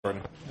Okay.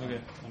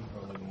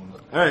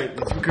 Alright,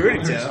 it's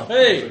recording now.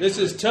 Hey, this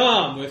is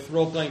Tom with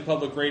Role Playing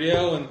Public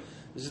Radio, and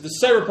this is the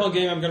Cyberpunk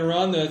game I'm going to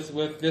run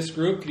with this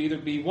group. Could either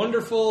be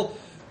wonderful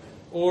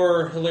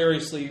or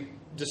hilariously,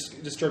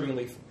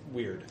 disturbingly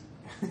weird.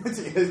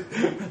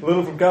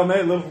 Little from column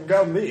A, little from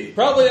column B.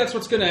 Probably that's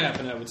what's going to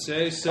happen, I would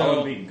say.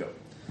 So, Go.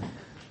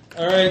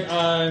 Alright,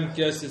 I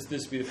guess this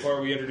will be the part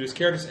where we introduce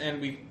characters,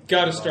 and we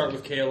got to start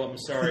with Caleb. I'm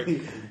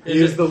sorry. He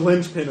is the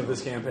linchpin of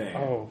this campaign.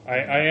 Oh, I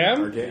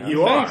am? Okay,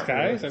 you Thanks, are.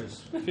 guys. I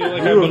feel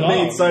like I You have belong.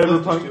 made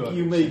Cyberpunk.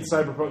 You made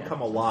Cyberpunk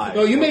come alive.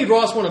 Oh, you made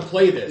Ross want to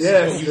play this.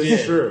 Yes, you this did.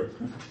 is true.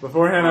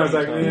 Beforehand, I was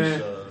like,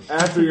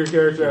 After your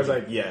character, I was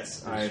like,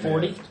 yes. I am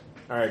 40.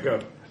 All right, go.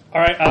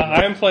 All right,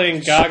 I am playing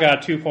Gaga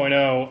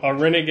 2.0, a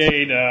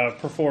renegade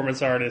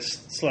performance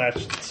artist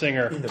 /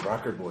 singer In the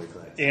Rocker Boy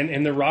class.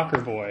 in the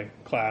Rocker Boy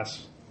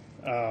class.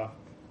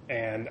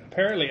 And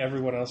apparently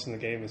everyone else in the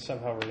game is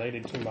somehow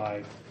related to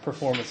my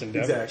performance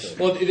endeavors.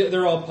 Exactly. Well,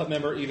 they're all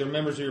either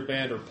members of your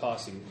band or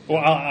posse.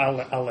 Well,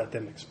 I'll let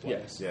them explain.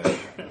 Yes. Yes.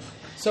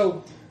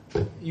 So,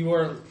 you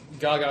are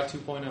Gaga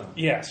 2.0.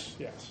 Yes.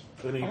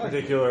 Any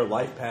particular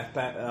life path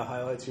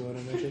highlights you want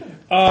to mention?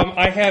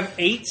 I have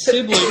 8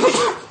 siblings,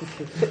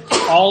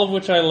 all of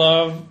which I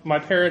love. My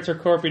parents are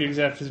corporate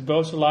executives,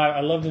 both alive.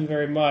 I love them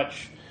very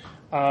much.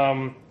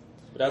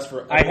 But as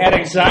for I had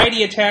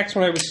anxiety attacks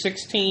when I was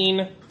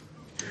 16,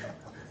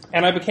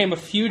 and I became a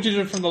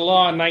fugitive from the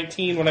law at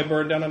 19 when I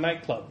burned down a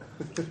nightclub.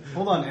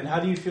 Hold on, and how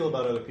do you feel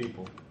about other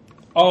people?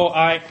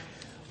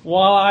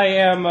 While I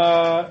am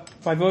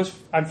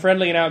I'm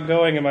friendly and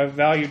outgoing, and my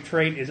valued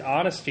trait is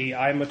honesty,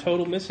 I'm a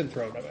total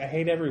misanthrope. I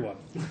hate everyone.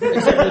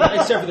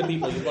 except for the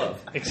people you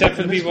love. Except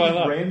for the people I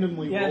love.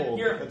 Randomly rolled.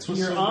 You're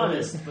so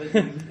honest, but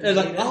It's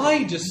like,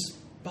 I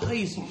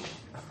despise you.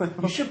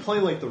 You should play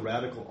like the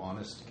radical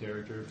honest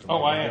character. From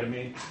Oh, I am.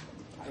 Enemy.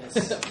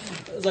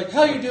 It's like,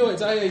 how you doing?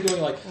 It's how you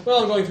doing? Like,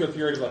 well, I'm going through a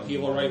period of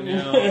upheaval right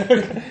now.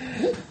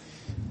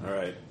 All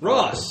right.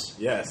 Ross.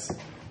 Yes.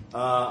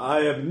 I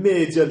am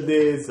Major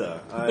Laser.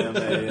 I am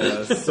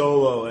a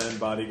solo and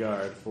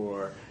bodyguard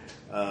for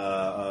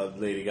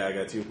Lady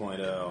Gaga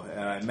 2.0. And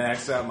I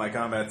maxed out my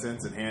combat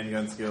sense and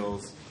handgun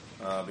skills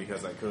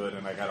because I could,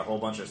 and I got a whole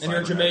bunch of And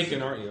you're cyber Jamaican,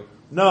 accent. aren't you?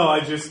 No,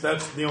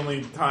 that's the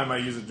only time I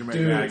use a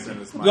Jamaican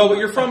accent. Is my No, but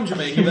you're from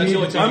Jamaica. That's the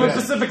only time. I'm a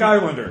Pacific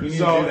Islander,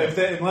 so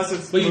unless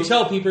it's... But you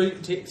tell people you're...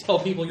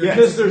 Yes.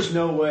 Because there's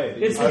no way.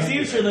 it's the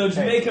future, though.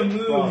 Jamaica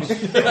moves to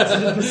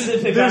the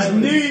Pacific There's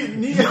Islands.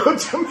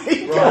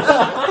 Neo-Jamaica.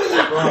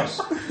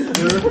 Ross,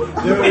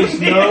 there is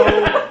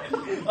no...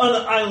 On the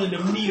island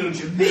of Neo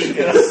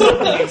Jamaica,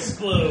 something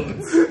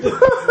explodes.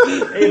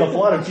 Hey, the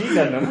plot of G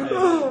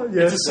Gundam.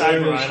 Yes, It's a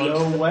cyber There's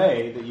island. no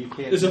way that you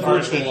can't... It's a virtual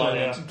Artificial,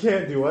 island. you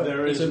can't do what?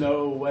 There is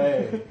no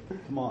way.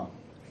 Come on.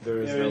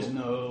 There There is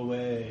no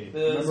way.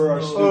 There's Remember our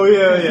no- stupid... Oh,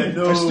 yeah,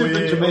 no Our stupid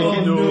way.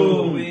 Jamaican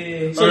Oh, no.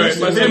 way. So All right, this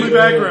my is family like-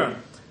 background.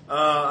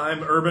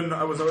 I'm urban.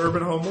 I was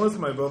urban homeless.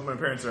 Both my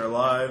parents are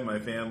alive. My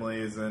family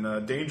is in a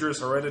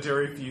dangerous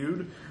hereditary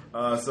feud.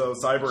 So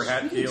cyber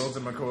Hatfields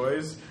and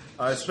McCoys.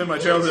 I spent my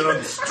childhood on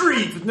the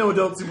street with no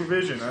adult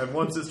supervision. I have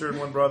one sister and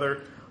one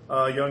brother,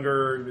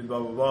 younger. Blah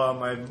blah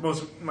blah.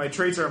 My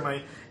traits are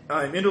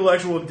I'm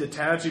intellectual and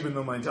detached, even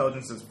though my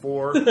intelligence is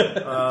 4.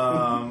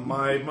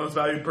 My most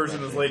valued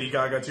person is Lady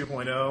Gaga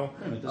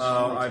 2.0.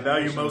 I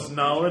value most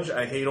knowledge.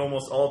 I hate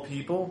almost all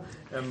people.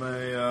 And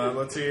my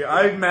let's see,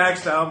 I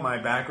maxed out my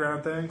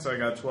background thing, so I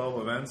got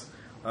 12 events.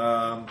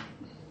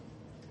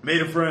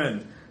 Made a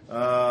friend.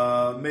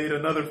 Made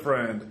another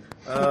friend.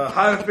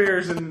 Hot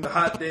affairs and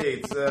hot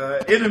dates.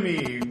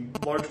 Enemy,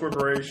 large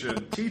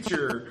corporation.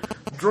 Teacher,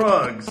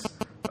 drugs.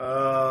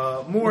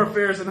 More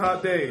affairs and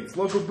hot dates.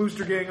 Local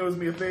booster gang owes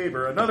me a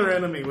favor. Another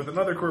enemy with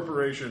another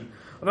corporation.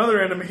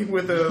 Another enemy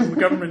with a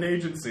government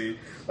agency.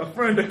 A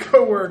friend, a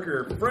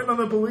coworker. Friend on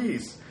the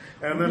police.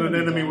 And then an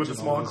enemy with a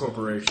small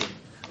corporation.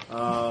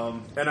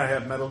 And I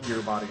have Metal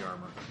Gear body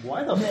armor.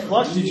 Why the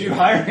fuck did you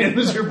hire him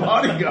as your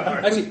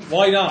bodyguard? Actually,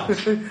 why not?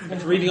 After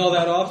reading all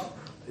that off,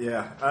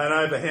 Yeah, and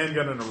I have a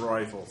handgun and a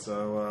rifle,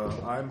 so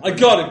I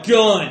got a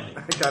gun!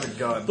 I got a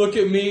gun. Look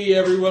at me,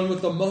 everyone,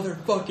 with the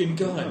motherfucking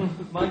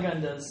gun. My gun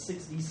does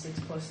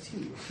 6d6 plus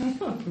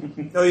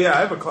 2. Oh yeah,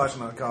 I have a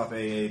Kalashnikov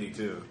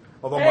A82.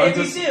 Although Hey,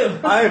 mine's me too.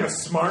 I have a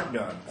smart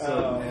gun.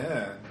 So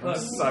yeah, I'm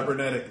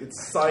cybernetic.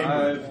 It's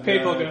cyber.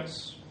 Papal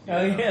guns.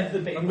 Oh, yeah, the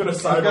baby. I'm gonna I've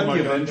cyber got my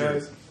the gun,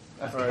 Avengers. guys.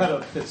 I've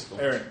got a pistol.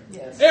 Aaron.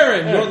 Yes.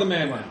 Aaron, you're the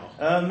man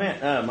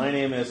now. My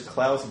name is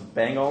Klaus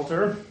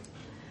Bangalter.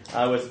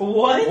 I was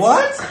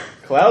What?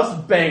 Klaus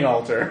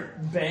Bangalter.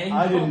 Bang.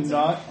 I did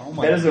not... Oh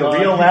my That is a God.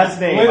 real last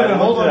name. Wait a I minute,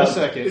 hold looked on it a up.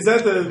 second. Is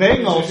that the real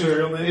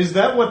Bangalter, name? is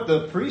that what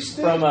the priest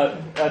did? From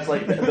that's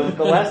like the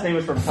last name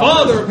is from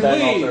Father, Thomas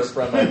Bangalter please!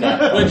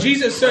 from When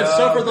Jesus said,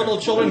 suffer the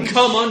little children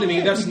come unto me,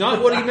 that's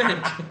not what he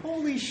meant.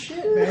 Holy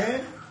shit,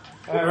 man.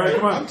 All right,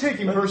 come on. I'm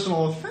taking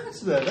personal offense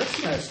to that.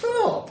 That's messed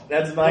up.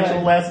 That's my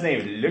actual last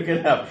name. Look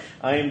it up.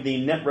 I am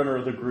the netrunner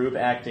of the group,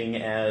 acting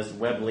as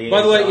web liaison.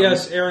 By the way,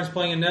 yes, Aaron's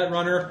playing a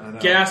netrunner.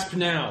 Gasp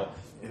now.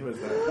 Who is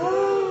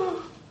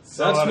that?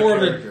 That's more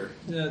of character.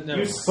 a. Never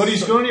mind. But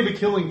he's going to be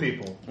killing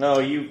people. No,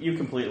 you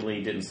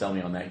completely didn't sell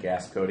me on that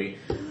gasp, Cody.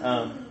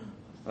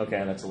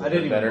 Okay, that's a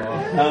little bit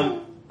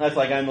better. That's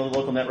like I'm the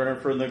local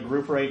netrunner for the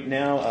group right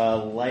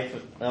now.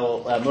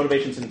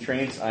 Motivations and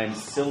traits. I'm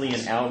silly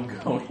and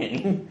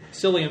outgoing.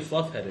 Silly and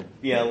fluff-headed.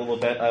 Yeah, a little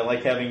bit. I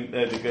like having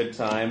a good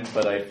time,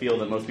 but I feel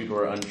that most people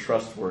are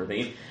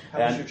untrustworthy.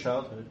 How was your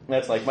childhood?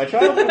 That's like my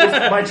childhood.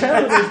 My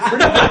childhood was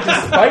pretty good,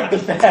 despite the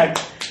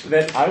fact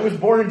that I was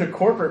born into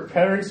corporate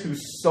parents who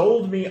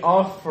sold me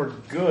off for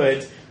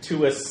good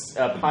to a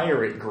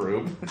pirate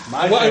group.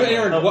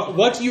 Aaron,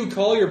 what do you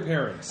call your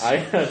parents?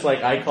 It's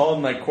like I call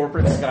them my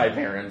corporate sky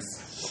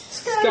parents.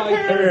 Sky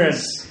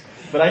parents.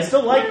 But I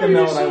still like them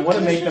though, and I want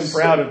to make them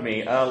proud of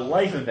me.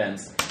 Life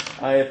events.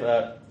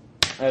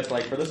 It's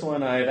like for this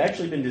one, I've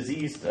actually been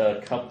diseased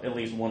at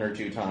least 1 or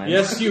 2 times.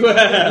 Yes, you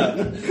have.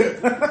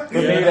 But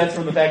maybe that's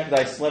from the fact that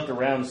I slept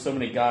around so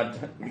many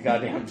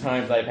goddamn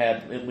times. I've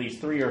had at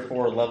least 3 or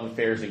 4 love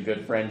affairs and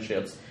good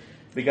friendships.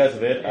 Because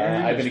of it,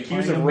 I've been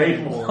accused of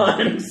rape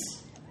once.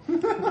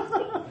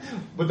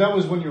 But that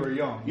was when you were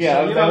young.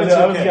 Yeah, so, I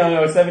was young.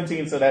 I was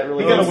 17, so that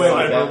really You got away at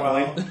with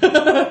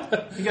that point.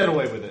 You got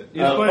away with it.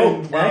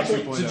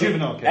 Actually, it's a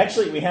juvenile case.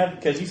 Actually, we have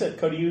because you said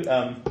Cody.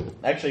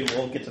 Actually,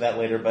 we'll get to that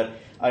later. But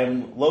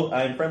I'm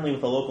friendly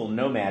with a local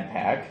nomad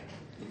pack,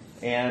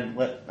 and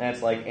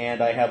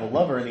and I have a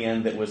lover in the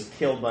end that was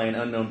killed by an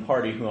unknown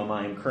party whom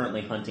I am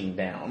currently hunting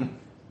down.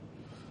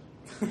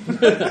 I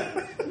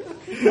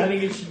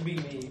think it should be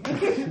me.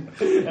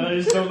 And I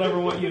just don't ever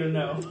want you to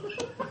know.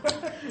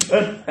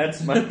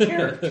 That's my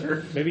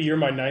character. Maybe you're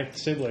my 9th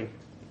sibling.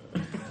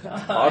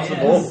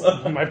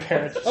 Possible. My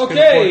parents.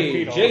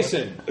 Okay,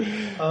 Jason.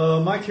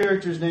 My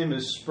character's name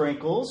is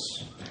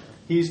Sprinkles.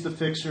 He's the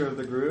fixer of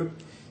the group.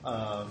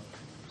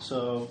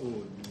 So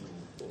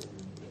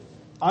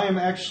I am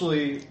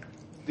actually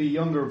the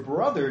younger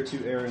brother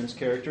to Aaron's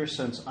character,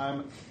 since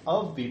I'm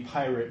of the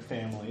pirate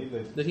family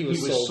that he was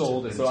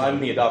sold into. So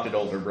I'm the adopted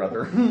older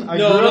brother.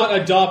 No, not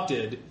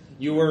adopted.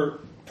 You were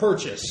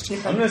purchased.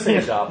 I'm going to say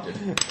adopted.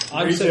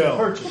 I'm saying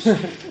purchased.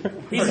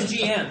 He's a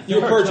GM.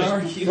 you were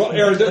purchased. Well,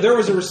 Aaron, there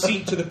was a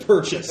receipt to the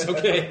purchase.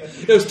 Okay,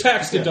 it was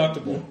tax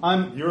deductible.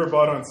 You were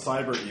bought on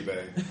cyber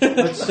eBay.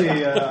 Let's see.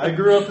 I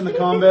grew up in the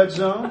combat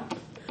zone.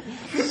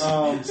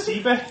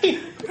 Seabay?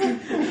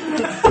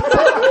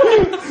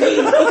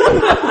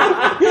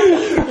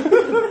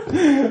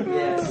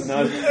 Yes. No,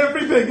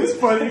 Everything is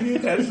funny if you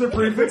attach the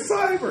prefix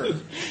cyber.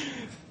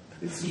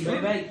 See,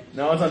 baby.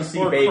 no, it's on C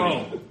Or baby.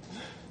 Chrome.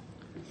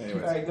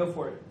 Anyways. Alright, go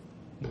for it.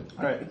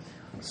 All right.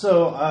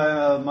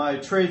 So my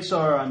traits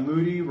are I'm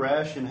moody,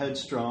 rash, and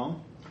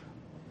headstrong.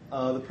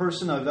 The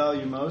person I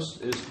value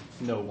most is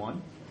no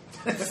one.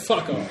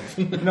 Fuck off.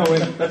 No,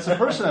 wait, that's the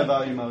person I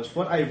value most.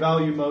 What I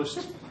value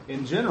most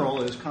in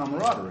general is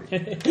camaraderie. So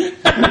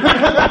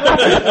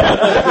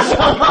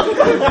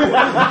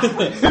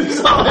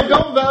I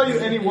don't value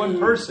any one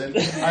person.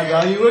 I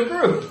value a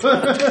group.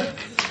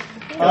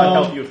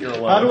 I'll help you if you're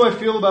alone. How do I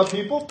feel about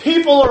people?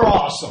 People are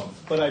awesome,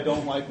 but I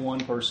don't like one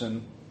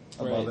person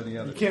above Right. any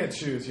other. You can't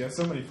choose. You have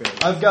so many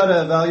favorites. I've got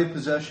a valued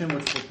possession,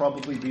 which will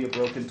probably be a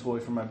broken toy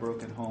for my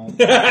broken home.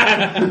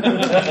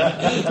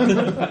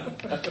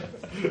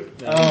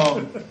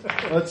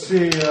 Let's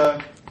see.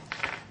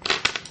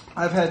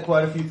 I've had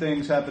quite a few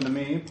things happen to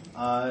me.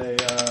 I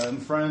am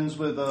friends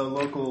with a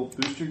local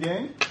booster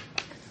gang.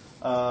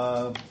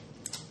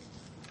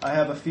 I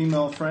have a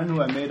female friend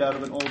who I made out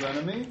of an old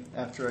enemy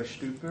after I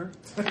stooped her.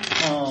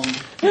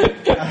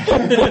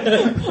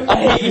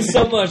 I hate you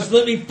so much.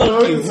 Let me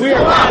fuck you. We're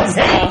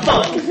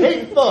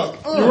Hey, fuck!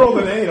 You rolled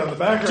an 8 on the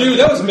background. Dude,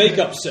 that was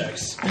makeup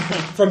sex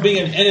from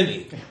being an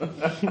enemy.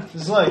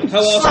 It's like, How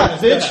awesome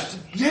slap, is bitch!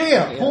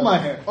 Yeah, pull my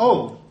hair.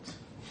 Oh,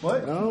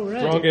 what? All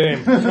right. Wrong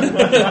game. We're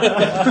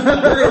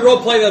gonna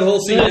role play that whole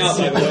scene out.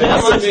 By the way,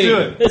 Let's do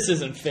it. This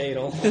isn't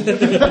fatal.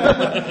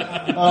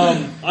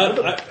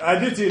 I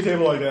did see a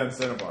table like that in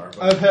Cinnabar.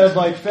 But I've had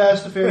like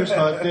fast affairs,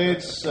 hot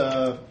dates.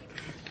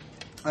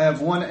 I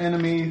have one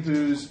enemy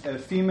who's a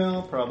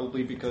female,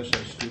 probably because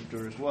I stooped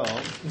her as well.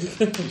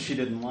 She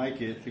didn't like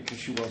it because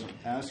she wasn't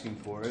asking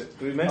for it.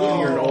 We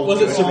mentioned you're an old.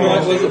 Was it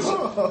surprise?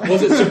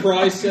 Was it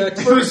surprise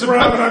sex? first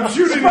round, I'm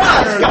shooting your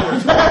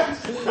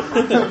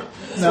character.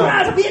 No.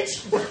 Like,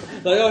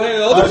 oh hey,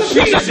 oh, there's a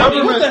She's penis a in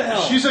me. What the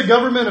hell? She's a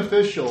government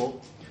official.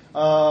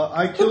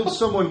 I killed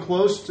someone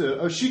close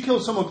to. She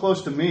killed someone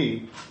close to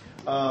me.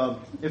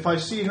 If I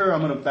see her, I'm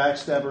going to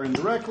backstab her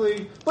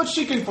indirectly, but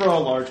she can throw a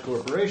large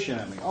corporation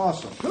at me.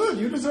 Awesome. Good,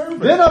 you deserve it.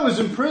 Then I was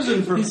in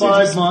prison for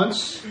 5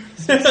 months.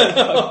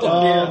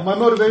 My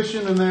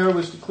motivation in there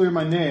was to clear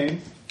my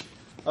name.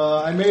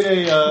 I made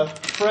a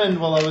friend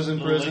while I was in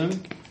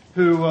prison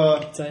who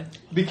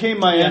became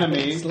my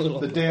enemy, it's a little-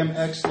 the damn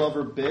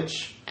ex-lover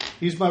bitch.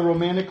 He's my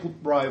romantic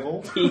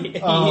rival.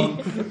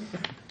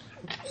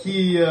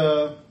 He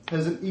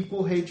has an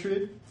equal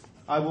hatred.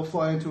 I will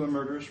fly into a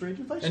murderous rage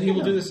if I see And he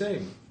will him. do the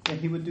same. And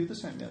he would do the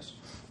same, yes.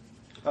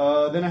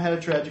 Then I had a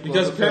tragic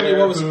Because love apparently affair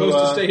what was who, supposed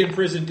to stay in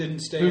prison didn't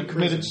stay who in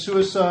committed prison.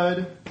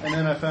 suicide, and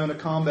then I found a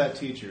combat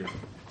teacher.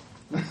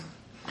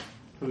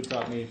 who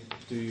taught me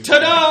to use.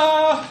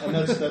 Ta-da! And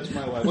that's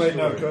my life Wait,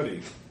 story. no,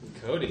 Cody.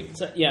 Cody.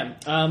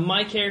 So,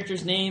 my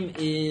character's name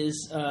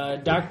is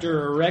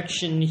Dr.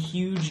 Erection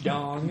Huge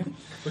Dong.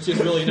 Which is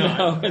really not.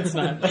 No, it's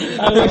not.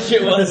 I wish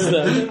it was,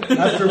 though.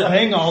 After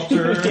Bang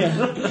Alter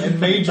and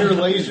Major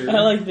Laser.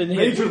 I like the name.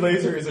 Major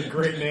Laser is a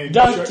great name.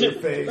 Doctor- Shut your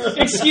face.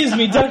 Excuse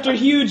me, Dr.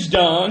 Huge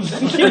Dong.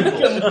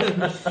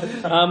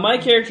 My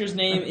character's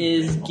name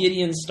is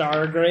Gideon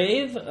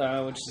Stargrave,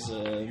 which is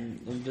an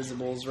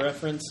Invisibles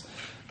reference.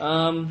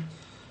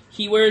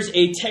 He wears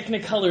a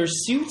Technicolor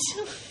suit.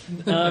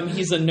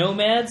 He's a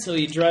nomad, so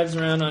he drives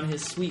around on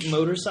his sweet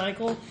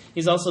motorcycle.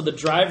 He's also the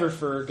driver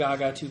for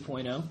Gaga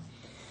 2.0.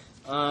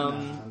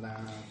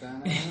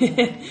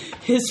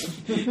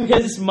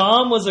 His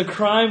mom was a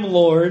crime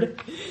lord,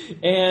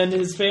 and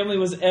his family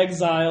was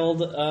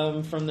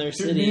exiled from their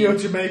city Neo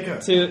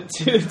Jamaica.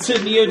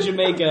 to Neo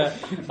Jamaica,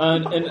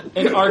 an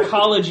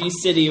arcology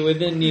city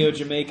within Neo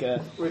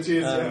Jamaica. Which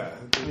is,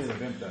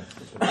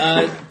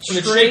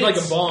 It's shaped like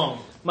a bomb.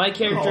 My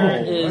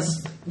character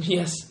is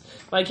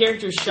My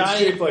character is shy. It's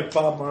shaped like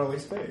Bob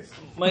Marley's face.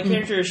 My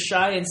character is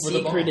shy and With a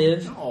bomb.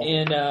 secretive, Oh.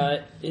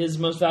 and his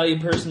most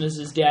valued person is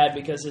his dad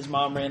because his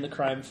mom ran the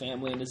crime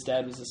family, and his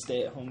dad was a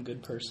stay-at-home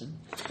good person.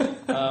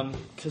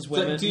 Because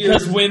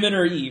women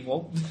are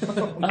evil.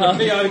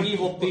 Chaotic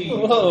evil thieves.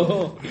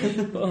 Whoa,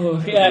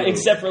 yeah,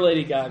 except for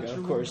Lady Gaga,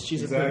 of course.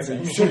 She's Exactly. a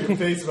You princess. show your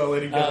face about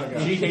Lady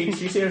Gaga.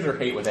 She shares her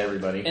hate with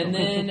everybody. And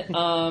then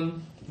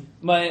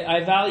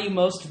I value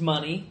most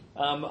money.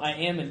 I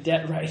am in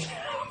debt right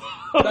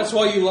now. That's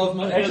why you love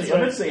money. Actually, I'm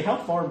going to say, how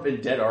far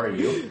in debt are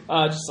you?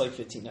 Just like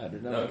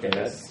 1,500. Okay,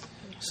 that's...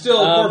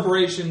 Still,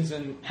 corporations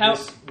in how-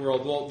 this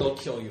world, they'll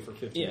kill you for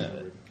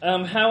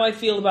 $1,500. How I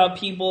feel about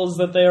people is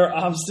that they are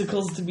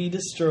obstacles to be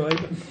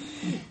destroyed.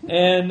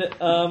 And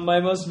my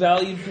most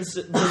valued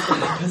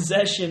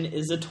possession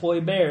is a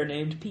toy bear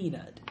named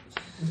Peanut.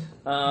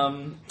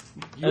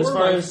 You're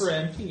my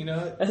friend,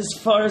 Peanut. As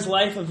far as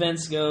life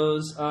events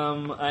goes,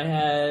 when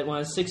I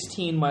was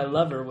 16, my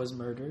lover was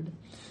murdered.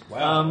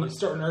 Wow, we're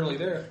starting early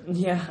there.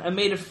 Yeah, I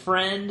made a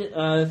friend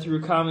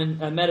through common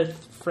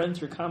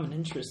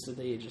interest at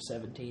the age of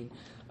 17.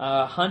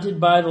 Hunted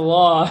by the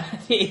law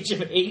at the age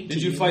of 18.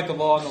 Did you fight the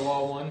law and the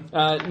law won?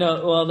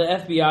 No, well, the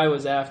FBI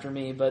was after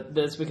me, but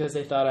that's because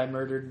they thought I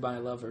murdered my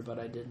lover, but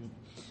I didn't.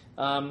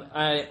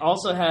 I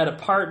also had a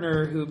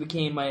partner who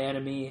became my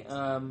enemy.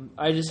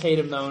 I just hate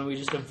him, though, and we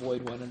just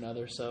avoid one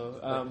another.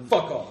 So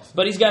fuck off.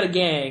 But he's got a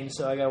gang,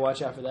 so I got to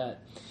watch out for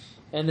that.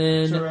 And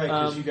then, That's all right,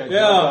 'cause you got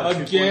Yeah,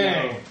 Gaga a 2.0.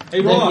 gang. Hey,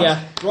 Ross.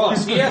 Yeah.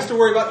 Ross, he has to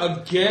worry about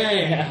a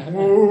gang. yeah.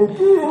 Oh,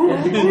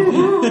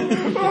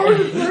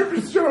 this life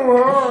is so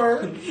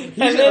hard.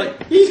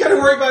 He's got to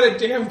worry about a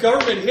damn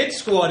government hit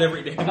squad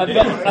every day. I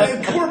bet- I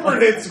have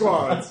corporate hit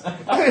squads.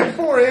 I have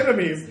 4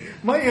 enemies.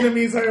 My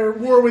enemies are at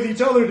war with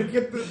each other to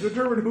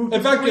determine who.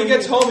 In fact, when he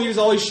gets home, he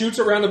always shoots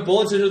around the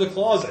bullets into the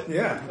closet.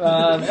 Yeah,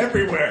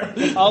 everywhere.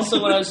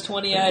 Also, when I was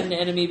 20, I had an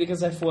enemy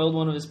because I foiled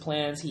one of his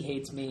plans. He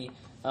hates me,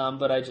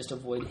 but I just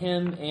avoid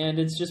him, and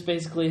it's just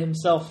basically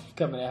himself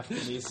coming after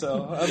me.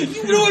 So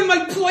You ruined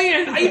my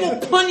plan! I will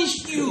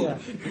punish you!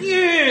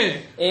 Yeah!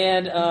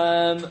 And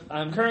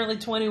I'm currently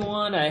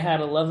 21. I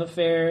had a love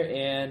affair,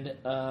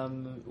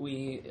 and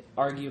we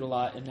argued a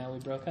lot, and now we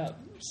broke up.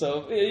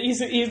 So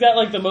he's got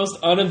like the most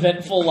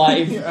uneventful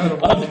life,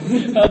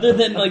 other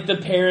than like the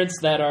parents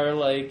that are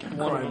like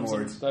Crime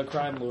lords.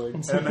 crime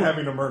lords. And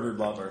having a murdered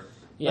lover.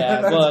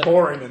 Yeah, That's but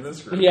boring in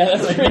this group. yeah,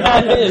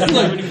 that is.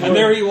 And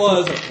there he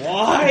was.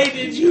 Why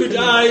did you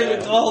die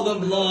with all the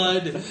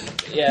blood?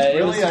 Yeah,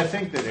 it was. Really, I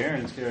think that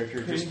Aaron's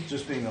character,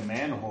 just being a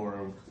man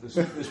whore,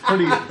 is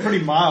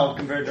pretty mild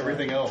compared to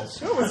everything else.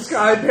 That was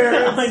Sky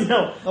Parents. I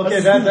know.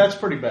 Okay, that's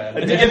pretty bad.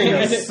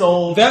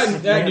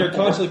 That you're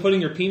constantly putting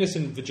your penis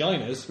in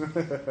vaginas.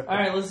 All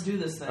right, let's do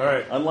this thing. All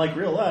right. Unlike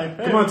real life.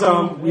 Come on,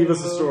 Tom. Weave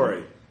us a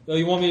story. Oh,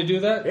 you want me to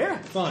do that? Yeah.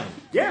 Fine.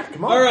 Yeah,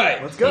 come on. All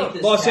right. Let's go. Take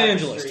this Los tapestry.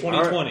 Angeles,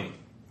 2020.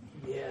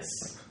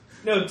 Yes.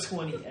 No,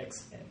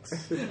 20XX.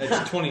 It's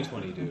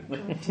 2020, dude.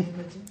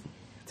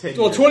 10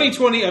 Well, years.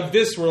 2020 of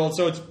this world,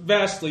 so it's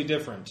vastly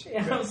different.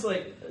 Yeah, I was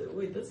like,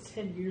 wait, that's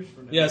 10 years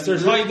from now. Yes,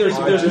 there's I just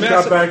got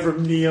massive, back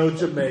from Neo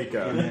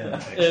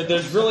Jamaica.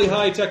 there's really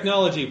high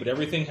technology, but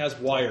everything has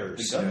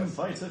wires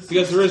Fights,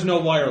 because there is no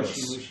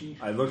wireless.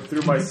 I looked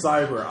through my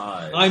cyber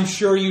eyes. I'm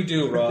sure you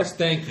do, Ross.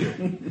 Thank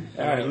you.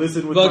 All right,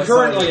 listen with But my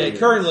currently,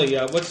 cyber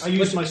ears. I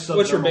use my what's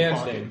your subdermal band's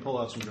pocket name? to pull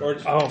out some Or,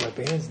 drugs. Oh, my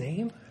band's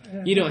name?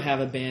 You don't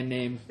have a band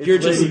name. It's you're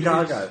just- Lady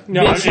Gaga.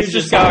 No, it's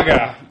just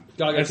Gaga.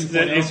 Gaga It's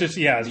 2.0. just,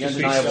 yeah, it's The just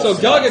undeniable. So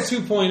Gaga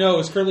 2.0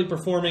 is currently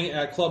performing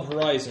at Club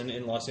Horizon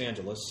in Los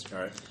Angeles, All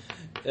right.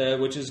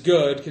 which is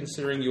good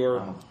considering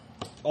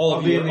all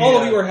of be you in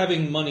the, are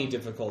having money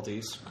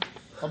difficulties.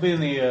 I'll be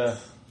in the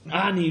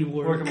I need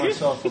work. working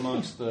myself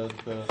amongst the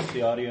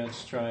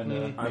audience, trying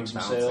to I'm make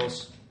some bouncing.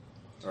 sales.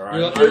 All right.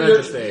 I'm at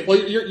the stage. Well,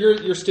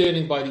 you're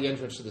standing by the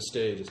entrance to the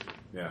stage.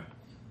 Yeah.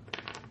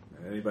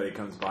 And anybody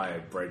comes by, I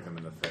break them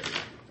in the face.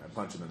 I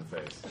punch them in the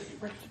face.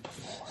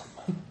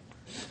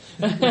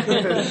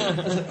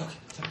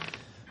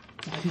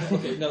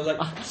 Okay, no,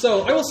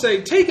 so I will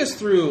say, take us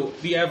through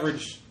the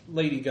average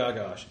Lady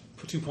Gaga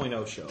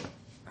 2.0 show.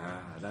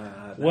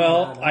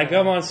 Well, I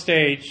come on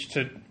stage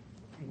to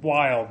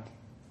wild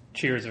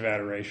cheers of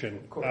adoration.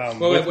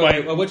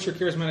 What's your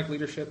charismatic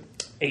leadership?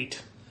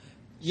 8.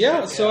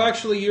 Yeah, so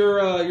actually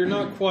you're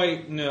not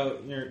quite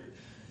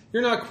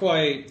you're not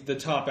quite the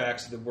top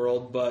acts of the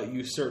world, but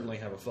you certainly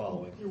have a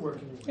following. You're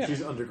working. Yeah.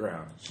 She's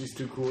underground. She's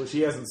too cool.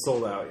 She hasn't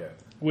sold out yet.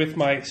 With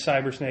my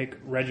cyber snake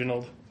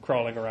Reginald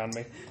crawling around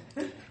me,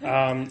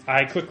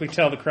 I quickly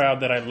tell the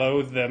crowd that I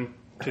loathe them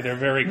to their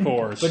very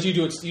cores. But you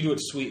do it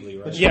sweetly,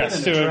 right?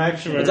 Yes,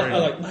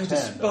 I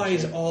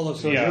despise all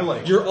of you.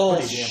 Yeah. You're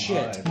all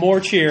shit. More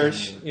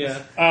cheers.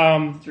 Yeah.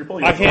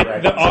 I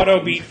hit the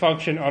auto beat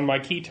function on my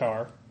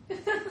keytar,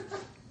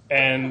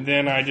 and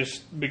then I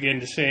just begin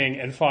to sing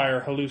and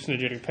fire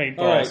hallucinogenic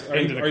paintballs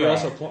into the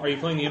crowd. Are you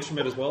playing the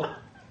instrument as well?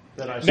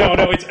 No,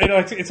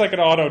 it's like an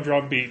auto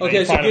drum beat. That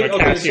you find in a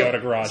Casio at a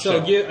garage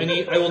sale.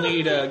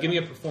 Give me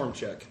a perform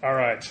check. All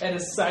right. At a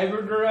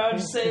cyber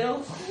garage sale?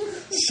 A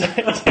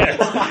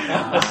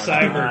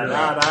cyber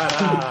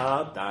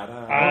garage.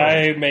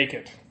 I make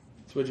it.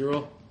 So what'd you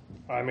roll?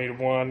 I made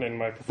 1, and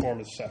my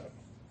perform is 7.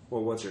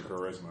 Well, what's your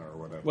charisma or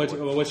whatever?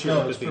 What's your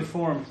empathy?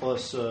 Perform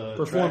plus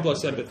Perform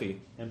plus empathy.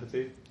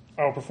 Empathy.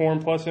 Oh, perform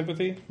plus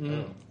empathy?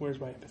 Mm. Where's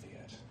my empathy at?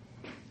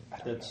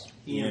 That's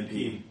EMP.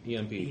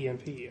 EMP,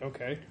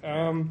 okay.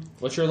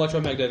 What's your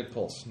electromagnetic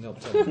pulse? No,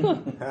 tell me.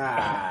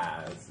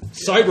 Cyber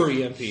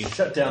Cyber EMP.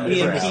 Shut down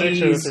the crowd.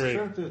 6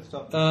 or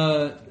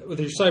 3? With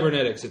your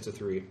cybernetics, it's a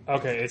 3.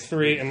 Okay, it's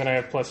 3, and then I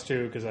have plus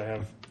 2 because I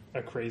have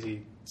a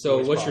crazy. So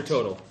voice what's box.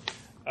 your total?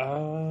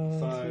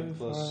 5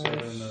 plus 7,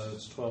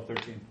 it's 12,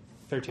 13.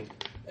 13.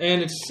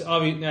 And it's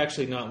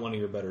actually not one of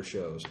your better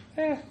shows.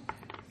 I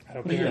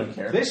don't You care. don't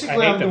care.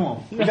 Basically, I I'm hate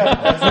going.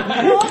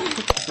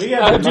 We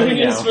got I'm the money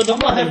doing this now. for the I'm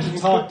going to have money.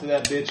 to talk to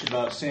that bitch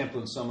about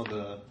sampling some of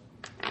the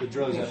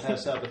drugs I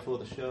passed out before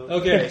the show.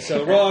 Okay,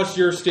 so Ross,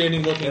 you're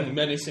standing looking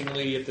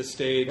menacingly at the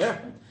stage. Yeah.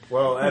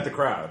 Well, at the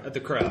crowd. At the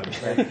crowd.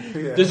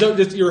 Yeah.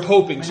 You're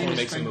hoping someone is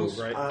makes a move,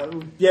 right?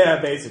 Yeah,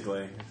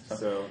 basically.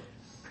 So,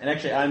 And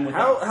actually, I'm with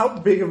how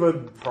big of a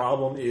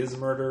problem is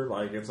murder?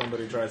 Like, if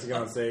somebody tries to get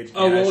on stage,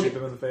 can I shoot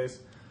them in the face?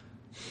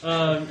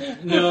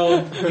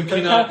 No, you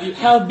cannot.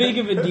 How big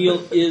of a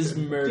deal is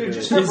murder? Dude,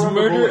 just Is have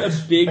murder a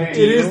bullets. big Bang.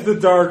 deal? It is the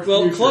dark.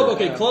 Well,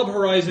 future. Club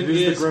Horizon It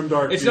is the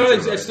grimdark It's future,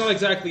 not. right? It's not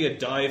exactly a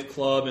dive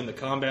club in the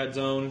combat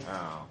zone.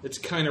 Oh. It's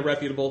kind of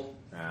reputable.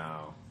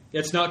 Oh.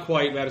 It's not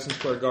quite Madison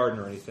Square Garden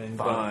or anything.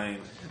 Fine.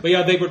 But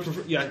yeah, they would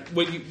prefer. Yeah,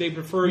 they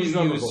prefer Use you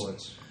rubber use.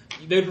 bullets.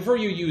 They prefer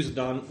you use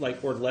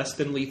or less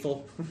than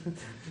lethal.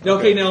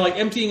 Okay, now like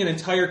emptying an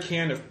entire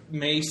can of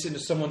mace into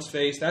someone's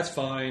face, that's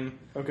fine.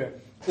 Okay.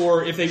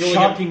 Or if they really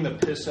Shocking the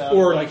piss out.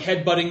 or like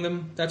headbutting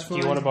them, that's fine.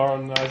 Do you want to borrow a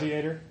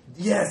nauseator?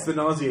 Yes, the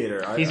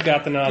nauseator. He's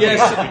got the nauseator.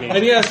 Yes, if you need.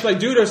 and yes, like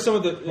due to some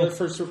of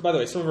the by the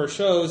way, some of our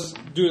shows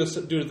due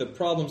to the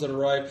problems that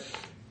arrive,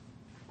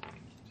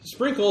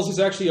 Sprinkles has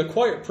actually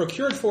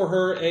procured for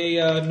her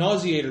a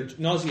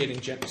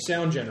nauseating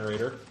sound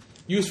generator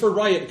used for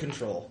riot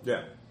control.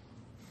 Yeah.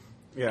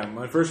 Yeah,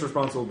 my first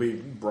response will be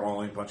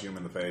brawling, punching him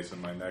in the face,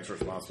 and my next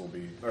response will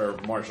be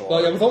martial Well,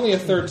 arts. yeah, with only a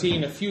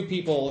 13, a few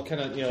people kind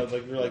of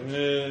like you're like.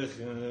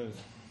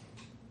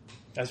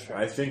 That's fair.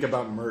 I think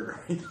about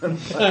murdering them.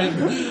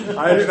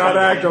 I do not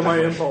act on my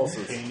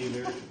impulses.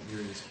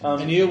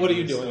 And you, what are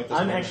you doing? At this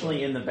I'm moment?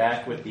 actually in the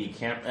back with the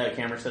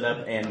camera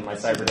setup and my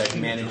Cyberdeck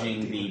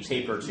managing the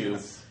taper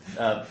tube.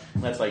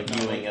 That's like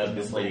viewing of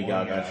this Lady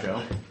Gaga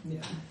show.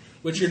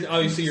 Which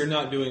you're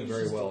not doing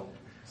very well.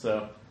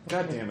 So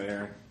God damn it,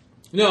 Aaron.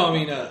 No, I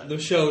mean the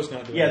show's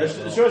not doing. yeah, very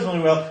the well. show's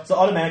going well. So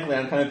automatically,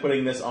 I'm kind of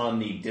putting this on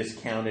the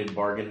discounted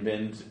bargain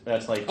bin.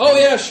 That's like Oh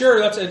yeah, sure.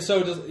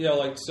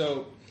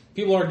 So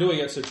people aren't doing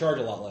it, so charge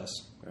a lot less.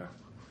 Yeah.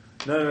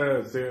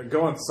 No. So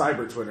go on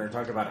Cyber Twitter and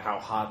talk about how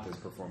hot this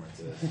performance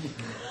is.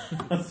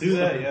 Do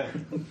that, yeah.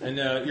 And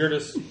you're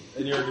making.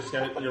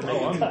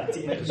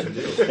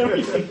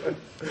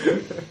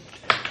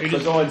 So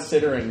go on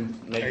Sitter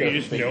and make Are a you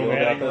just big deal about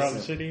nomading around the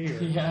this. city? Or?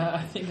 Yeah,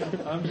 I think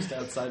I'm just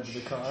outside of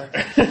the car.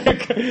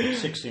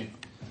 16.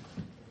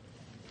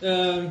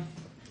 You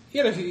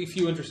got a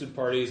few interested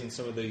parties and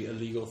some of the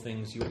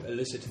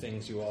illicit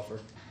things you offer.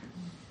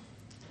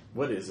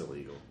 What is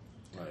illegal?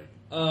 Like,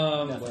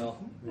 Well,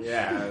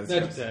 yeah.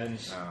 that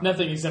depends.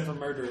 Nothing except for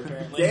murder,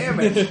 apparently. Damn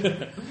it.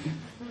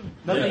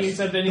 Nothing Yes.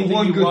 except The anything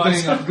one you good watch.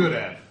 thing I'm good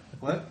at.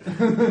 What?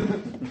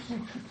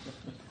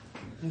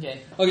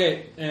 Okay.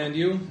 Okay, and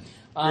you?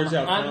 Yours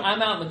out front.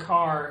 I'm out in the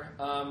car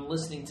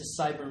listening to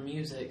cyber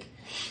music,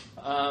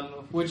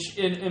 which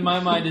in my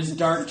mind is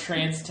dark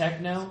trance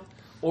techno,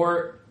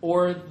 or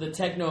the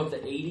techno of the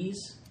 80s.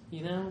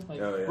 You know, like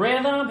Oh, yeah.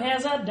 rhythm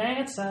has a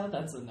dancer.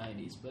 That's the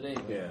 90s, but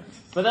anyway. Yeah.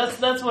 But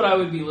that's what I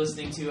would be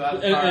listening to out in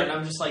the car, and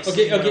I'm just like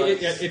Okay, sitting there,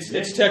 like, it's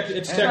I'm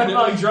techno.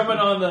 like drumming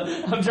on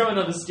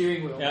the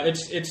steering wheel. Yeah,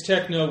 it's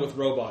techno with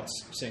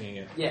robots singing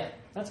it. Yeah.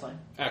 That's fine.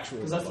 Actual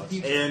Because that's the robots.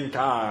 future. In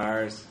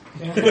cars.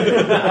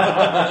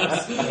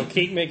 I'll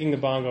keep making the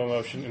bongo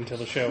motion until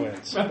the show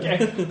ends. Okay.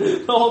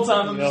 The whole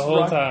time I'm The just whole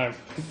rocking. time.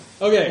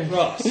 Okay,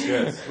 Ross.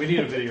 Yes. We need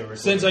a video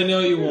recording. Since I know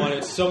you want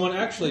it, someone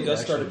actually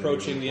does start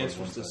approaching the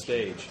entrance to the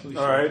stage. All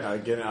right.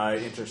 I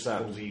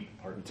intercept.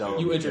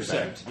 You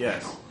intercept.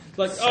 Yes.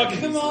 Like, oh,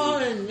 come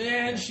on,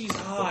 man, she's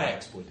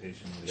hot.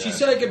 She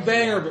said I could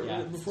bang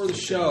her before the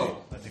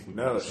show.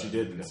 No, she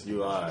didn't. You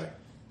lie.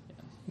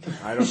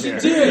 I don't She care.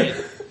 did.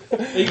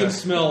 You can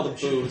smell the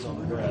booze on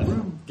the breath.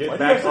 Get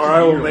back, or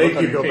I will make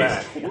you go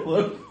back.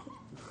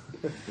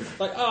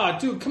 Like,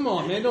 dude, come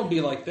on, man, don't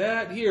be like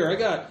that.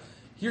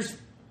 Here's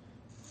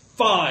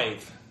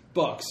 $5.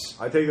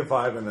 I take the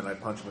 5 and then I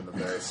punch him in the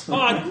face.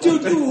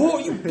 Dude, you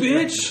whore, you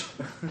bitch.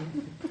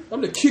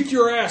 I'm gonna kick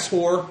your ass,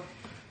 whore.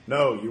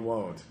 No, you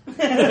won't.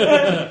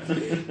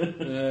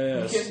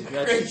 Yes.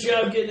 Great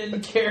job getting into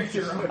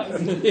character, Ross.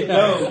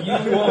 No,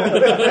 you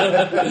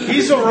won't.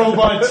 He's a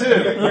robot too.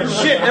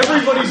 Shit,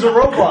 everybody's a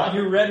robot.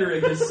 Your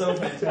rhetoric is so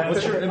fantastic.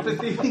 What's your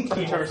empathy?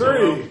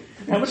 3.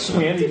 How much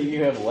humanity do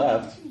you have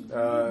left?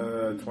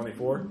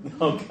 24.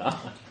 Oh God.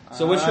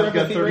 So what's your I've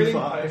got empathy rating?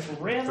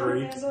 35.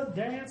 Rhythm is a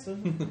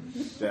dancing.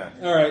 Yeah.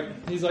 All right.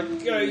 He's like,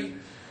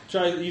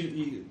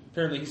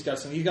 apparently he's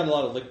got a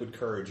lot of liquid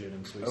courage in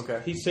him, so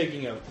he's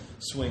taking a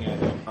swing at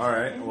him. All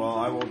right. Well,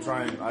 I will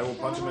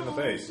punch him in the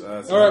face. All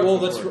right. Well,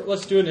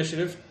 let's do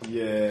initiative.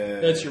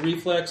 Yeah. That's your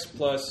reflex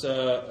plus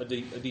a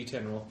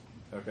D10 roll.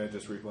 Okay,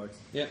 just reflex.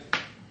 Yeah.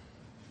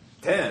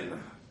 10.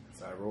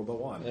 So I rolled a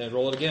 1. And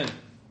roll it again.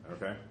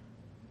 Okay.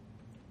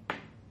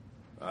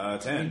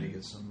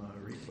 10.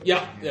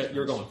 Yeah,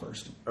 you're going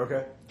first.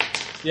 Okay.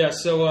 Yeah.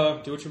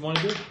 So do what you want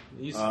to do.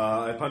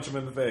 I punch him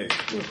in the face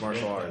with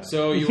martial arts.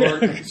 So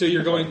you're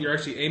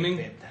actually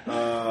aiming.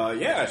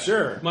 Yeah,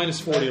 sure.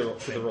 Minus 40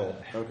 for the roll.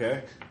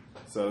 Okay.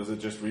 So is it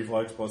just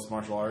reflex plus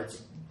martial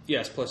arts?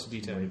 Yes, plus a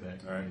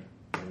D10. All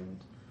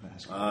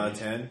right.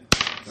 10.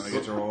 Can I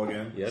get to roll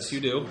again? Yes, you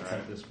do.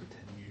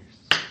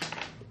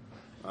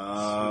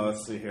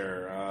 Let's see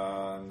here.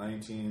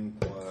 19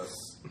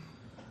 plus.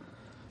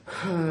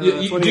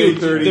 Dude,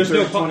 30, there's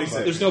 26.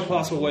 there's no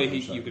possible way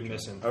you could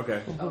miss him.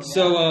 Okay.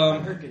 So,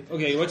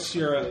 okay, what's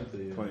your...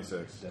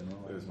 26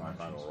 is my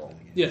final roll.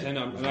 Yes, I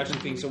know. I'm actually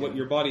thinking, so what,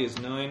 your body is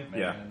 9?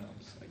 Yeah.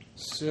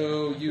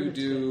 So you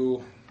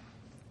do...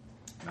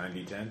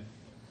 90-10?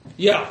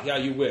 Yeah,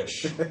 you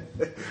wish.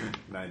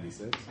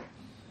 96?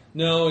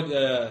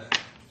 No,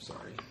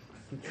 sorry.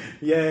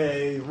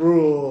 Yay,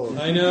 rule.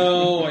 I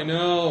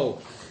know.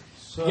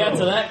 So, Got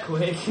to that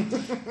quick.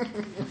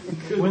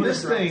 when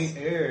this thing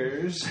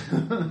airs,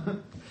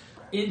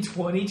 In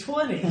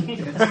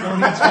 2020.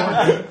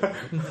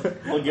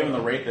 Well, given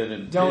the rate that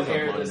it Don't is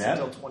air uploaded this at.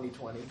 until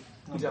 2020.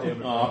 damn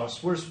it,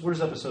 Ross.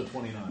 Where's episode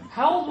 29?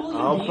 How old will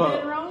I'll you be put-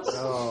 then, Ross?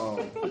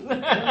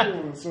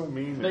 Oh, so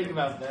mean. Think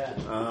about that.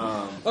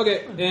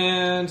 Okay, and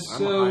I'm a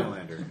so...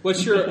 Highlander.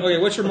 What's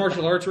your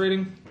martial arts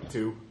rating?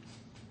 2.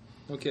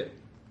 Okay.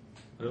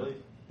 Really?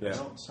 Yeah. You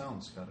don't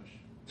sound Scottish.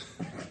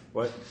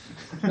 What?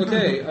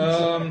 Okay,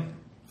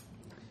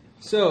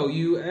 so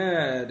you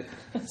add...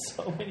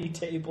 So many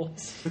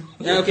tables.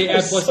 Okay,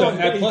 add plus, So add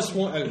many. plus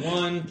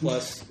 1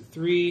 plus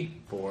 3.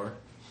 4.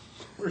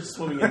 We're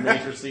swimming in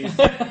major seas.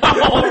 All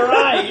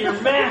right, your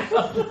math.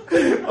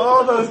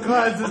 All those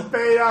classes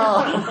paid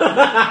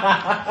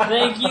off.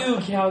 Thank you,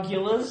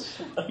 calculus.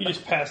 You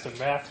just passed a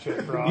math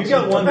check, Ross. You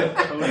got one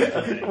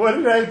that. What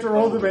did I have to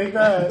roll to make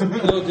that?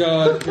 Oh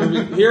God!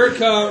 Here it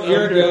comes.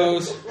 Here it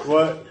goes.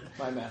 What?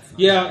 My math.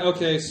 Yeah.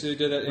 Okay. So you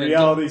did that. and-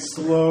 Reality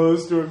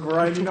slows to a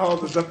grinding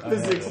halt as the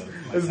physics,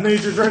 as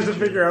nature tries to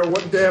figure out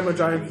what damage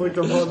I inflict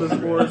upon this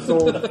poor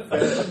soul.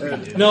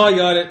 No, I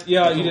got it.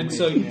 Yeah, you did.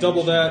 So you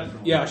double that.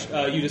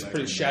 Yeah, you just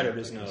pretty shattered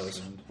his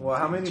nose. Well,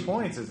 how many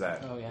points is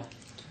that? Oh yeah.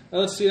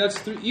 Let's see.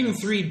 That's even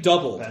 3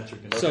 doubled.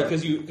 So Okay.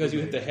 because you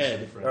hit the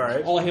head. All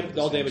right. All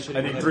damage hit I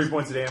him in did the 3 head.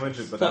 points of damage,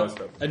 but that was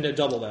And then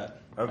double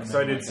that. okay. So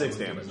I did 6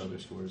 damage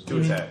to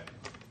his head.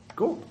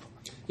 Cool.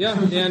 Yeah,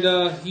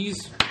 and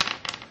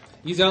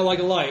he's out like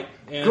a light,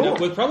 and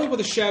Cool. probably with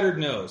a shattered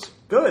nose.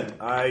 Good.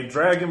 I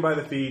drag him by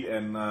the feet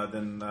and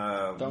then.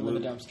 Throw him in the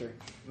dumpster.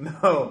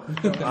 No.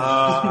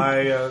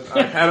 I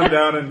pat him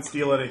down and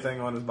steal anything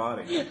on his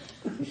body,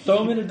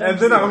 Throw him in a dumpster. and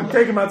then I'll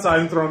take him outside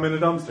and throw him in a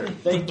dumpster.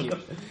 Thank you.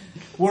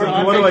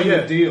 What do I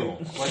get? A deal.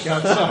 Like He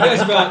outside.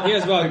 has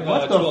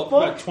about 12,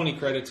 fuck? about 20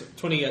 credits,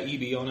 20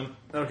 EB on him.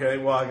 Okay.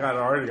 Well, I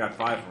already got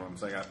 5 from him,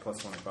 so I got plus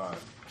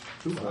 25.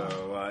 So,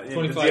 does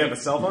 25. he have a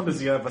cell phone? Does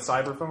he have a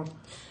cyber phone?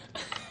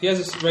 He has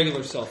a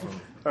regular cell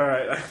phone. All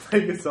right, I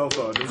take his cell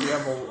phone. Does he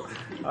have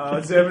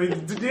does he have any?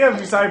 Did he have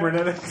any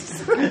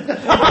cybernetics?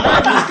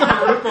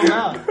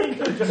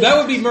 That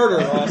would be murder,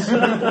 Ross.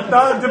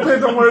 It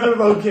depends on where they're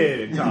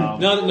located, Tom.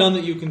 None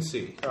that you can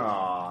see.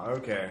 Aw,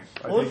 okay.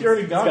 Well, if you're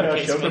already gone, got a now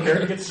case Chauffeur maker.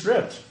 character gets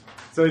stripped.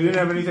 So he didn't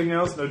have anything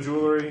else? No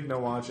jewelry, no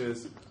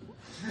watches.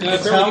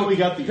 how we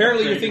got the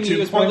apparently you're upgrade thinking he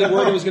was probably 2.0.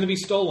 worried it was going to be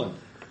stolen.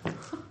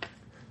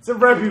 It's a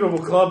reputable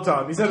club,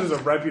 Tom. He said it was a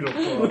reputable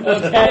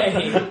club.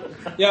 Okay.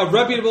 Yeah,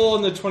 reputable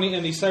in the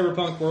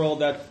cyberpunk world,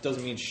 that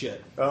doesn't mean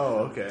shit.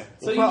 Oh, okay.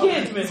 So you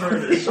can't commit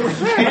murder.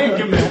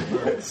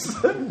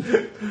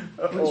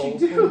 What you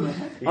do,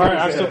 man? All right,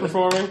 I'm still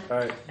performing. All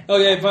right.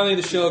 Okay, finally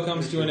the show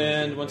comes to an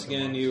end. Once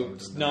again,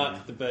 it's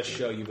not the best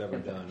show you've ever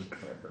done.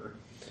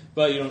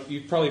 But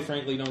you probably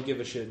frankly don't give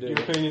a shit, do you?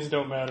 Your opinions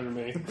don't matter to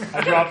me.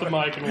 I drop the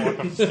mic and walk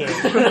up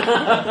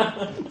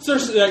the stage. So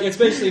it's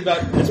basically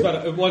about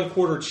a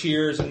 1/4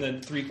 cheers and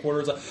then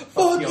 3/4 like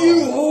fuck you,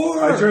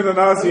 whore. I turn the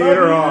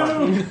nauseator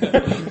on.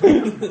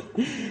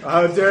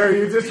 How dare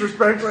you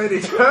disrespect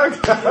Lady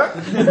Gaga?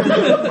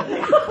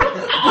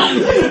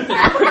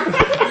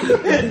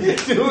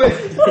 Do it.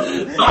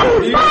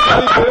 You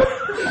can do it.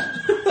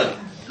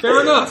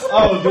 Fair enough.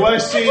 Oh, do I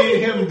see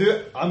him do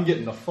it? I'm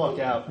getting the fuck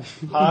out.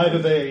 Hide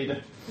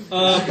evade.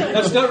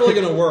 That's not really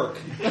going to work.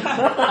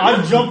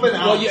 I'm jumping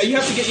out. Well, yeah, you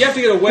have to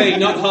get away,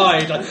 not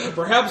hide. Like,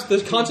 perhaps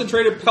the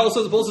concentrated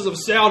pulses of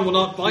sound will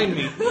not find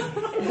me.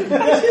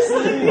 I just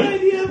like the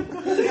idea of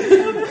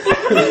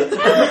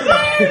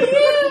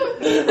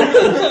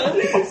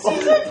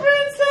she's a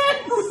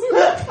princess.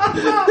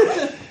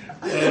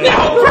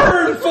 Now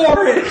burn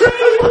for it.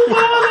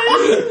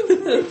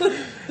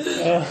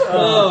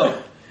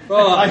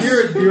 I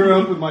hear it gear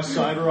up with my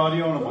cyber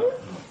audio, and I'm like,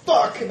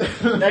 fuck!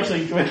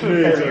 Actually,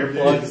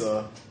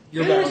 earplugs.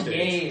 You're Good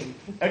backstage. game.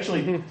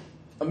 Actually,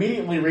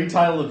 immediately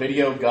retitle the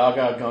video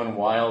 "Gaga Gone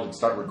Wild" and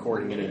start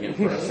recording it again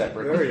for a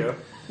separate. There we go.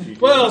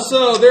 Well,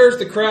 so there's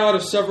the crowd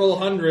of several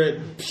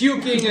hundred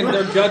puking and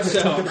their guts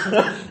out.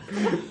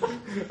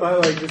 I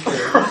like this.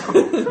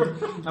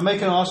 I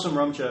make an awesome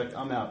rum check.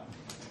 I'm out.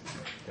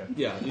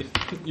 Yeah,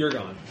 you're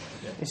gone.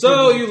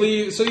 So you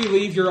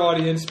leave your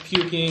audience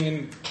puking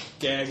and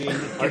gagging.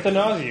 Like the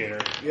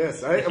nauseator.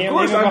 Yes, of can't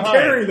course leave them I'm behind.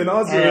 carrying the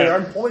nauseator. All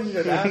right. I'm pointing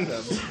it at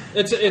them.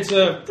 It's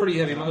a pretty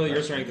heavy.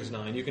 Your strength is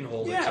 9. You can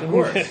hold it. Yeah, of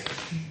course.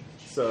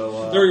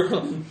 So, There you go.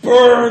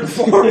 Burn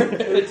for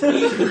it.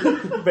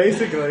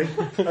 basically,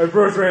 I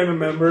approach random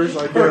members,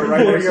 I get it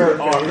right next to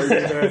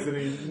their face, and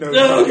he knows.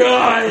 Oh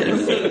God!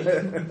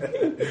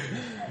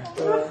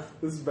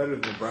 This is better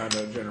than the brown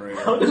note generator.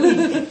 How do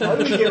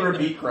we get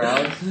repeat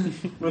crowds?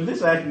 With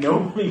this act,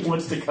 nobody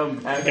wants to come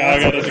back.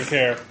 Gaga doesn't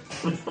care.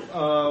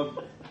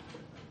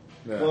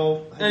 Well, have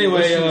you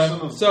Anyway, listened to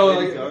some of so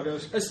Lady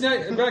Gaga's?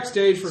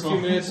 backstage for a few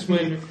minutes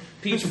when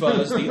Peach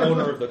Fuzz, the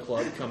owner of the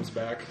club, comes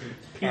back.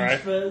 All right.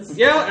 Fuzz.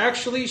 Yeah,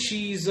 actually,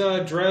 she's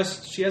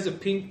dressed. She has a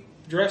pink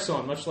dress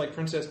on, much like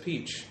Princess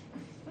Peach,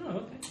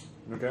 Oh,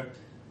 okay. Okay.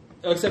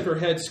 except her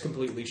head's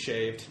completely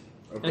shaved,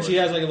 Of and she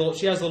has like a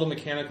little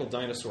mechanical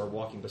dinosaur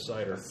walking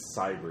beside her.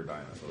 Cyber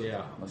dinosaur.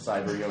 Yeah, I'm a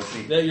cyber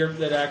Yoshi.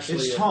 that actually.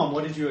 It's Tom.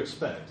 What did you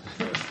expect?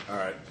 All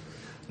right.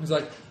 It's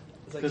like,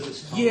 Because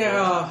it's Tom.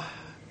 yeah,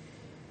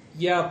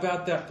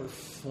 about that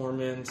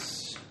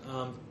performance.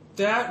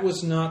 That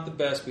was not the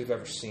best we've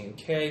ever seen.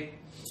 Okay,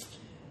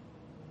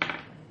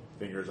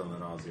 Fingers on the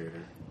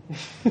nauseator.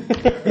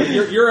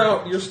 you're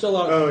out. You're still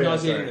out Oh, yeah,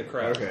 nauseating sorry. the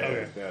crowd.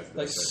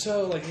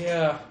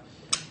 Okay.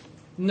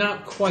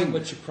 Not quite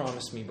what you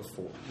promised me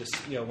before.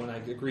 When I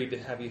agreed to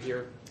have you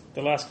here.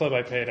 The last club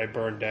I paid, I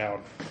burned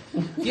down.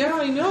 Yeah,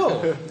 I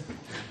know.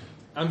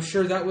 I'm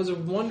sure that was a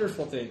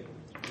wonderful thing,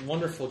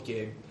 wonderful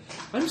gig.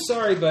 I'm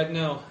sorry, but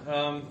no,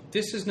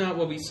 this is not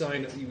what we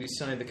signed. We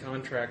signed the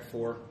contract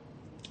for.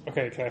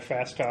 Okay, can I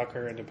fast talk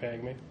her into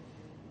paying me?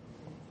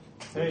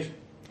 Hey,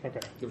 Okay.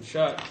 Give it a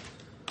shot.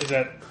 Is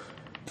that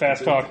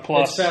fast talk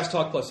plus It's fast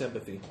talk plus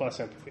empathy.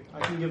 plus empathy? I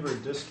can give her a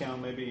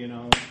discount. Maybe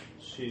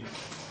she'd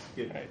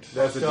get Right.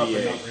 That's a stuff and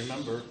D8. not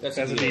remember. That's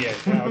As a D8.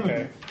 D8. Oh,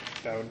 okay.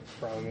 That would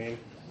probably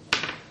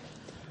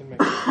mean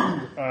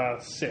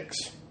 6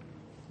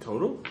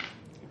 Total?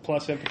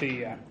 plus empathy.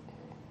 Yeah.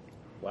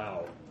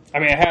 Wow. I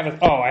mean, I have it.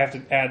 Oh, I have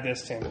to add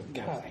this to him.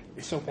 God,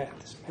 I'm so bad at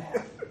this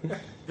math.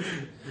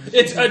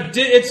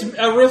 It's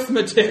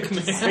arithmetic,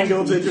 man.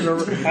 Single digit.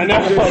 I know.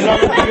 I'm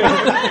not gonna do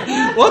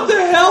it. What the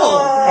hell?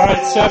 All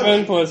right,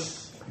 7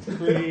 plus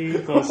 3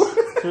 plus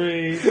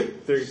 3.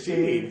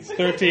 13.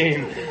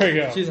 13. There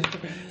you go. She's like,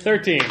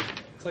 13.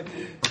 it's like,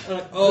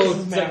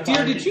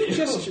 dear, did you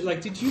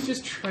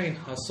just try and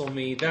hustle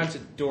me? That's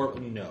adorable.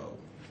 No.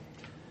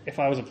 If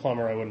I was a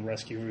plumber, I wouldn't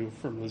rescue you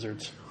from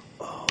lizards.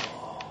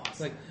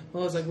 It's like,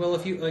 well,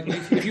 if you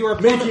were a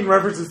plumber, Making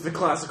references to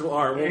classical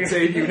art won't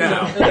save you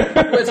now.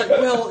 it's like,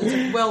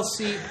 well,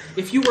 see,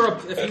 if you were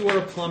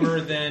a plumber,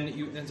 then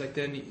you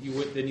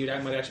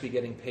might actually be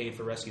getting paid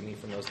for rescuing me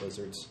from those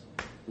lizards.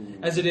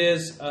 As it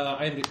is,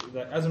 I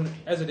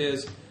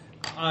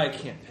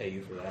can't pay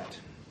you for that.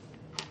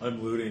 I'm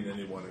looting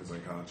anyone who's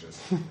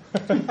unconscious.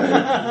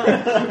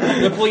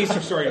 The police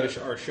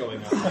are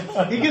showing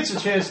up. He gets a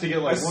chance to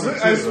get like one or two.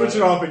 I switch it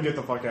right? off and get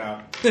the fuck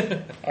out. All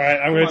right,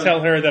 I'm going to tell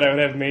her that I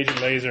would have Major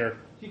Laser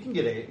You can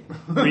get 8.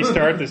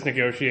 restart this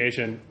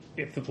negotiation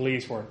if the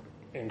police weren't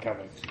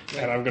incoming.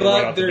 And I'm going to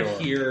run But out the they're door.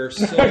 here,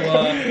 so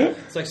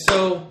it's like,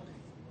 so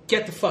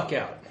get the fuck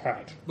out All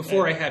right.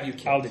 before I have you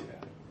killed. I'll do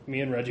that. Me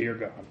and Reggie are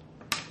gone.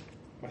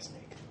 My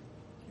snake.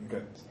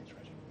 Okay. Snake's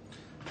Reggie.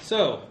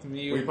 So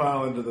We you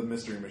pile into the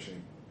mystery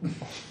machine.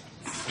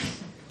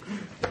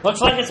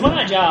 Looks like it's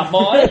my job,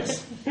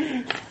 boys.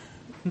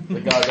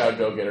 The Gaga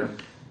go-getter.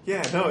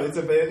 Yeah, no, it's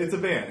a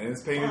van, and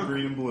it's painted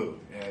green and blue.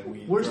 And we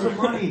Where's the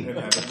money? And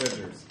have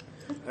adventures.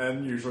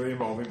 And usually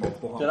involving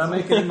multiple homes. Did I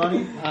make any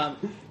money? Uh,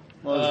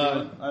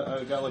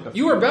 I got like a.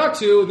 You were about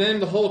to, then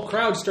the whole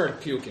crowd started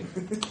puking.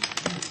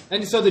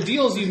 And so the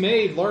deals you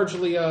made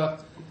largely,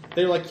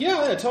 they were like,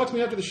 yeah, talk to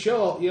me after the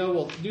show. Yeah,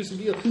 we'll do some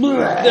deals. Then,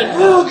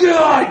 oh,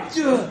 God!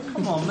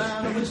 Come on,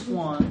 man, I missed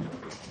one.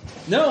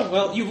 No,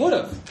 well, you would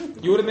have.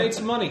 You would have made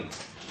some money.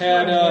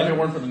 Had If it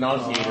weren't for the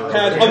nauseator.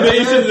 had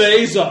amazing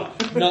laser.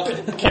 No,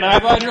 Can I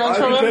buy drugs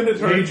from him?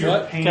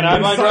 what? Can I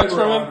buy drugs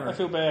from him? honor. I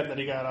feel bad that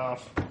he got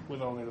off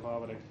with only the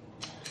vomiting.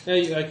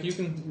 Yeah, you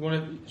can. You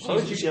want to? How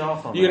did you get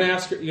off on You that? can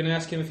ask. You can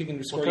ask him if he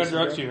can score What you kind of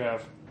some drugs do you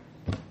have?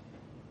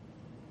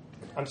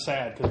 I'm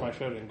sad because my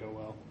show didn't go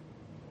well.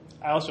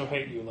 I also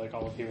hate you like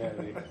all of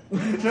humanity.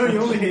 No, you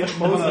only hate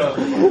most of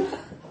them.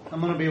 I'm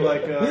gonna be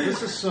like,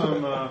 this is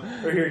some.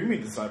 Right here, you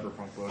mean the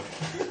Cyberpunk book.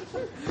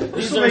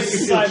 These will are make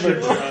you feel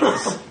cyber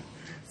drugs.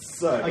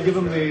 I give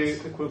them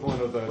the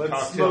equivalent of a Let's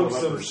cocktail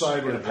smoke some lovers in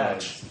a cyber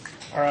pouch. drugs.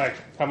 All right,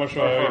 how much do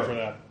I owe you for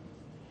that?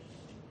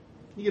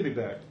 You give me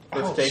back.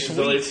 First take is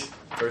always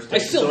I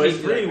still always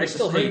hate free. you. I with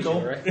still the hate you,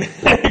 sprinkle. right?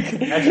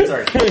 Actually,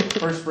 sorry.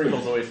 First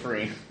sprinkle's always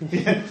free.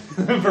 Yeah,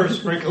 first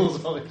sprinkle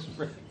is always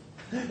free.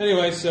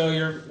 Anyway, so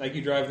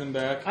you drive them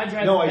back. I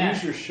drive No, it I back.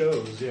 use your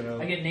shows. You know.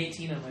 I get an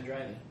 18 on my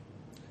driving.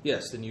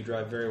 Yes, then you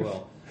drive very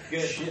well.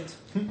 Good. Shit.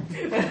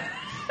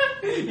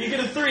 You get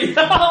a 3.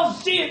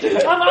 Oh, shit.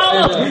 I'm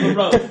all over the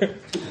road.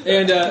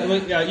 And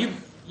yeah,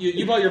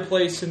 you bought your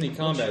place in the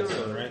combat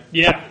zone, right?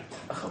 Yeah.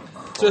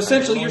 So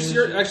essentially, your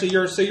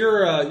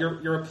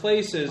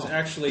place is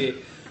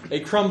actually a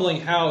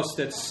crumbling house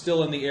that's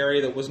still in the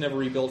area that was never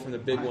rebuilt from the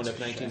big one of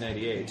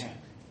 1998.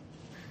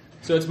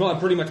 So it's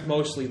pretty much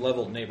mostly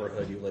leveled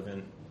neighborhood you live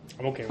in,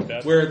 I'm okay with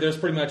that. where there's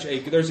pretty much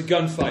there's a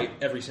gunfight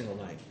every single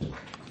night.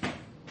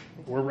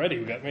 We're ready.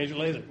 We got Major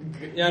Laser.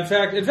 Yeah, in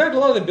fact, a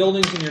lot of the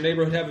buildings in your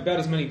neighborhood have about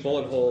as many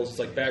bullet holes as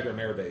like Bagram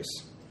Air Base.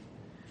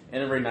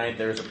 And every night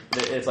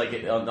it's like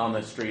on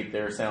the street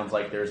there sounds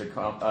like there's an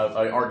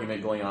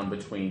argument going on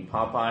between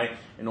Popeye,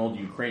 an old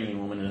Ukrainian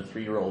woman, and a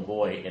 3-year-old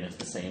boy, and it's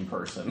the same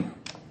person.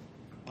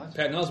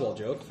 Patton Oswalt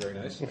joke, very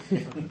nice.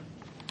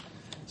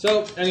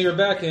 So, and you're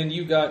back, and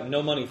you got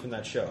no money from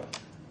that show.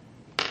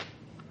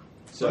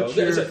 So, But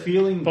you're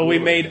feeling. But we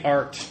good. made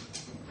art.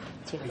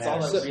 That's what That's all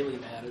matters. that really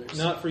matters.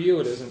 not for you,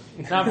 it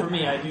isn't. Not for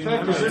me. I do In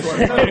fact, not. is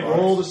there a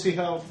roll to see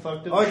how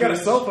fucked up? Oh, I got a she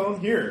is? cell phone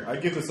here. I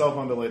give the cell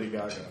phone to Lady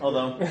Gaga.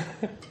 Although,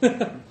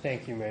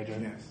 Thank you, Major.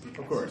 Yes,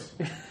 of course.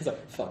 It's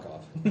like, fuck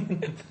off.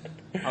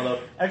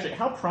 actually,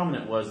 how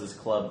prominent was this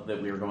club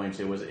that we were going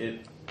to? Was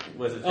it?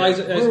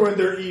 Ruined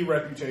their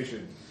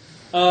reputation.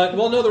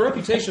 Well, no, the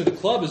reputation of the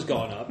club has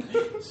gone up.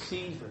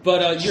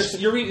 But you're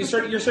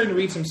starting to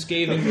read some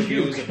scathing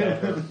reviews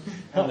about her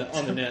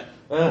on the net.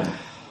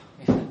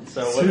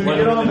 So what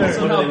are they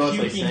Somehow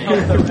mostly puking saying?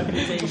 out the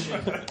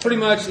reputation. Pretty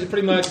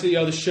much,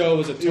 the show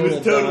was a It was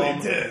total totally bomb.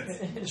 intense.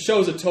 The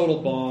show's a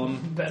total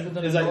bomb. Better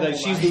than It's a like normal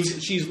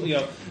she's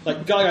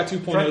like Gaga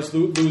 2.0 is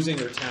losing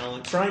her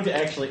talent. Trying to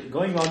actually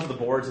going onto the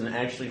boards and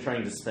actually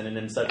trying to spin it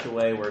in such a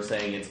way where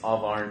saying it's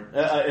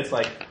it's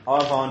like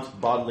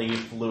avant bodily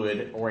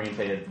fluid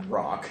orientated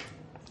rock.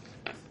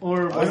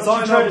 Or why I don't saw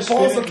you it try on to spin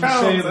false it and accounts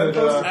say and that,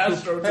 those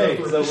AstroTurf hey,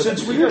 were-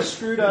 since we got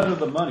screwed out of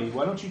the money,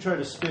 why don't you try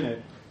to spin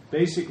it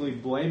basically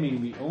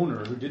blaming the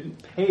owner who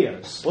didn't pay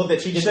us? Well,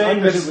 that she didn't saying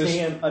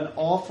understand. that it was an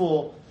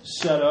awful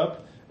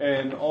setup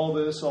and all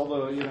the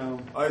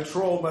I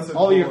troll message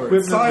all the boards. equipment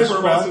was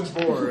Cyber fucked. message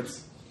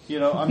boards.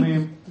 I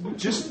mean,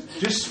 just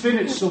spin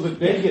it so that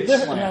they get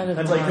slammed.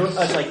 That's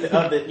like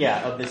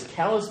of this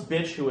callous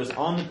bitch who was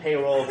on the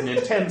payroll of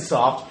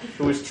Nintensoft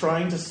who was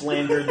trying to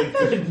slander the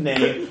good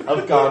name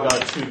of Gaga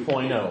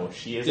 2.0.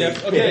 She is a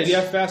bitch. Okay, do you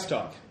have fast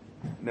talk?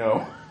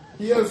 No.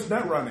 He has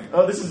net running.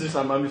 Oh, this is just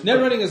I'm just Net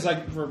running is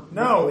like for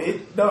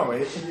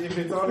If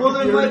it's on Well,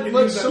 a then computer, let you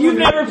can use that. You've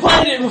never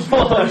played it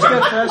before. He's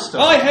got fast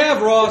stuff. I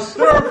have Ross.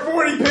 There are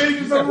 40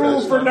 pages of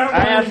rules for net I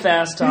have running.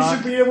 fast You talk.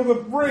 should be able to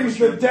raise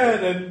the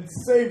dead and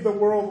save the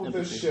world with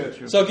this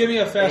shit. So give me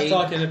a fast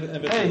talk and a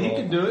bit Hey, he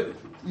can do it.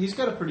 He's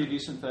got a pretty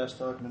decent fast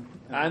talk.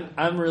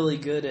 I'm really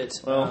good at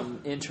Well.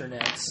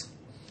 internets.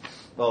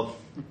 well.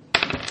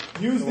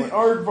 Use the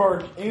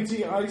aardvark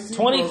anti-IC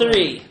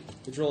 23.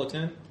 Did you roll a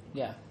 10?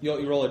 Yeah.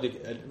 You roll it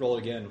again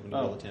when you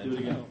roll a 10. Do it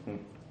again.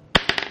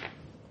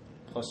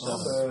 Plus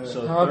 7.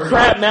 So Oh 30.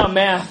 crap! Now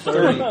math.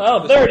 30.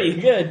 Oh, 30.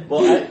 Good.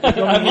 Well,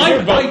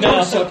 I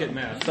don't suck at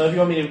math. so if you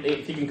want me to,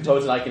 if you can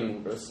compose it, I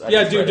can.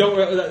 Yeah, can dude,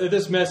 spread it.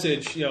 this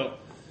message,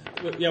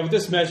 with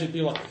this message,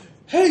 be like,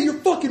 hey, you're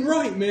fucking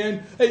right,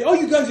 man. Hey, all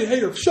you guys that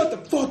hate her, shut the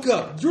fuck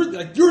up.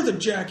 You're the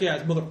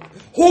jackass, mother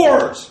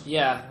whores.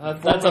 Yeah,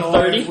 that's a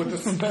 30.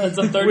 That's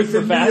a 30 with for the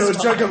Neo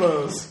fast talk.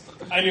 Juggalos.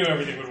 I knew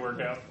everything would work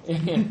out.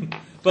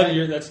 But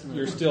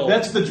you're still.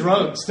 That's the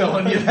drugs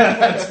telling you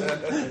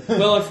that.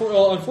 Well,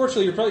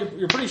 unfortunately,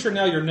 you're pretty sure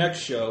now your next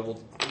show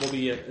will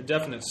be a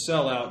definite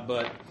sellout.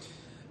 But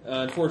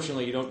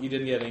unfortunately, you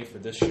didn't get any for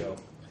this show.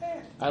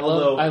 I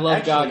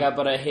love Gaga,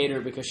 but I hate her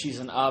because she's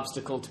an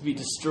obstacle to be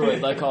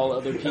destroyed like all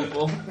other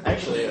people.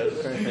 Actually, I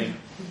was trying to think.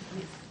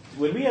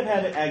 Would we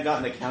have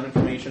gotten account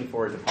information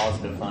for a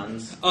deposit of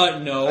funds?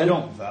 No. I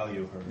don't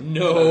value her.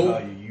 No. I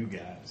value you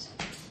guys.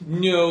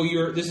 No,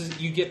 you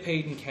get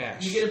paid in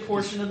cash. You get a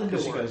portion of the door.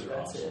 You guys are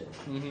That's awesome. it.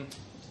 Mm-hmm.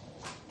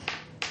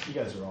 You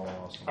guys are all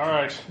awesome. All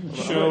right,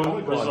 show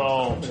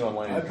resolved.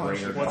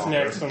 What's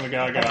next on the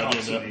Gaga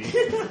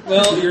agenda?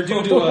 Well, you're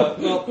due to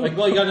you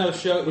got another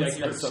show. Yeah,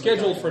 you're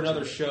scheduled for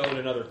another show at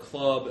another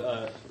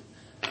club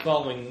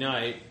following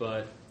night,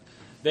 but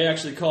they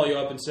actually call you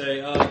up and say,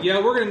 "Yeah,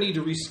 we're going to need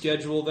to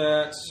reschedule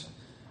that.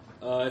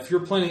 If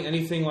you're planning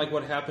anything like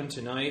what happened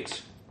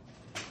tonight,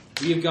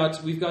 we've got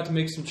to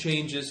make some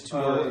changes to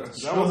our."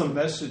 Show the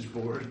message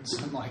boards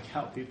and like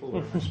how people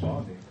are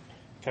responding.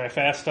 Can I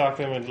fast talk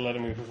them into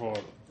letting me perform?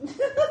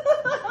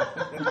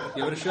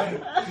 Give it a shot.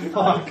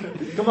 Fuck.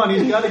 Come on,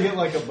 he's got to get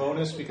like a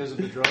bonus because of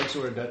the drugs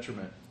or a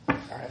detriment. All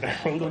right, I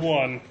rolled a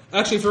 1.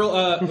 Actually, for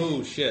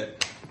oh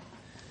shit,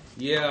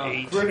 yeah.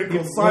 8.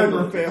 Critical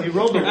cyber fail. He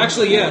rolled a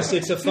Actually, yes,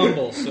 it's a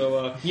fumble.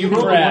 So you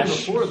rolled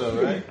crash. a 1 before,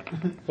 though, right?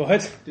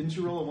 What? Didn't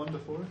you roll a 1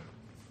 before?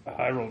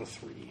 I rolled a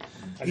 3.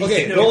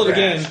 okay, roll it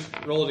again.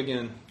 Roll it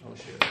again. Oh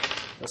shit.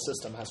 The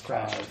system has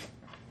crashed.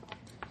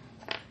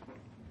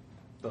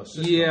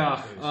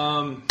 Yeah,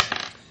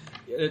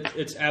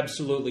 it's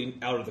absolutely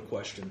out of the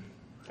question.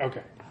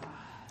 Okay.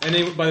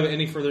 And by the way,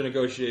 any further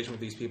negotiation with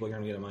these people, you're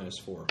going to get a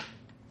 -4. All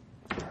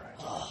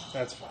right.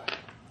 That's fine.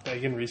 They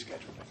can reschedule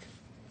it.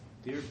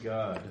 Dear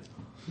God.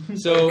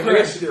 So I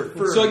guess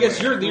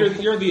firm.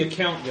 you're the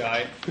account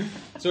guy.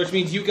 So which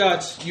means you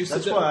That's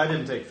why I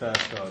didn't take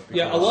fast talk.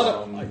 Yeah, a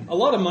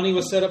lot of money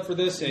was set up for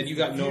this, and you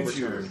got no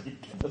return.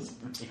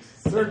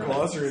 They're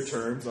glossary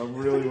terms. I'm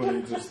really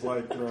want to just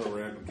like throw a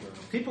random term.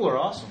 People are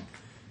awesome.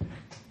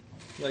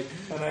 Like,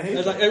 And I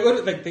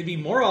hate they'd be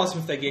more awesome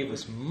if they gave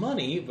us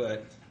money,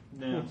 but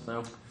Yeah.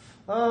 So.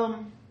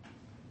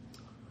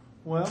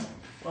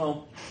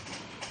 Well,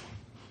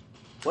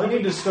 I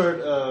need to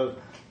start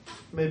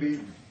maybe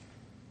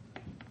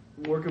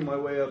working my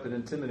way up and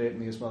intimidating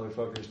these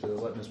motherfuckers to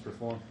letting us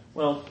perform.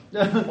 Well,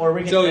 or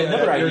we can. So,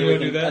 another you're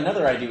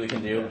idea we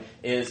can do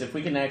is if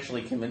we can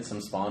actually convince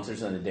some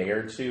sponsors in a day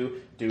or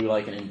two, do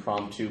like an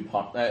impromptu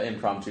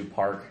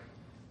park,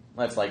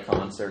 let's like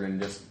concert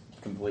and just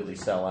completely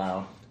sell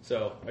out.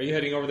 So, are you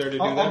heading over there to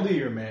do I'll that? be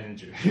your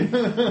manager.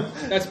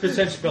 That's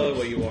potentially probably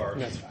what you are.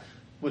 That's fine.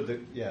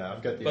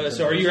 I've got the. But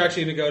so, are you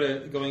actually going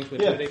to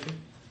intimidate him?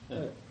 Yeah.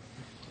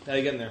 How are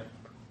you getting there?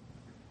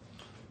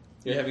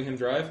 You're having him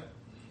drive?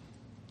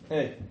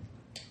 Hey,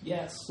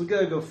 Yes. we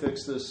gotta go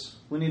fix this.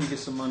 We need to get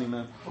some money,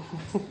 man.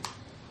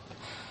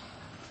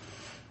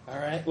 All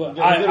right. Well, We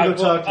gotta go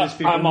talk to these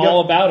people. I'm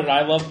all about it.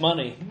 I love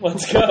money.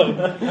 Let's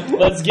go.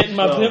 Let's get in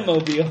my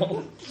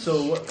Pimp-mobile.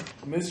 So,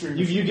 mystery.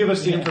 you give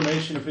us the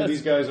information of who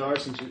these guys are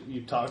since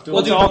you talked to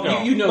Well, them. Let's all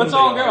go. You know Let's who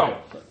all they go. are.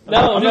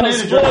 No, I'm the manager.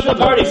 split up the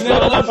party. Split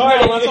up the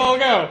party. Let's all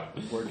go.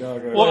 We're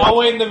Gaga. Well, I'll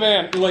wait in the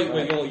van.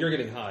 Wait, you're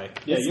getting high.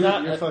 Yeah, It's you're,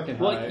 not- you're fucking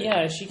high. Well,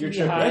 yeah, she can You're be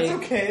tripping. high. That's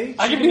okay.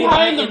 I She can be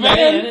high in the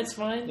van. It's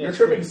fine. You're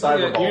tripping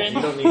cyberballs. You're in-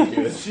 You don't need to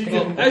do this. She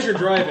Well, can. as you're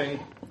driving,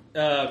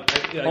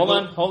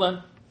 Hold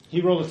on.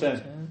 He rolled a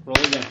 10. Roll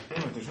again.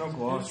 Damn it, there's no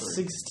glossary.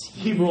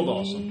 16. He rolled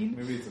awesome.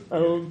 Maybe it's a.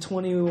 Oh,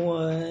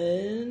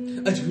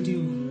 21.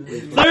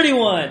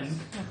 31.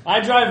 I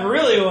drive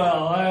really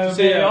well. I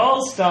So, yeah. obey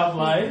all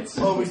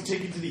stoplights. Always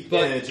take it to the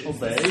But- edge. It's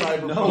Obey? the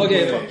Cyberpunk No.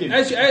 Okay, way.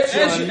 as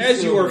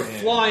you are Silverhand.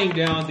 flying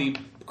down the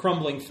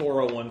crumbling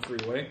 401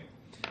 freeway,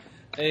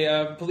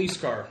 a police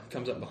car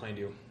comes up behind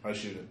you. I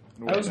shoot it.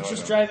 No, I was no,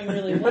 just don't. driving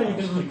really well.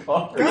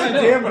 God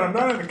damn it! I'm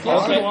not in the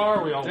car. Okay. So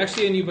are we all?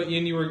 Actually,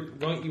 you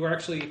were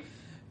actually.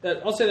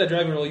 I'll say that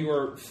driving role. You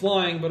were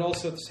flying, but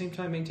also at the same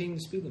time maintaining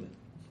the speed limit.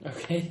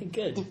 Okay,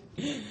 good.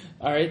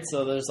 All right,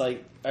 so there's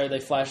like, are they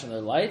flashing their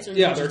lights? Or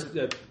Yeah, just-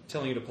 they're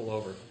telling you to pull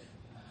over.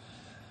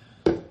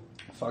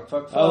 Fuck.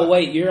 Oh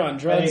wait, you're on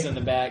drugs Hey. in the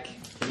back.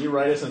 Can you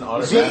write us an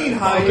autograph? Being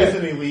high Okay.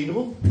 isn't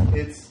illegal.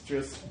 It's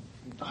just.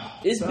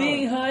 Is So-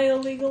 being high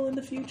illegal in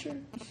the future?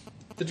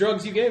 The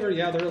drugs you gave her,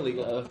 yeah, they're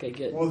illegal. Okay,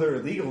 good. Well, they're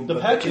illegal. The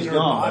but patch in is her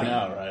gone by body.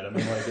 now, right? I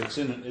mean, like it's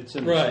in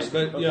the Right,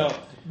 system.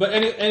 but but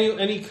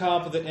any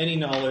cop with any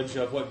knowledge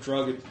of what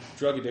drug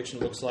addiction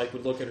looks like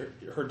would look at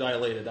her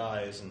dilated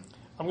eyes and.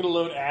 I'm going to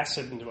load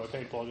acid into my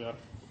paintball gun.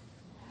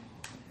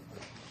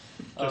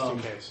 Just in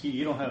case.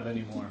 You don't have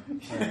any more.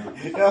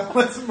 Yeah,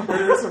 let's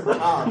murder some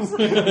cops.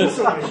 This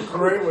would be a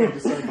great way to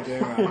start the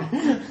game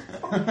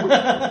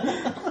out.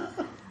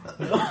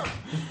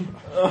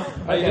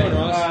 How you doing,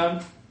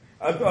 Ross?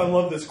 I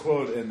love this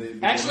quote in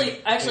the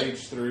Actually-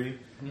 page 3.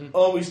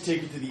 Always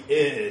take it to the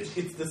edge.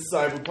 It's the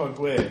cyberpunk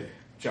way.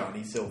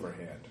 Johnny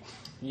Silverhand.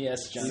 Yes,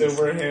 John.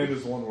 Silverhand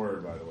is one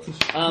word, by the way.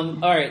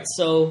 All right,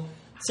 so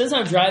since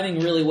I'm driving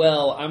really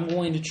well, I'm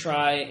going to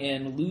try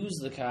and lose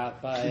the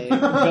cop by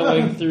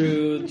going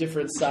through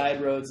different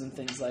side roads and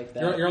things like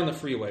that. You're on the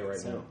freeway right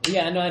now.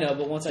 Yeah, no, I know,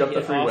 but once I Jump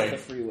get the freeway. off the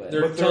freeway.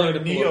 They're But telling they're you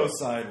to pull Neo over.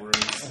 side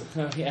routes.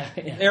 Oh,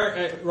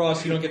 yeah.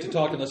 Ross, you don't get to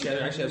talk unless you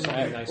actually have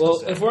something nice Well,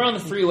 to say. if we're on the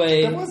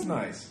freeway, That was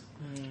nice.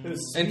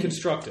 And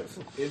constructive.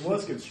 It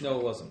was constructive. No,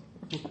 it wasn't.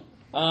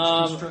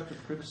 Constructive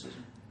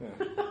criticism.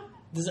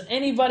 Does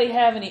anybody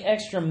have any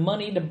extra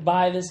money to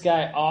buy this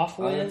guy off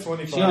I had with?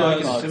 25. No, I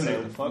bucks, can so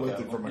intimidate the fuck lifted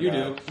out of from him. a You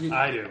guy. do.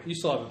 I do. You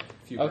still have a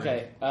few.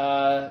 Okay.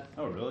 Oh,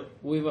 really?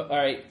 We've all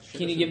right.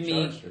 Can you give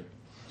me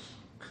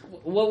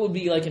what would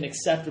be like an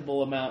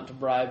acceptable amount to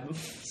bribe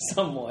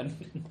someone?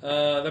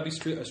 That'd be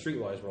a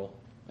streetwise roll.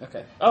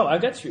 Okay. Oh,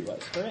 I've got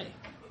streetwise. Hooray.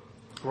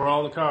 We're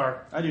all in the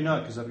car. I do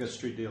not, because I've got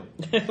street deal.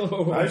 I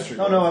Oh,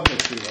 no, I've got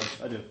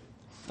streetwise. I do.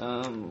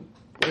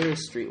 Where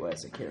is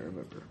streetwise? I can't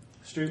remember.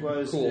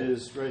 Streetwise Cool.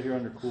 is right here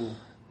under cool.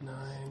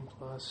 9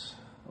 plus.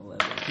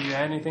 11. Do you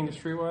add anything to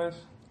Streetwise?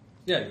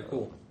 Yeah, you're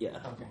cool. Yeah.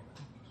 Okay.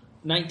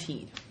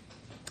 19.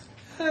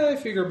 I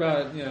figure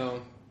about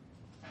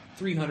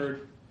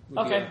 300. would be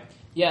Okay.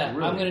 Yeah,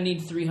 Really? I'm gonna need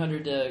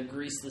 300 to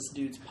grease this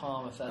dude's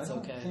palm if that's I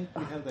don't okay. think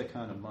we have that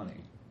kind of money.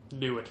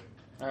 Do it.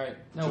 All right.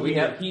 No, So we we do.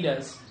 have- He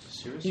does.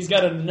 Seriously? He's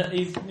got a.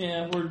 He's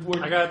yeah.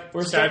 We're I got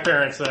we're Sky start,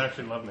 parents that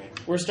actually love me.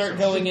 we're starting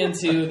going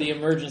into the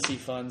emergency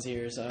funds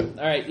here. So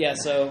all right. Yeah.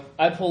 So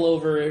I pull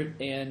over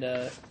and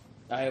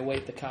I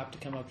await the cop to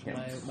come up to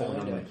my Holding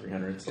on window. like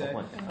 300. So Okay. I'm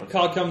like, okay.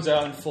 Cop comes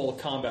out in full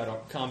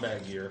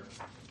combat gear,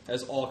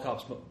 as all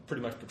cops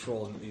pretty much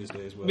patrol in these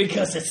days. With.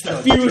 Because it's the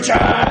future.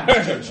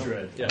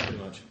 Yeah, pretty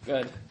much.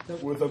 Good.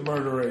 With a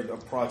murder rate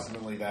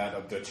approximately that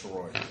of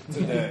Detroit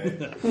today.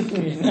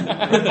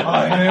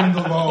 I am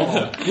the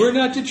law. We're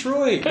not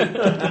Detroit. All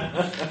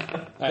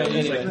right.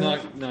 He's Anyway,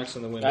 like knocks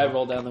on the window. I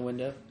roll down the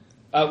window.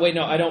 Wait,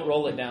 no, I don't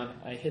roll it down.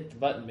 I hit the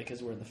button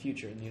because we're in the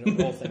future, and you don't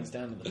roll things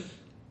down to the.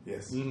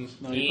 Yes.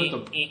 No, you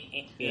put the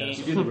you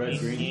do the red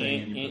green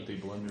thing and you put the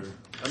blender.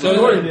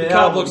 So the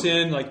cop looks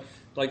in like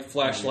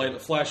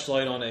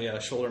flashlight on a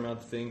shoulder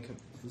mounted thing.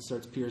 And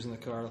starts peers in the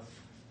car.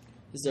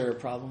 Is there a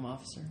problem,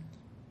 officer?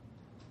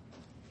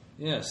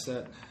 Yes,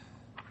 that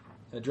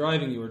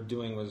driving you were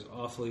doing was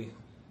awfully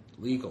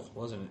legal,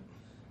 wasn't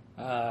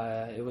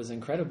it? It was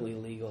incredibly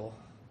illegal.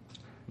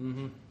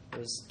 Mm-hmm. I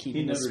was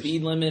keeping He the never-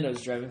 speed limit. I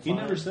was driving He fine.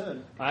 never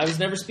said. I was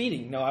never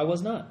speeding. No, I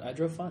was not. I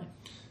drove fine.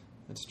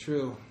 That's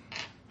true.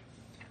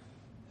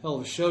 Hell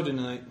of a show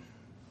tonight.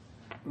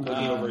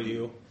 Looking over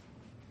you.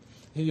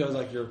 You have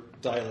like your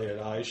dilated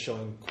eyes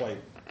showing quite.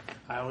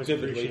 I always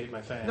Vividly. appreciate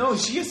my fans. No,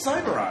 she is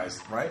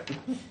cyberized, right?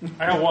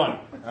 I got one.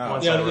 Oh,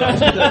 One Yeah,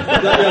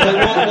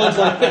 cyber. one's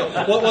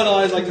like one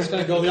eye's like this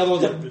kind of going, the other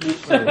one's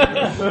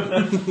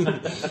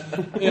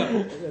like.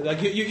 Yeah,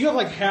 like you have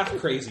like half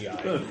crazy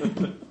eye.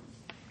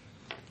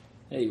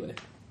 Anyway.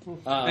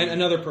 And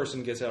another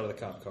person gets out of the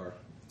cop car.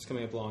 It's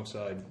coming up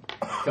alongside.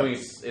 So he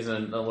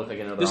doesn't look like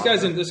another. This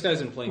guy's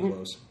officer. in plain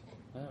clothes.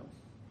 Wow.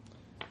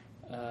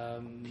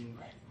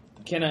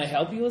 Can I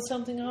help you with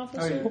something,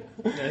 officer?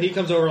 Yeah, he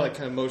comes over, like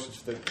kind of motions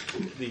for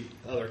the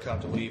other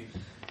cop to leave.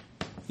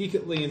 He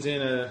leans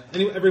in.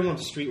 Everyone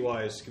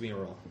streetwise, give me a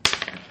roll.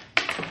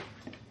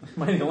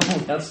 Am I the only one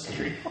down the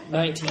street?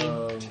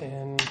 19.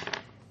 10.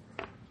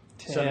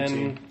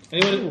 17.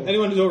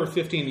 Anyone who's over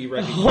 15, you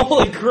recognize.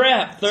 Holy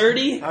crap!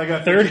 30. I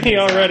got 30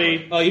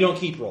 already. Oh, you don't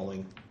keep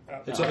rolling.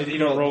 You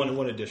don't roll roll.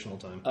 one additional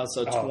time.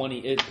 So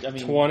 20.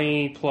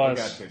 20 I got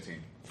plus 15.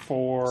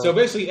 4. So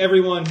basically,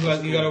 everyone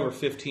who got over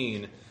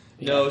 15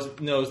 knows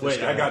this Wait,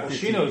 guy. I got Well,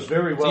 15. she knows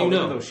very well. So you know.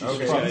 even though she's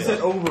Okay, fucked you up. said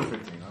over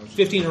 15.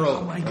 15 or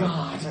over. Oh my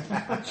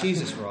god.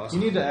 Jesus, Ross. You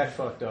need to act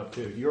fucked up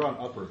too. You're on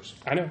uppers.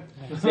 I know.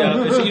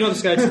 Yeah, so you know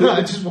this guy,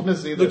 I just want to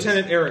see this.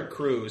 Lieutenant Eric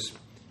Cruz.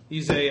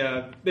 He's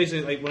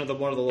basically like one of the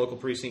local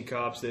precinct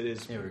cops that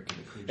is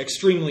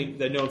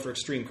known for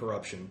extreme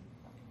corruption.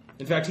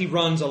 In fact, he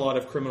runs a lot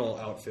of criminal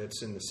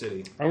outfits in the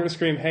city. I'm going to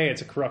scream, hey,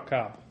 it's a corrupt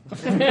cop.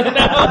 Calm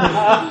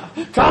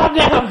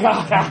down,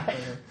 Gaga.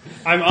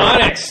 I'm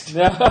honest.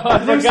 No,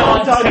 I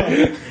forgot.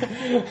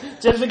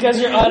 Just because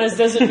you're honest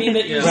doesn't mean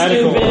that you're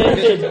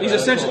stupid.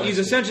 He's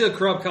essentially a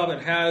corrupt cop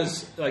that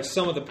has like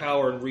some of the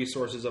power and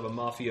resources of a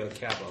mafia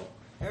capo.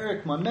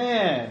 Eric, my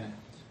man.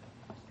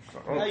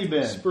 How you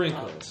been?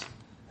 Sprinkles.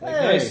 Like,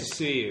 Hey. nice to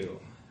see you.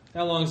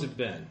 How long's it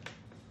been?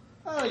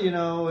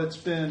 Oh, it's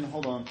been.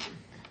 Hold on.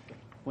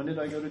 When did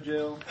I go to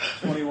jail?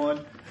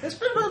 21. It's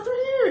been about 3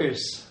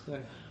 years.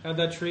 How'd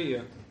that treat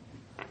you?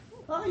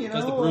 Oh,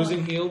 Has the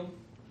bruising healed?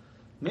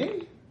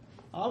 Me?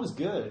 I was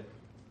good.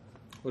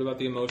 What about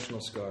the emotional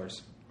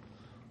scars?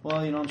 Well,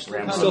 I'm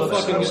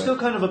Still still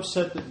kind of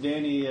upset that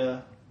Danny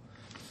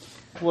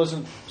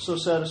wasn't so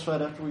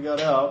satisfied after we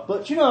got out.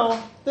 But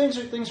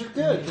things are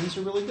good. Things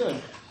are really good.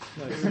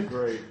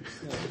 Great.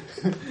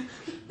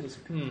 His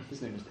name is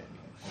Danny.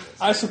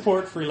 I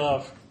support free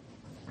love.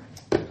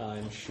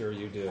 I'm sure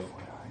you do.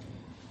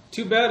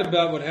 Too bad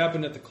about what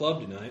happened at the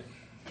club tonight.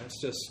 That's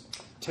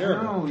just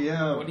terrible. Oh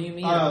yeah. What do you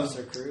mean,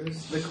 Officer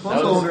Cruz? The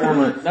club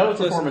owner. That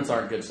performance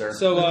aren't good, sir.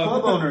 So, The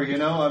club owner.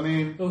 I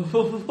mean.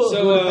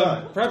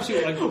 perhaps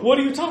you What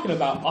are you talking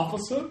about,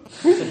 officer?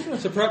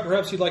 So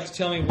perhaps you'd like to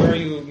tell me where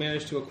you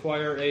managed to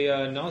acquire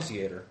a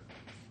nauseator.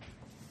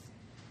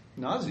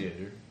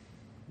 Nauseator.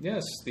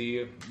 Yes,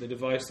 the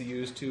device they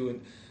used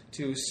to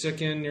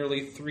sicken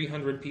nearly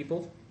 300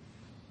 people.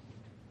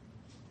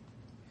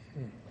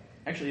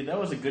 Actually, that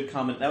was a good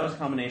comment. That was a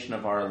combination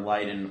of our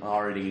light and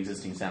already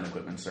existing sound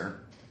equipment, sir.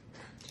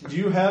 Do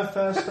you have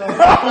fast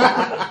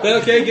talk?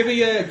 Okay, give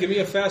me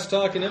a fast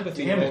talk and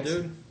empathy roll,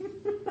 dude.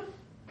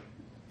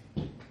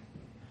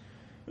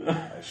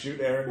 I shoot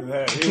Aaron in the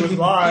head. He was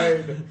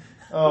lied.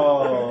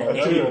 Oh,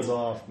 that feels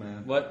off,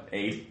 man. What?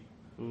 8.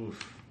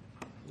 Oof.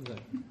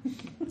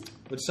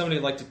 Would somebody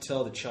like to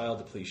tell the child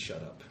to please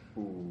shut up?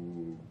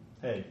 Ooh.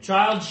 Hey,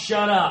 Child,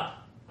 shut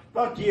up.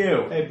 Fuck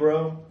you. hey,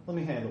 bro, let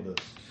me handle this.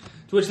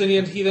 To which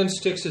then he then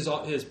sticks his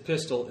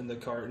pistol in the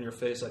cart in your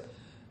face, like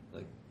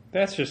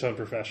That's just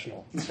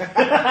unprofessional. like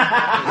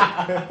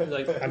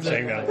I'm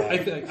saying that a lot. I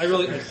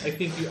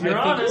think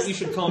honest. you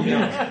should calm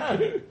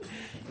down.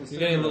 You're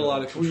getting a little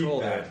out of control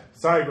Tweet there. that.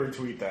 Cyber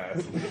tweet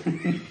that.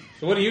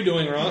 So what are you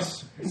doing,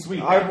 Ross?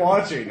 Sweet. I'm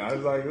watching. I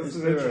was like, this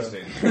is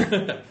interesting.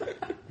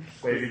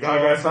 Lady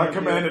Gaga's not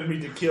commanded me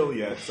to kill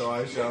yet, so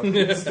I shall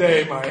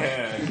stay my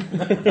hand.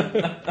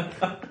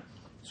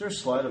 Is there a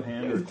sleight of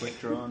hand or a quick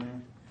draw in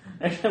here?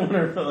 Actually, I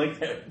wonder if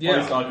like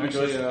Yeah, talking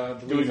actually, to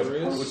us, believe doing a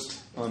there is.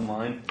 post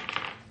online.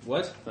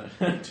 What?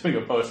 Doing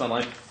a post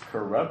online.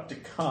 Corrupt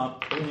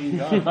cop. Lady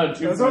Gaga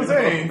That's what I'm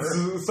saying.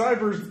 2.0.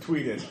 Cyber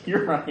tweeted.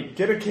 You're right.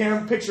 Get a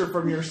cam picture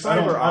from your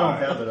cyber I don't eye.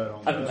 have it. I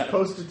don't have it.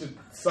 Post it to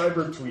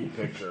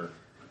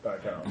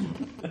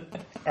cybertweetpicture.com.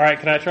 All right,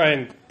 can I try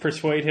and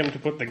persuade him to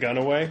put the gun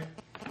away?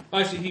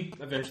 Actually, he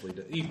eventually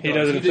does. He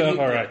does it himself?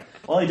 All right.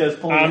 All he does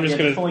I'm just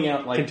gonna pulling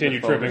out like continue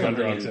the phone tripping or on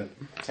something drugs and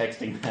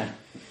texting that.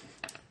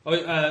 Oh,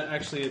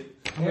 actually,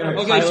 Eric,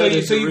 okay. So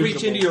you highlighted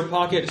reach the into your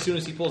pocket as soon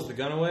as he pulls the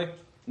gun away.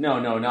 No.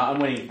 I'm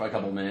waiting for a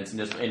couple minutes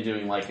and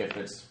doing like if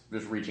it's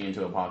just reaching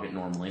into a pocket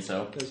normally.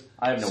 So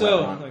I have no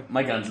weapon on. like-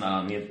 My gun's not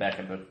on me. It's back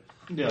at the.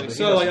 Yeah, but he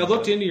So I doesn't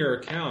looked have it. into your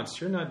accounts.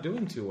 You're not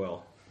doing too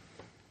well.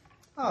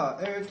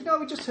 Eric,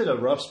 we just hit a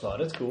rough spot.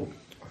 It's cool.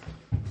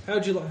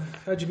 How'd you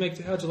like to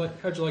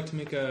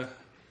make a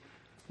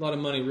lot of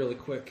money really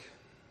quick?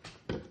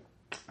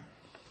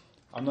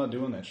 I'm not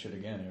doing that shit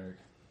again, Eric.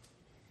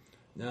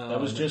 No, That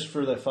was just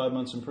for that 5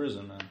 months in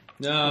prison, man.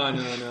 no.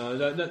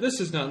 This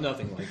is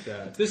nothing like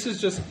that. This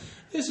is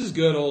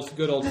good old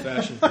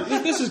fashioned.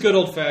 This is good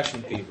old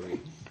fashioned thievery.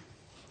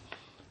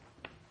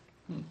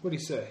 What do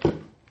you say?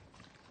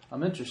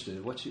 I'm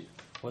interested. What's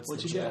What's What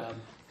the you got? job?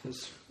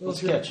 Let's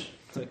sketch.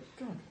 It's like,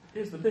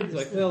 Here's the it's biggest.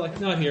 like, well, like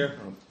not here.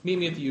 Meet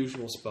me at the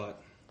usual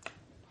spot.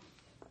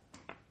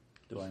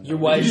 Do I know? Your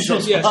wife's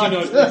Yes, you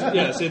know.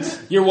 Yes, it's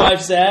your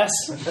wife's ass.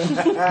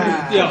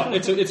 yeah.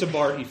 It's a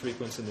bar he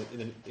frequents in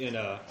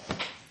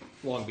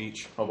Long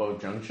Beach. Hobo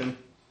Junction.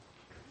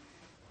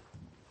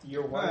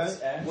 Your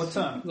Alright. What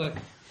time? Like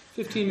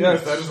 15 Yes,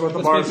 minutes. that is what the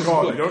Let's bar make is this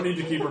called. quick. You don't need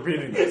to keep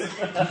repeating this.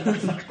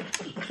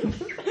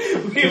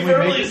 We've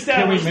already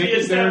established make the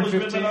it there in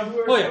establishment that 15?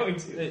 we're Oh yeah, going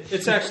to.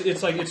 it's actually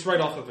it's right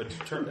off of a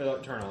turn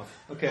off.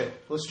 Okay,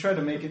 let's try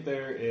to make it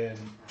there in...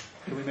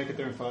 Can we make it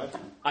there in 5?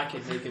 I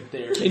can make it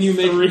there. Can you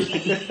make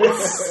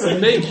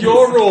make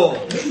your roll?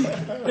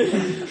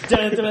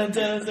 Dun, dun, dun,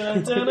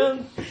 dun, dun,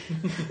 dun.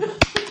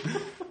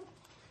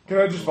 Can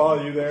I just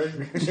follow you there?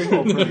 You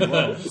roll pretty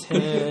low.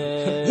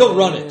 10, He'll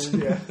run it.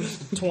 Yeah.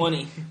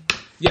 20.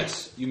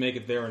 Yes, you make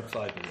it there in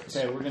 5 minutes.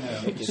 Okay, we're going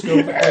to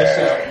scope the place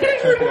out,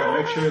 check it out,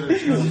 make sure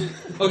there's no...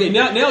 Okay,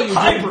 now you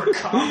Hyper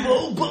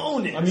combo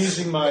bonus. I'm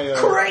using my...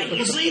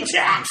 Crazy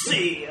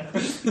taxi.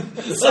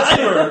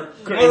 Cyber.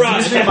 all right.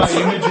 using my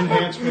image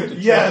enhancement to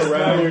Yes, check now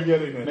around, you're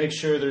getting it. make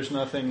sure there's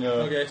nothing...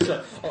 Okay,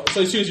 so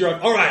as soon as you're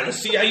up, all right, let's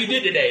see how you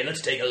did today.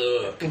 Let's take a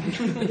look.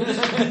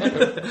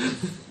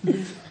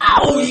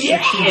 Oh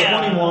yeah.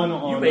 21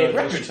 on You made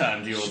just record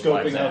time, you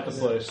scoping out the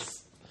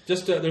place.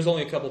 Just there's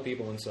only a couple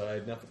people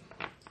inside. Nothing.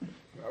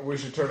 We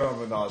should turn on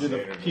the Do the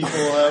nauseator. people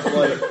have,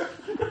 like...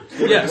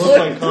 Yes. Look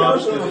like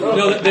cops?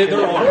 No,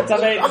 they're armed.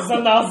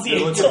 I'm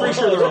It's pretty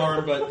sure they're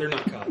armed, but they're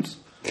not cops.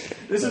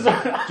 This is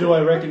Do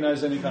I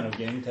recognize any kind of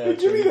game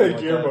tags? Give me or that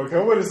anything like gearbook.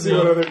 I want to see No.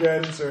 what other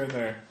gadgets are in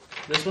there.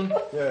 This one?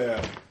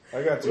 Yeah.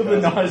 I got With the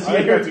 2,000. I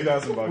nauseator. got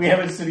 2,000 bucks. we have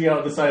it sitting out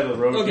on the side of the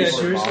road. Okay, People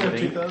are Seriously, have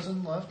vomiting.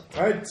 2,000 left?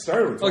 I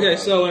started with Okay,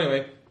 4,000. so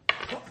anyway,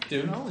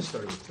 dude, I only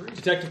started with 3.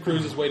 Detective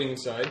Cruz is waiting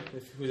inside.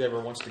 If whoever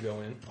wants to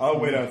go in. I'll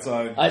wait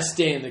outside. I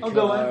stay in the I'll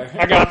car. go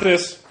I got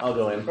this. I'll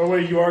go in. Oh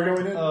wait, you are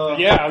going in?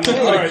 Yeah, I'm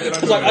All right, then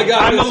I'm It's like going I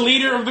got I'm the this.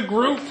 leader of the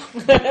group.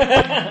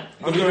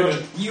 I'm going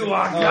in. You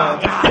are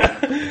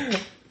Gaga.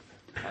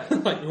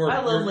 Like,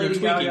 I love Lady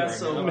tweaking Gaga right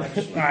so now.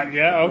 much.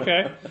 Yeah,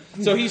 okay.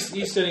 So he's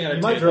sitting at a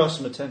You might table. draw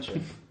some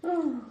attention.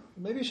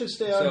 Maybe you should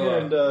stay out So, here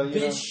and, you know...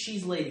 Bitch,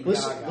 she's Lady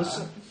Listen, Gaga.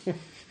 listen.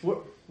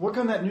 Work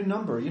on that new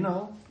number, you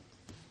know.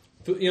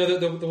 You know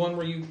the one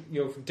where you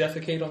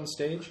defecate on the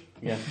stage.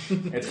 Yeah,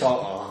 it's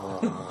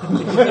called.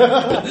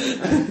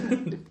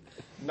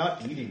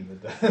 Not eating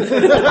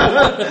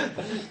the...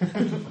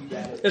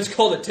 It's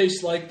called "It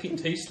Tastes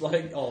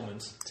Like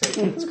Almonds."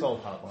 It's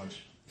called hot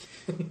lunch.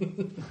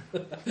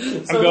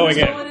 I'm So going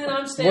who's in.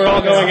 I'm staying. We're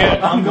all going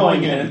in. I'm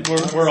going in.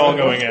 We're all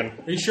going in.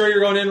 Are you sure you're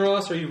going in,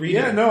 Ross? Or are you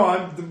reading? Yeah, no,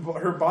 I'm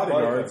her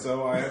bodyguard,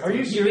 so I. Have Are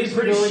you to, You be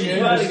pretty Going shitty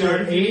in,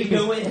 bodyguard Mr. if you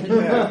go in.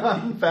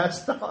 Yeah.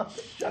 Fast talk.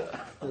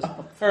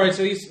 All right,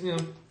 so he's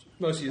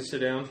Most of you sit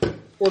down.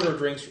 Order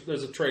drinks.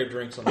 There's a tray of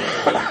drinks on the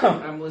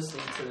table. I'm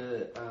listening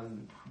to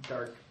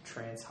dark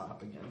trance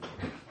hop again.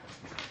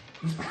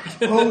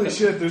 Holy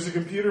shit, there's a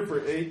computer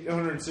for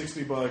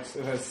 $860.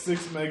 It has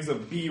 6 megs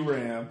of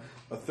VRAM,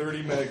 a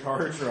 30 meg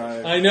hard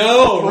drive. I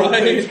know, right?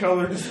 Full-page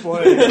color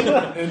display,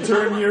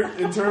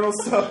 internal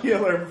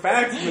cellular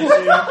fax machine,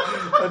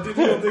 a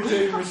digital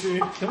dictating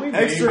machine,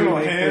 external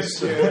hand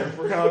scanner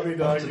for copy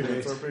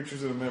documents or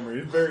pictures of the memory.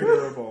 It's very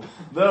durable.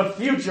 The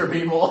future,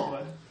 people.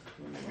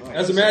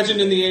 As imagined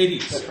in the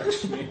 80s.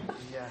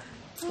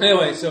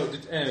 Anyway, so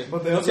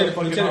But they also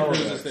Lieutenant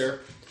Cruz is there.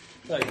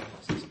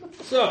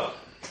 So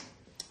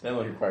That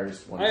only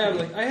requires one.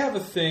 I have a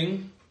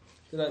thing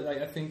that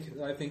I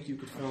think you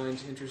could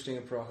find interesting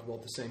and profitable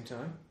at the same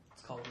time.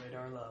 It's called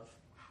Radar Love.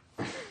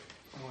 I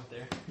went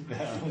there.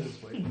 Yeah, I was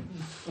just waiting.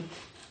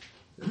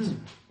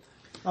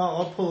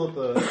 I'll pull up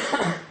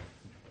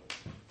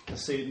a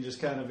seat and just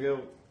kind of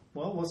go,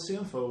 well, what's the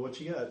info? What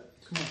you got?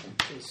 Come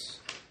on.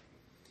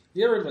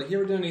 You ever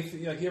done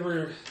anything? You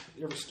ever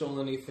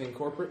stolen anything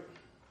corporate?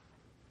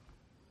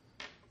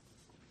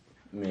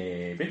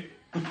 Maybe.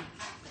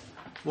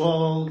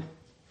 Well,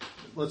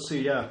 let's see.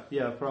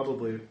 Yeah,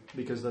 probably,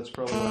 because that's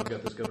probably why I've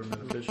got this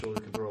government official who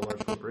can throw a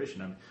large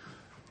corporation at me.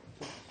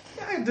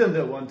 Yeah, I did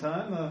that one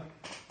time.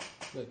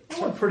 It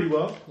went pretty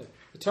well.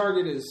 The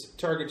target is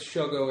Shogo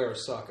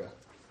Arasaka.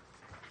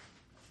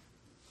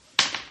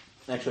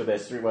 Actually,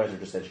 that's Streetwise or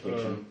just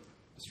education.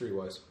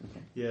 Streetwise.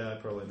 Okay. Yeah, I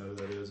probably know who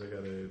that is. I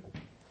got a.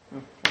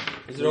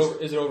 Is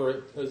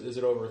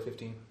it over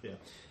 15? Yeah.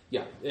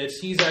 Yeah.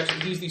 He's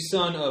the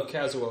son of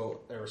Kazuo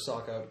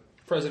Arasaka,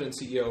 president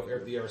and CEO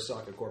of the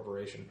Arasaka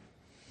Corporation.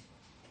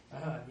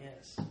 Ah,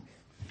 yes.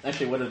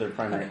 Actually, what are their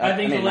primary? I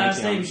think the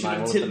last name should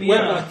have tipped me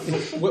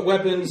off.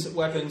 Weapons,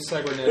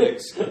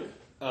 cybernetics,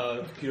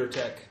 computer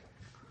tech.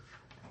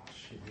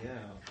 Yeah.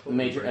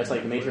 Major. That's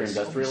like major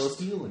industrialist.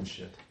 Steel and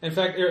shit. In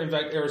fact,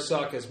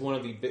 Arasaka is one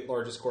of the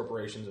largest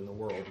corporations in the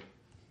world.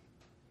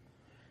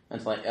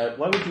 It's like,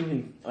 why would you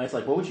even? It's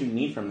like, what would you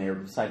need from there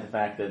besides the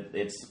fact that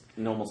it's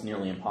almost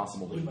nearly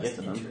impossible to get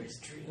to them?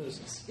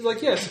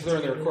 Like, yes, if they're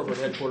in their corporate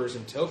headquarters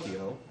in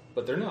Tokyo,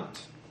 but they're not.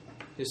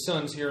 His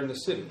son's here in the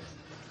city.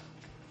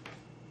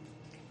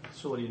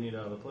 So what do you need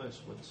out of the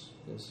place?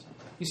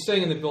 He's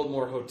staying in the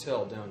Biltmore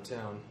Hotel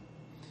downtown.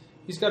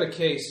 He's got a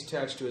case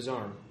attached to his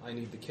arm. I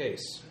need the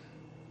case.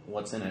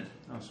 What's in it?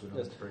 Oh, so we don't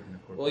have to break into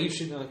corporate. Well, you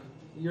should.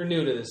 You're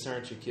new to this,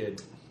 aren't you,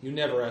 kid? You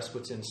never ask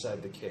what's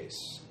inside the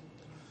case.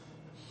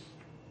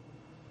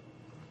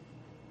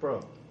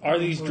 Bro. Are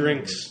these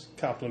drinks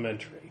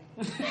complimentary?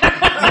 Yes.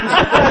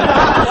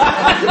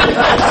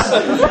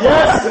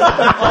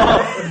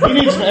 He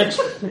needs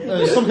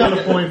some kind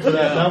of point for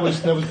that. That was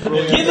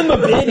brilliant. Give him a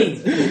biddy.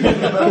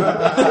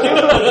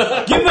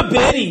 Give him a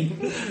biddy.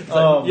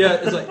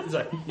 It's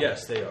like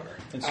yes, they are.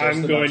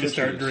 I'm going to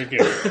start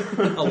drinking.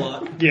 A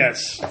lot.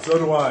 Yes. So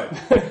do I.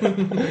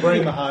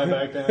 Bring the high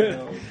back down.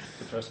 No,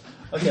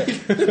 okay.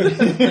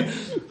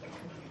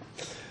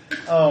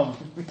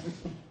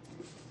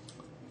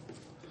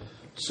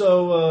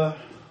 So,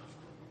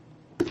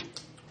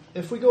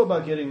 if we go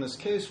about getting this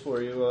case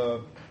for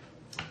you,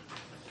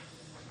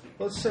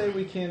 let's say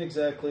we can't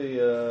exactly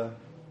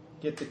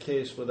get the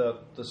case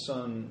without the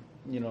son,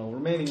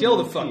 remaining.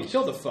 Kill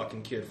the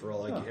fucking kid for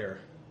all I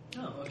care.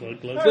 Oh, okay.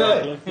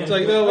 It's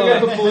like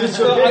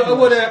I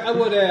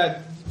would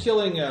add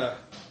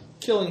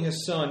killing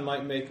his son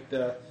might make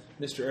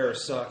Mr.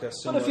 Arasaka.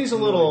 But if he's a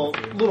little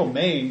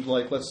maimed,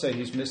 like let's say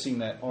he's missing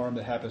that arm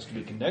that happens to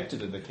be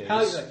connected to the case.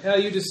 How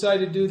you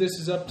decide to do this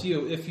is up to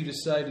you. If you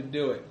decide to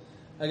do it,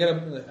 I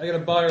got a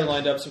buyer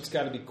lined up, so it's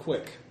got to be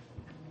quick.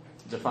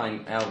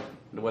 Define out.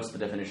 What's the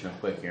definition of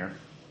quick here?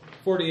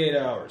 48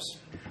 hours.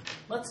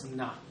 Let's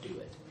not do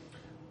it.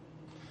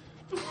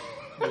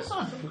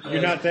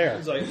 You're not there.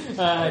 It's like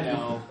I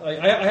know. I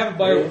have a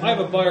buyer. I have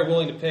a buyer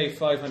willing to pay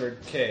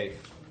 $500K,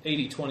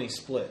 80-20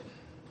 split.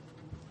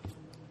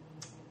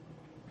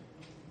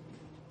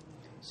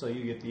 So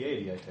you get the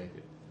 80, I take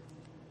it.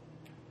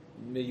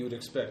 Maybe you would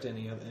expect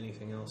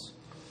anything else.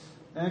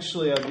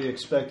 Actually, I'd be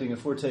expecting,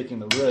 if we're taking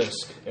the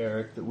risk,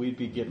 Eric, that we'd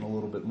be getting a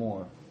little bit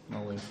more.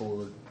 Not lean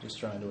forward, just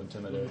trying to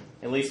intimidate.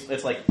 At least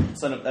it's like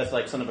son of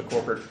a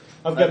corporate.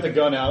 I've got the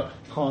gun out,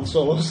 Han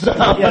Solo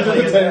style. Yeah,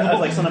 it's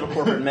like son of a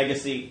corporate mega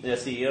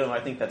CEO. I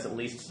think that's at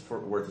least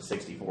worth a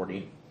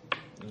 60-40.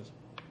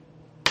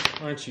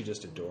 Aren't you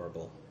just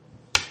adorable?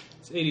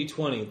 It's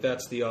 80-20.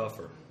 That's the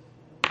offer.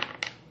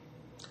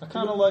 I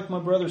kind of like my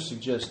brother's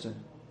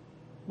suggestion.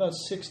 About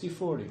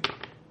 60-40.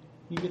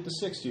 You get the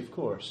 60, of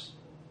course.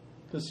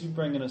 Because you're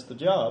bringing us the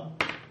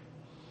job.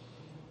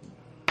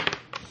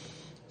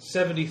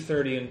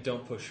 70-30 and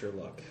don't push your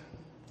luck.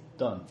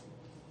 Done.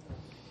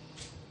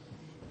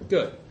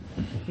 Good.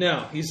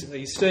 Now, he's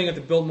staying at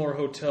the Biltmore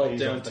Hotel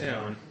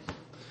downtown.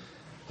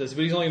 But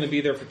he's only going to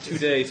be there for 2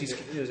 days.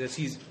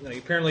 He's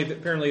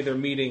apparently they're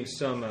meeting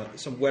some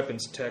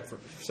weapons tech for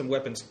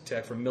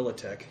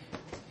Militech.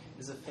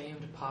 Is a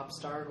famed pop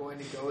star going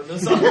to go in the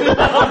song?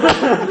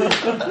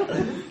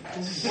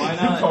 Why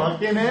not?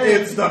 Fucking A.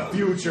 It's the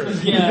future.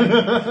 Yeah.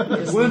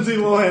 Lindsay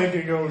Lohan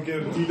can go and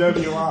get a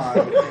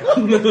DWI.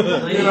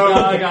 Lady You know,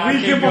 Gaga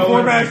we can can go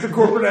perform in- acts of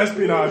corporate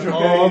espionage. Okay?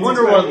 Oh, I It's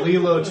wonder what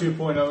expected. Lilo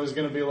 2.0 is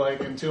going to be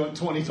like in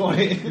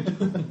 2020.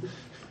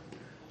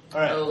 All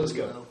right, Oh, let's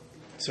go. no.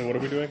 So what are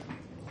we doing?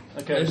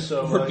 Okay,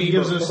 so Or he Bieber,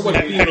 gives us. or what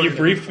the- Have you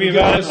briefed me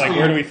about it? Like,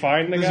 where do we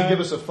find the Does guy? he give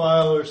us a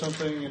file or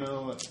something? You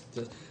know.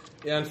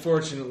 Yeah,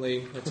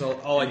 unfortunately, that's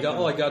all I got.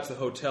 All I got's the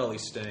hotel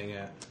he's staying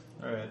at.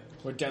 All right.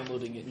 We're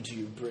downloading it into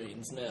your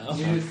brains now.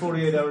 You need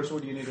 48 hours.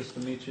 What do you need us to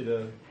meet you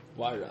to?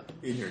 Wire up.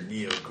 In your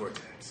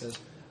neocortex.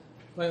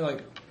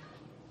 Like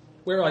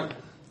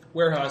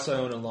warehouse I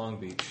own in Long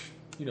Beach.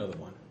 You know the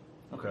one.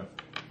 Okay.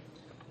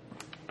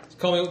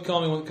 Call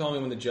me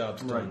when the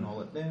job's I'm done. writing all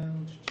it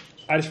down.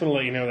 I just want to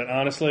let you know that,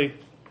 honestly,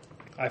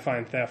 I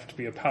find theft to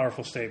be a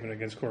powerful statement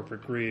against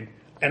corporate greed.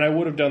 And I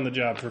would have done the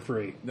job for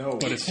free. No.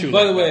 But it's too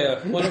By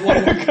late.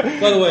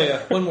 the way,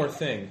 one more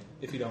thing,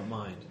 if you don't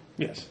mind.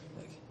 Yes.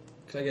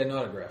 Can I get an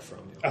autograph from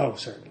you? Oh,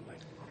 certainly.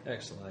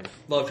 Excellent. I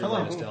loved your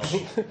Hello. latest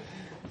album.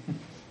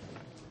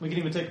 We can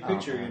even take a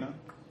picture. You know.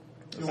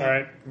 All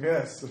right.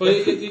 Yes. Well,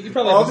 you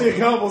probably All have the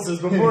accomplices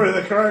before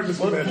the crime was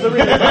committed.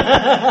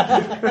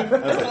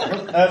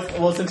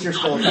 Well, since you're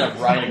still kind of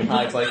riding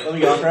high, it's like, let me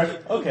get on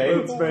track. Okay.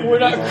 Let's make We're it.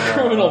 not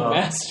criminal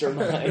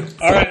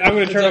masterminds. All right, I'm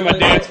going to turn on my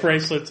dance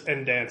bracelets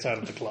and dance out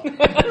of the club.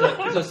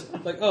 just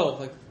like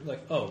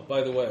oh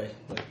by the way,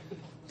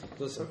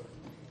 listen,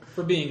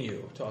 for being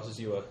you, tosses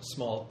you a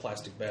small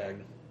plastic bag.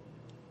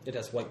 It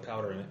has white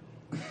powder in it.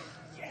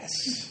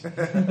 Yes.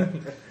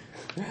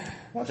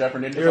 Watch out for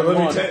ninja. Here, let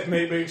Pokemon.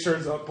 me make sure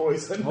it's not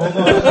poison. Hold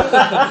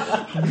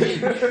on.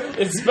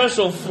 It's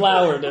special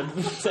flour to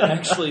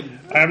actually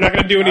I'm not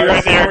going to do any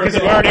right there because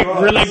I'm already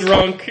really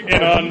drunk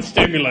and on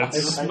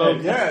stimulants.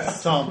 smoke.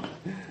 Yes. Tom.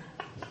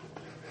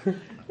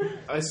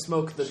 I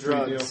smoke the Sweet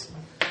drugs.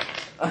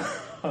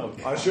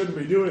 I shouldn't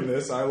be doing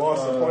this. I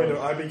lost the point of.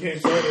 I became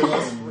slightly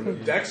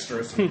less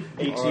dexterous. 18.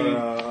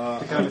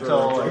 To kind of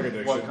tell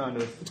like, what kind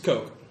of. It's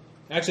Coke.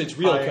 Actually, it's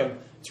real I- Coke.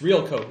 It's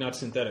real Coke, not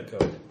synthetic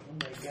Coke. Oh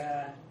my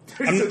god.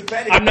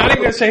 I'm not even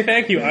going to say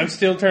thank you. I'm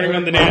still turning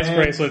on the dance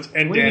bracelets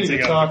and We need dancing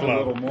to out talk of a the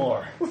little club.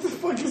 more. What the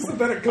fuck is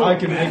synthetic coke? I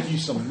can make you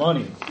some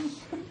money.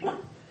 I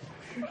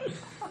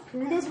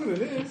mean, that's what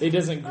it is. It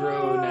doesn't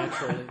grow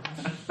naturally.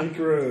 It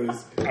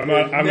grows. I'm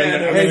in the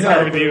Hey,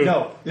 car with you.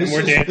 no. And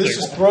we're dancing. This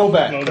is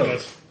throwback Both of Coke.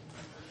 us.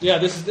 Yeah,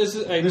 this is This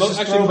is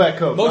throwback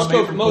Coke, Most not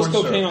made from most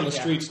corn cocaine syrup. on the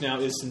streets now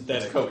is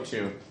synthetic. Coke,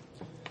 too.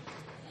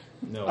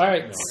 No. All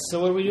right. no.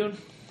 So what are we doing?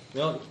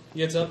 Well, he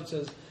gets up and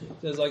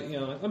says like,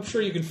 I'm sure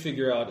you can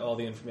figure out all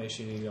the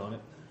information you need on it.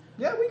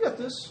 Yeah, we got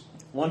this.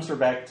 Once we're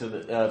back to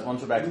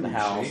the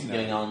house,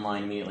 getting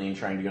online immediately and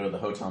trying to go to the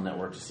hotel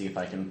network to see if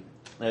I can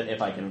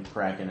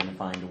crack in and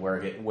find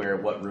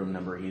what room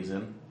number he's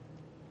in.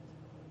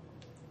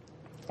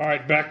 All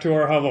right, back to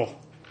our hovel.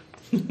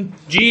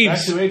 Back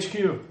Jeeves. to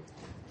HQ.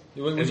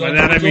 Would And you by like,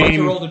 that I would you like to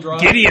mean roll the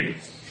drive? Gideon.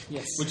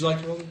 Yes. Would you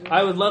like to roll the drive?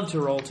 I would love to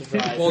roll to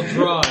drive. Well,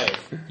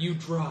 drive. You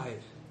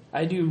drive.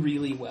 I do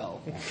really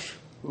well.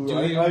 Ooh,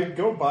 I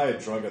go buy a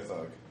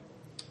drug-a-thug,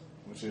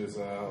 which is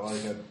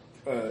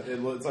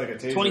it's like a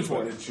taser,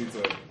 24. but it shoots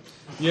a.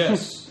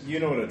 Yes. You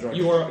know what a drug?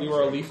 You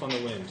are a leaf on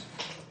the wind.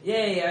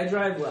 Yay! I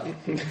drive well.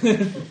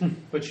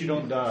 But you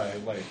don't die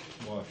like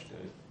Wash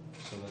did,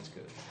 so that's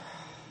good.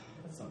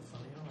 That's not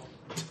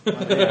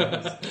funny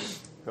at all.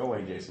 Go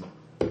away, Jason.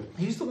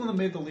 He's the one that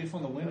made the leaf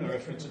on the wind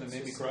reference, and it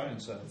made me cry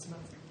inside.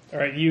 All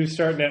right, you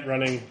start net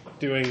running,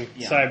 doing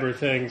cyber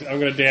things. I'm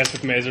going to dance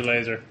with Mazer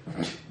Laser.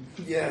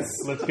 Yes.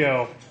 Let's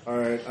go. All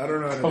right. I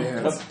don't know how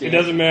to dance. It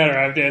doesn't matter.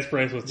 I have dance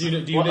bracelets. Do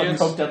you dance?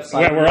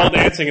 We're all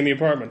dancing in the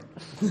apartment.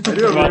 I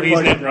do have While a he's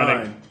reflex net of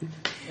running. 9.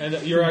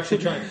 And you're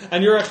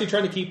actually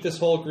trying to keep this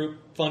whole group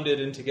funded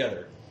and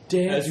together.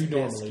 Dance As you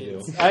normally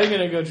do. I'm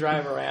gonna go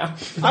drive around.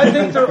 I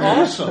think they're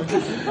awesome.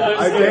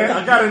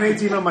 I got an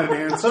 18 on my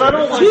dance. But I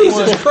don't like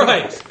Jesus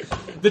Christ!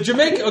 The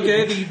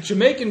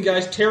Jamaican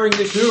guy's tearing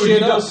this Dude, he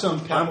shit up. does some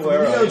I'm from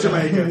Rio, capoeira.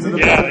 Jamaica. To the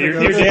Yeah, Pacific you're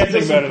Ocean.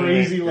 dancing better than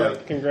crazy, me.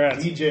 like,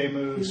 Congrats. DJ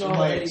moves He's from all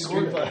like Eddie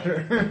Street Gordo.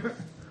 Fighter.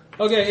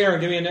 Okay,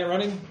 Aaron, give me a net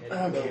running.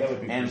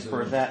 And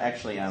for that,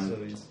 actually,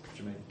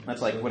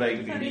 that's like, would I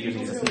be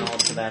using this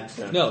knowledge for that?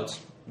 To Notes.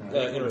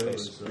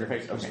 Interface.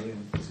 Interface, okay.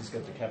 He's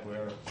got the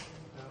capoeira.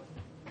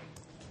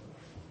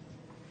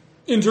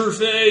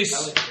 Interface.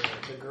 I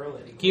like the girl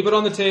Eddie. Keep it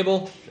on the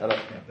table. Shut up.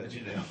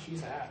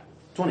 She's hot.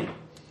 20.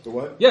 The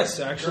what? Yes,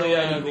 actually, Girl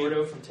Eddie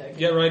Gordo from Tekken.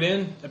 get right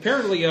in.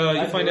 Apparently,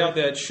 you find out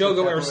that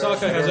Shogo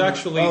Arasaka has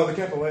actually Oh, the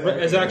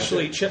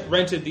capoeira.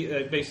 rented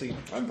the basically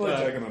I've played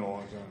Tekken in a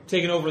long time.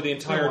 taken over the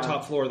entire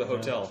top floor of the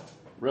hotel.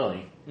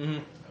 Really? Mm-hmm.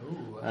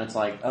 And it's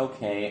like,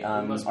 okay,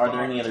 are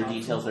there any other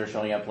details that are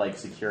showing up, like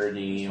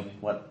security?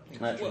 What?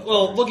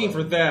 Well, looking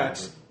for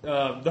that,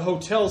 the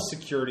hotel's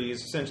security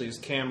is essentially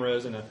just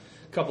cameras and a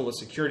couple of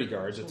security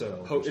guards. It's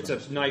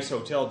a nice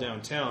hotel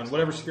downtown.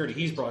 Whatever security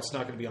he's brought is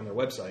not going to be on their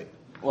website.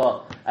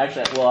 Well,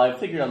 actually, I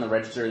figured on the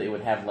register it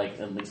would have like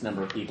at least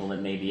number of people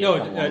that maybe. No,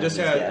 it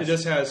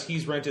just has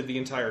he's rented the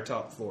entire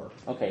top floor.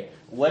 Okay,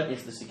 what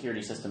is the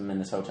security system in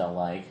this hotel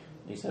like?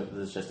 You said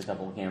there's just a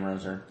couple of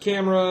cameras, or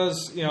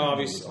cameras. You know,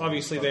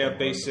 obviously they have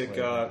basic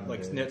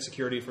like net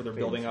security for their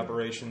building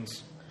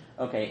operations.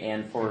 Okay,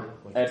 and for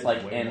it's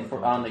like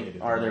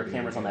are there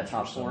cameras on that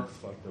top floor?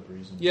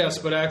 Yes,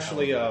 but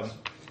actually.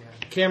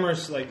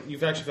 Cameras, like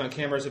you've actually found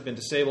cameras have been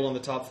disabled on the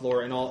top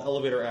floor, and all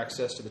elevator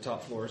access to the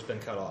top floor has been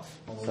cut off.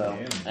 So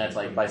that's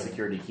like by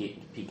security key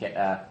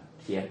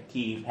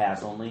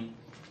pass only.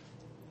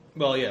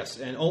 Well, yes,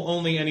 and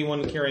only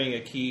anyone carrying a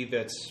key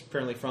that's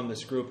apparently from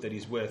this group that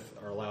he's with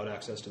are allowed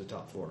access to the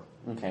top floor.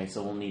 Okay,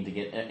 so we'll need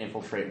to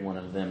infiltrate one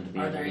of them to be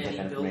able to get that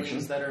information. Are there any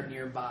buildings that are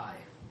nearby?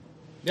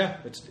 Yeah,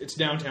 it's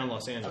downtown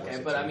Los Angeles.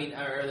 Okay, but I mean,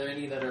 are there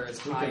any that are as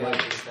high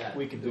up as that?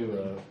 We could do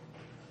a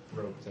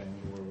rope thing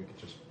where we could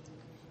just.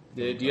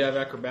 Do you have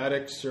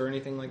acrobatics or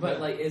anything like that? But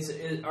like,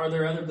 are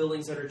there other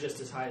buildings that are just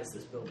as high as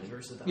this building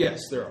versus that?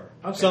 Yes, there are.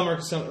 Okay. Some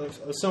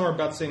are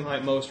about the same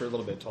height. Most are a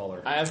little bit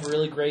taller. I have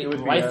really great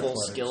rifle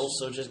skills,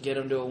 so just get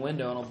him to a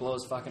window and I'll blow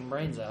his fucking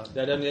brains out.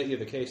 That doesn't get you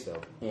the case, though.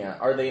 Yeah.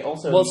 Are they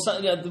also? Well,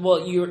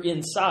 you're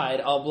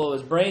inside. I'll blow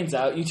his brains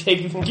out. You take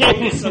him from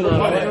campus and run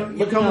away.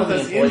 You come with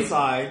us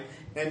inside,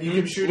 and you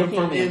can shoot him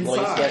from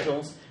inside.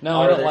 Schedules?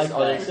 No, I don't like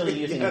Are that. they still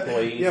using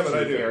employees Yeah, but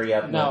I do. to carry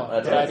up? No,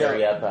 but I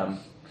don't.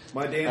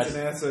 My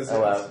dancing ass says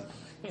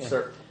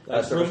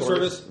room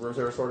service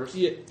orders?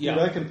 Yeah. Dude,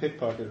 I can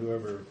pickpocket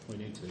whoever we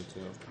need to,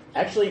 too.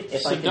 Actually,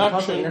 if I can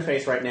pop the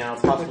interface right now,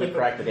 possibly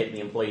crack the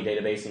employee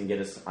database and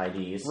get us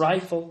IDs.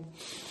 Rifle.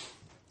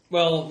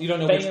 Well, you don't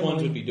know which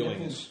ones would be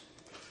doing this.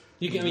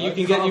 You can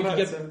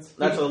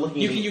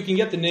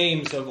get the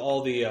names of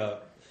all the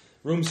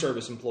room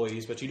service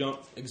employees, but you don't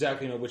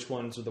exactly know which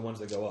ones are the ones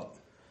that go up.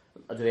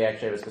 Do they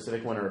actually have a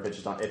specific one, or is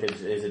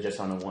it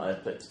just on a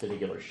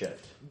particular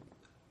shift?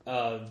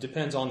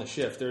 Depends on the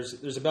shift.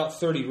 There's about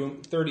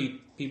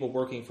 30 people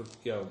working for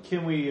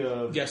Can we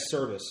guest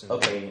service.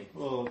 Okay.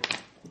 Well,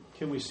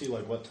 can we see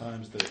like what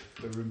times the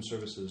room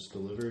service is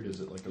delivered?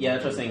 Is it like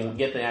that's what I'm saying. We'll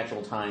get the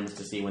actual times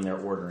to see when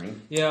they're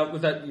ordering. Yeah,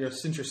 with that,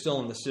 since you're still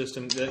in the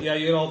system, you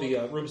get all the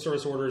room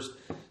service orders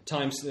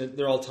times.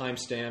 They're all time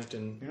stamped,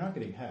 and you're not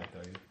getting hacked,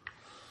 are you?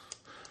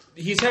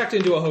 He's hacked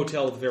into a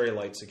hotel with very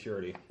light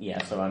security.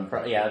 Yeah, so I'm.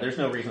 There's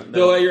no reason.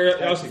 Though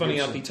you're also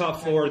finding out the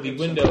top floor, the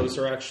windows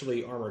are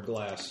actually armored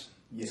glass.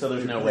 Yeah, so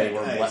there's no way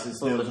we're blasting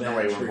through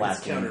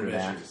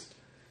that.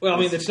 Well, I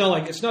mean, it's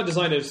not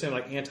designed to sound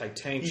like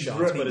anti-tank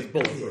shots, but it's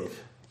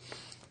bulletproof.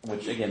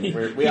 Which again,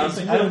 we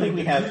honestly, I don't think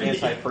we have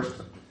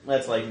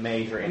that's like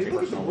major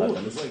anti-personal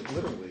weapons. Like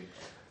literally.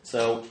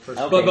 So,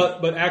 okay.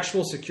 but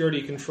actual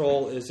security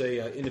control is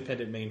a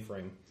independent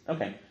mainframe.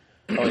 Okay.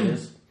 Oh, it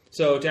is.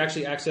 So to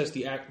actually access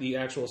the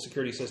actual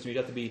security system, you'd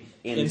have to be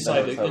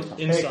inside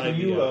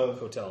the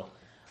hotel.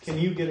 Can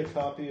you get a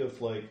copy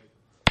of like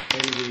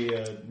maybe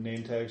the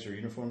name tags or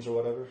uniforms or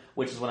whatever?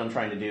 Which is what I'm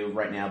trying to do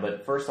right now.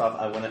 But first off,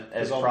 I want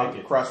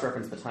to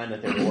cross-reference the time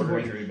that they're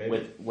ordering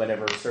with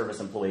whatever service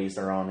employees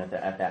are on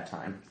at that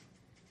time.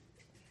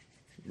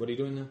 What are you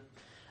doing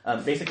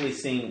now? Basically,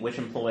 seeing which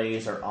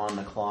employees are on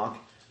the clock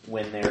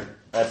when they're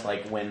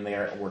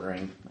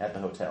ordering at the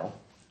hotel.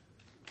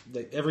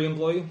 Every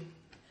employee.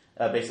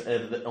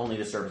 Only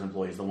the service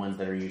employees, the ones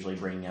that are usually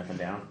bringing up and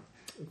down.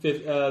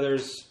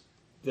 There's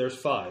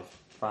 5.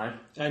 5?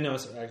 I know.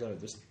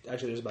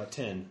 There's about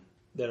 10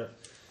 that are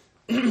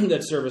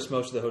that service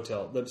most of the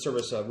hotel. That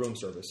service room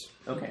service.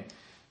 Okay.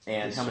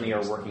 And how many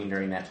are working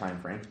during that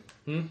time frame?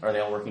 Are they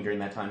all working during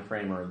that time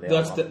frame, or are they?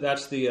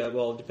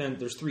 Well, it depends.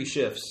 There's 3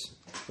 shifts.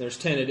 There's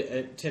 10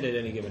 at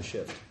any given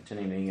shift. 10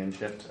 at any given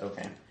shift.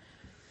 Okay.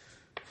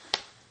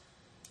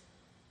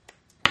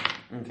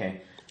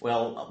 Okay.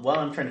 Well, while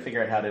I'm trying to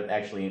figure out how to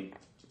actually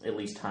at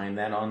least time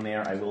that on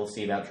there, I will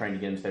see about trying to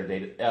get into their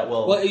data.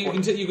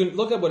 You can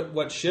look at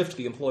what shift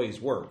the employees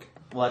work.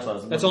 Well, that's what I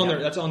was. That's on their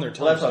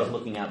time. Well, that's what I was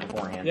looking at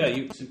beforehand. Yeah,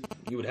 you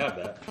would have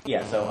that.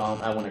 Yeah, so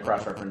I want to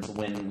cross-reference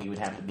when we would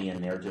have to be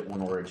in there in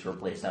order to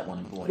replace that one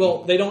employee.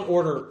 Well, they don't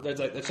order.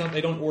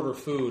 They don't order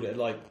food at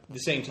like the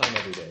same time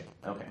every day.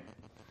 Okay.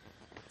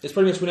 It's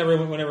pretty much whenever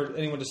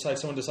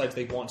someone decides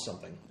they want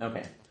something.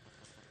 Okay.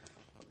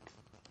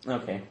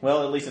 Okay.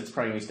 Well, at least it's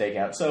probably going to be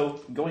stakeout.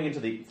 So, going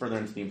further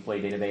into the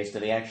employee database, do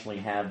they actually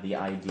have the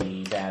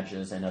ID,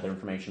 badges, and other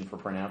information for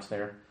printouts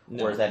there?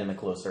 No. Or is that in the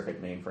closed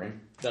circuit mainframe?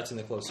 That's in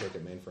the closed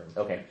circuit mainframe.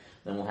 Okay.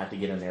 Then we'll have to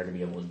get in there to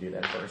be able to do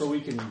that first. But we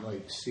can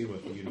see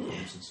what the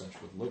uniforms and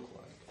such would look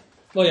like.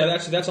 Well, yeah,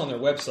 actually, that's on their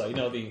website.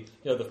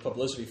 The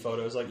publicity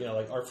photos, like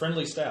our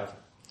friendly staff.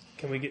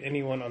 Can we get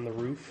anyone on the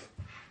roof?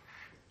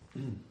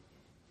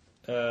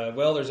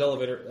 Well, there's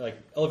elevator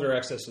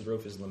access to the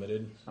roof is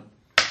limited.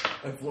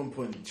 At one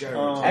point,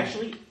 gyro.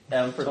 Actually,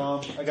 for Tom,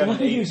 I got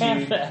an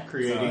 18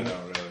 creating. No,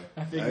 really.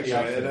 That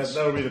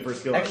would be the first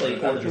skill. Actually,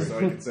 so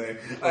I can say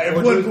I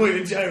have 1 point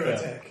in gyro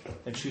attack.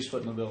 And she's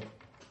footing the bill.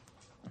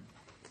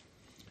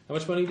 How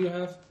much money do you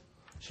have?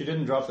 She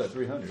didn't drop that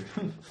 300.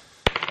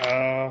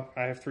 I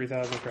have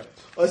 3,000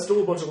 credits. I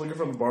stole a bunch of liquor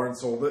from the bar and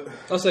sold it.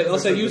 I'll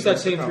say use that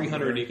same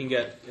 300. You can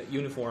get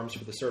uniforms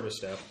for the service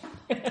staff.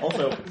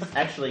 Also,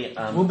 actually,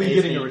 We'll be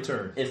getting a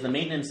return. Is the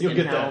maintenance You'll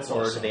get in-house, that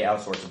or also. do they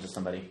outsource it to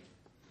somebody?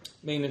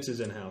 Maintenance is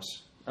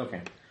in-house.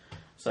 Okay.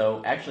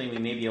 So, actually, we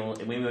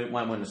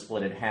might want to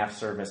split it half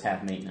service,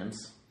 half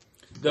maintenance.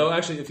 Though,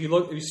 actually, if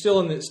you're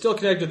still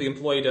connected to the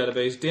employee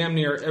database, damn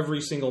near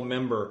every single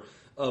member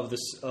of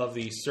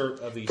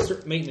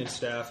the maintenance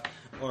staff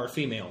are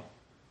female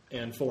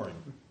and foreign.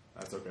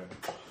 That's okay.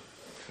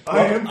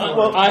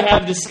 I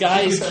have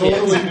disguised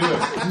Totally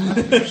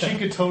kids. do it. She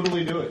could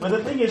totally do it. But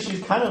the thing is,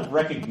 she's kind of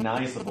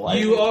recognizable.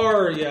 You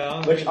are,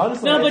 yeah. Which,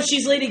 honestly... No, but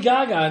she's Lady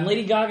Gaga, and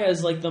Lady Gaga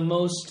is like the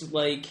most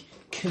like She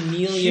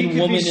chameleon could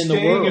woman be in the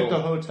staying at the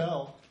world.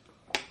 hotel.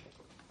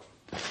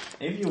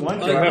 If you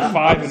want I to... have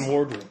 5 in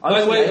wardrobe.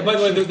 By the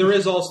way, there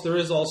is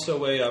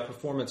also a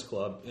performance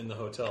club in the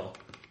hotel.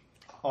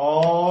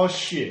 Oh,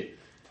 shit.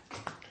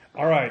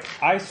 All right,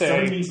 I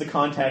Somebody say needs to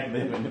contact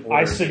them in order.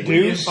 I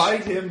seduce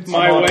Invite him to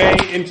my way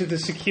into the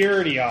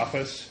security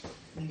office,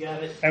 You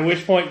got it. at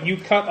which point you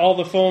cut all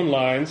the phone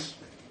lines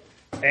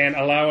and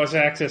allow us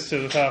access to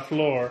the top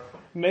floor.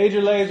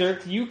 Major Laser,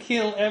 you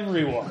kill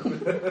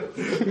everyone.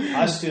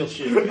 I steal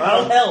shit.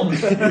 I'll help.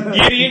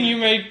 Gideon, you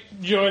may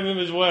join them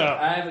as well.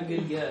 I have a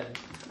good gun.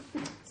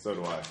 So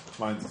do I.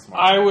 Mine's a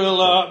smart. I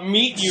will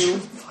meet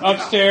you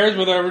upstairs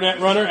with our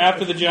netrunner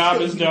after the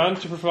job is done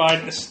to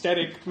provide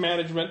aesthetic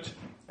management.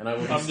 And I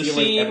will be Of the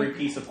stealing scene. every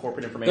piece of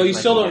corporate information. No, you I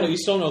still can don't. get. You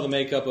still know the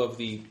makeup of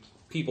the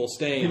people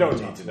staying. You don't on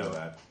the need to top know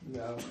floor.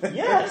 that. No.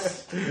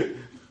 Yes!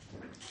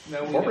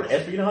 No, we Corporate don't.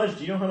 espionage,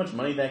 do you know how much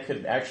money that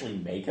could actually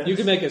make us? You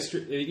can make it.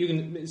 You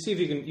can see if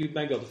you can. You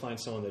might be able to find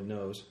someone that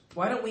knows.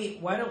 Why don't we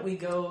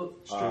go?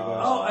 Straight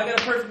Oh, I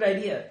got a perfect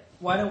idea.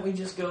 Why don't we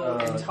just go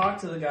and talk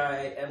to the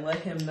guy and let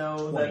him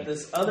know that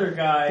this other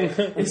guy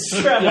is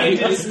trying Yeah,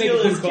 to make steal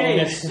a his phone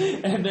case,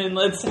 and then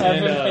let's have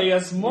And, him pay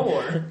us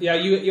more. Yeah,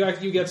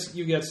 you get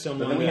someone.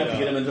 But then we have to that,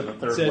 get him into the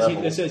third says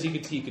level. It says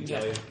he could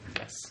tell you.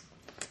 Yes.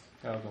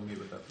 I'll go meet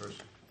with that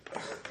person.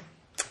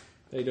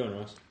 How you doing,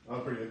 Ross? Oh,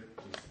 pretty good.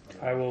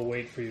 I will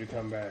wait for you to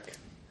come back.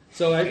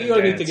 So you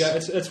gotta meet the guy.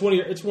 Dance. It's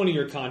one of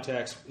your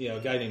contacts. You know, a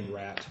guy named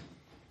Rat.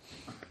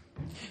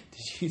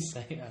 Did you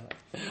say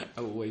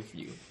I will wait for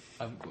you?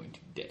 I'm going to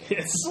dance.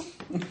 Yes.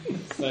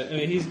 But I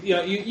mean, he's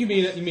you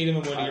meet him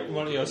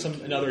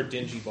in another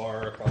dingy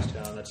bar across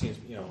town. That seems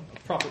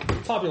a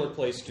popular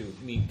place to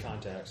meet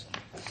contacts.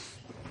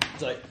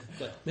 It's like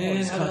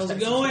man, how's it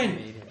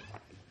going?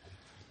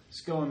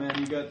 It's going, man.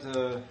 You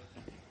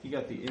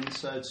got the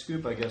inside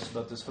scoop, I guess,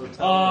 about this hotel.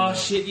 Oh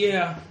shit,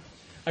 yeah.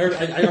 I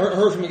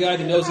heard from a guy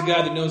that knows a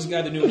guy that knows a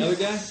guy that knew another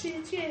guy.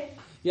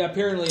 Yeah,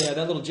 apparently that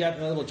little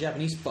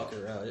Japanese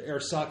fucker,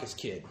 Arasaka's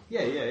kid.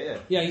 Yeah.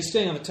 Yeah, he's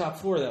staying on the top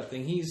floor of that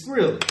thing. He's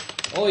Really?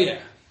 oh yeah,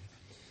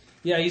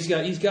 he's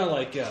got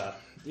like a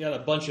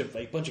bunch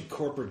of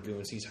corporate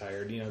goons he's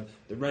hired.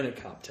 The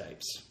rent-a-cop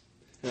types.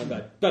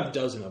 About a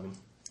dozen of them.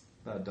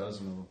 About a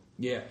dozen of them.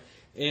 Yeah,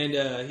 and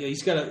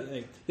he's got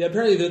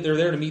apparently they're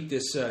there to meet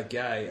this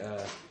guy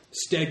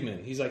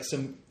Stegman. He's like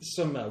some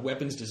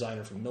weapons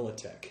designer from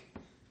Militech.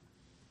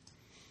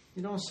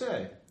 You don't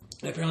say.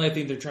 And apparently, I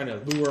think they're trying to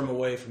lure him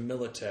away from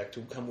Militech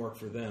to come work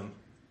for them.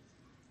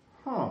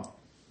 Huh.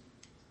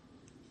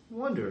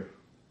 Wonder.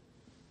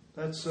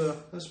 That's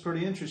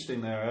pretty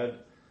interesting there. I'd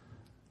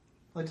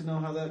like to know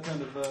how that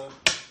kind of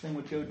thing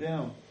would go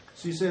down.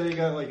 So you say they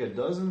got like a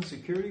dozen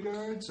security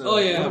guards? Oh,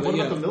 yeah, What but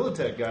about the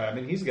Militech guy? I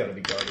mean, he's got to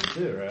be guarded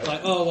too, right?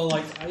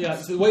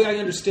 So the way I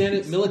understand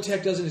it,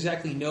 Militech doesn't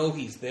exactly know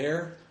he's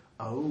there.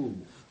 Oh.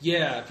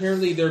 Yeah,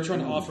 apparently they're trying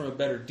to offer him a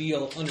better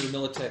deal under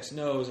Militech's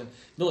nose, and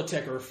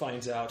Militech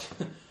finds out.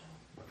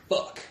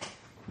 Fuck.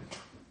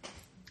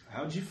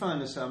 How'd you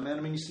find this out, man?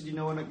 I mean, you said you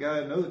know a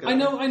guy. Know the guy. I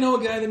know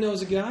a guy that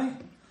knows a guy.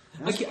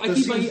 I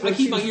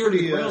keep my ear to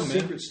the ground, man.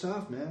 Secret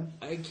stuff, man.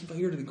 I keep my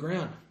ear to the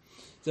ground.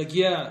 It's like,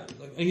 yeah,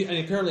 and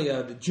apparently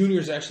the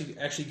Junior's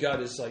actually got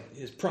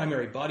his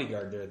primary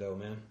bodyguard there, though,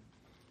 man.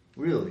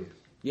 Really?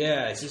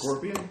 Yeah, it's just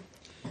Scorpion?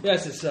 yeah,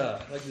 it's this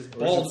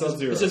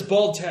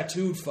bald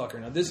tattooed fucker.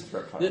 Now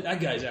that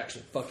guy's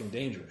actually fucking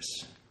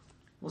dangerous.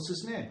 What's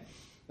his name?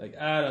 Like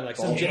I don't know,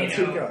 some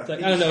tattooed guy. it's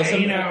like, I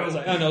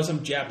don't know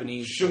some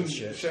Japanese shit.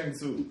 Shang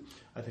Tzu.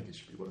 I think it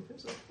should be one of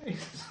his.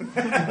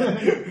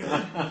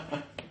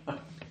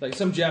 Like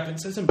some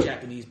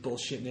Japanese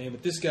bullshit name,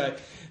 but this guy,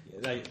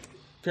 like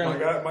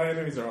apparently, My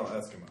enemies are all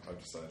Eskimo.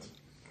 I've decided.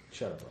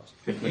 shut up, Ross.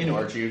 You know,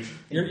 Archie.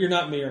 You're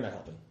not me. You're not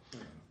helping.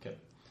 Okay.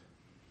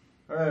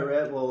 All right,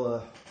 Rat.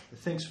 Well,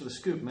 thanks for the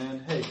scoop,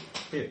 man. Hey,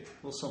 here,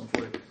 a little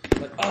something for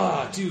you.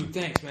 Like, dude,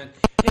 thanks, man.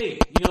 Hey,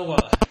 one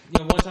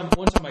time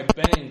I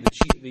banged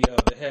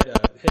the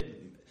head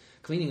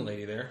cleaning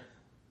lady there.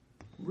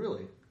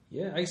 Really?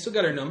 Yeah, I still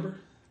got her number.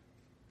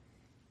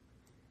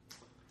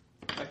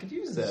 I could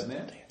use that,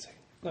 man.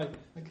 Like,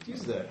 I could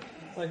use that.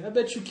 I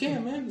bet you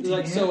can, man.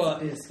 Like, so,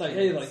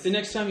 the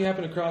next time you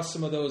happen across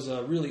some of those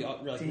really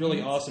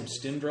awesome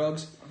stim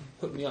drugs,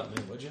 hook me up,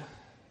 man, would you?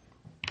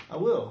 I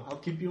will. I'll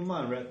keep you in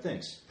mind, Rat.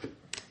 Thanks.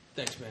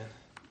 Thanks, man.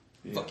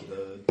 Fuck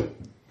you.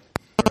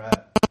 Right.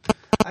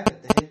 I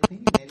got the head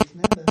cleaning ladies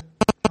now.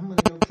 I'm going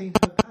to go clean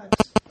her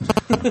pipes.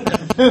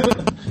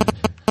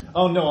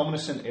 Oh, no, I'm going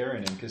to send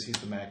Aaron in because he's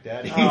the Mac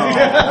Daddy.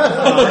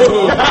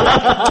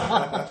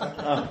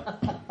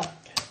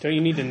 Don't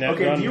you need to net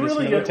Okay, run do you this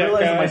really Militech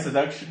realize guy? my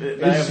seduction?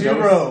 It's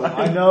 0.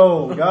 I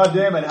know. God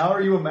damn it. How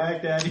are you a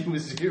Mac Daddy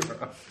with 0?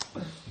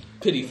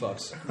 Pity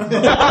fucks.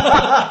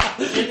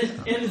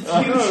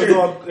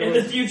 In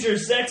the future,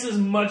 sex is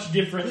much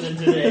different than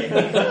today.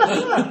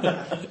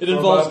 It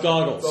involves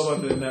goggles. It's all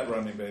about the net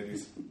running,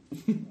 babies.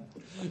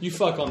 You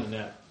fuck on the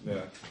net.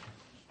 Yeah.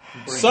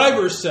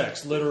 Cyber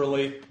sex,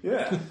 literally.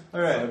 Yeah. All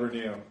right. Cyber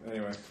Neo.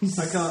 Anyway.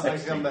 I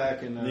come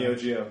back and Neo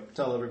Geo.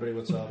 tell everybody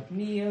what's up.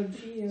 Neo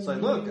Geo. It's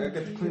like, look, I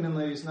got the cleaning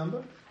lady's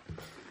number.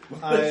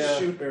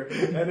 Shoot her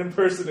and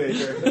impersonate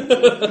her.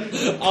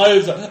 I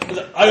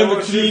am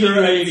the shoot her cleaning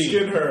and lady.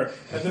 skin her.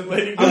 And then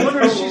Lady I wonder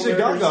if Gaga she's a will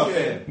wear her Gaga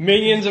skin. fan.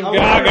 Minions of I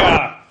wonder- Gaga.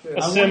 I wonder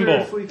Assemble.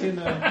 if we can.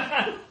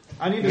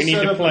 I need to We need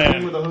set to up plan. a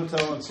thing with a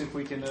hotel and see if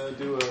we can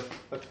do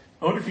a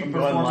I wonder if you can go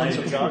performance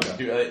online of and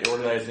Gaga.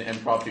 organize an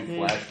impromptu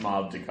flash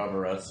mob to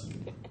cover us.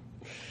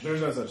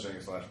 There's no such thing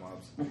as flash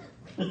mobs.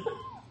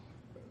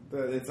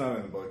 It's not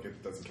in the book.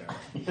 It doesn't count.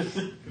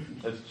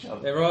 That's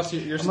just- Hey, Ross,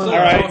 you're still All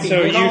right, talking.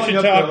 so you Calling should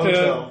up talk the to.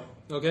 hotel.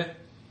 Okay.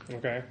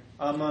 Okay.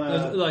 I'm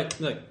gonna.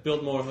 Like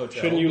build more hotels.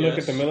 Shouldn't you look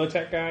yes. at the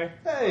Militech guy?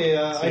 Hey, See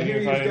I if you hear can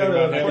you've find got anything about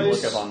a him. I can look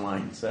place up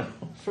online, so.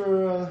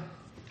 for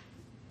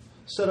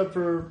set up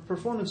for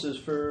performances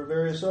for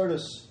various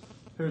artists.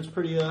 Heard it's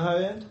pretty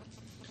high end.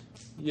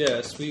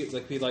 Yes, we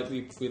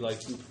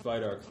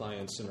provide our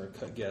clients and our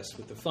guests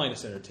with the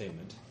finest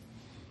entertainment.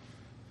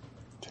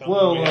 Tell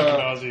Well, me we have an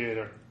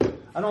nauseator.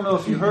 I don't know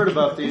if you heard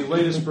about the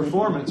latest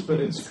performance, but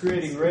it's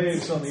creating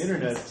raves on the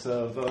internet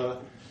of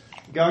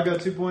Gaga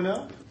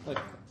 2.0.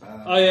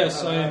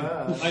 Yes, I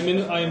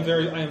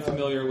am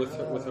familiar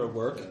with her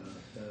work,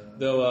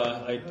 though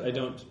I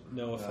don't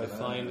know if I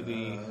find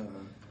the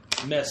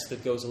mess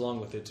that goes along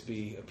with it to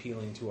be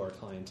appealing to our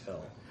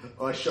clientele.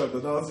 Oh, I shoved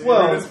the nausea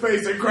Well, in his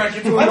face and cracked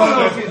it to a I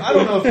bottle.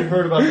 don't know if you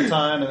heard about the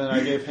time, and then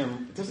I gave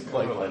him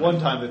one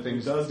time that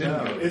things Does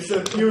didn't now. go. It's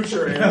the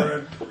future,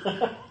 Aaron.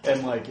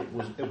 And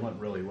it went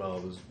really well.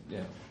 It was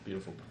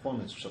beautiful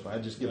performance or something. I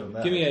just give him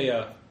that. Give me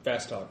a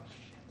fast talk.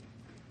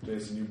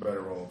 Jason, you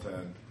better roll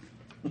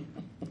 10.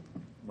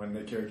 When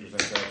the characters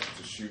like that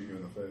to shoot you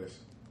in the face.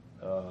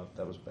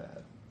 That was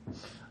bad.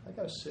 I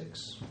got a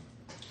 6.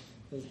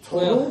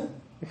 Total?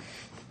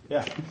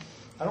 Yeah,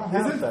 I don't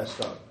have fast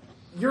talk.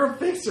 You're a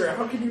fixer.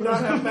 How can you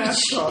not have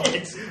fast talk?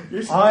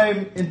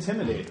 I'm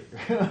intimidator.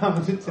 I'm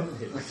an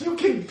intimidator. You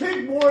can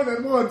pick more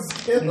than one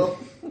skill.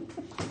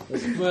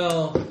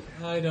 Well,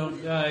 I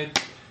don't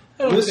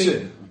Listen,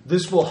 think.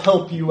 this will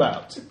help you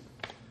out.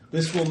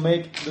 This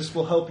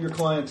will help your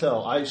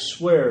clientele. I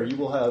swear you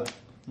will have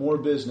more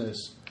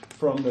business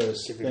from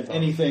this Give me than the phone.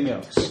 anything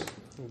else.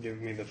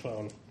 Give me the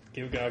phone.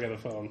 Give Gaga the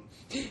phone.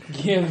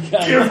 Give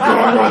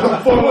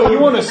Gaga. You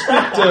want to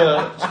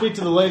speak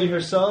to the lady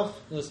herself?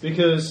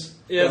 Because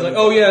Yeah, it's like,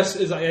 oh yes,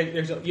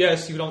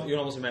 yes. You can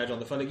almost imagine on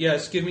the phone.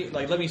 Yes,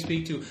 let me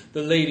speak to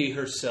the lady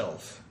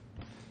herself.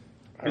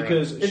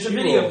 because It's a she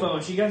video will-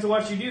 phone. She got to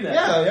watch you do that.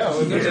 Yeah.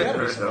 Well, there's gotta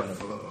be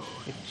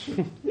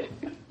something.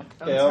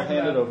 Okay, I'll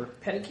hand it over.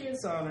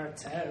 Pedicures on our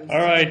toes. All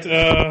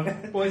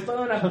right. Boys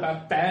blowing up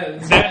about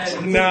toes. That's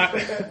not.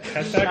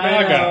 That's not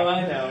Gaga.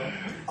 I know.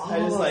 I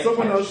just like.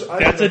 Someone else.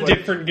 That's a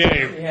different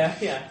game.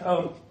 Yeah.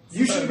 Oh.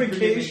 You should have been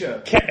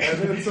Keisha.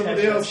 And then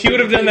somebody else. She would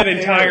have done that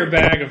entire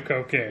bag of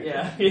cocaine.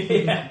 Yeah.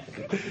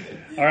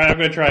 All right, I'm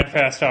going to try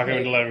fast talking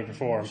and let him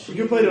perform. You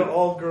can play an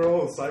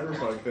all-girl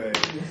Cyberpunk thing.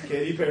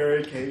 Katy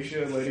Perry,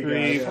 Keisha, Lady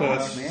 3 Gaga.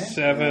 plus man.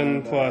 7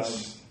 And,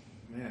 plus.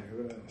 Man,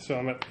 who else? So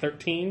I'm at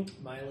 13.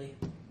 Miley.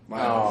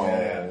 Oh.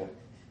 Yeah.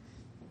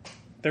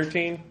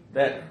 13.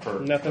 That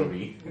hurt Nothing.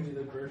 Cody.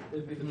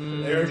 It'd be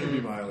the Aaron can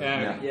be Miley.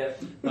 Yeah.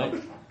 Yeah.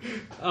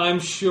 I'm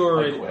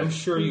sure. I quit. I'm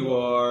sure you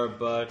are,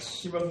 but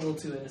She was a little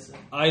too innocent.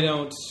 I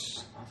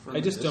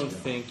just don't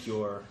think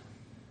you're.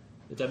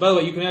 By the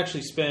way, you can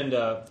actually spend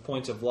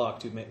points of luck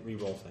to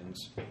re-roll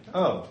things.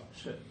 Oh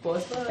shit!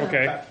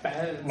 Okay.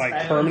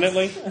 Like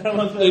permanently?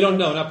 You don't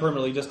know, not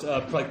permanently. Just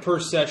like per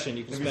session,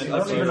 you can spend. I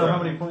don't even know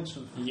how many points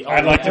of.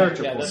 I'd like to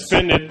that's-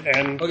 spend it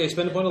and. Okay,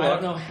 spend a point of I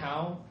luck. don't know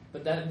how,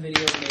 but that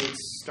video made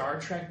Star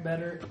Trek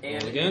better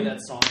and it Again? made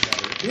that song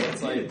better. Yeah,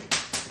 It's like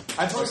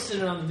I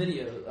posted it on the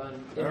video. You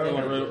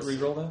want to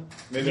re-roll that?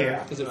 Maybe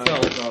Yeah. Because it I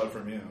fell. saw it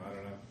from you. I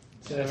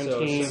don't know.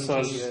 17 So,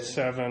 plus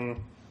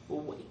 7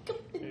 Wake up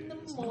in the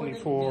is morning,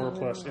 24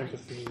 plus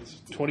empathy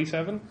is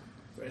 27.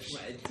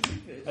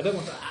 I don't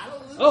want.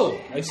 Oh,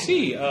 I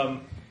see.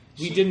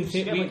 We didn't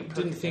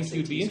think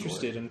you'd be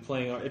interested in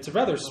playing. It's a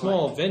rather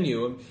small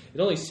venue. It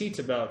only seats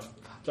about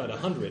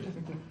 100.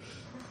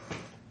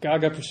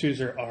 Gaga pursues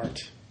her art,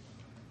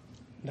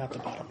 not the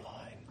bottom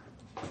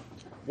line.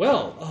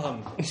 Well,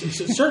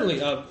 certainly.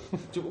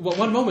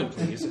 One moment,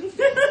 please.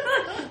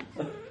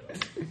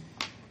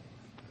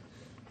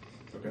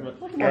 Okay.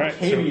 fucking All right,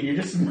 Arcadian. You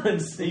just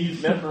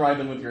mesmerize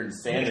them with your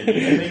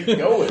insanity. And they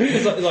go with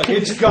it.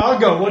 It's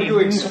Gaga. What do you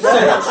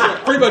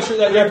expect? Pretty much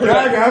that. Yeah,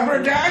 Gaga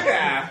for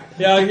Gaga!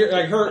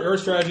 yeah. Her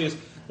strategy is,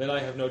 then I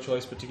have no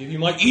choice but to give you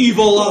my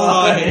evil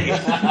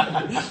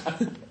eye.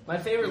 My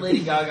favorite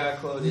Lady Gaga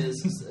quote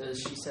is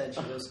she said,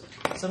 she goes,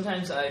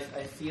 sometimes I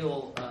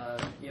feel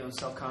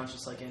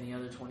self-conscious like any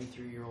other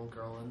 23-year-old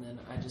girl, and then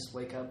I just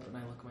wake up and I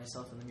look at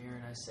myself in the mirror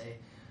and I say,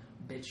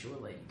 bitch, you're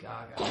Lady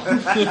Gaga.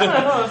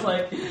 I was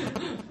like,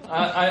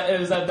 it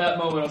was at that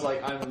moment I was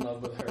like, I'm in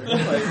love with her.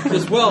 Like,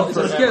 As well,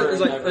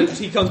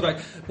 he comes back.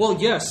 Well,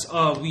 yes,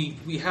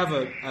 we have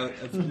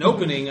an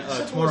opening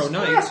tomorrow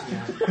night,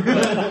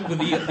 but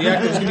the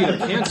actors can be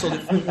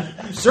canceled.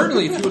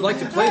 Certainly, if you would like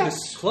to play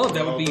this club,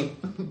 that would be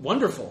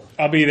wonderful.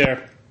 I'll be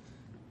there.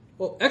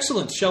 Well,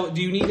 excellent.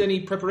 Do you need any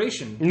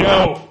preparation?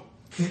 No.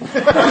 that's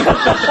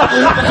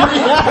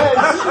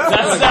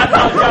not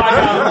how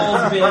Gaga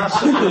rolls, bitch.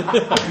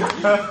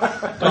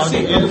 I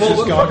see.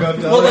 Gaga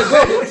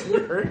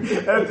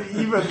At the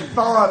even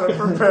thought of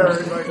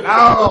preparing, like,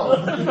 ow!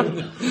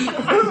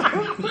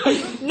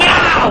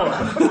 Now!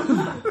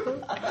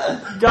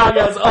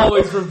 Gaga's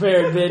always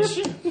prepared, bitch.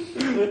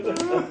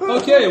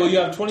 Okay, well, you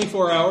have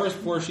 24 hours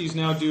before she's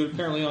now due,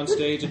 apparently on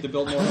stage at the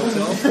Biltmore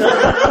Hotel.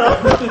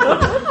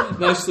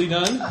 Nicely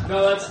done.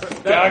 No, that's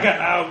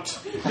Gaga out.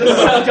 This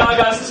is how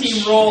Gaga's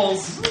team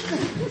rolls.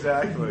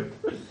 Exactly.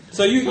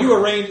 So you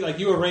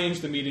arrange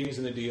the meetings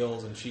and the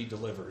deals, and she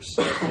delivers.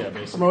 Yeah,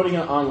 basically. Promoting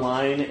it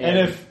online.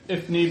 And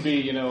if need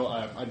be,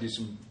 I do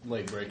some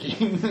leg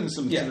breaking and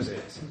some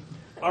things.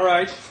 All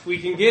right, we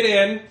can get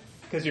in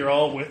because you're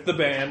all with the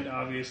band,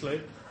 obviously.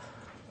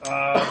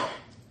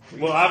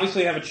 We'll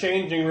obviously have a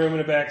changing room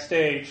and a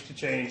backstage to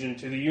change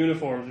into the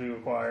uniforms we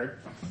acquired.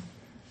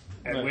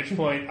 At which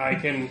point I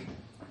can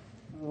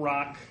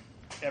rock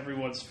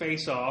everyone's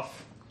face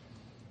off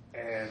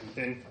and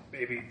then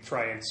maybe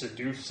try and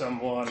seduce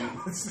someone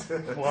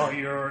while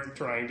you're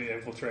trying to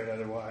infiltrate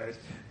otherwise.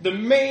 The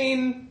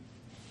main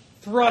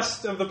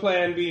thrust of the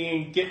plan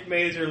being get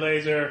Mazer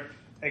Laser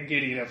and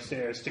Gideon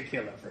upstairs to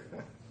kill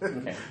everyone.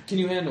 Okay. Can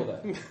you handle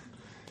that?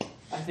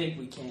 I think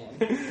we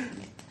can.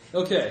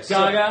 Okay.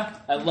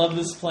 Gaga, I love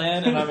this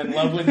plan, and I'm in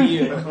love with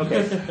you.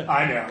 Okay.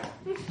 I know.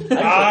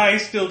 I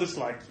still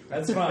dislike you.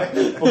 That's fine.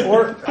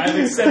 I've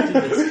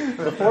accepted this.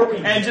 Before we...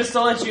 And just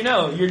to let you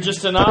know, you're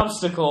just an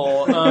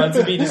obstacle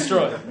to be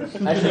destroyed.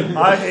 Actually,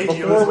 I hate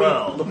you as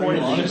well. Before we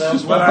leave, though,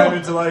 But I'm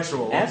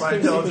intellectual. ask My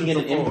if we can get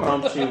an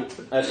intelligence is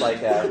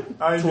impromptu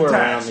I'm tour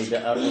around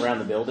detached. around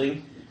the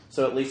building.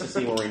 So at least to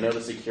see where we know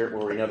the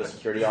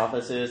security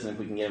office is, and if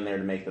we can get in there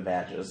to make the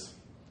badges.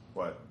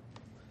 What?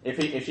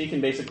 If she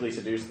can basically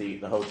seduce the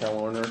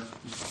hotel owner.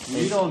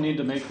 We don't need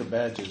to make the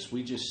badges.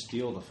 We just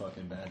steal the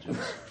fucking badges.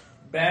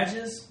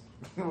 Badges?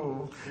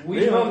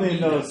 We don't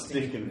need no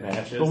stinking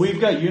badges. But we've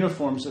got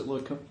uniforms that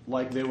look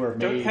like they were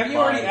made. Have you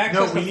already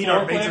accessed we the need floor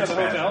our plan of matrix the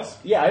hotel? badges.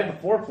 Yeah, I have a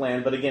floor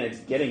plan, but again, it's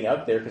getting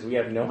up there because we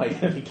have no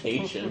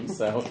identification.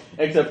 So,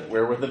 except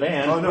we're with the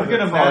band. Oh, no, We're going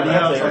to the map band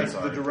out up there.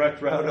 like the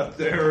direct route up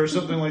there or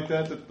something like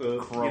that.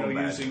 Chrome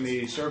Using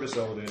the service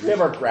elevator. We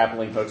have our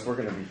grappling hooks. We're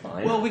going to be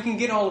fine. Well, we can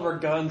get all of our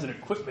guns and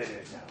equipment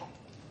in now.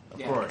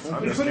 Of course.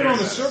 I'm We just put it on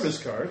the carrying service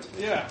card.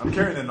 Yeah. I'm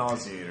carrying the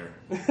nauseator.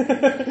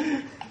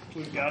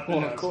 We've got the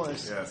Well, of nuts.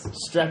 course. Yes.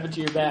 Strap it to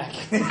your back.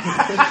 They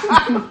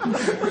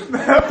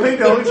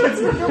know it's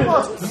come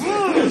on. He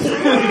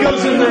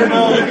goes in there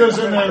now. He goes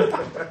in there.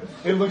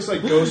 It looks like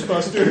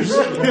Ghostbusters.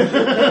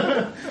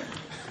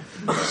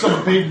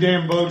 Some big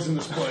damn bugs in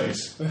this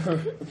place.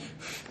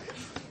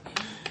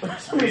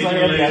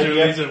 Mazer Laser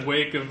leaves a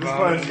wake of This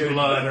one is getting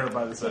blood. better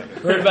by the second.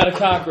 Heard about a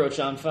cockroach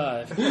on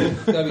 5.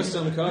 Gotta be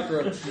some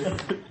cockroach.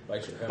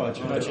 Bite your head. Watch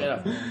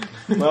out.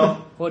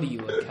 well, What are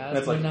you, a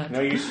that's cosplay like nut? no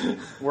use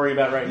worry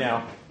about right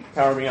now.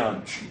 Power me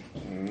on.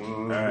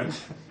 Alright.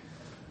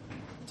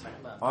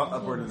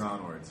 Upward and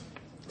onwards.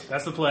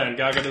 That's the plan.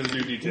 Gaga doesn't do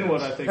details. You know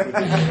what I think would be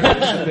great?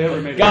 If they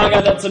ever made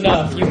Gaga, that's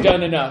enough. You've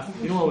done enough.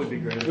 You know what would be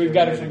great? If We've they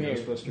got ever it from made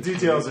a here. Ghostbusters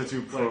Details movie. are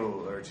too pro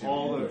or too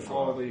all the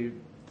neutral.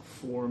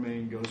 4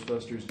 main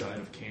Ghostbusters died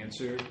of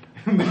cancer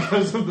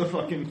because of the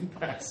fucking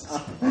past.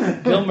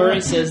 Bill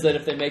Murray says that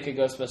if they make a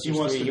Ghostbusters He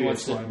wants 3, to he be a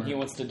wants to Slimer. he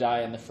wants to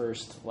die in the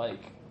first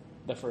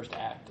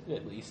act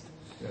at least.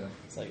 Yeah.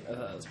 It's like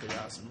that's pretty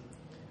awesome.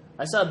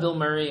 I saw Bill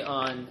Murray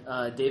on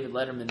David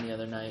Letterman the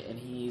other night, and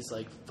he's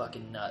like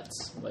fucking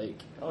nuts. Like,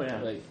 Oh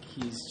yeah. like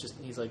he's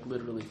like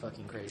literally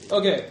fucking crazy.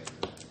 Okay.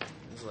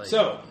 He's like,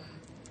 So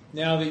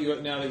now that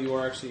you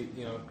are actually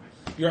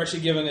you're actually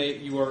given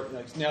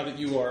now that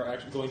you are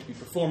actually going to be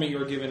performing,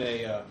 you're given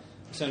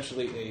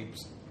essentially a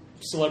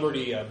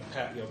celebrity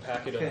packet of how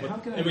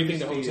can I everything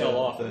the use hotel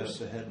offers.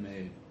 The head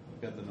maid.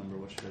 I've got the number.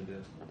 What should I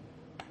do?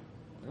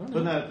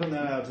 Putting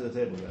that out to the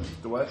table, guys.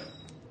 The what?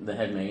 The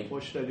head maid.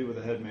 What should I do with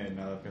the head maid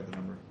now that I've got the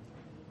number?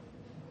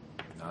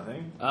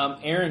 Nothing?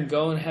 Aaron,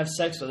 go and have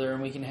sex with her,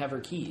 and we can have her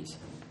keys.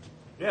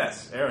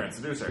 Yes, Aaron,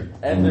 seduce her.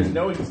 And there's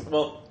no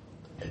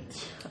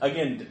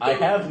again, I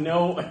have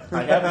no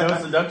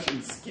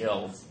seduction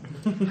skills.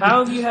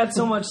 How have you had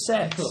so much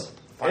sex?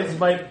 It's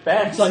my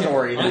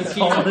backstory. I'm That's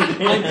all it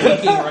peeking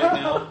is. right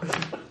now.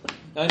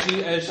 As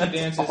she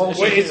dances.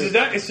 Wait,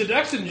 is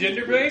seduction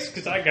gender based?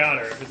 Because I got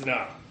her. If it's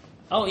not,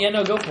 Oh, yeah,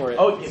 no, go for it.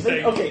 Oh,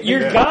 okay.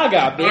 You're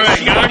Gaga, bitch. all right,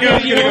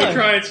 Gaga's You gonna go won.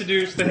 try and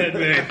seduce the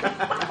headband.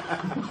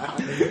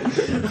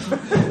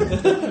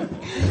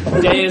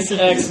 Deus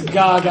Ex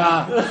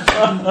Gaga.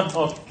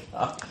 Oh,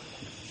 God.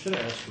 Should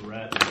have asked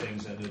Rat if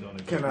things ended on a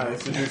Can I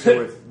seduce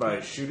her by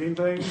shooting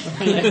things?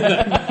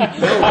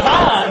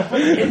 Aha!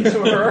 Into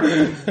her.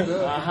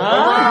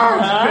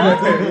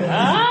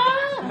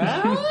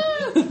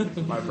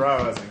 My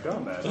prowess in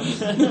combat.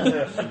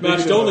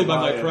 Matched only by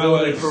my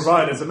ability to prowess.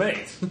 provide as a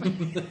mate.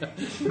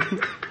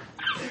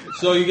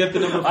 So you get the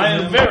number from I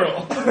am him.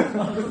 virile.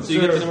 So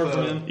you get the number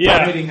from him.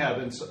 Yeah. Fighting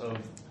habits of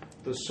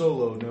the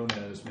solo known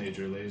as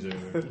Major Laser.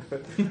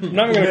 I'm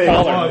not even gonna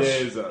call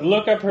her.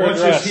 Look up her Watch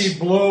as address. he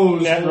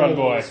blows Netrun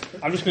boy. holes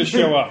I'm just gonna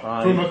show up.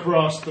 from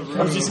across the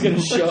room. I'm just going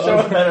to show Show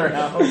up. it at her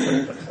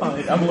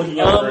house. I'm looking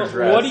at her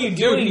address. What are you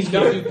doing, you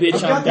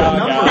bitch? I've I'm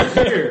got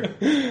Gaga.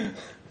 the number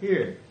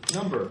here.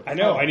 Number. I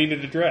know. I need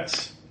an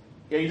address.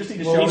 Yeah, you just need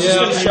to Well, show He's just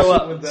her. going to show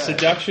up. With that.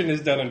 Seduction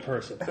is done in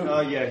person.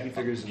 Yeah, he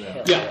figures it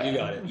out. Yeah, you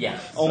got it. Yeah,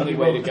 only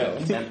way to go.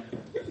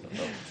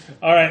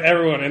 All right,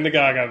 everyone in the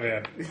Gaga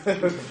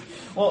van.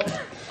 Well,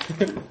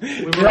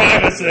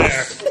 Drive us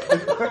there.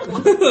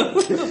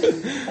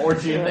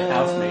 orgy of the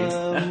housemates.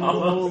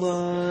 Hold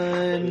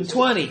on.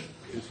 20. All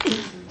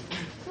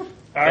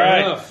Fair right,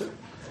 enough.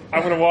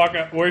 I'm gonna walk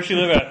up. Where does she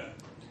live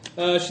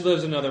at? She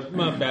lives in another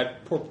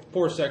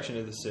poor section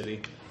of the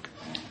city.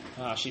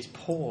 Ah, she's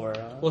poor.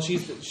 Huh? Well,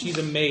 she's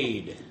a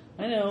maid.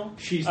 I know.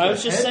 She's I the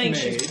was just head saying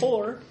maid. she's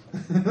poor.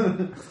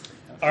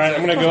 All right,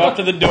 I'm gonna go up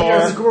to the door.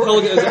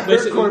 Helga is Her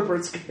basically,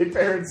 corporate skate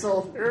parents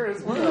sold her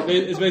as well.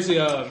 it's basically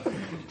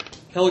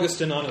Helga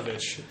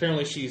Stananovich.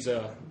 Apparently, she's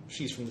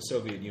from the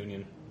Soviet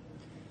Union.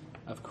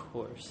 Of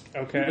course.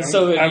 Okay, The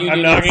Soviet I'm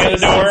Union knocking at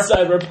the door exists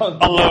in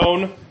Cyberpunk.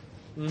 alone.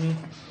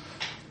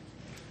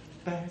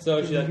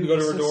 So she, you go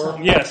to her door.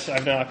 Yes,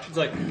 I've knocked. It's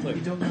like You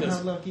don't know this.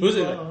 how lucky Who's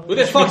you it? are. Who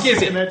the fuck is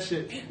Singing it? that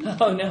shit.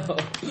 Oh no.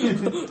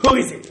 Who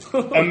is it?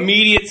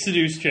 Immediate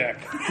seduce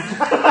check.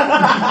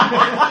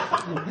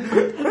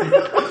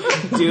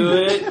 Do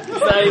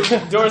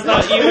it. Door's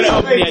not even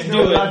open yet.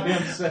 Do it.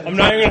 I'm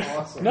not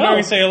even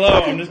gonna say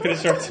hello. I'm just gonna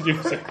start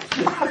seducing.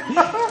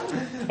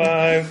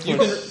 5 You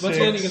can plus once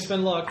again you can 6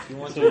 spend luck if you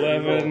want is to.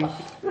 11.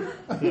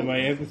 And my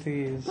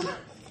empathy is 3.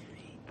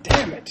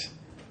 Damn it!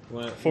 You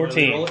wanna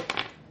 14. roll it?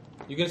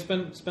 You can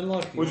spend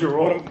luck. if you What'd you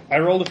want. roll? I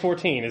rolled a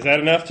 14. Is that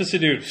enough to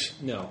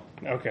seduce? No.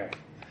 Okay.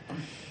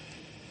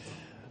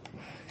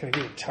 Can I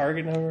get a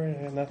target number?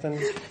 Nothing.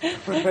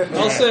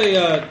 I'll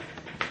say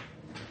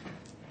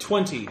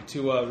 20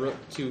 to All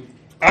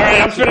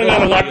right, I'm spending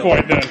another luck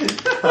point then.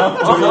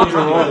 What'd you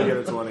roll to get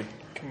a 20?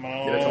 Come Get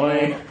a on.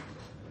 20.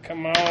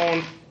 Come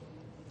on.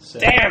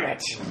 Damn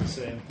it!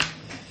 Same.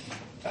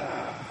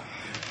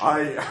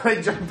 I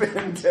jump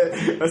in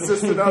to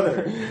assist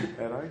another,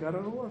 and I got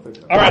an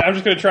 11. All right, I'm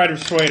just going to try to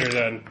persuade her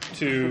then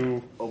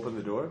to Open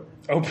the door.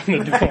 open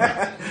the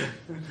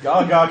door.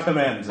 Gaga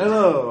commands.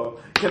 Hello.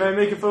 Can I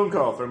make a phone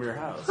call from your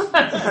house?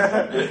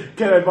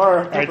 Can I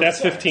borrow? All right,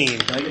 that's 15.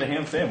 Can I get a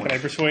ham sandwich? Can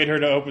I persuade her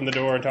to open the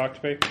door and talk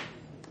to me?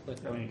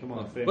 I mean, come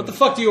on, What the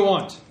fuck do you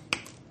want?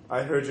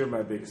 I heard you're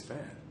my biggest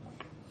fan.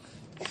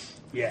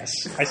 Yes,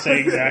 I say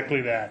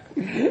exactly that.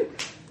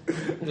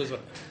 There's a-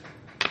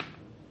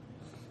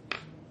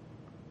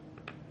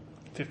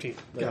 15.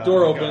 The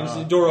door opens.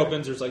 The door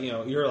opens. There's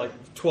you're like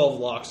 12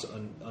 locks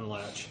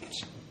unlatched,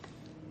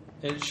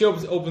 and she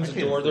opens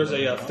the door. There's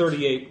a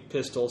 38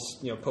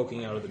 pistols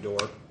poking out of the door.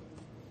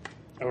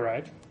 All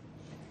right.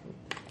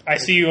 I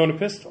see you own a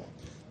pistol.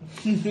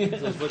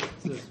 Says,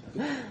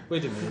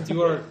 wait a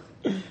minute.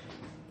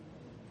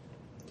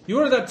 You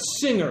are that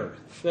singer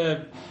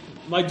that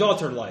my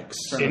daughter likes.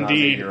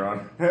 Indeed. You're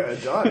on.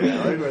 Johnny, I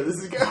like where this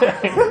is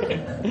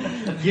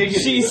going.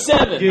 She's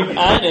 7.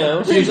 I know.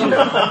 It's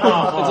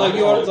like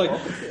you are.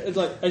 It's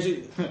like as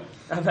you.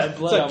 I've had It's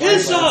blood like on my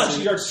inside. glasses.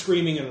 She starts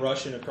screaming and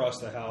rushing across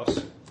the house,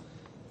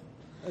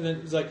 and then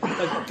it's like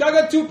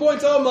Gaga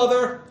 2.0,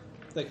 mother.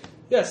 Like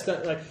yes,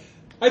 that like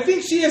I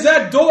think she is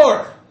at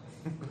door.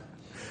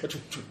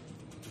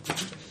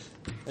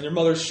 And her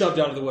mother's shoved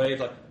out of the way,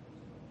 like,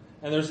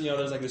 and there's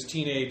like this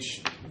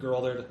teenage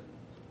girl there. If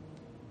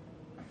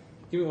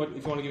you want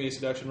to give me a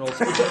seduction roll, it's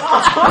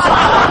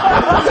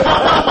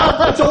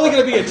only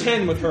going to be a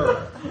 10 with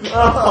her.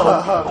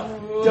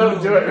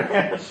 Don't do it,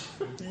 man.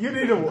 You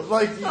need to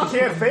you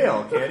can't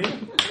fail, can you?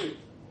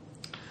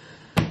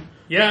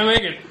 Yeah, I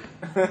make it.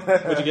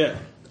 What'd you get?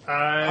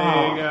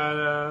 I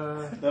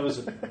got That was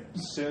a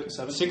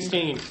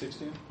 17?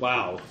 16.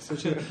 Wow. So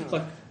it's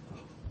like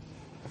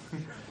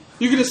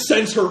you can just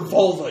sense her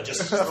vulva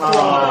just.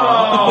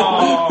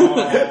 I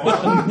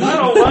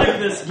don't like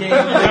this game.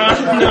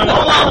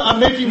 I'm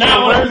making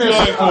Not what I was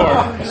awareness.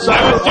 going for. So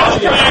I was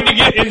just trying to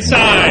get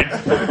inside.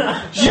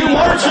 You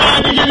were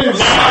trying to get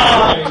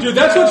inside. Dude,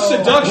 that's what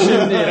seduction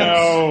is.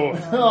 No.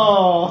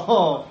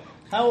 Oh,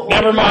 how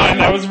Never mind.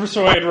 That was a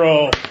persuade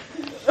roll.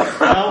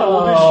 How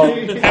old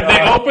is she? Have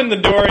they opened the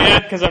door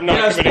yet? Because I'm not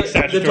Yes, committing the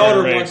statutory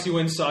daughter rape. wants you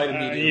inside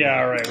immediately.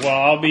 Yeah, all right. Well,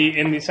 I'll be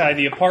inside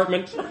the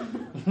apartment.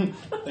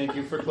 Thank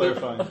you for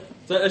clarifying.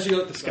 So as you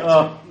look at this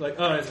guy, like,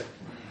 oh, it's like,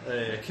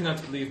 I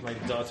cannot believe my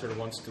daughter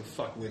wants to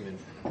fuck women.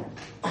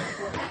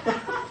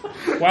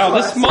 Wow,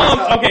 this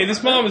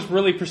mom is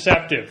really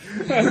perceptive.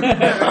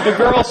 The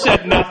girl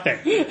said nothing.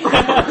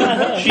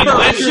 She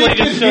literally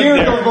just stood Hear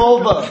the there.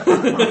 vulva.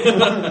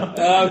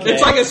 Okay.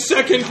 It's like a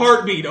second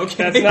heartbeat,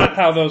 okay? That's not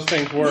how those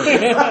things work.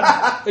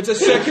 It's a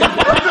second.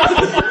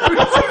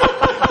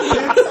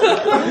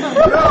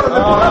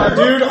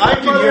 Dude, I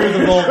can hear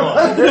the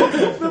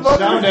vulva.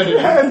 Sound editing.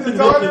 And the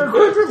daughter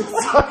equipped with a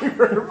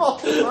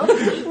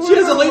cyber. She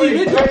has a lady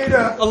midnight.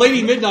 A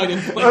lady midnight in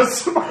A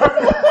place.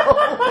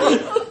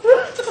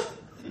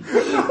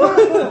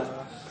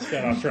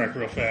 Got off track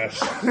real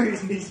fast.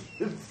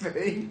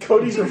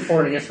 Cody's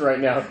reporting us right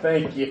now.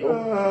 Thank you.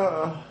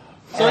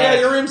 So yeah,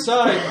 you're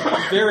inside,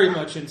 very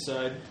much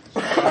inside.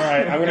 All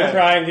right, I'm going to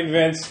try and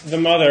convince the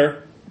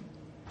mother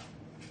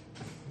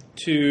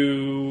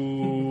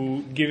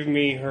to give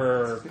me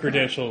her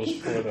credentials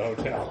for the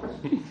hotel.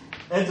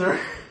 Enter.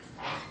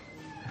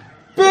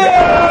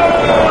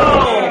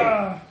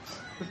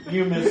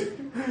 You missed.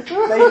 Thank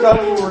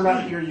God you were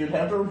not here. You'd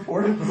have to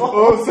report it.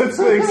 Oh, such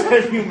things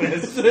have you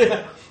missed.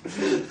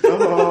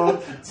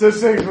 Oh, such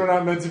things were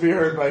not meant to be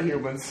heard by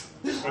humans.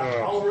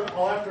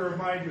 I'll have to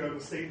remind you of the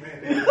state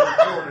mandate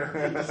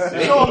recorder.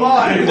 So am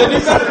I.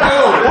 That's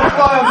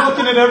why I'm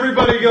looking at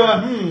everybody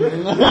going,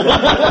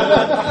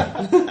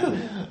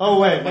 Oh,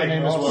 wait, my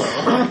name is Will.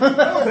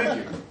 Oh,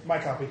 thank you. My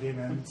copy came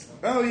in. So.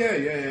 Oh,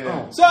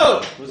 yeah.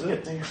 So, Was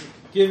it? I'm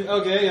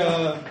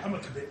a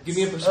commit. give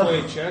me a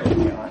persuade check.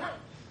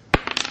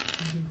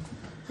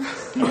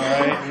 All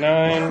right,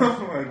 9,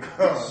 Oh, my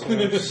God.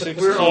 16.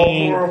 We're all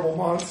horrible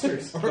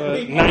monsters.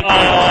 19.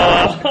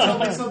 Tell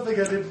me something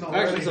I didn't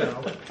already Actually,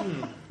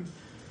 know.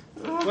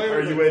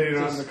 Are you waiting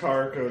on the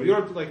car, Cody?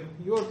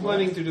 You're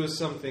planning to do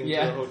something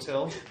Yeah. to the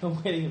hotel.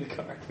 I'm waiting in the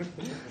car.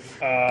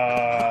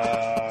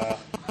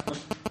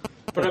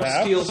 Perhaps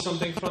Perhaps. steal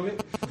something from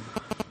it.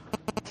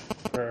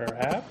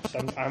 Perhaps.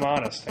 I'm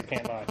honest. I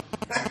can't lie.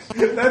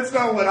 That's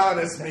not what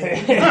honest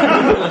means.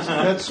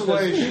 That's the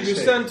way You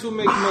stand to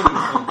make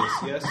money from this,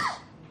 yes?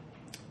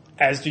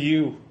 As do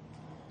you.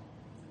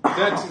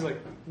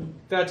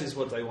 That is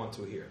what I want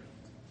to hear.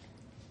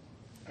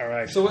 All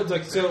right. So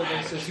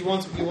you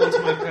want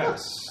my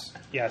pass?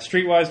 Yeah,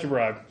 streetwise to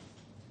bribe.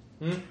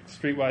 Hmm?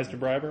 Streetwise to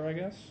briber, I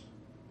guess.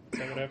 Is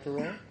that what I have to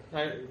roll?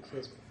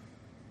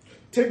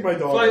 Take my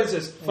daughter. It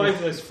says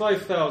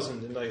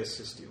 5,000, and I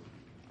assist you.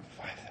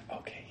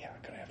 Okay, yeah,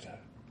 I'm gonna have to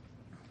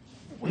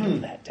whittle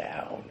that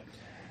down.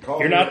 Call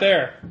You're me. not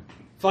there.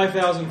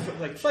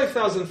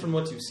 5,000 from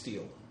what you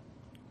steal.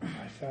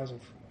 5,000.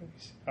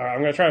 All right, I'm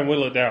gonna try and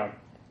whittle it down.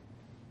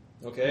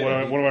 Okay. What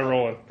am I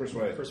rolling?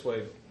 Persuade.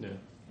 Persuade. Yeah.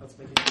 Let's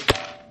make it.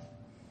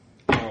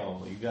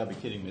 Oh, you gotta be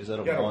kidding me. Is that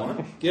a Got a 1?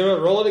 one? Give it.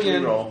 Roll it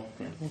again. Roll.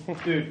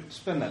 Dude,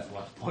 spend that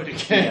left point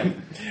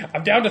again.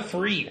 I'm down to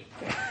 3.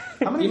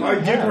 How many I do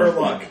you give have? her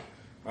luck.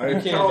 I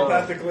can't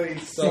telepathically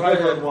So go ahead.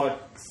 cyber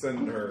luck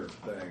send her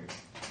thing.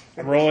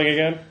 I'm rolling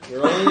again.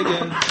 You're rolling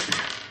again.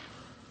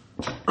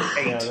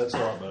 Yeah, that's a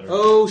lot better.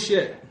 Oh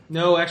shit!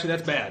 No, actually,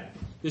 that's bad.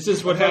 This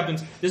is what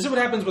happens. This is what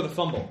happens with a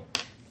fumble.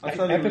 I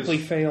thought he epically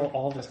was- fail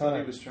all the I thought he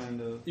time. was trying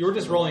to. You were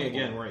just rolling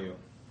again, weren't you?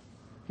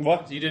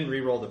 What? You didn't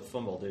re-roll the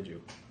fumble, did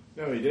you?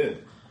 No, he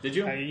did. Did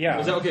you? Yeah.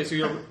 Was that okay? So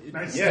you're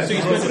Nice. Yes, So you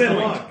he spent a spent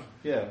point. luck.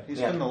 Yeah, he's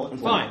Yeah. in the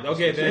left. fine.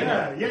 Okay,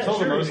 then. Yeah, I told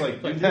him sure. I was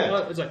like, Like, you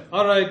bet. it's like,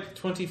 all right,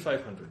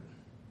 2,500.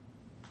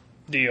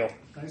 Deal.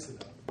 Nicely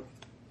done.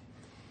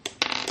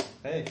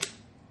 Hey.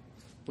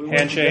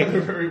 Handshake.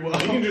 Very well.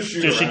 You can just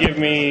shoot Does she her give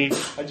me?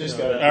 I just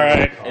got All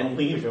right. And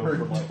leave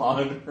her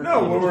on her.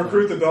 No, we'll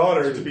recruit the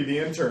daughter to be the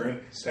intern,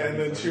 and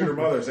then shoot her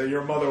mother. Say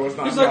your mother was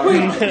not. He's like,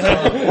 wait.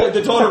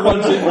 The daughter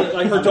runs in,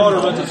 like her daughter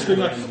runs in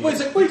screaming like, wait,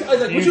 it's like, wait, I was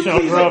like, would You you shall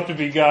please? grow up to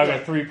be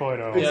Gaga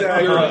 3.0. Yeah,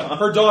 Exactly.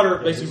 her daughter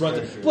basically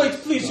runs in. Wait,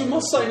 please, you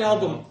must sign an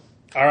album.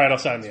 All right, I'll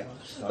sign you.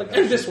 Like,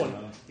 and this one.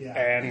 Yeah.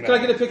 And Can I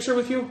get a picture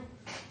with you?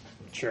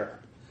 sure.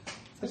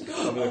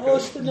 Oh,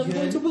 I'm not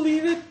going to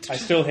believe it. I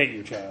still hate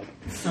you, child.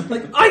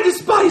 Like, I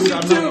despise you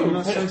I'm too.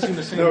 not sensing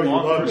the same No, you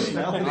long love me.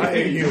 personality. I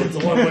hate you. It's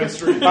a one-way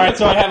street. All right,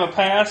 so I have a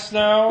pass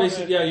now.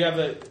 Basically, yeah, you have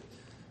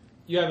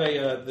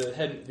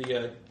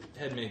the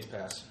headmaid's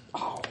pass.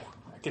 Oh,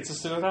 that gets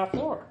us to the top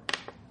floor.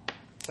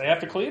 They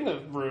have to clean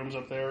the rooms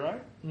up there,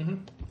 right? Mm-hmm.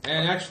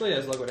 And actually,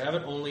 as luck would have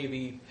it, only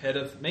the head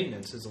of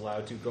maintenance is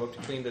allowed to go up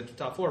to clean the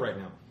top floor right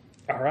now.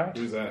 All right.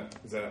 Who's that?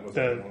 Is that was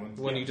The- that woman?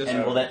 When you just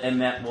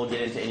And that will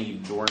get into any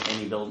door in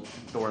the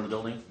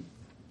building.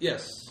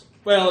 yes,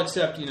 well,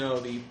 except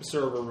the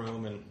server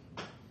room, and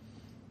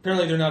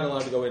apparently they're not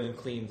allowed to go in and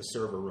clean the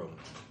server room.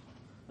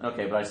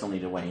 Okay, but I still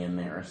need to weigh in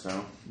there.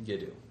 So You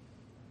do.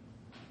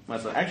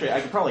 actually,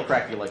 I could probably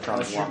crack the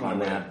electronic I'll shoot lock my on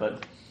way. that,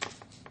 but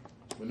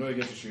We know you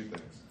get to shoot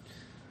things.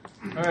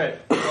 All right.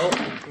 Well,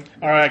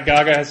 All right,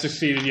 Gaga has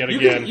succeeded yet you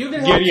again. can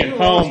help Gideon, you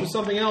home. with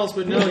something else,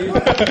 but no, you.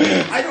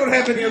 I don't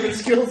have any other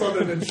skills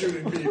other than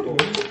shooting people.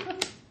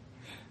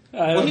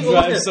 I don't he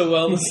drive so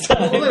well this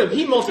time. Well, look,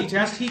 he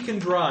multitasks. He can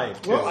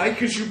drive. Well, I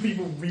can shoot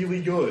people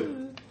really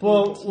good.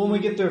 Well, when we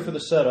get there for the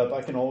setup,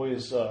 I can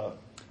always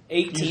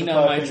 18 use a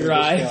on my 5-finger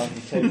drive.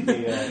 discount and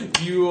take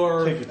the, You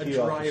are Take a a key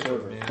off the driver,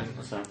 server. man.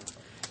 So,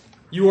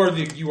 You are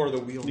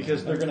the wheel.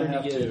 because they're man. going to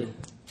have Pretty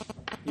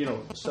to,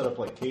 good. set up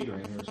like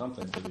catering or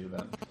something for the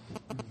event.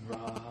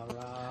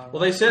 Well,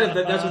 they said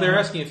that's what they're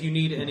asking if you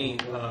need any,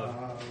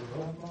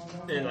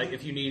 and like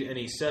if you need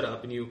any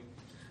setup, and you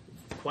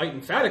quite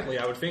emphatically,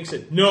 I would think,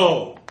 said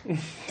no.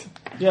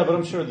 Yeah, but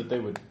I'm sure that they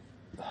would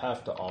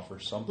have to offer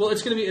something. Well,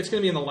 it's gonna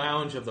be in the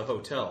lounge of the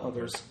hotel. Okay.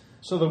 There's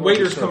so the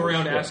waiters come servers,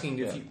 around yeah, asking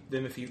yeah.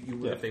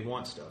 if they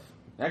want stuff.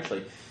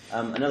 actually,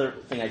 another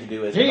thing I could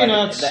do is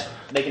Peanuts.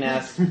 they can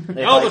ask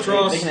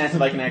Albatross. they can ask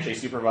if I can actually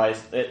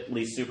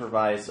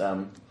supervise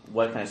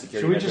what kind of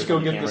security. Should we just go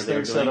measures get and this cameras thing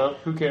they're set doing. up?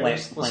 Who cares?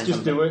 Let's Plant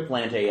just do it.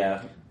 Plant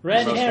a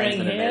Red remote herring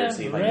transmitter in there here. to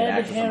see if I can Red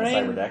access on the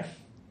herring. Cyberdeck.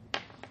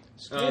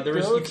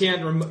 You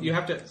can't. You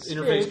have to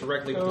interface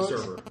directly with the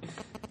server.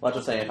 Well, I'll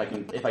just say if I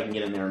can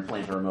get in there and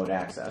plant a remote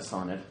access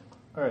on it.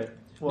 All right.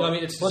 Well, No, I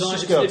mean it's let's designed.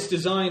 just go. It's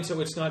designed so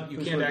it's not. You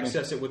Who's can't with me?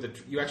 access it with the.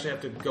 You actually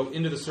have to go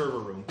into the server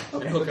room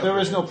and hook up. There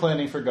with is no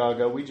planning for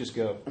Gaga. We just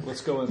go.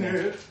 Let's go in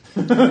there.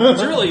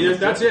 It's really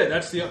that's it.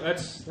 That's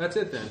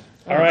it then.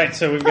 All right,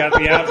 so we've got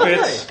the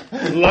outfits.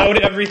 Load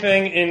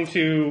everything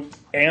into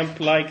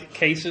amp-like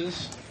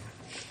cases,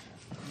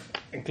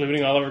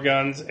 including all of our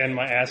guns and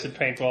my acid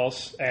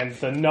paintballs and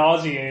the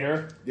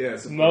nauseator.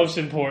 Yes. Most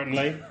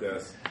importantly,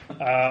 Yes.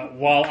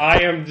 while I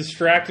am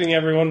distracting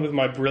everyone with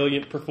my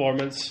brilliant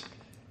performance,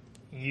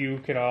 you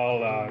can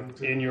all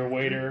in your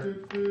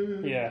waiter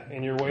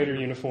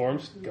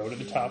uniforms go to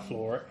the top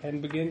floor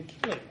and begin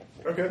killing.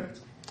 Okay.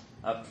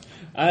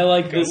 I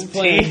like this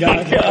plan, team.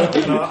 Gaga. I'll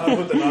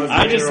put the nauseator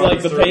I just on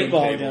like the serving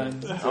paintball table.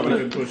 guns. I'm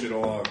going to push it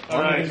along.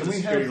 All right, Can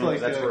we have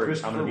like That's where I'm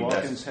Christopher gonna be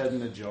Walken's best. head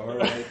in a jar,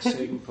 like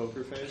Satan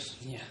Poker Face?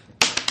 Yeah.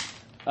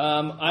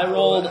 I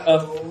rolled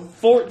a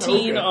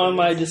 14 on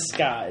my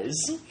disguise.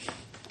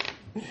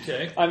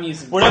 Okay. I'm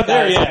using. We're not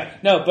there disguise.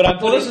 yet. No, but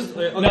I'm Well, putting, this is-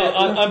 okay. no.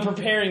 I'm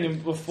preparing him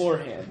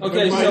beforehand.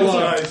 Okay. My So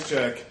disguise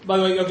check. by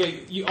the way, okay.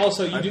 You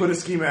I do. put a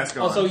ski mask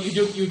on. Also,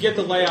 you get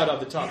the layout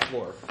of the top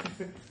floor.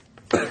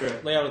 Okay.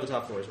 Layout of the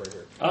top floor is right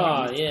here.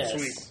 Ah, yes.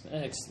 Sweet.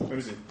 Excellent. Let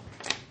me see.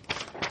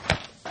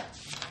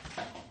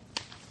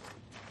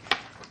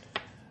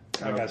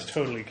 That guy's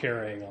totally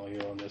carrying all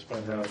you on this, by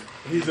the way.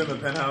 He's in the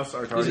penthouse,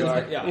 our He's in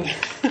target. the,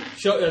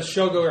 yeah.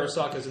 Shogo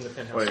Arasaka's in the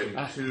penthouse. Wait, suite.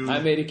 two. I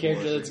made a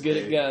character four, that's six, good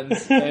at eight.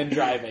 guns and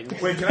driving.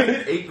 Wait, can I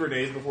get 8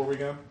 grenades before we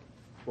go?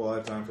 Well, I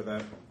have time for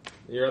that.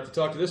 You have to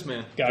talk to this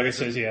man. Gaga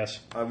says yes.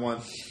 I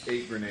want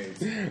 8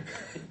 grenades.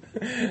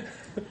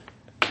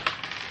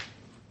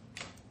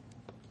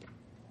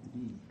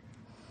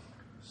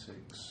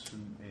 6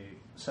 and 8,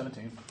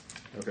 17.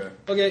 Okay.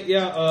 Okay,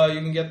 yeah, you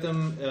can get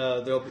them.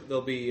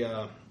 They'll be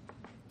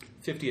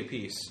 50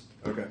 apiece.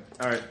 Okay.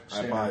 All right.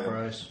 I buy Standard them.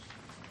 price.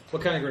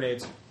 What kind of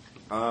grenades?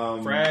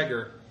 Frag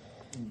or?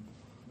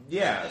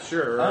 Yeah,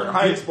 sure. Or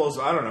high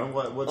explosive. I don't know.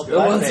 What's The good?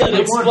 ones that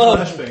One explode.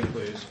 flashbang,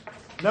 please.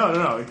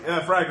 No.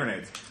 Frag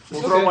grenades.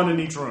 We'll throw one in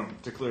each room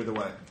to clear the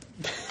way.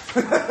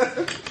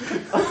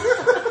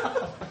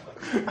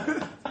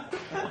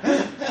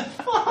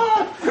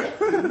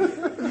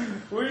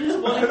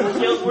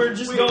 We're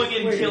just going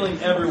in and killing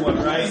everyone,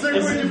 right? Is there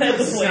going to Isn't be a that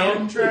the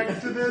plan?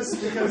 soundtrack to this?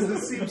 Because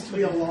this seems to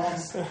be a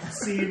lost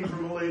scene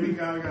from a Lady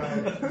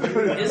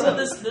Gaga. Isn't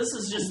this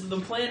is just the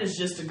plan is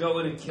just to go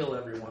in and kill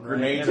everyone, right?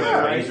 Grenades Am I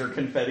or right? laser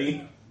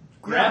confetti.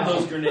 Grab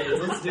those grenades.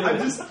 Let's do I it.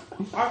 just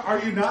are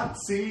you not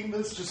seeing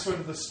this? Just sort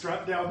of the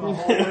strut down the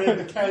hallway,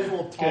 the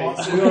casual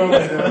toss. We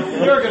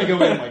are going to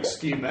go in like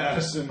ski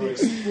masks and like.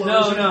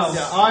 No.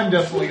 Yeah, I'm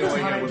definitely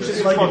going in with It's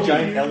this. like a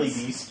giant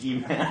LED ski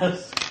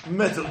mask.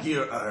 Metal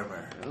Gear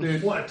armor.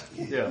 Dude, What?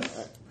 yeah.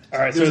 All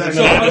right, so there's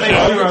So, another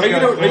are you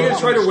gonna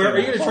try to wear? Are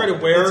you gonna try to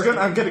It's good. wear?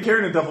 I'm going to carry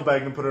it in a duffel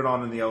bag and put it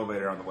on in the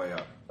elevator on the way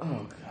up.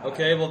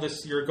 Okay, well,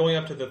 you're going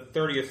up to the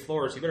 30th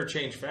floor, so you better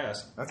change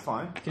fast. That's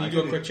fine. Can you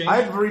do a quick change?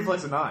 I have a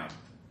reflex of 9.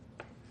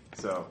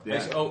 So,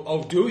 yeah.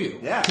 Oh, do you?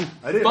 Yeah,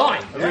 I did.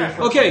 Fine. Yeah.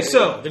 Okay,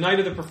 so the night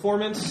of the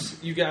performance,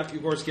 you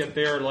of course get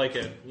there like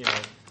at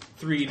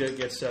 3 to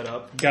get set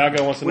up.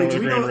 Gaga wants to know Wait, where do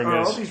the we green know, room are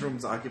all is. these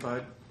rooms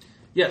occupied?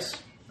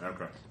 Yes.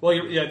 Okay. Well,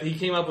 he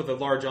came up with a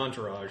large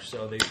entourage,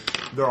 so they.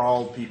 They're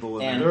all people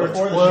in And there.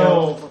 before the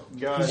show, 12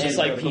 guys. It's just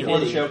like before P. the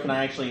Diddy. show, can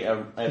I actually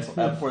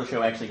before the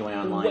show actually going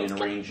online and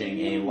arranging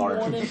a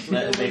large,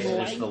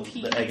 basically just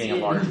getting a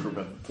large group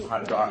of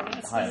can't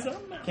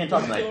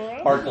talk tonight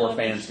hardcore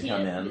fans to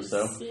come in.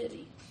 So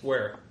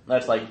Where?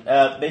 that's like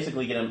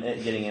basically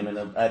getting him in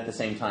at the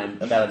same time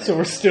about. So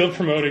we're still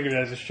promoting it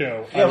as a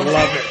show. I love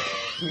it.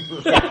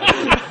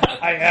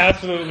 I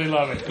absolutely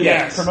love it.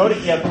 Yes.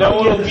 Promoting. Yeah, No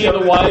one will be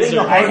the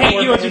wiser. I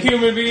hate you as a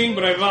human being,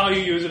 but I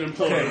value you as an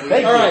employee.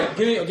 Thank All you. right,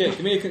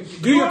 give me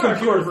do your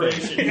computer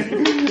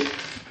thing.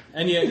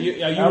 And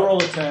you I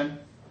roll a 10.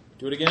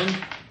 do it again,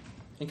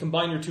 and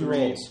combine your two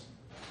rolls.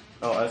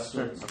 Oh, that's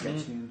true. Okay.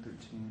 13,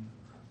 13,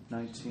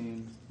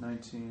 19,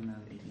 19, and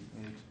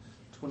 8,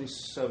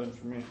 27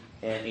 for me.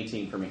 And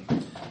 18 for me.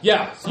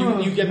 Yeah, so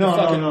you get no, the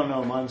fucking...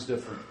 No, mine's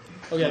different.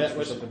 Oh, yeah, that Mine's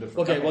was... something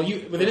different. Okay, well,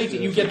 with an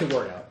 18, you get the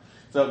word out.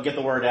 So get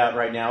the word out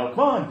right now. Come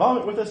on,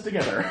 vomit with us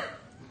together.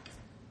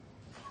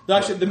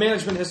 Actually, the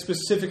management has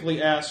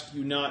specifically asked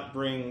you not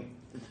bring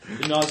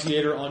the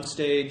nauseator on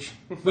stage,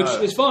 which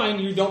is fine.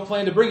 You don't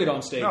plan to bring it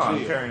on stage, No, do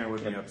I'm you? carrying it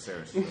with me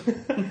upstairs.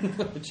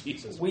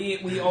 Jesus.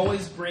 We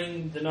always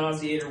bring the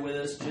nauseator with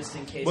us just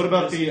in case. What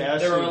about because the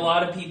acid there are a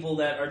lot of people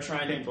that are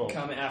trying to paintball?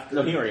 come after.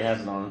 No, he already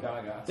has it on.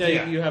 Gaga.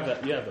 Yeah, you have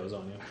that. You have those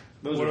on you.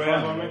 Those What are do I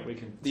have fine, on me? right? We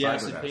can. The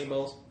acid Cyberdecks.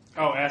 paintballs.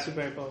 Oh, acid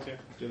paintballs, yeah.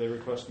 Do they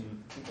request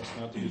us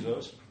not to use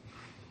those?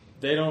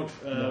 They don't.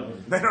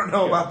 They don't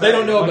know about that. They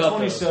don't know My about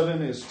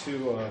 27 is to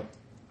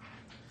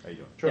How you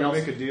doing? try And to also-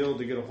 make a deal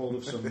to get a hold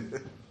of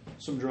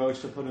some drugs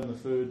to put in the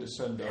food to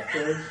send up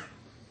there,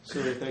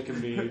 so that they can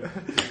be.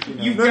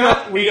 You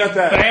know, We got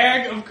that.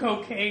 Bag of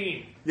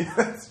cocaine. Yeah,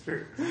 that's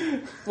true.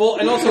 Well,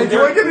 and also, Hey,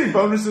 do I get any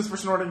bonuses for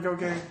snorting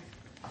cocaine?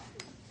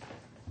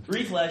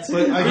 Reflex.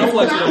 but I don't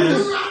reflex want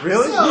bonus.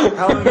 Really?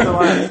 How long does it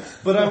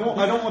last? But I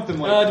don't want them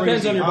like Depends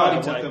crazy on your high. body I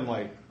want type. them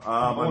like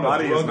My want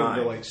body to is drug them 9.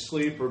 to like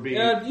sleep or be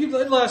Yeah,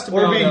 it lasts or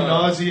about being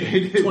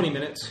nauseated 20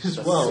 minutes. as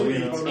well. You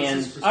know?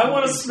 And I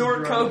want to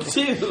snort coke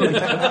too.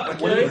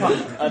 that's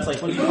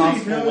like when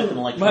possible with them,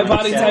 like My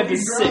body type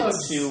is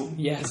Drugs. 6. To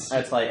Yes.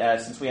 that's like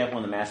since we have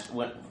one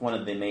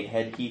of the made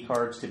head key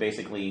cards to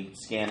basically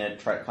scan it,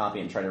 try copy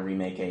it, and try to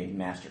remake a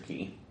master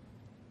key.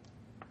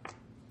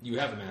 You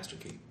have a master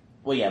key.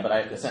 Well, yeah, but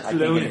I can't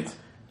get it.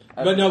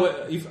 But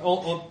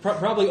no,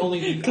 probably only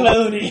the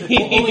Cloning.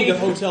 only the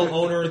hotel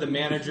owner, the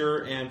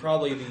manager, and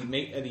probably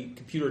the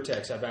computer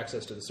techs have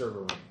access to the server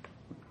room.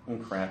 Oh,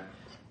 crap!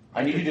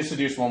 I need you to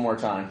seduce one more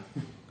time.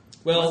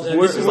 Well,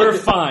 we're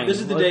fine.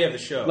 This is the day of the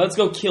show. Let's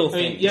go kill I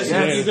mean, things. yes,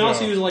 Yeah, you can also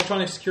so- use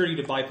electronic security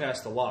to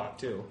bypass the lock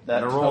too.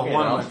 I rolled okay,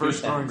 one then on my I'll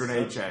first do that. throwing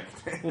grenade check.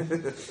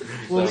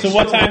 So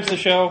what time's the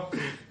show?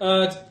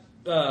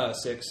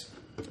 It's 6.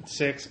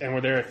 6, and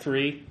we're there at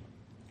 3?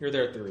 You're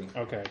there at 3.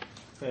 Okay.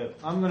 Yeah,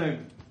 I'm gonna.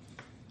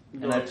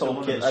 And go I up to one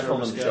told of the I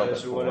told them service to show up guys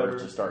at or 4 whatever.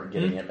 to start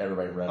getting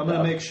everybody revved I'm gonna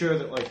up. make sure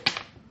that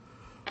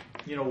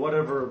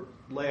whatever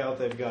layout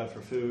they've got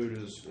for food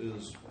is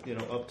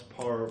up to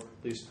par, at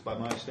least by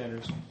my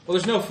standards. Well,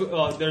 there's no.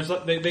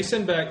 They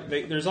send back.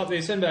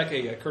 They send back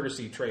a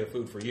courtesy tray of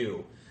food for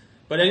you.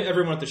 But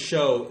everyone at the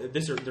show,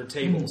 these are their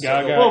tables. So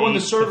Gaga. Well, when the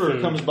eat the server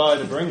food. comes by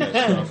to bring this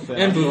stuff, then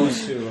and I'm going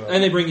booze, to,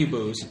 and they bring you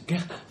booze.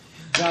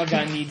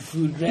 Gaga need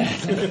food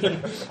badly.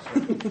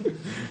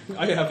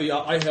 I have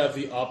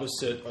the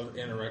opposite of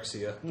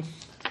anorexia.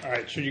 All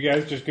right, should you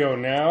guys just go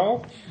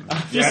now?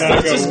 Just- Should I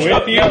go just with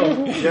go.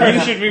 you? Or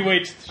should we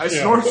wait? I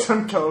snort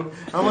some coke.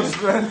 How much?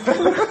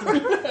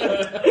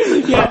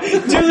 Yeah,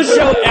 do the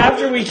show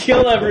after we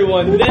kill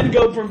everyone, then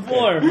go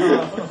perform.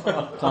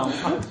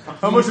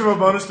 How much of a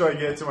bonus do I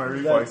get to my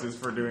reflexes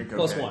for doing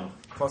cocaine? +1.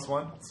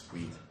 +1?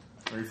 Sweet.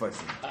 My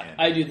reflexes.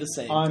 I do the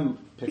same. I'm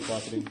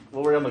pickpocketing.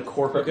 Well, we're on the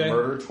corporate Okay.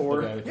 murder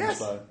tour. Okay,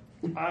 Yes.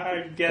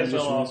 I guess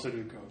I'll also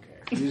do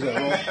cocaine. Use that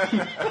roll.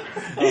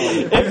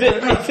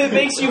 If it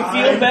makes you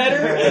feel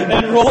better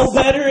and roll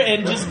better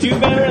and just do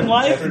better in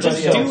life,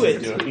 just do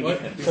it.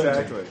 What?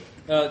 Exactly.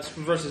 It's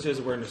versus his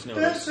awareness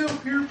That's notice. how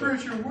peer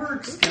pressure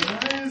works,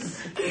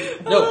 guys.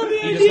 No,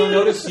 he does not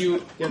notice you.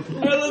 All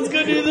right, let's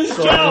go do this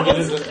So job. I'm gonna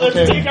get Let's into-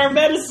 okay. take our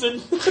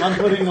medicine. I'm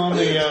putting on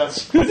the.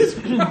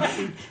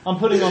 I'm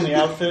putting on the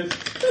outfit.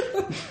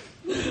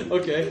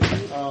 Okay.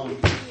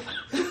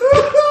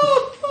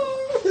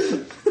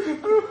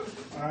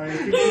 I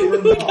think you were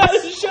We lost. got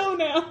a show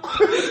now.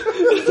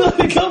 Let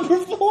me come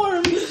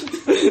perform.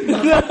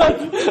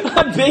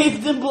 I'm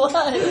bathed in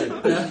blood.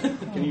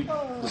 Can you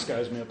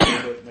disguise me up a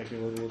little bit, make me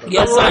look a little bit?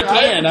 Yes, I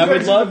can. I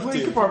would love The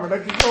police to. department. I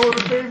can go over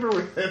the paper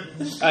with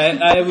him.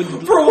 I would.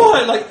 For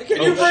what? Like,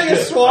 can you bring a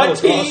SWAT That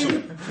was team?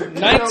 awesome.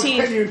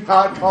 19. Can you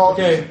not call?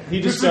 Okay,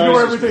 he Just disguises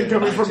ignore everything me.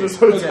 coming from this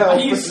hotel.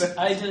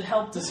 I did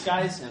help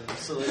disguise him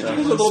so that he There's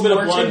was a little bit of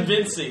more blood.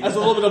 convincing. As a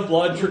little bit of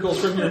blood trickles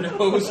from your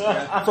nose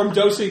from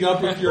dosing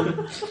up with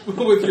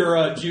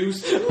your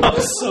juice. I'm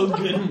so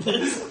good at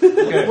this.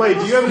 Wait,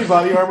 do you have any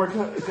body armor,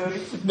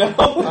 Cody? No.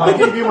 I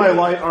give you my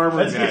light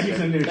armor jacket.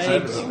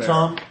 Thank you.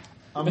 Tom,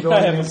 I'm I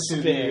going have a into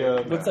spare.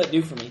 the What's that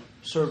do for me?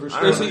 servers.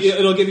 Basically,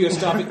 it'll give you a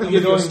stopping. It'll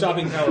give you a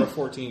stopping power of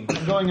 14.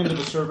 I'm going into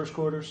the servers'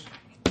 quarters,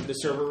 The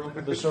server room.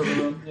 the server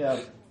room. Yeah,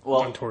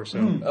 Well, On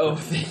torso. Oh,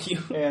 thank you.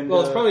 and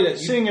Well, it's probably that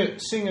you-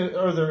 seeing it.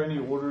 Are there any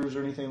orders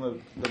or anything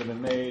that have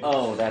been made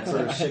oh, that's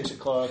for 6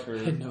 o'clock or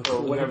no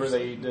clue. whenever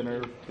they eat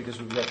dinner? Because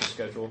we've got the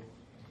schedule.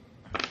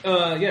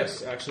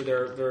 Yes, actually,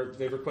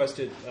 they've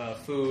requested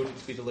food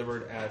to be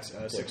delivered at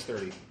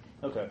 6:30.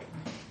 Okay,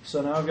 so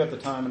now I've got the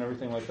time and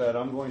everything like that.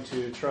 I'm going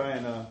to try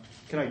and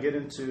can I get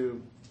into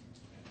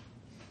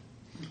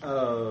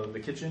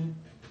the kitchen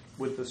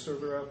with the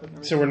server outfit?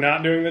 And So everything? we're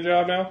not doing the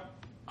job now?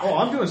 Oh,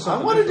 I'm doing I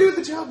something. want to different.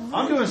 do the job.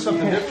 I'm doing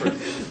something different.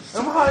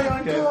 I'm high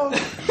on Okay.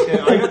 coke. Okay,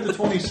 I got the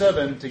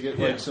 27 to get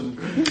like some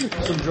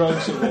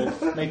drugs that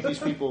will make these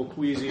people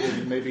queasy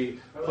and maybe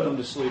put them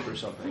to sleep or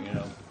something.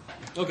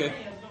 Okay.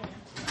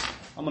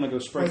 I'm going to go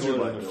sprinkle it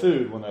on the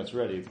food when that's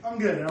ready. I'm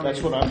good.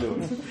 That's what I'm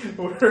doing.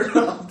 We're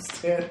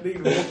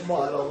outstanding role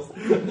models.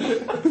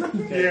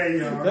 Yeah,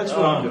 you are. That's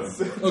what I'm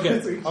doing.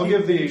 Okay. I'll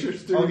give the key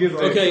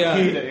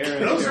to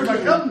Aaron. Those are my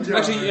cum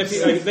jars. Actually,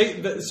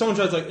 if someone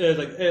tries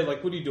hey,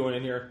 what are you doing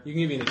in here? You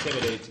can give me an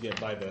intimidate to get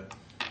by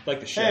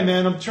the chef. Hey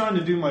man, I'm trying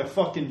to do my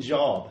fucking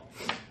job.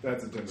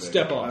 That's intimidating.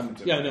 Step off.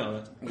 Yeah,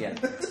 no. Yeah.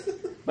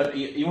 But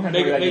you won't have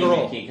to worry about giving me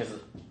the key because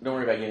don't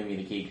worry about giving me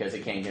the key because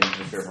it can't get into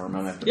the server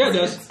room. Yeah, it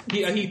does.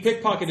 He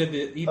pickpocketed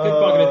the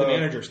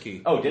manager's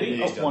key. Oh, did he?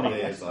 Yeah, Oh, he's 20 done.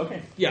 days.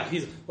 Okay. Yeah,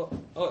 he's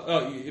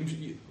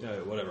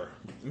whatever.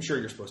 I'm sure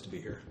you're supposed to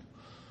be here.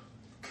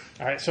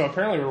 All right, so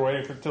apparently we're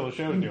waiting till the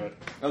show to do it.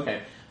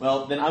 Okay.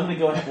 Well, then I'm going to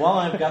go ahead. While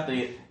I've got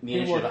the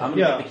initiative, I'm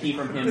going to get the key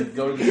from him,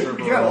 go to the server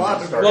room. got a lot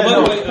and to start.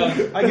 Well, by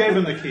the way, I gave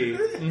him the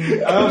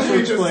key. I also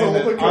explained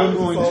that I'm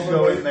going to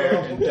go in there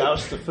and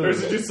douse the Or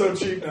is it food. just so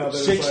cheap now?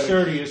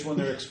 6:30 is when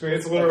they're It's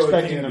literally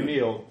expecting the candy.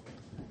 meal.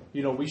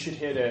 We should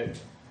hit at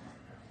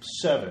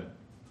 7.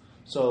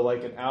 So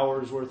like an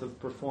hour's worth of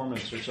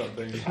performance or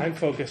something. I'm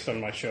focused on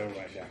my show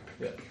right now.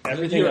 Yeah.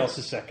 Everything else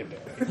is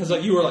secondary. It's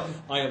like you were like,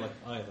 I am one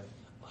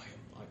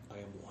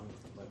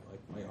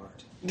with my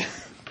art.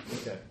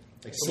 Okay.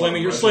 Like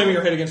slamming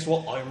your head against the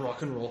wall. I am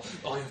rock and roll.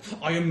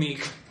 I am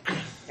meek.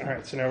 All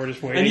right, so now we're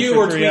just waiting And you for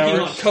were 3 tweaking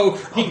hours. on coke.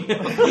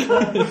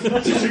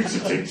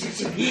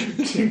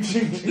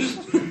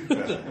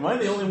 Am I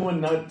the only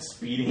one not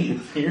speeding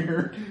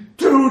here?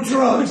 2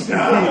 drugs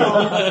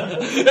now.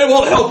 It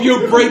will help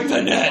you break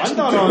the net. I'm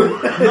not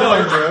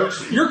on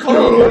drugs. You're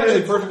calm. You're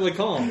actually perfectly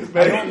calm.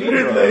 I don't need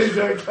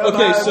drugs.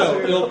 Okay, so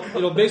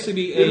it'll basically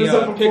be It is a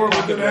a performance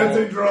pickpocket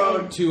enhancing roll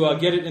drug. to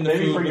get it in the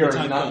Maybe food for when the yours,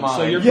 time not comes. mine.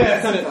 So you're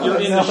Yes. kind of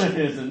you're in No, the.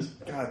 it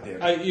isn't. God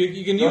damn.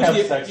 You can Don't use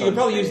have sex you on can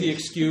probably use stage. the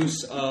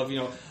excuse of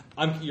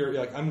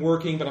I'm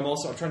working, but I'm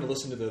trying to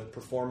listen to the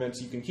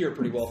performance. You can hear it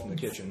pretty well from the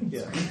kitchen.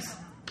 Yeah.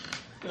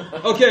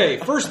 Okay,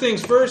 first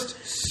things first.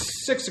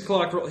 6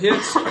 o'clock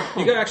hits.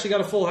 You actually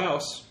got a full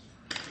house.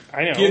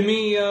 I know. Give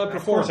me Of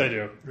perform. course I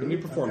do. Give me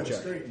perform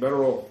check. Better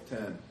roll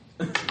 10.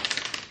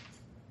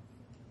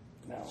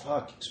 No.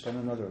 Fuck, spend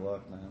another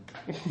luck, man.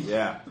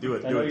 Yeah, do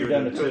it. I Do know it. you're Do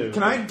down it. to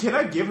 2. Can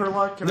I give her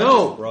luck? Can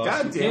No, I bro.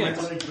 God damn can't.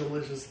 it. Like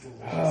delicious.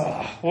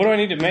 What do I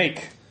need to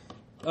make?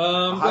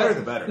 Higher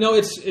the better. No,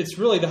 it's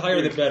really the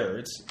higher the better.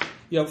 It's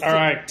All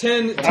right.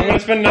 10. I'm going to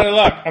spend another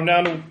luck. I'm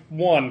down to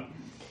 1.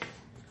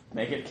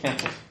 Make it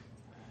count.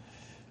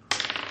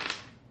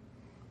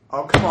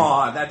 Oh, come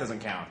on. That doesn't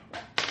count.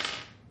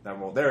 That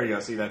roll. There you go.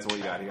 See, that's what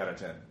you got. You got a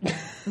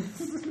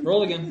 10.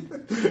 Roll again.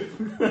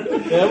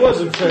 That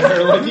wasn't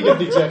fair. Like you got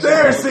the exact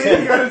There, same.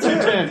 see? You got a 2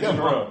 10. 10s in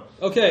a row.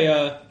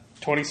 Okay.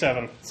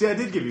 27. See, I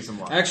did give you some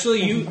luck.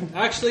 Actually, you It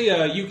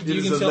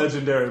is can a tell.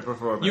 legendary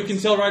performance. You can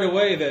tell right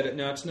away that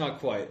no, it's not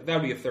quite. That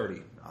would be a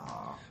 30.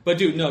 But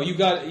dude, no, you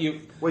got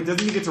you. Wait,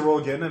 doesn't he get to roll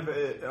again?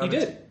 He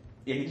did.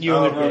 Yeah, You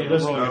only okay. rolled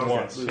it Okay.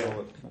 once. Okay.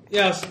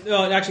 Yeah. Yes.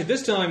 No, actually,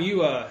 this time you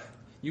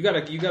got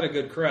a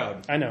good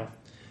crowd, I know.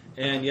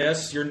 and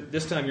yes,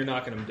 this time you're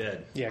knocking them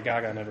dead. Yeah,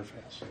 Gaga never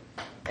fails.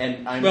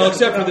 And I'm Well,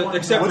 except for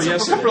What's yesterday.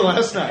 Except for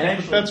last night. And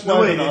actually- That's No,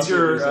 why wait, the it's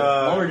your Nazis-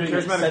 while we're doing it,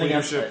 charismatic setting up,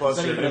 leadership plus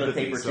setting your up another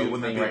empathy, paper so tube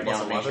wouldn't thing that be right now plus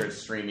and make sure 11?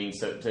 it's streaming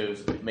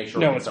to make sure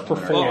No, we it's can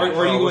supplement Well, our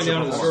or are you what's going your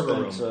down to the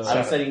performance?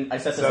 server room? I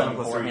set this 7 up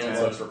plus beforehand, 3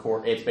 so it's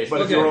record. It's basically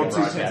But if you Okay. roll 2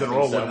 broadcasting, 10s in a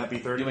row, so wouldn't that be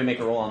 30? You may make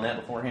a roll on that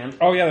beforehand.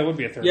 Oh, yeah, that would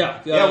be a 30. Yeah.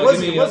 Yeah, it was.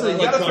 give He me, got a 30.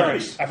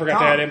 electronics. I forgot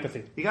to add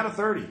empathy. He got a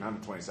 30, not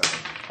a 27.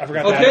 I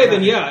forgot to add Okay, then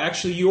empathy. yeah.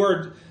 Actually, you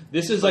are.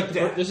 This is like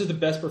Daft. this is the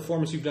best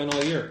performance you've done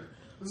all year,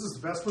 This is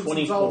the best one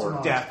 24. since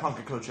Altamont. Daft Punk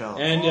at Coachella.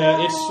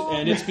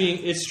 and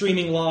it's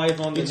streaming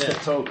live on the It's the net.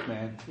 coke,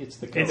 man. It's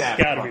the coke. It's Daft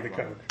got to Punk be the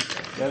one.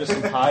 Coke. That is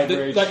some high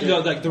grade Like,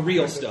 shit. like the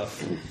real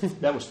stuff.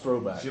 That was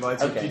throwback. She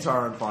lights Okay. her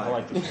guitar on fire. I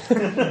like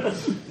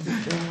this.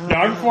 No,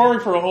 I'm performing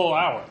for a whole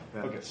hour.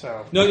 Yeah. Okay,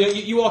 so. No,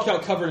 you walk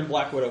out covered in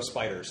Black Widow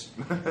spiders.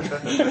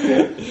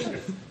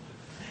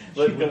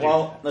 But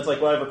while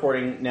I'm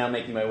recording, now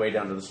making my way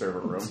down to the server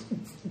room.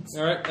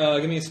 All right,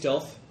 give me a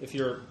stealth. If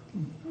you're,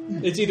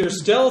 it's either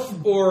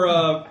stealth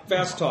or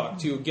fast talk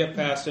to get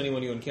past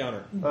anyone you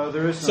encounter.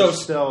 There is no So-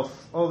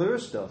 stealth. Oh, there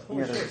is stealth.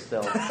 Yeah, there's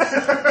stealth.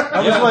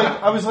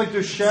 I was like,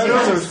 there's shadow,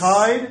 there's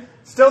hide,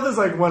 Stealth is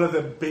like one of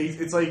the base.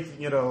 It's like,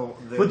 you know.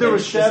 but there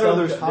was shadow,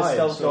 there's The hide.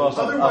 stealth so- goes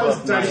up Otherwise,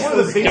 up dice It's one of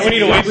the basic Don't we need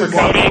to wait for skills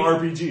of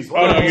Cody? RPGs.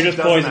 Oh, no, you're just Doesn't have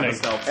a poisoning.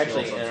 stealth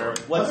Actually, skill of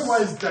some sort.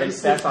 Otherwise,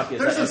 dice. fast talk is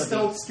There's a empathy.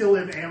 stealth skill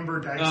in Amber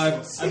Dice. I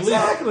believe.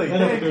 Exactly. I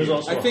know, but there's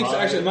also I think hide,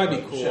 actually it might be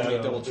cool. Let me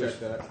shadow. double check There's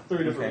that.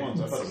 3 different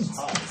ones. I thought it was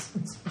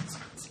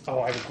hide.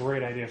 Oh, I have a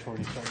great idea for when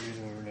you start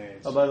using the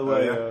grenades. Oh, by the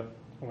way, yeah.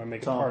 I'm going to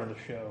make it Tom. part of the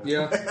show.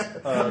 Yeah.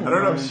 I don't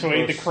know.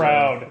 Persuade the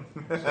crowd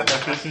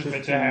that this is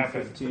meant to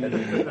happen.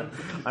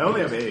 15. I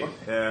only have 8.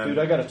 And Dude,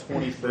 I got a there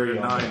 23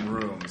 are on, 9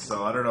 rooms,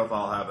 so I don't know if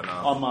I'll have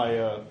enough. on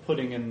my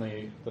putting in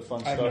the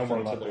fun I have no stuff more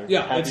into luck. their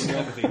Yeah, happy it's meal.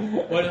 empathy.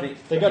 What?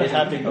 They got a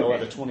happy meal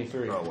at a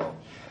 23. Oh, well.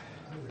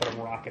 But I'm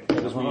rocking That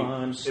it. was me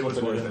It was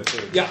slipping worth in it. the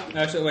food. Yeah.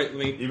 Actually, wait.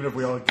 Let me. Even if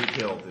we all get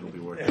killed, it'll be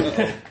worth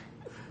it.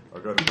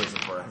 Or go to prison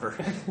forever.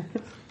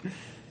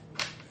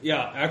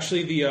 Yeah.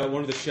 Actually, the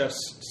one of the chefs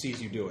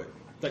sees you do it.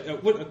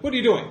 Like, what are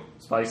you doing?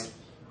 Spice.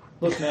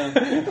 Look, man.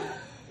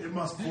 It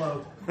must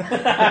flow.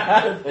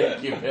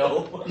 Thank you,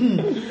 Bill.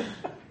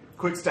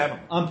 Quick stab him.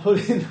 I'm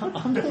putting.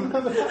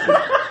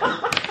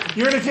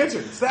 You're in the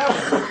kitchen. Stab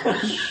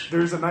him.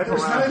 There's a knife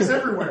There's around. knives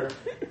everywhere.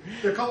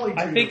 They're calling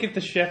to I you. think if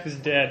the chef is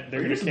dead,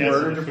 they're going to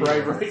Murder cancel to the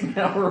bride food. right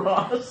now,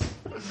 Ross.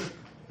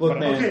 Look,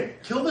 man. Okay,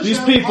 kill the These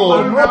chef, people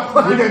pop him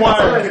out, and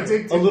require hide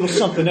him. a little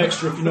something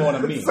extra, if you know what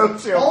I mean. All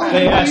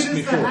They you asked need me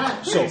is for the it,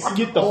 hat. so Jason.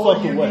 get the All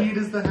fuck you away. need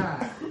is the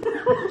hat.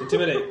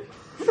 Intimidate.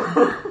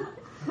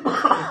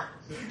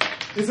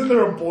 Isn't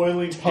there a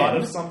boiling pot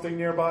of something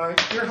nearby?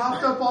 You're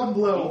hopped up on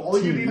blow. All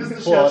you need is the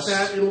Plus.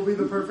 chef's hat. It'll be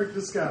the perfect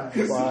disguise.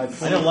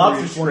 5, I know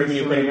lobster's screaming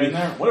you putting in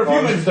there. What are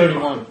humans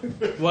 31.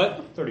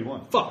 What?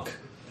 31. Fuck.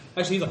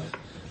 Actually, he's like,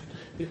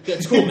 yeah,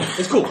 it's cool, man.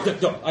 It's cool. Yeah,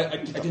 no, I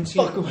didn't see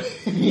Fuck it. away.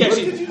 Yeah, What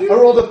see- did you do? I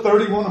rolled a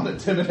 31 on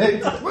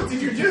Intimidate. What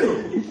did you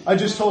do? I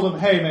just told him,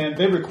 hey, man,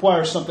 they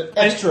require something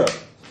extra.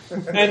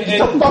 Get the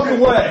And fuck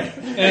away.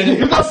 and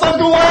Get the fuck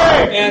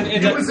away.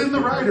 It was in the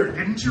rider.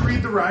 Didn't you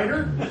read the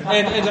rider?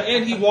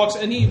 and he walks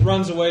and he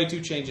runs away to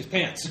change his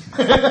pants.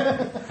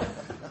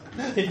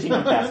 15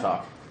 on fast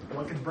talk.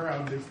 What could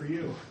Brown do for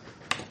you?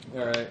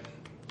 All right.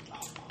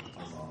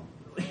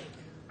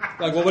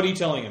 Like, well, what are you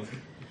telling him?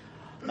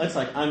 I'm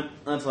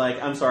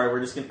sorry,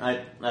 we're just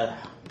gonna, let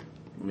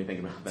me think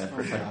about that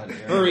for a second.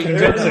 Hurry.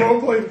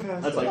 Roleplay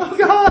past. That's like, Oh,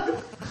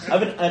 God. I've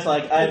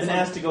been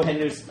asked to go ahead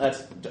and do,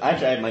 actually I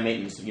have my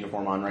maintenance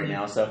uniform on right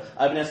now, so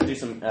I've been asked to do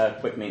some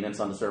quick maintenance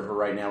on the server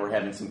right now. We're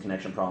having some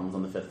connection problems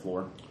on the 5th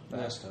floor.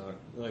 Fast talk.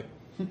 Like,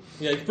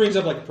 yeah, it brings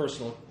up like a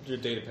personal your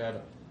data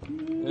pad.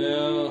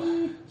 Well,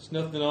 there's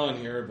nothing on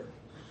here, but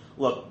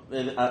Look,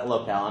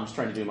 pal, I'm just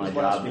trying to do my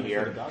job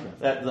here.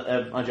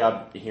 My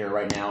job here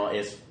right now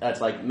is,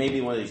 that's like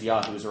maybe one of these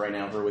yahoos right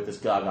now who are with this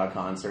Gaga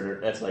concert,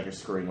 that's like you're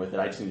screwing with it.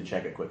 I just need to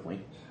check it quickly.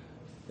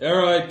 all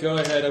right, go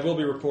ahead. I will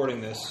be reporting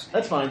this.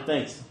 That's fine,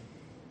 thanks.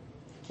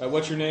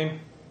 What's your name?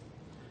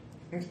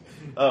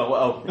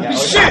 Yeah.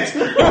 Shit!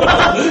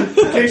 In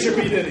case you're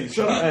P. Diddy,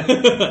 shut up.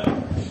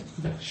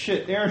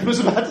 Shit, Aaron was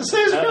about to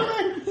say his real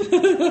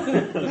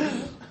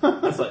name.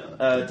 That's like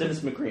Dennis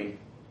McCreen.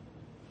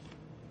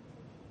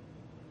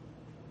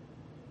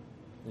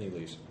 And he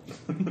leaves.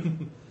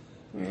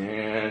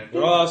 Yeah.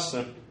 Ross,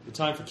 the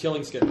time for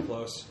killing's getting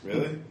close.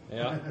 Really?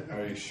 Yeah,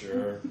 Are you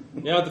sure?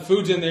 yeah. The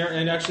food's in there,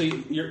 and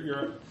actually,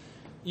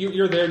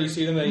 you're there, and you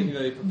see them.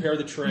 They prepare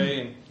the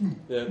tray, and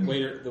the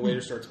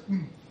waiter starts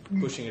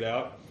pushing it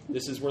out.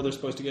 This is where they're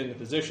supposed to get into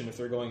position if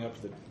they're going up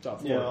to the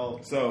top floor. Yeah,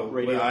 I'll So,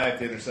 radio. I have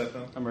to intercept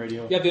them? I'm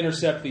radio. You have to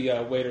intercept the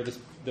waiter.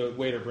 The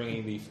waiter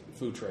bringing the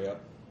food tray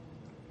up.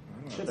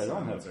 Shit, I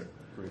don't have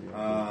radio.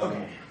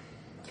 Okay.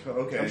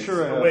 Okay. I'm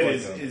sure I So have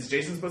wait, like is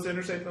Jason supposed to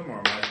intercept them, or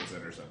am I supposed to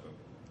intercept them?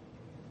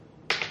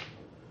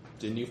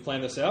 Didn't you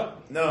plan this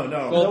out? No.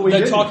 Well, we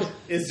then didn't. talk.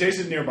 Is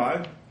Jason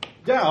nearby?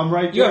 Yeah, I'm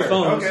right You there. have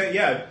phones. Okay,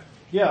 yeah.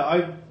 Yeah,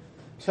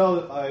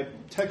 I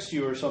text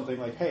you or something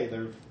like, hey,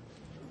 they're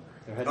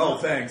heading Oh,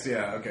 out. thanks.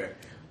 Yeah, okay.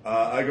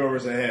 I go over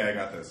and say, hey, I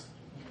got this.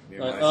 Me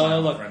and my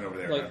Look, friend over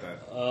there like,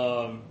 got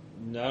that.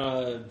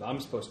 no, I'm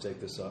supposed to take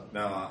this up.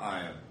 No,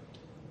 I am.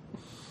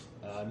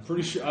 I'm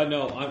pretty sure. I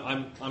know.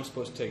 I'm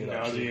supposed to take it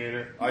up.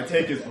 Nauseator. I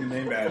take his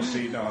name badge, so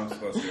you know I'm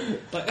supposed to.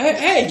 Like,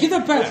 hey, give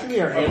that back.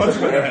 I punch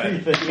him in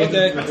the head.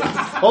 Okay,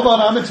 Hold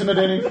on, I'm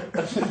intimidating.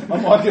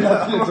 I'm walking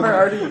up. I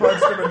already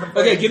punched him in the face.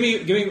 okay.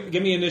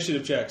 Give me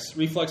initiative checks.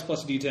 Reflex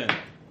plus a D10.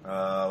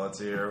 Let's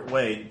see here.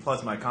 Wait,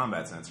 plus my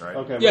combat sense, right?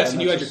 Okay. Yes, well,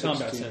 and you had your that's a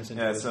combat 16. sense. In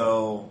Yeah, it.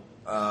 so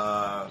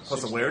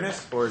plus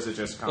awareness, or is it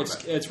just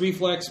combat? It's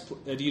reflex.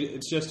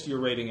 It's just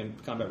your rating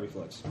and combat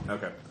reflex.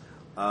 Okay.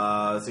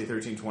 Let's see,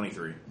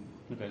 1323.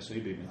 Okay, so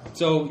you beat me.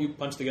 So you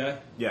punch the guy.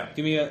 Yeah.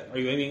 Give me a. Are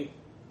you aiming?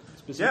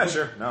 Specifically? Yeah,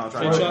 sure. No, I'll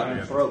try Headshot? to punch him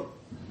again. Throat.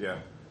 Yeah.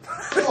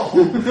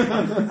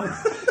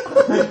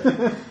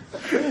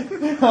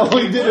 Oh,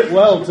 he did it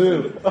well,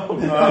 too.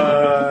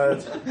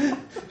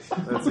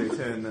 Let's see,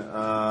 10,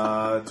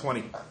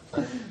 20.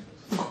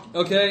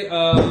 Okay.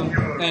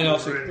 And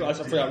also, I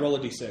forgot. Roll a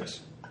D6.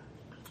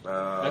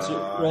 That's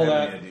roll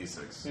that. A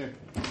D6.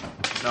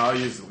 No, I'll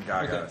use the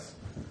Gagas.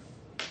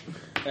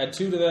 Add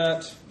 2 to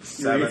that,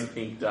 7.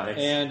 Pink dice.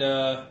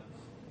 and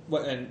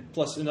what? And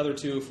plus another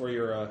 2 for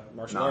your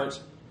martial 9.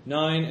 arts.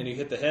 9, and you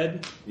hit the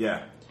head.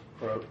 Yeah.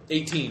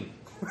 18.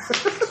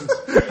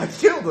 I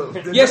killed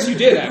him. Yes, you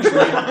did actually.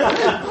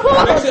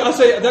 Actually, I'll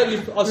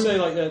say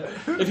like that.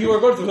 If you were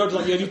going to the throat,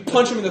 like you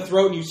punch him in the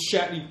throat and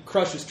you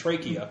crush his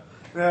trachea.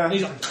 Yeah. And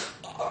he's like,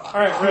 All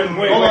right,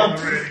 wait. Hold on.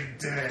 Already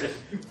dead.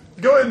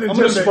 Go ahead and I'm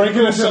going to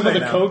sprinkle some of the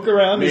now. coke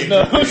around his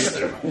nose.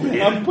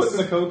 I'm putting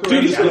the coke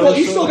around dude, his nose.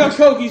 you still got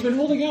coke. He's been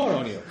holding out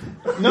on you.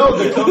 No,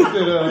 the coke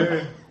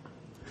that...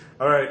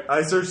 All right,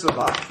 I searched the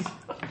box.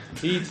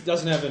 He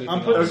doesn't have anything.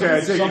 I'm putting Okay, I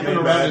take something your name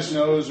around back. his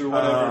nose or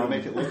whatever to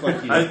make it look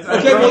like he.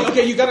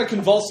 Okay, you got a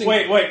convulsing.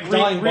 Wait,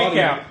 dying body.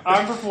 recount.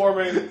 I'm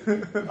performing.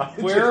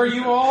 Where are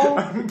you all?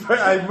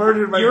 I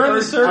murdered my You're in the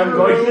first- server I'm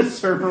going room to the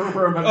server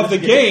room Of the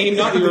game,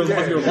 not of your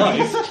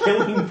life.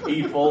 killing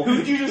people.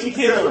 Who'd you just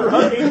kill?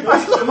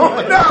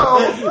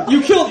 Oh,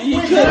 You killed the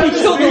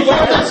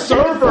waiter.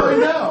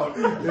 Server out.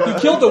 You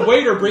killed the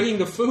waiter bringing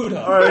the food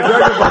up. no!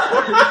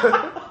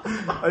 Alright,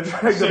 I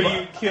dragged So the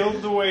you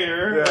killed the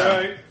waiter, Yeah.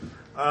 right?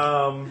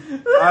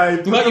 I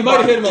put You the might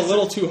have hit him body- a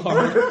little too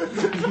hard.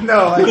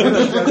 No, I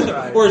that's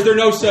right. Or is there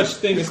no such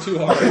thing as too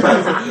hard?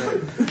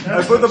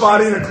 I put the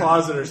body in a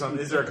closet or something.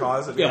 Is there a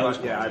closet? Yeah.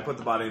 I put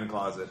the body in a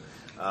closet.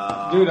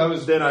 Dude, I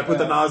was- Then I put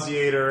the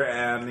nauseator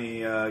and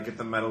the get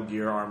the Metal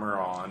Gear armor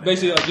on.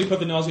 Basically, like, you put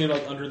the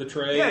nauseator under the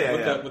tray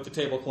with the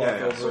tablecloth Yeah,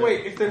 yeah. over So it.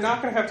 wait, if they're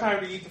not going to have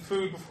time to eat the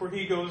food before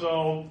he goes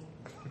all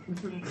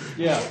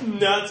Yeah.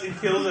 nuts and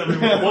kills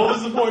everyone, what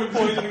was the point of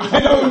poisoning the I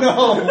don't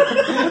know.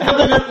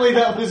 Evidently,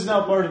 that was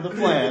not part of the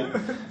plan.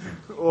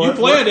 You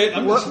planned it.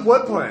 I'm just-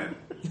 What plan?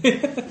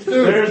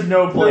 There's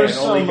no plan, There's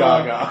only some,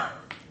 Gaga.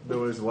 There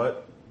was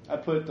what? I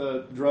put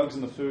the drugs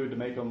in the food to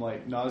make them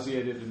like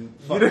nauseated and You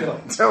fucked didn't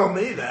up. tell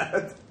me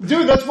that.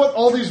 Dude, that's what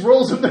all these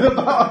roles have been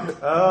about.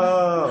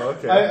 Oh,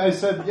 okay. I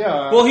said,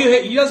 yeah. Well,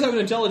 he does have an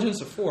intelligence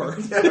of 4.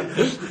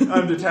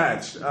 I'm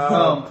detached.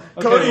 Okay,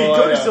 Cody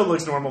well, yeah. still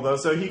looks normal though,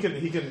 so he can.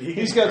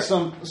 He's got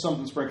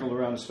something sprinkled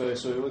around his face,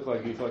 so it looked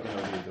like he fucking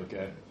OD'd,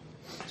 okay?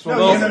 No,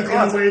 Well, he's in In the a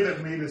closet. way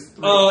that made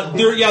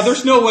us.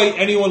 There's no way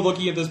anyone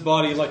looking at this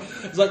body is like,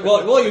 it's like,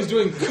 well, he was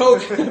doing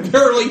coke.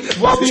 Apparently,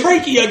 his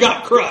trachea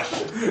got crushed.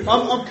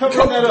 I'm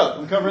covering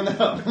that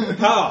up.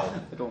 How?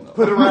 I don't know.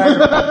 Put a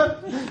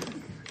rag.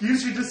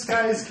 Use your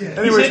disguise kit.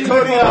 Anyways,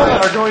 Cody and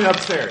I are going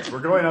upstairs. We're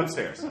going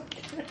upstairs.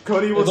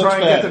 Cody will It looks try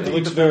and bad. get them It to eat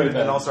looks the very food, and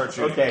then bad. I'll start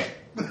shooting. Okay.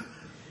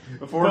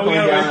 Before Well, going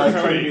we gotta down, wait I'll for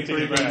try to her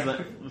do to get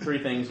back.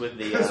 three things with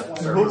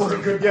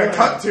the Yeah,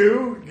 cut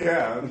two.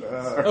 Yeah.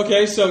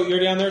 Okay, so you're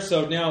down there.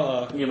 So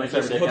now, Yeah, my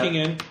just Cyberdeck hooking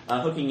in.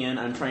 hooking in.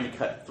 I'm trying to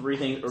cut three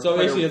things. Or So try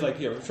to- basically, it's like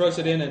here, throws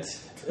it in, and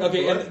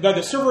okay. And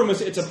the server room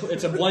is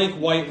it's a blank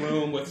white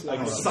room with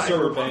like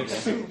server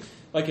banks.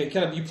 Like it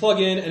kind of you plug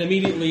in, and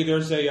immediately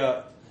there's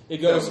a it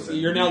goes.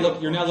 You're now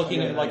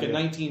looking at like a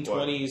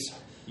 1920s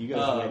You guys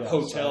laid outside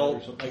hotel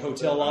or something? like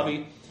hotel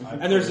lobby,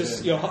 and there's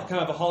this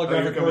kind of a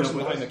holographic person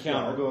behind the Yeah,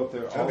 I'll counter. go up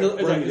there. I'll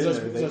It bring it in says,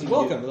 there. it They says, can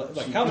welcome. get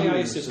Like, some how may I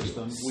computer assist you?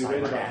 system. We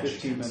waited about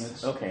 15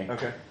 minutes. Okay.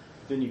 Okay.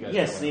 Then you guys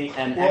Yes, go in.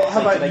 and Well, how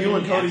access- about they you can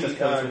and Cody access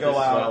codes with go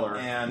this as well, out or-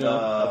 and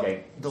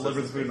Okay.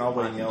 deliver the food, and I'll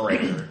wait in the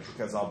elevator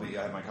because I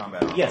have my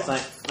combat on. Yes,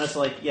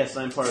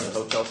 I'm part of the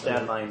hotel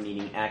staff. I'm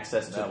needing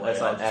access to That way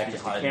that's I'll like just be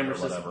access to hiding camera or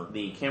whatever.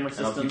 the camera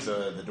And I'll keep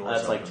systems. the doors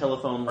That's like open.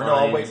 telephone Or no,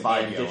 I'll wait lines by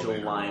and the digital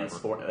elevator or lines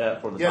for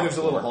whatever. the Yeah, top there's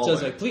a little floor. So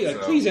it's like,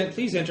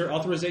 please enter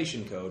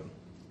authorization code.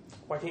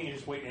 Why can't you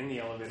just wait in the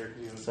elevator?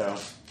 So,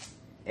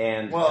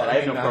 and Well, I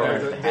have no I mean,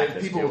 program the to hack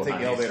this people to will take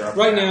on the these. elevator up.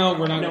 Right now,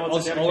 we're not. No,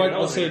 it's a I'll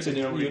dedicated say it's an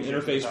elevator.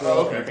 interface Oh, role.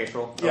 okay. Interface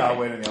role. Yeah, Okay. I'll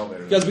wait in the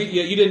elevator. Because we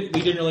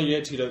didn't really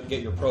get to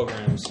get your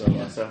program. So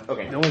Yeah, so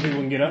okay. The only people who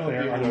can get up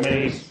there are the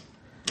maid,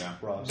 Yeah.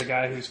 the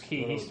guy whose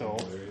key he stole.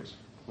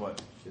 What?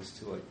 Just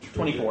to like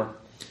 24.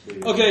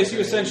 okay, so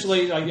you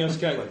essentially just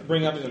kind of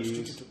bring up and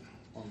you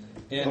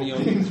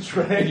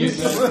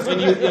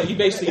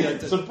basically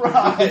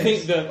I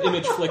think the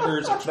image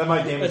flickers. That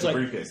might damage It's the like-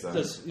 briefcase then.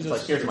 It's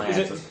like, here's my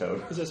access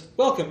code. It says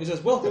welcome. It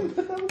says welcome.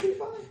 It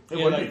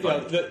Yeah, would like, be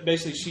fun.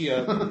 basically,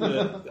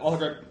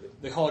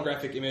 the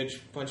holographic image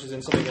punches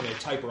in something in a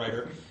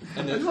typewriter,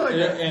 and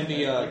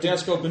the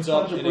desk opens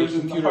up and a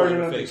computer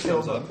interface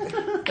comes up.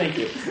 Thank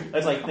you.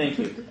 That's like, thank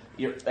you.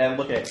 And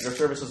look at it. Your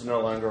services are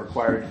no longer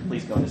required.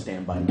 Please go into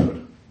standby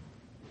mode.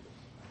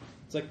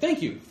 It's like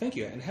thank you,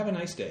 and have a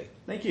nice day.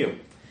 Thank you.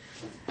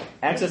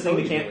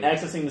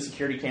 Accessing the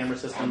security camera On the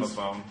systems.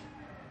 phone.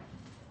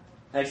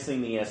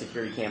 Accessing the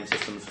security cam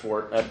systems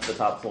for the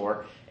top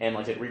floor, and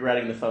like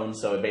rerouting the phone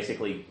so it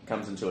basically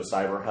comes into a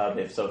cyber hub.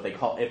 If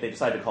they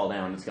decide to call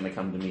down, it's going to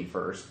come to me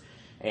first.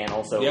 And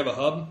also, Do you have a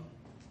hub?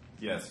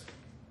 Yes.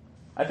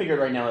 I figured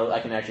right now I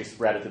can actually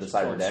spread it through the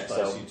Cyberdecks,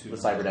 so spicy too. the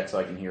Cyberdecks, so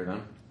I can hear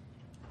them.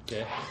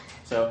 Okay.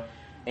 So,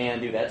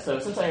 and do that. So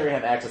since I already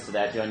have access to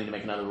that, do I need to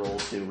make another roll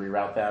to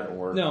reroute that,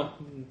 or No,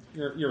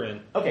 you're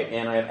in. Okay,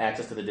 and I have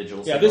access to the digital.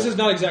 Yeah, signal. this is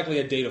not exactly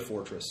a data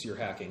fortress you're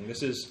hacking.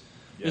 This is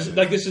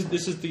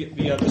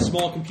the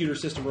small computer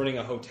system running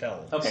a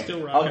hotel. Okay,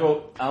 Still I'll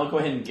rocking. go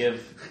ahead and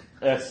give.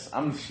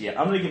 I'm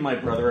going to give my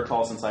brother a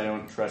call since I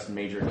don't trust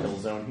Major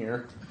Killzone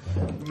here.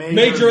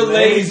 Major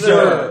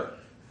Laser.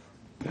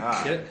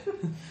 God. Get it?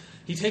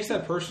 He takes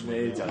that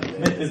personally, Major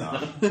Laser.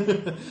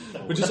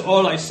 which is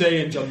all I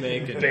say in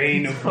Jamaican.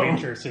 Bane of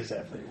winters is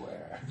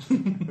everywhere.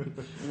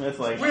 It's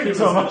like Wait, it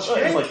so was much.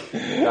 It's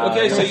like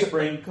Okay, so you-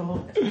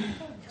 sprinkle,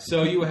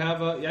 So you have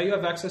you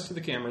have access to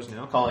the cameras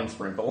now. calling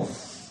sprinkle.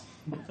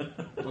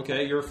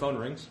 Okay, your phone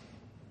rings.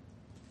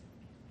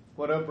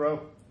 What up,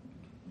 bro?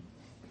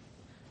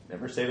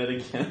 Never say that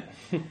again.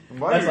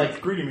 Why That's are you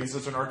like- greeting me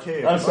such an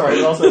archaic? I'm sorry,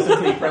 it also says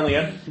to be friendly.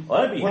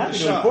 Well, I'd be What happy the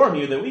to shot? inform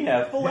you that we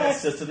have full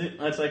access to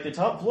the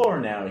top floor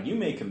now. You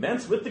may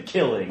commence with the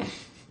killing.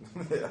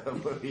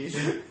 Beat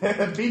you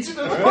to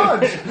the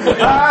punch.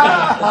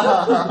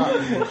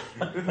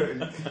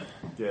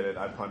 Get it?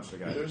 I punched the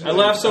guy. I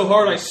laughed so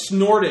hard I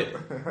snorted.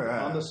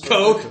 On the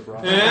Coke? subject of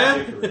Ross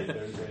Eh? Bakery,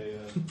 there's a.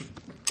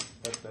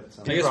 That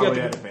sounds I guess we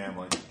Probably have had to. a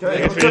family. I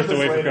guess we have to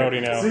wait for Cody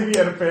now. See if he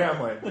had a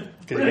family.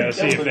 Because you gotta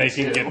see if they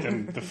can get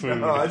them the food.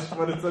 No, I just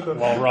wanted to send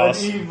While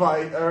Ross- an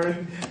e-bite or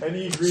an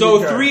e-greeting So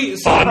card. three.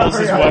 Fondles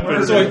his Sorry, I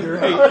weapons. murdered So, your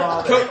hey,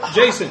 father.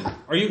 Jason,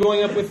 are you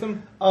going up with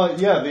them?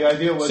 Yeah, the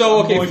idea was. So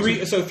I'm okay, going three.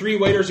 to- So three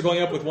waiters are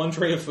going up with one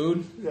tray of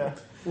food. Yeah.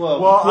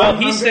 well, Well,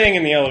 I'm he's staying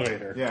in the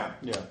elevator. Yeah.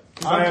 yeah.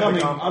 I have I'm the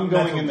coming. I'm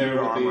going in there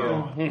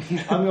metal with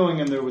the. I'm going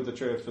in there with the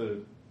tray of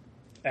food.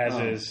 As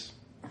is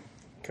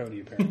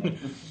Cody, apparently.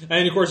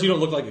 And of course, you don't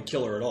look like a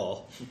killer at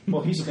all.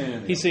 Well, he's staying in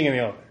there. He's staying in the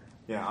elevator.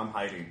 Yeah, I'm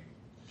hiding.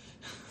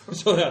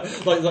 So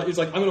it's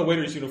like I'm in a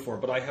waiter's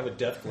uniform, but I have a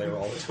death glare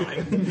all the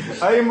time.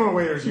 I am in a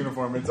waiter's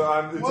uniform. It's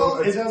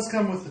It does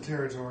come with the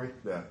territory.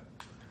 yeah.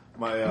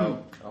 My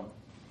Oh.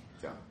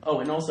 yeah. Oh,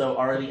 and also,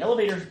 are the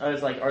elevators? I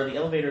was like, are the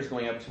elevators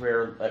going up to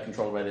where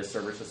controlled by this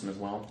server system as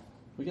well?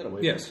 We gotta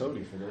wait Yes. for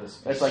Cody for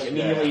this. It's like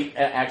immediately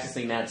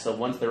accessing that. So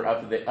once they're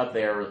up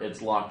there,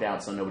 it's locked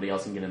out, so nobody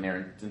else can get in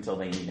there until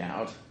they need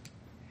out.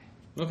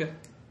 Okay.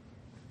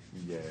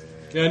 Yeah.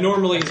 Yeah.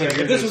 Normally, So if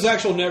you're this was just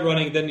actual net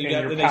running, then in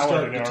then your they start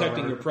paladin detecting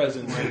armor, your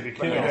presence. ready to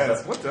kill.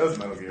 Yes. What does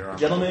Metal Gear Armor?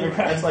 Gentlemen,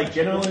 it's like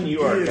gentlemen,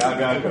 you are He is Gaga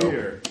Metal Go.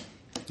 Gear.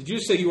 Did you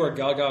say you are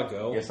Gaga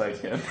Go? Yes, I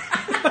can.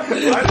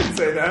 I didn't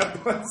say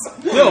that. But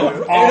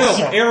No,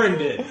 Awesome. no, Aaron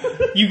did.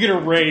 You get a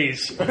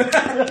raise.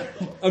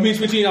 That means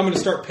which means I'm going to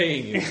start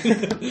paying you.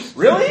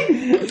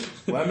 Really?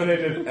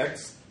 Laminated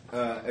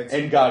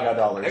And Gaga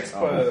dollars.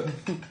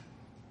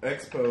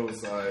 Expo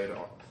side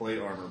plate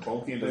armor,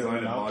 bulky in design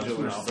and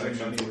modular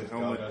sections with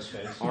helmet,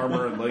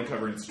 armor and leg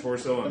coverings,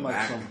 torso and Like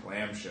back some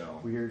clamshell.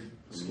 Weird,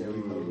 scary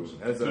Ooh, pose.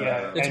 that's a,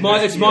 Yeah. It's And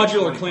it's just-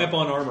 modular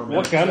clamp-on armor, man.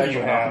 What gun do you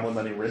Special have?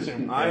 Aquaman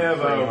written I have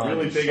a crayon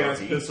really big ass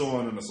Sharpie. pistol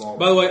and an assault.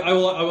 By the way, I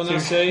will now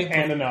say.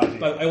 And a Nazi.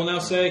 But I will now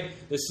say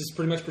this is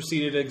pretty much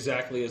proceeded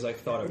exactly as I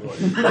thought it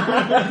would.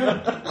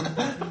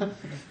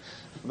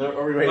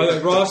 Are we ready? By the way,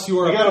 Ross, you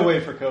are. We gotta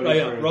wait for Cody.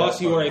 for Ross,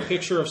 that you are part. a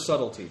picture of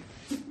subtlety.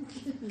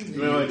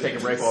 You want to take a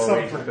break while we're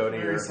waiting for Cody?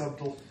 Very Or?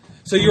 subtle.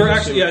 So you're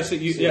actually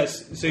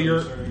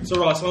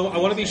So Ross, I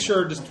want to be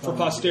sure, just for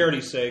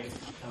posterity's sake,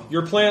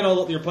 your plan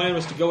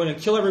was to go in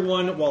and kill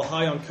everyone while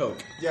high on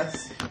coke.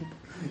 yes.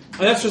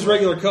 And that's just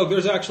regular coke.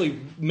 There's actually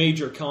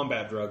major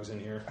combat drugs in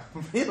here.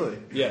 Really?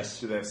 Yes,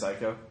 Do they have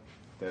Psycho?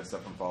 They have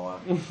stuff from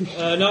Fallout.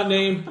 not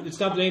named. It's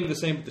not named the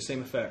same, but the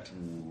same effect.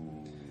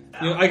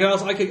 You know,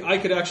 I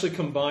could actually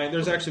combine.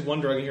 There's actually one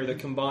drug in here that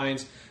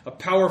combines a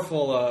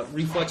powerful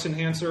reflex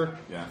enhancer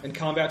Yeah. and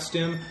combat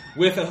stim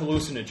with a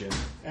hallucinogen.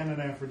 And an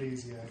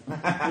aphrodisiac.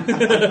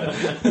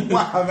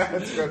 Wow,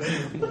 that's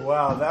good.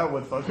 Wow, that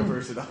would fuck a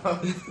person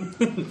up.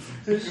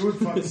 It would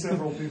fuck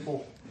several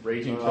people.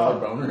 Raging killer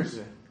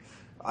boners.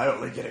 I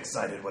only get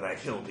excited when I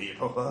kill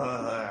people.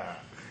 Well,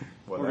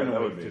 We're that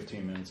gonna would wait be.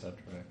 15 minutes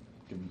after I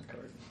give him the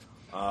card.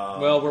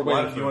 Well, we're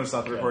waiting Do you for- want to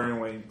stop the recording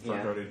and wait for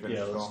Yeah. Cody to finish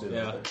Yeah, the let's call? do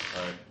that.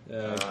 Yeah.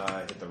 All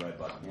right. Hit the red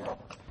button. The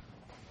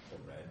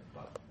red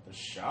button. The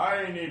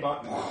shiny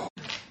button.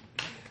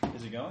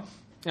 Is it going?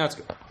 Now it's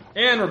good.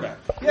 And we're back.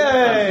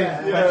 Yay!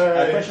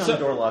 A question on So- the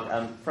door lock.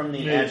 From the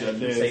Ninja, admin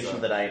ninja.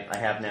 station that I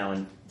have now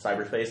in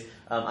cyberspace,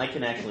 I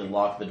can actually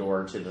lock the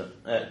door to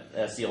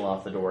the seal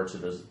off the door to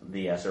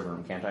the server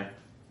room, can't I?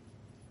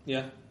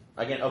 Yeah.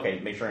 I can. Okay,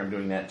 make sure I'm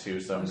doing that too,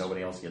 so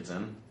nobody else gets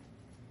in.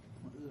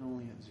 Why is it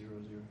only at 0,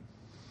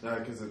 0?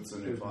 Because it's a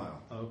new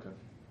file. Oh, okay.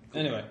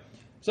 Anyway,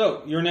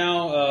 so you're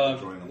now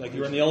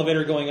you're in the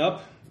elevator going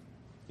up.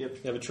 Yep.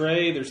 You have a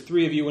tray. There's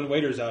three of you in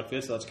waiters'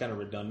 outfits, so that's kind of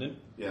redundant.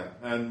 Yeah,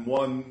 and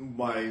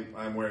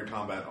I'm wearing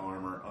combat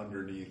armor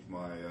underneath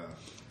my.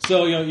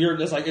 So you're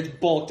just like it's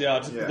bulked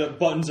out. Yeah. The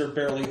buttons are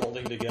barely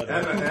holding together.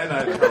 And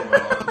I have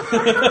helmet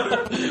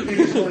on.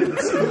 Usually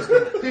the sounds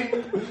go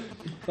ping.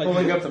 Like,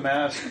 Pulling up the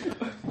mask.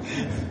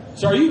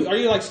 so are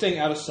you like staying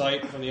out of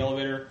sight from the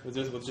elevator with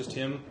just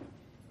him?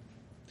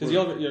 Because the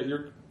elevator,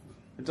 you're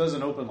It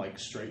doesn't open like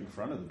straight in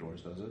front of the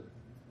doors, does it?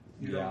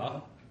 yeah.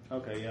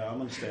 Okay, yeah, I'm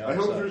gonna stay I outside.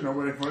 hope there's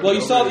nobody in front Well, of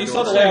you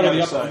saw the layout of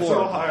the upper So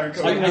floor. high on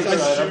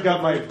I've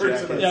got my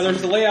jacket. Yeah,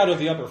 there's the layout of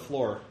the upper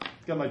floor.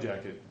 Got my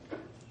jacket.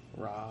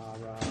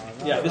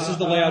 Yeah, this is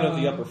the layout of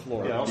the upper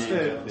floor. Yeah, I'll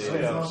stay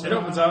outside. It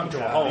opens out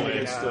into a hallway.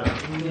 It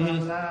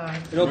Remember,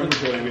 opens.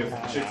 Cody, we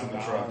have chicks in the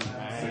truck.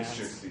 6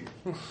 chicks deep.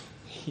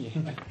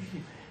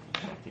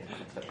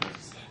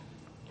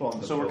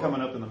 So we're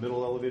coming up in the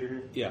middle elevator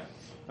here? Yeah.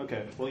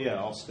 Okay, well, yeah,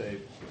 I'll stay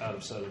out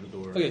of sight of the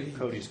door. Okay.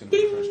 Cody's going to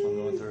be the first one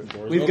going through.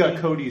 Doors We've open.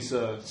 got Cody's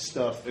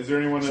stuff Is there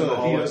anyone in so the that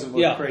he hallway? doesn't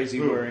look Yeah. crazy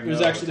Who? wearing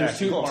There's actually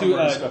tactical two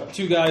armor and stuff.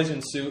 two guys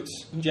in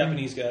suits,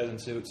 Japanese guys in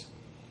suits,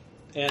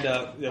 and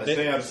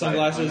stay out of sight.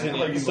 sunglasses I'm and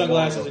like in the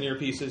sunglasses wall. and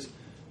earpieces.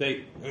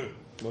 They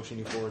motion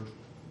you forward.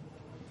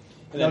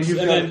 And No, then, you've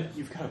and got then it.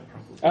 You've got it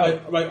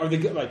probably. right, are they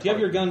right? Do you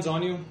have your guns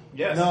on you?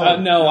 Yes.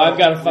 No, I've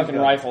got a we've fucking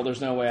got it. rifle.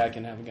 There's no way I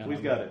can have a gun. We've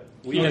on got me. it.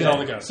 He has all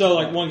the guns. So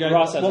like one guy,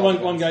 Ross has all the one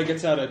guns. guy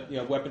gets out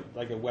a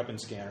weapon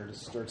scanner,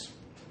 just starts.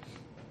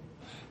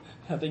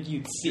 I think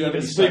you'd see you have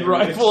this any big cyber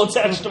rifle mix?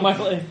 attached to my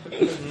leg.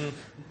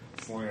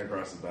 Slung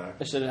across his back.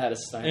 I should have had a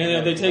sniper.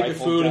 And they take the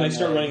rifle food and they gun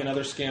start leg. running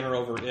another scanner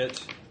over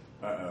it.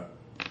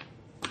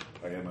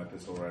 I got my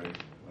pistol ready.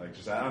 Like,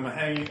 just I'm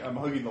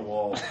hugging the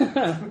wall.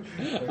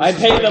 I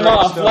paid them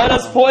off. stuff. Let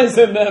us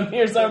poison them.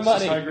 Here's our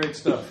money. High grade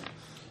stuff.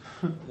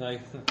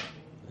 Like,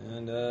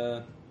 and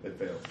It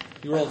fails.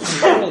 you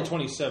rolled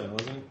 27,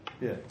 wasn't it?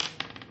 Yeah.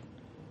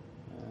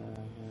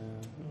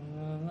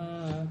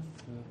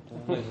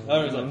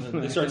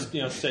 They start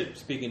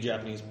speaking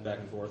Japanese back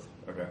and forth,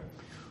 Okay.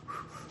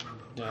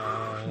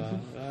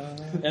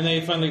 and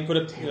they finally put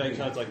it like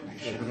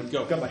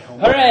go. Got my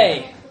helmet.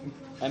 Hooray!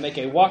 I make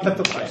a walking Got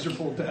the check. visor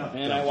pulled down.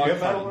 And I You walk have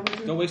battle forward.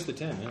 armor? Don't waste the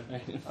 10,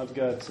 man. I've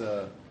got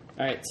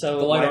Alright, so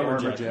The light light armor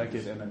armor jacket.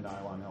 jacket and a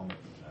nylon helmet.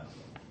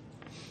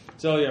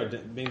 So yeah,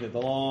 being the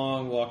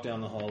long walk down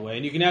the hallway,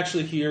 and you can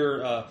actually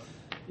hear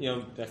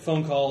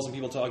phone calls and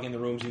people talking in the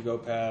rooms you go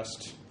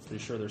past.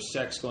 Pretty sure there's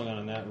sex going on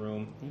in that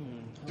room,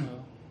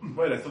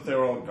 Wait, I thought they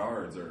were all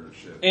guards or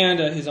shit. and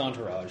his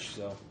entourage.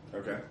 So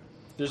Okay.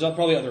 there's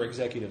probably other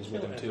executives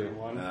with him too.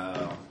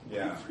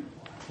 Yeah.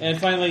 And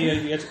finally,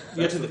 you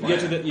get to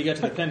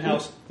the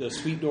penthouse, the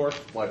suite door,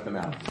 Wipe them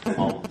out.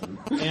 All of them.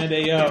 and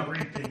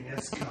Everything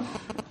is gone.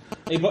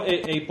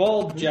 a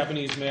bald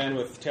Japanese man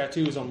with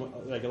tattoos on,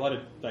 like a lot of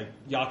like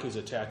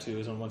Yakuza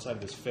tattoos on one side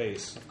of his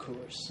face, of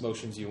course.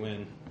 motions you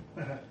in.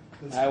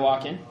 I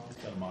walk in.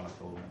 Got a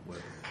monocle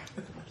with.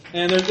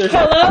 And there's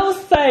Hello,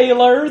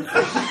 sailors!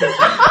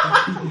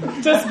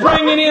 Just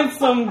bringing in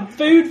some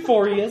food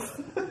for you.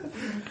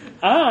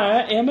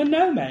 I am a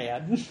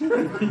nomad.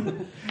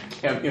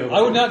 Cameo.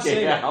 I would not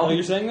say Yeah. that. Oh,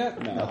 you're saying that?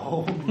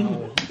 No.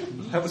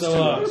 That was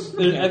So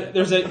too much.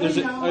 there's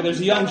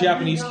a young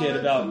Japanese kid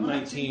about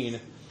 19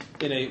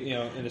 in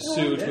a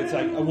suit with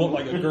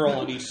like a girl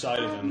on each side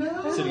of him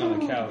sitting on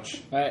the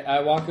couch. I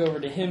walk over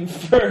to him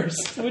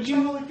first. Would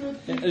you?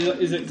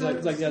 It's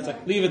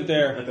like leave it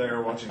there.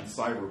 They're watching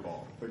Cyberpunk.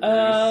 The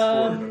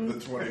greatest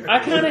sport of the 20th. I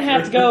kind of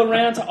have to go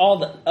around to all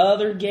the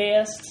other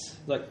guests.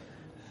 Like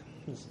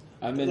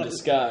I'm in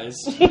disguise.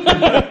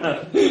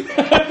 I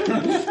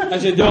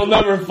said, you'll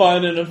never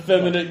find an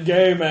effeminate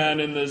gay man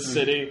in this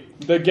city.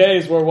 The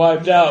gays were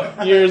wiped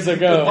out years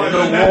ago in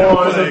the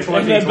wars in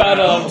the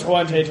Battle of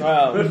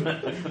 2012.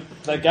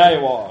 The gay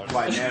wars.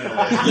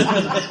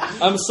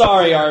 I'm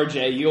sorry,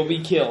 RJ, you'll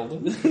be killed.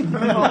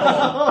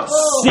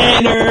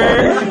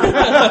 Sinner!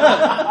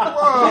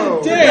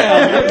 Whoa!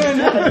 damn,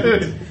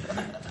 man.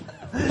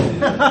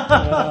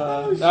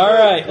 All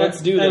right,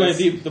 let's do Anyway,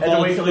 this. the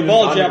wait till bald he was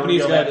on to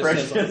Japanese reveal guy that that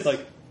says precious.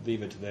 like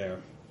leave it there.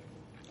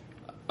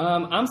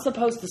 I'm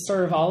supposed to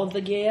serve all of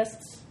the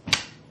guests.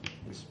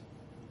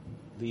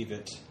 Leave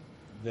it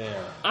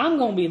there. I'm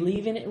going to be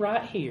leaving it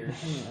right here.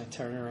 I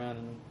turn around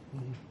and...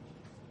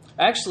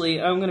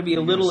 Actually, I'm going to be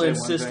a little say one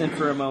insistent thing?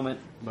 for a moment.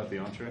 About the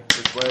entree.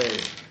 This way.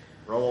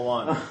 Roll a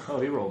 1. Oh,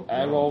 he rolled.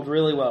 I rolled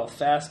really well.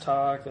 Fast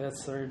talk,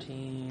 that's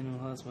 13.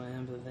 What's my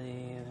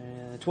empathy?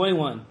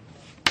 21.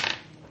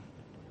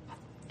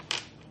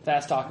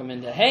 Fast talk him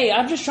into, hey,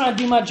 I'm just trying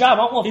to do my job. I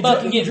don't want to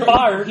fucking get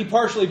fired. He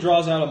partially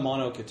draws out a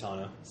mono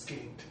katana.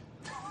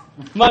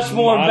 Much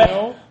more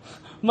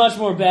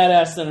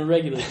badass than a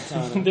regular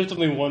katana. There's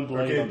only one blade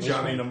on Okay, this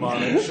Johnny one.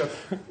 Mnemonic. Shut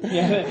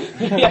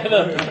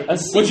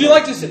Would you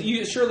like to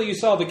see? Surely you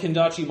saw the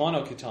Kendachi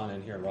mono katana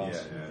in here, Ross.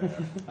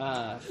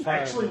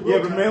 Actually, Yeah,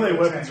 but melee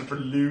weapons are for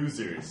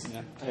losers.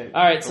 Hey,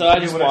 All right, so don't I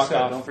forget just what walk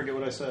said. off. Don't forget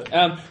what I said.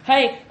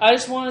 Hey, I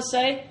just want to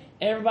say,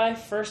 everybody,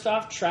 first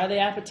off, try the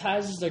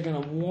appetizers. They're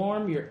going to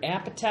warm your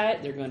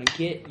appetite. They're going to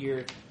get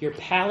your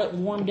palate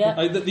warmed up.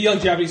 The young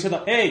Japanese said,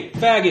 "Hey,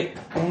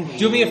 faggot,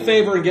 do me a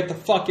favor and get the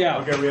fuck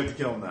out." Okay, we have to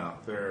kill them now.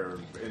 They're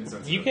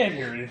insensitive. You can't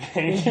hear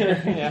anything.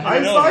 Yeah.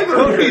 I'm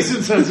cyber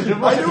ears. I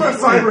do have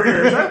cyber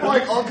ears. I have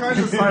like all kinds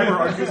of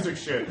cyber acoustic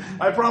shit.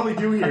 I probably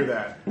do hear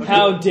that.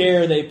 How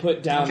dare they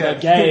put down the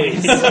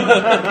gays? You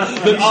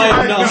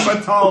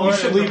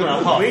should leave it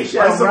a huff. I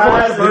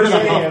support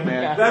diversity.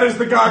 man. That is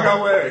the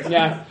Gaga way.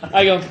 Yeah,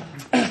 I go,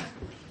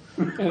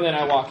 and then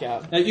I walk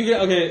out. Now,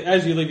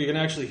 as you leave, you can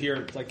actually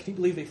hear, like, can you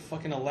believe they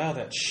fucking allow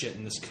that shit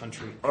in this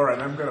country? Alright,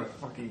 I'm gonna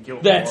fucking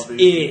kill That's all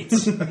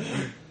these. it.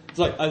 It's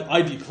like,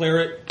 I declare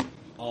it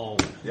own.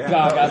 Yeah.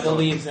 Gaga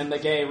believes in the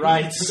gay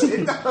rights.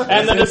 And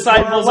the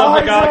disciples of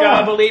the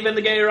Gaga believe in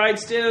the gay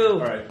rights too.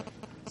 Alright.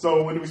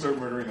 So when do we start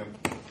murdering them?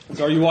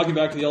 So are you walking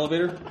back to the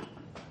elevator?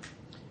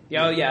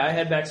 Yeah, I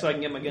head back so I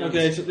can get my guns.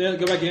 Okay, so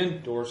go back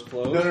in. Doors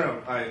closed.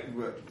 No.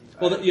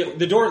 Well,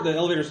 the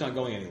elevator's not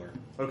going anywhere.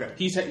 Okay.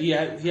 He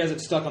has it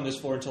stuck on this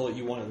floor until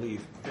you want to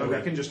leave. Okay.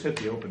 I can just hit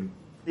the open.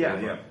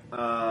 Yeah.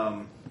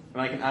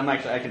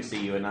 I can see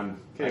you, and I'm.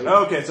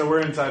 Okay, so we're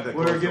inside the.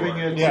 We're closed giving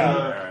door. it.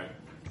 Alright.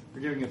 We're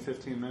giving it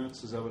 15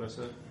 minutes. Is that what I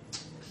said?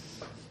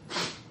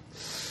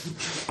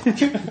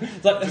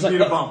 It's like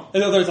need a bump.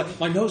 And the other is like,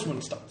 my nose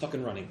wouldn't stop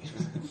fucking running.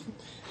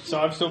 So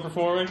I'm still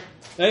performing.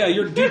 Yeah,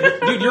 you're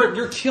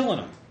killing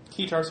him.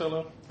 Guitar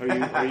solo. Are you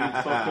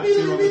fucked up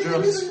too on the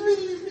drums?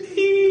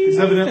 He's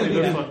evidently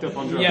been fucked up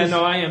on drums. Yeah,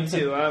 no, I am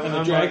too. I'm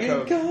The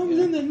dragon comes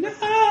in the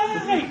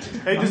night.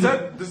 Hey, does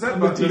the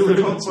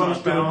bonus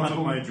balance with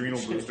my adrenal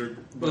booster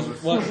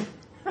bonus? What?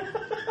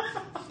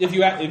 If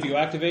you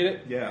activate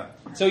it, Yeah.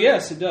 so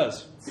yes, it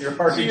does. Your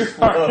heart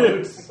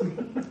explodes.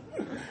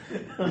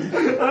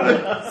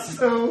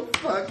 So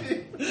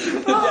fucking.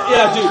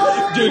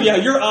 Yeah, dude, yeah,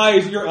 your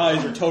eyes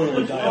are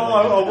totally dilated.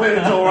 I'll wait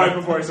until right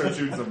before I start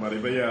shooting somebody.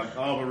 But yeah,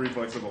 I'll have a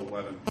reflex of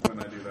 11 when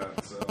I do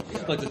that. So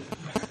yeah. Like the-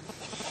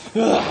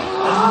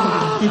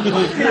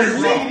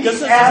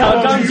 This is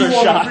how guns are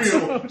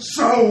shot.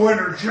 So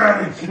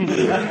energetic.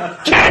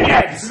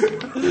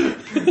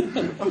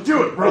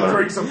 do it, brother.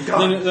 Drink some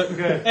gum.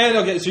 And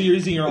okay, so you're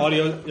using your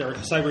audio or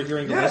cyber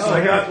hearing to Yes, listen.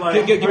 I got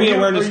like. Give me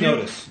awareness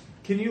notice.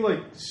 Can you like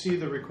see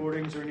the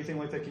recordings or anything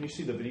like that? Can you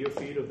see the video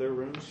feed of their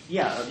rooms?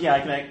 Yeah, I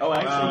can.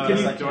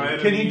 Actually, do I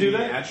have can you any do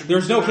that? attributes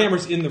There's no to that?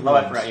 cameras in the room. Oh,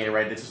 I forgot. Yeah,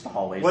 right. It's just the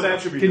hallway. What so-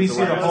 attribute? Can you does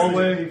see the have?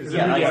 hallway?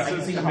 Yeah, I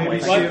can see the hallway.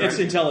 Maybe What? It's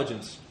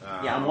intelligence.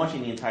 Yeah, I'm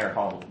watching the entire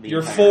hall.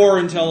 You're 4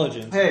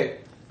 intelligence. Hey,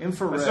 I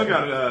infrared. still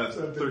got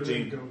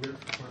 13.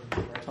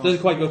 Doesn't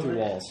quite go through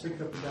walls.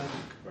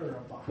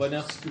 What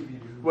now?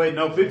 Wait,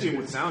 no, 15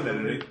 with sound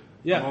editing.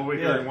 Yeah. I'm over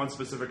here in one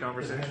specific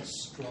conversation.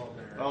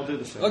 I'll do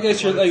the same. Okay,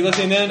 so you're like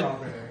listening then.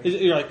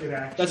 You're like,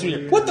 that's when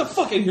you're, what the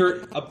fuck? And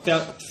you're a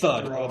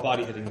thud of a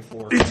body hitting the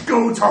floor. It's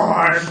go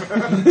time! So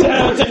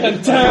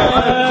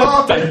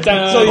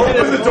you hit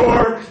Open the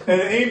door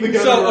and aim the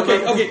gun. So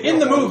okay. In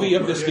the movie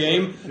of this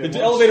game,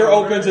 the elevator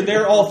opens and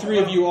there all 3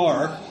 of you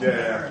are.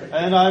 Yeah.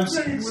 And I'm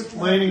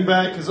leaning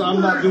back because I'm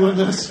not doing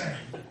this.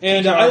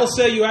 And I will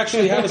say you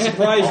actually have a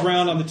surprise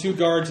round on the 2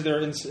 guards that are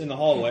in the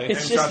hallway.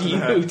 It's And shot just to the you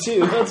head.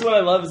 too. That's what I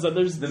love is that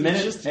there's The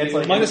minute just it's you.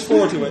 like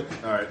 -4 to it.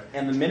 Alright.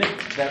 and the minute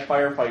that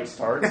firefight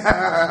starts,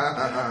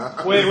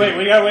 Wait,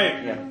 we gotta wait.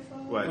 yeah,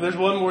 What? There's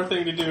one more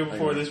thing to do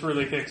before this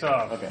really kicks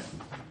off. okay.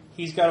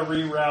 He's got to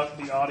reroute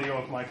the audio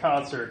of my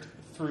concert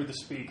through the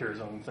speakers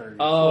on the 30th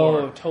Oh,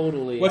 floor.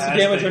 totally. What's the As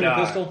damage they on your die.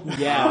 pistol?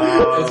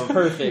 Yeah, it's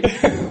perfect.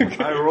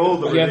 I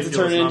rolled the You have to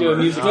turn it into a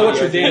music Know what's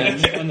your video.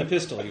 damage on the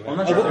pistol you have? I'm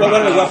not Oh, sure. what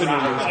other weapon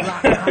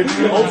you're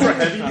using? Ultra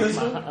heavy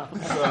pistol?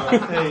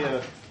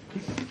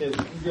 Hey,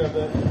 grab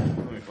that.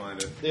 Let me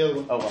find it. The other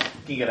one. Oh well,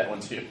 you get that one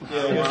too.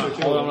 Yeah, I guess so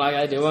too. Hold on, I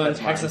gotta do one. That's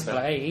mine, Texas so.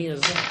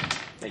 plays.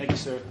 Thank you,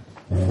 sir.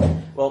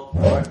 Well,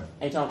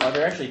 hey Tom, are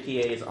there actually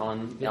PAs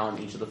on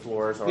each of the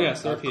floors? Or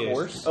Yes, there are Of PAs.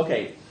 course.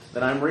 Okay,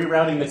 then I'm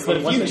rerouting the It's the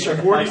once they future. start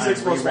 46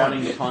 I'm plus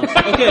rerouting the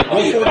concert. Okay, roll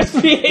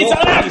 40. It's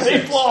on every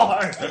floor.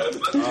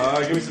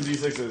 Give me some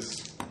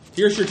D6s.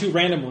 Here's your 2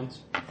 random ones.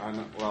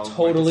 Well,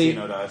 Totally,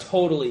 my casino dice.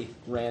 totally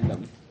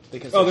random.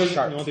 Because Oh, they're there's.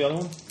 sharp. You want the other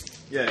one?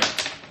 Yeah.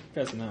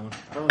 Pass on that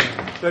one.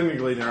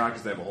 Technically, they're not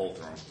because they have a hole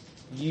through them.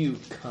 You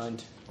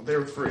cunt. They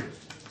were free.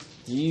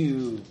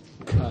 You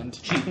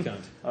cunt. Cheap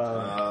cunt.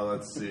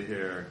 Let's see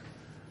here.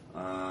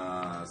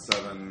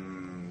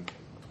 7,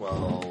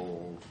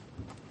 12,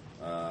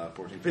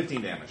 14,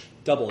 15 damage.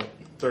 Double it.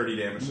 30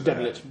 damage to the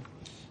Double head. it.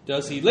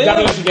 Does he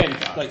Double live? it again.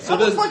 Like so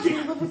does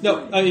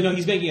no?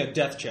 He's making a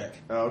death check.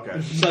 Oh,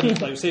 okay. Sudden,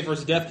 like save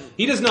versus death.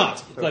 He does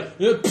not. Like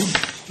Let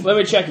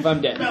me check if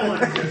I'm dead.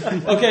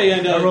 okay,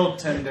 and I rolled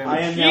 10 damage. I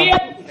am now.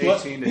 Yep.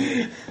 18 to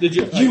hit. did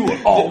you?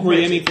 Were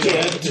you aiming for the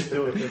head?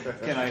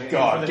 Can I?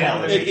 God,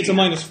 damn it. It's a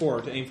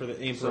 -4 to aim for the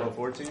aim for. So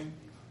 14?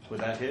 Would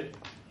that hit?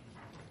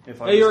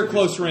 If I Hey, you're just at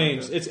close do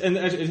range. something It's and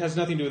it has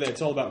nothing to do with that.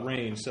 It's all about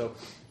range. So,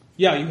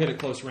 yeah, you hit at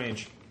close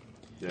range.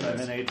 good. And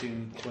then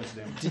 18 points of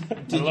damage.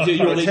 Did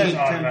you roll 10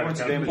 18? points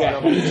of damage. Yeah,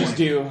 double. you just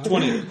do.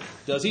 20.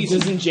 Does he?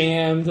 Doesn't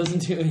jam, doesn't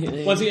do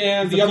anything. Once he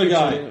and It's the a other future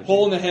guy, damage.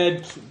 hole in the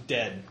head,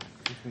 dead.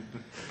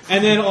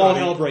 And then all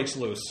hell breaks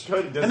loose.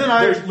 And then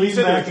I you lean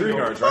said there were back 3 and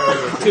go- guards,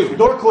 right? 2.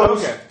 Door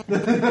closed. Okay. I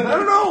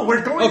don't know.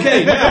 We're going.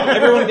 Okay, now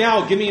everyone,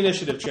 now give me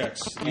initiative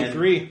checks. You And-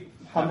 3.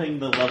 Pumping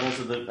the levels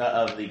of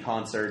the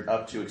concert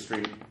up to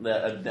extreme,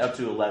 up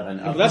to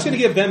 11. But that's going to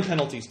give them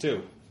penalties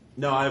too.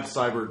 No, I have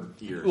cyber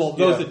ears. Well,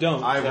 those that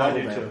don't. I have I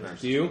level do too. dampeners.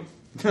 Do you?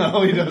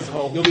 No, he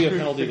doesn't. You'll be a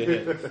penalty to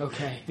hit.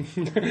 Okay.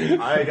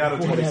 I got a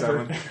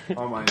 27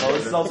 on my. Well,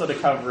 this is also to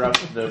cover up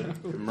the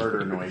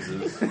murder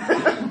noises.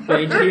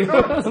 Thank you.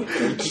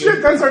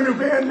 Shit, that's our new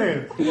band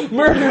name.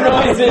 Murder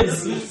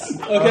noises.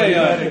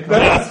 Okay,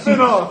 That's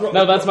spin-off.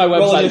 No, that's my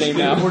roll website name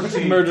now.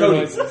 initiative. Murder Cody,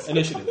 noises.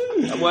 initiative.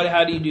 What?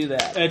 How do you do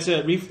that? It's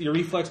your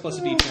reflex plus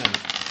a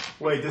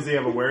d10. Wait, does he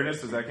have awareness?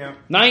 Does that count?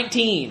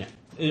 19.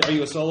 Are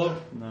you a solo?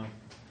 No.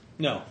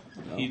 No.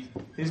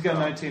 He's got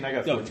 19, I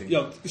got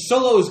 14.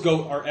 Solos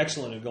are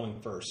excellent at going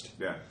first.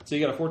 Yeah. So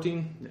you got a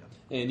 14? Yeah.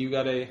 And you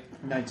got a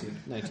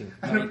 19. 19.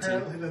 And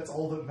apparently that's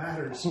all that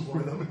matters for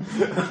them.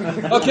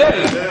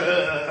 Okay.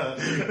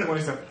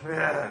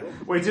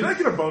 27. Wait, did I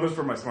get a bonus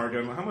for my smart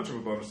gun? How much of a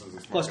bonus is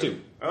this smart +2.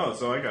 gun? Oh,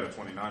 so I got a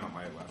 29 on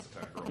my last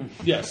attack roll.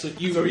 Yes. So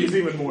he's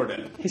even more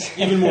dead.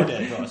 Even more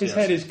dead, Ross. His yes.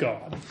 head is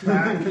gone.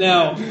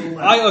 Now,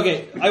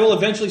 I will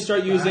eventually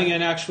start using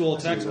an actual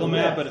tactical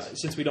map, but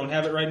since we don't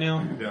have it right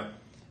now, Yeah.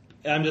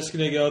 I'm just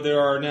going to go. There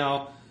are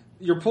now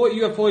you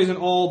have poisoned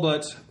all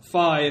but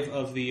 5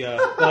 of the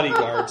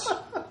bodyguards.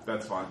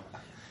 That's fine.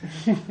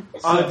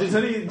 Does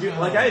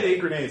I had 8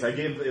 grenades. I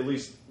gave at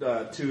least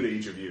 2 to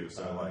each of you.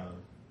 So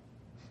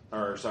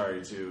or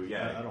sorry, 2.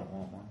 Yeah. I don't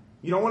want one.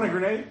 You don't want a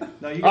grenade?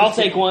 No, you I'll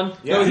take one.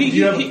 Yeah. No, Do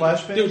you have a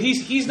flashbang? Dude,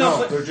 he's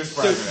not. No, they're just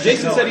so flashbangs.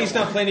 Jason said he's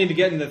not planning to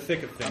get in the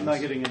thick of things. I'm not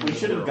getting in. We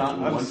should have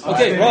gotten one.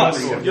 Okay,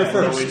 Ross, you're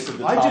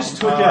first. I just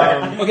took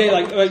out. Okay,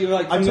 like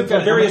I from, took from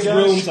out various how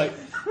many guys? rooms, like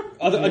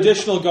other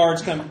additional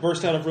guards kind of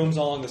burst out of rooms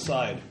along the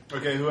side.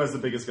 Okay, who has the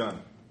biggest gun?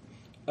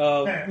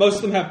 Most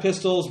of them have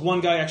pistols. One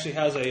guy actually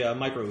has a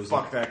micro Uzi.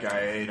 Fuck that guy.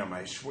 I hate him.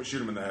 I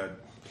shoot him in the head.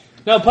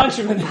 No, punch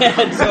him in the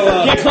head.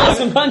 Get close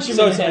and punch him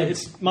So in the head.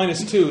 it's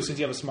 -2 since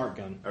you have a smart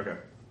gun. Okay.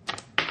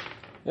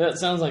 That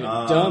sounds like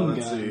a dumb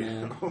let's gun, see.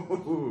 man.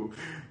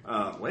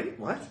 Wait,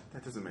 what?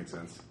 That doesn't make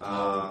sense.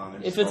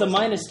 If it's a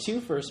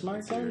 -2 for a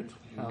smart gun,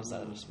 how's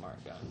that a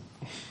smart gun?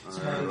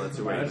 Let's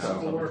see. Wait,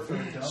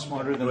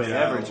 Smarter than wait, the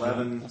average.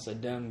 11. That's a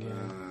dumb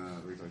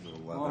gun. Reflex of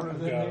Smarter 11.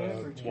 than the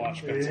average.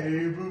 Watch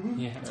pencil.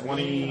 Yeah.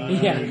 20.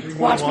 Yeah.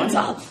 Watch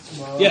pencil.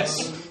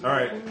 Yes, All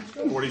right.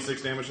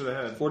 46 damage to the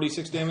head.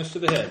 46 damage to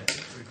the head.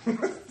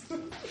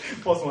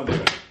 Plus 1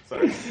 damage.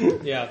 Sorry.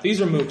 Yeah,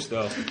 these are mooks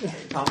though.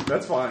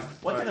 That's fine.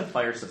 What kind of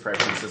fire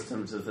suppression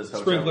systems is this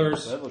hotel?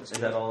 Sprinklers. That looks Is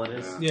that all it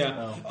is?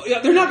 Yeah, yeah.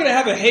 They're not going to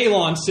have a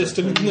halon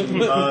system. 15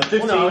 Well,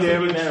 no, it's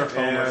damage men or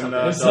foam or and something.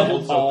 Is that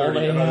doubled, so all 30,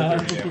 they another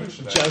have? 30 damage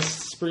to that.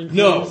 Just sprinklers.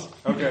 No.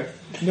 Okay.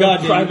 No God,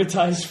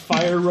 privatized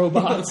fire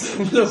robots.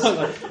 So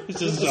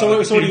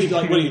what are you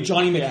like? What are you,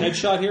 Johnny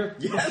McHeadshot here?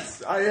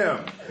 Yes, I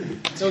am.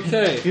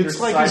 Okay. It's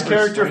like his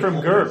character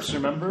from GURPS,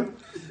 remember?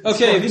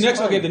 Okay,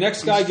 the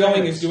next guy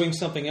going is doing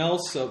something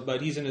else,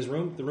 but he's in his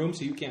room,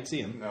 so you can't see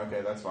him.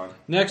 Okay, that's fine.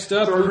 Next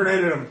up, Throw a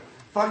grenade at him.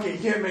 Fuck it,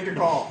 you can't make a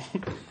call.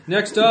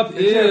 next up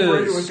You can't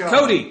break it is with guns.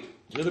 Cody.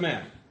 You're the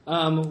man.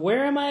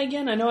 Where am I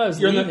again? I know I was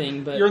You're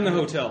leaving, but you're in the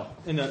hotel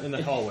in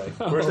the hallway.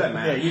 Where's that Yeah,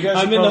 man? you guys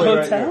I'm are in the probably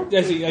right hotel.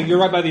 here. Yes, you're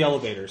right by the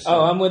elevators.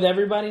 Oh, I'm with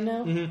everybody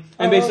now. And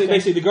Oh, basically,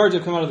 okay. the guards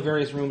have come out of the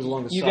various rooms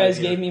along the You side. guys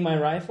here. gave me my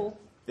rifle.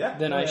 Yeah.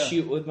 Then I yeah.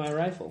 shoot with my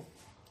rifle.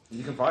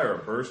 You can fire a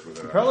burst with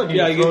it. Probably need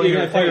Yeah, to you throw can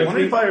your fire Why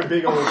don't you fire a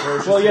big old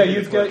burst? Well, yeah,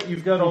 you've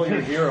got all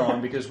your gear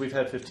on because we've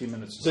had 15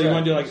 minutes. To So you set.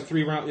 want to do like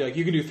 3 round? Like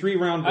you can do 3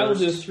 round I will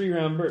bursts. do a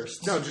 3-round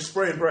burst. No, just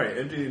spray and pray.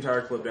 Empty the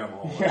entire clip down the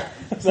hallway.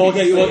 Well,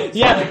 okay. Well,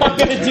 Yeah, I'm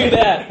gonna do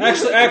that.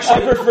 actually, I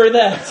prefer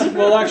that.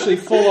 well, actually,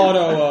 full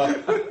auto.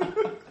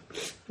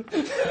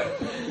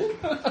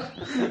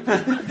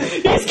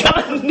 He's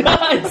gone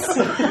nuts.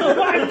 Oh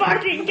my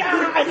fucking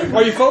god!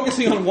 Are you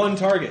focusing on one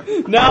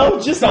target? No,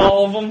 just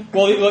all of them.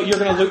 Well, you're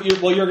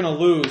gonna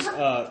lose.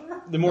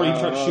 The more you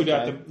try to shoot okay.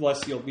 at, the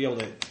less you'll be able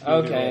to.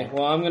 Okay,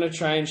 well I'm gonna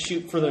try and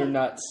shoot for their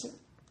nuts.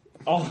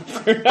 All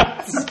of their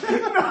nuts.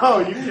 No,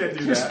 you can't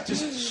do that.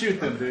 Just shoot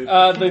them, dude.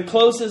 The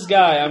closest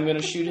guy, I'm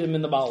gonna shoot him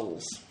in the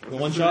balls. The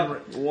one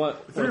shot.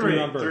 What?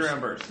 3-round burst.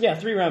 3-round burst. Yeah,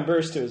 3-round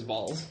burst to his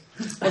balls.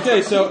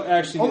 Okay, so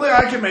actually. Only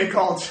I can make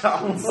called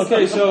shots.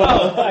 Okay, so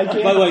I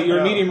can't. by the way, you're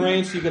in medium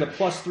range, so you get a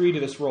 +3 to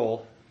this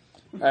roll.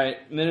 All right,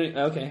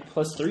 okay,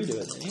 +3 to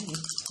it.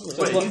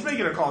 Wait, he's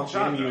making a called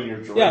shot. You and your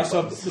droid Yeah,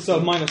 so buttons.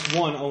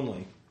 -1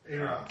 only.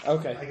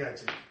 Okay. I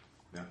got you.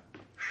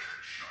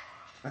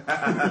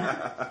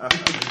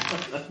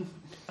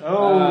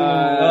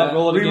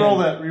 Roll it Reroll again.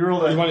 that.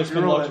 Reroll that. You want to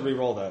spend Reroll luck to that.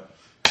 re-roll that.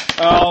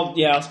 Oh,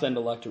 yeah, I'll spend a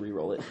luck to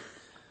re-roll it.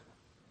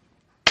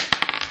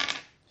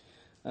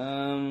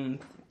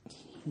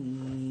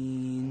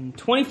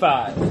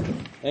 25.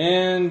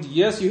 And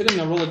yes, you hit him.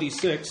 Now roll a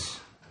d6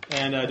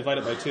 and divide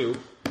it by 2.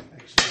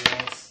 Actually,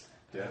 that's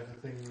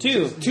everything.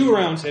 2. 2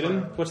 rounds hit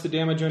him. What's the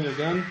damage on your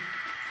gun?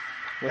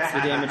 What's the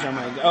damage on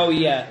my... Oh,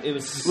 yeah, it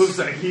was... Looks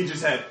like he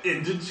just had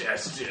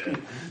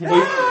indigestion.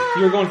 Well,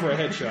 you were going for a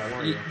headshot,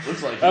 weren't you?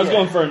 Looks like I was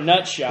going for a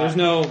nut shot. There's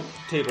no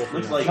table for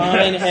Looks you. like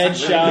Fine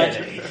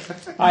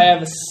headshot. I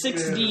have a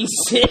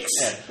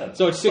 6d6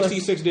 So it's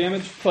 66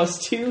 damage.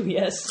 plus 2,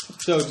 yes.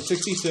 So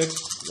 66.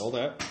 Roll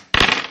that.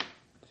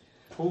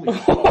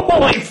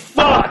 Holy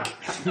fuck!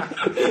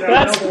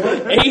 That's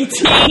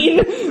 18.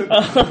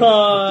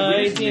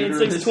 18 and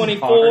 6,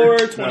 24,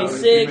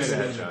 26,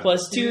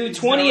 plus 2,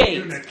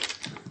 28.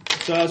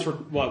 So that's for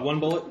what? 1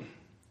 bullet.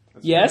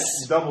 Yes,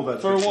 Double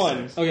that. for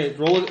 66. 1. Okay,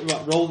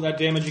 roll that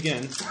damage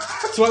again.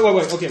 So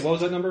wait. Okay, what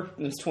was that number?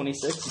 It's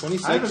 26.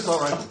 26. I have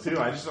assault rifle too.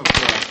 I just don't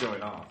feel like it's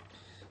going off.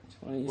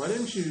 Why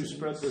didn't you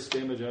spread this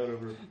damage out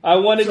over? I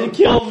wanted to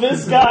kill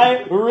this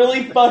guy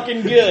really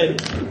fucking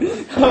good.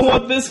 I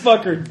want this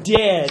fucker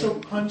dead. So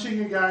punching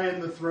a guy in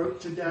the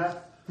throat to death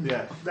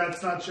Yeah.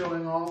 That's not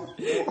showing all.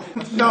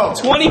 No.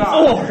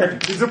 24.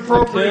 It's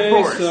appropriate Okay,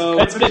 force. so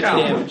That's 50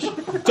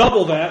 damage.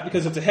 double that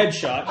because it's a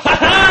headshot.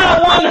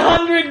 Haha!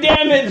 100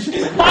 damage!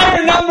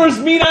 Higher numbers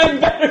mean I'm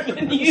better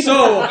than you!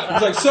 So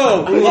it's like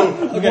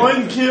okay.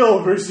 One kill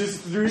versus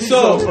 3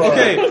 So so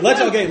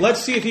far.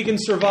 let's see if he can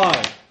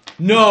survive.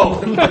 No,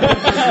 He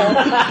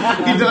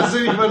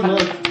doesn't even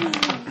look.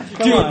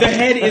 dude, the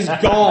head is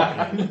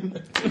gone.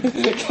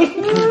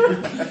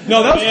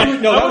 No, that was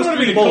I'm going to be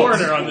three the bullets.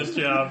 coroner on this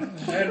job.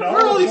 And What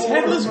are all these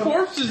headless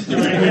corpses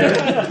doing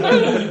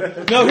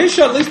here? No, his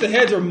shot. At least the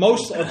heads are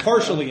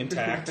partially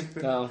intact.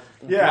 No.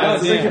 Yeah,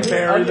 so they damn. can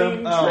bury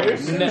them. Well,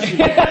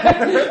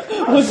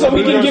 so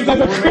we can give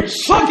them a quick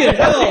Fucking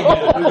hell,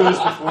 man. Who goes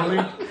before me?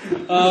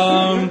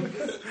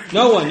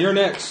 No one. You're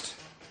next.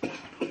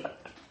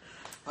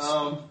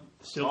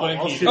 Still playing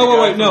I'll keeper. shoot.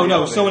 Oh wait, guy no, from the no.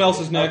 elevator. Someone else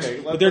is next, Okay,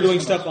 but they're doing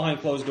someone stuff behind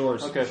closed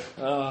doors. Okay.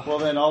 Well,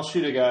 then I'll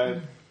shoot a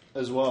guy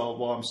as well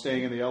while I'm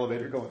staying in the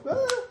elevator going,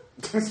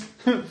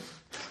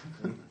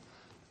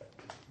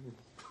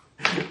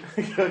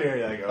 Good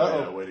area. I go. Uh-oh.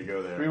 Yeah, way to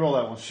go there.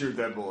 Reroll that one. Shoot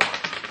that bullet.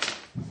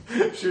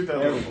 Shoot that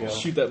There we bullet. go.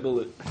 Shoot that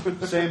bullet.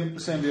 Same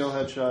deal,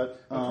 headshot.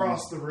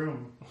 across the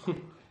room.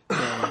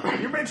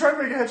 You may try to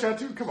make a headshot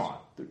too. Come on.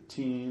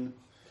 13,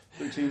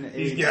 8,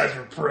 These guys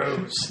are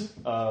pros.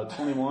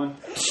 21.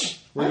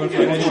 We're going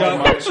for a headshot.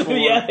 Minus 4.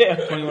 Yeah.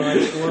 21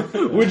 minus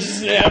 4. Which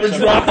is an average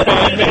rock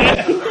band,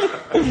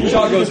 man.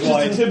 Shot goes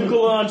wide.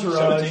 Typical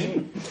entourage.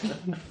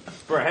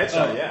 For a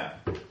headshot, yeah.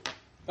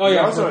 Oh You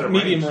yeah, also for had a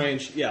medium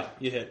range. Yeah,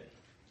 you hit.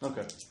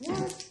 Okay.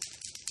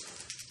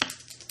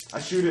 I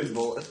shoot his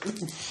bullet.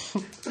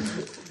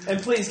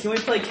 And please, can we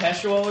play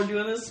Kesher while we're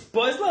doing this?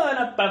 Boys, line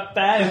up a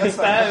bounce.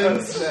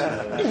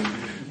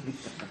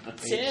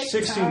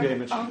 16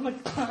 damage. Double.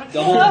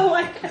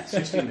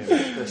 16 damage.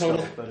 That's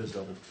double. That is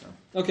double. So.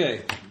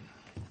 Okay,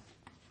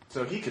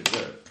 So he could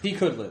live. he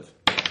could live,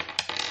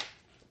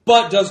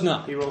 but does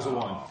not. He rolls a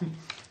 1.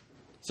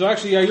 So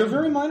actually, yeah, you're a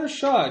very minor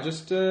shot.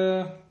 Just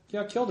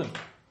killed him.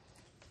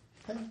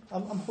 Hey,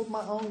 I'm holding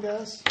my own,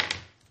 guys.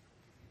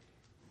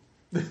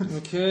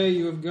 Okay,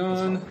 you have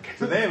gone.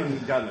 So they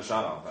haven't gotten a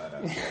shot off that.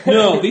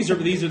 No, these are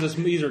minor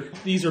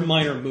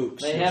mooks.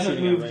 They you're haven't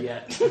shooting at, moved right?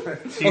 yet.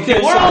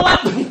 Okay, We're all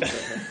up!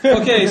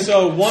 okay,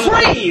 so one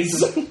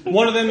Freeze! of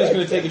them is going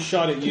to take a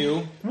shot at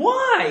you.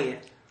 Why?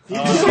 You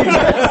did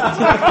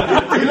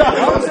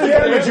the most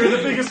damage. You're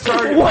the biggest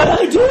target. What'd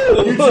I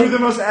do? You drew the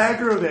most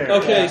aggro there.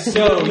 Okay,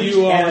 so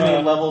you Enemy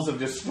are. levels of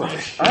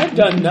destruction. I've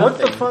done What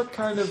nothing. the fuck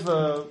kind of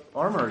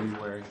armor are you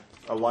wearing?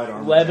 A light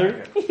armor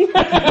Leather? jacket.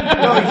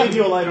 No, he gave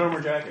you a light armor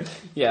jacket.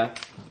 Yeah,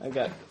 I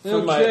got for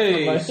Okay,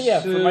 my for my so-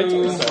 That's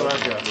torso. what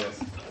I've got, yes.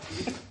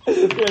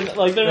 They're not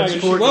That's gonna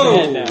shoot Whoa. my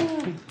head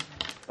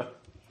now.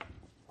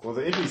 Well,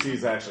 the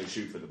NPCs actually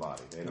shoot for the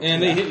body. They don't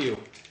And they hit you.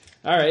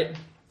 All right.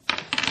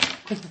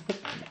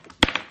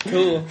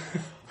 Cool.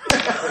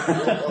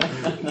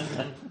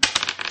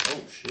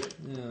 Oh, shit.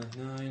 Yeah,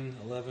 9,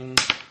 11,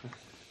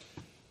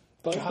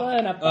 Boys,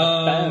 line up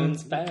a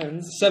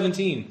bounce.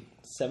 17.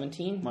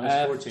 17.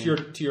 Minus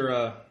 14. To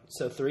your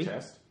So 3.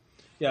 Chest.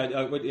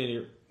 yeah, what in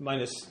your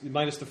minus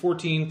the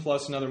 14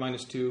 plus another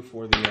 -2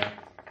 for the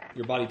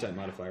your body type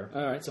modifier.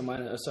 All right, so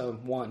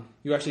 1.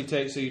 You actually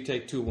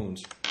take 2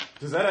 wounds.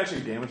 Does that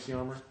actually damage the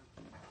armor?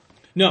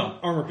 No,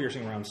 armor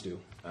piercing rounds do.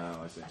 Oh,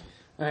 I see.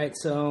 All right,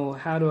 so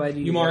how do I do?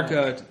 You mark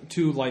that?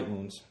 2 light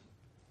wounds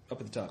up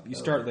at the top. You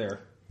start there,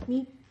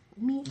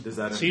 Does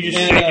that? So you just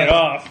And, shake it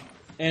off.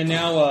 and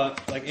now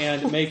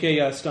and make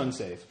a stun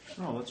save.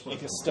 Oh, that's what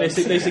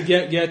Basically,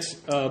 get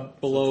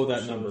below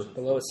that number.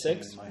 below a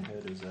 6. my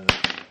head is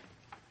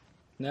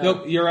No.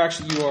 Nope, you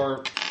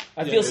are.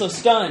 I feel so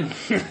stunned.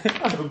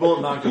 The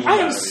bullet knocked him I out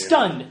am of you.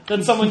 stunned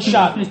that someone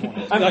shot me.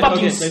 I'm Like, fucking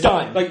okay,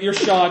 stunned. Like you're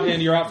shot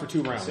and you're out for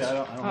 2 rounds. I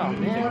don't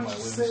need anything on my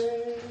limbs.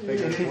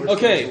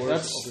 Okay,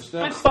 that's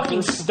I'm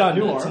fucking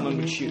stunned that someone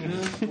would shoot me.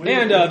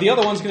 and the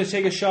other one's going to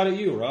take a shot at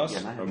you, Ross.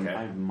 Yeah, and Okay.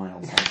 I have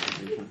mild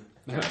concentration.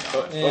 And,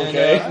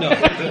 Okay. no.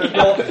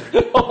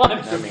 Well, I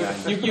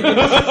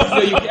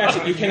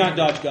mean, you cannot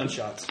dodge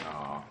gunshots.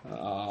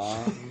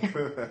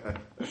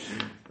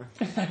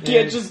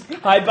 Can't just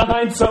hide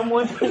behind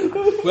someone.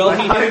 Well,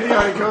 Hide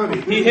behind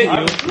Cody. he hit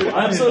you.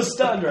 I'm so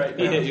stunned right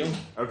He now. hit you.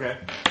 Okay.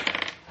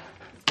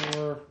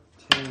 4,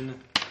 10,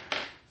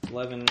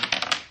 11,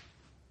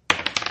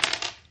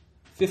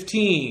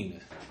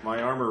 15.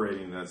 My armor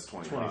rating, that's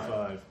 25.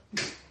 25.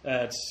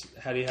 That's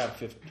how do you have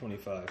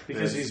 25?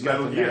 Because It's he's got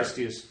Metal the Gear.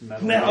 nastiest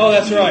metal. Oh,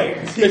 that's right.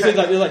 It's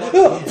like you're like,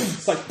 oh,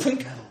 it's like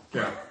plink,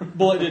 Yeah.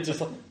 bullet. It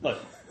just like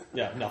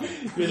yeah, nothing.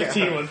 You're the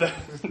team with that.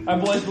 Our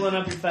boys blowing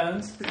up your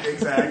phones.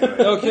 Exactly.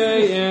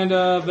 Okay, and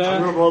I'm that.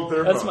 gonna blow up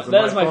their That's phones, and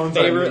that is my phones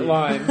I favorite need.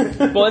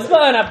 line. Boys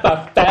blowing up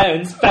our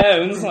phones.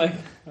 Like,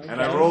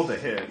 And I rolled the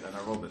hit, and I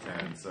rolled the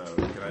 10, so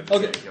can I just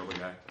Okay. kill the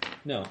guy?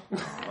 No.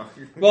 Aw.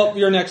 Well,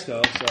 you're next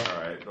though. So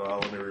Alright, well,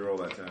 let me reroll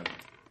that 10.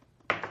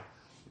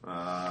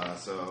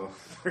 So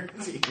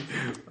 13,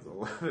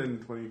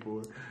 11,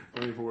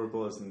 24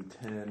 plus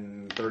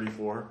 10,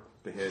 34.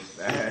 to hit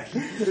the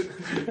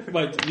head.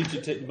 But you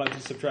should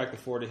subtract the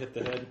 4 to hit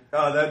the head.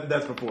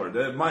 That's before.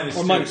 The minus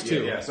Or 2. minus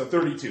 2. Yeah, so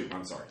 32.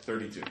 I'm sorry,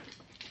 32.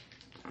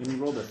 And you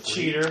rolled a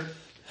Cheater.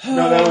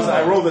 No,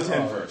 I rolled a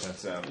 10 first.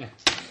 That's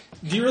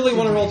Do you really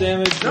want to roll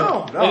damage?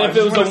 No. And if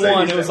it was a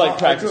 1, it was like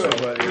practice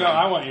roll. No,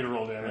 I want you to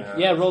roll damage.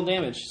 Yeah, roll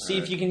damage. See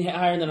if you can hit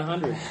higher than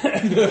 100.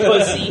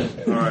 Pussy.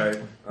 All right.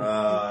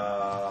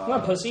 Come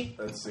on, pussy.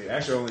 Let's see.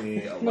 Actually,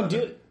 only 11. Come on, do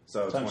it.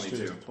 So times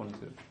 22.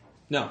 22.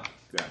 No.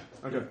 Yeah.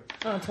 Okay.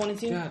 Oh,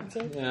 22?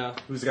 Yeah.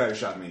 Who's the guy who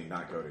shot me?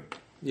 Not Cody.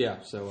 Yeah,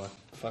 so...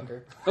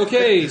 Fucker.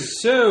 Okay,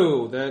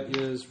 so that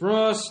is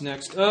Ross.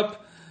 Next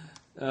up,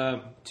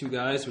 2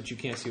 guys, which you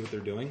can't see what they're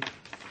doing.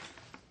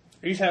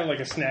 Are you just having like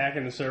a snack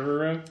in the server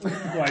room?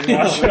 Like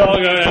watch it all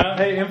go down?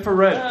 Hey,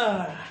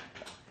 infrared.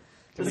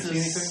 This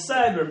is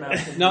Cyber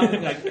Mountain. No,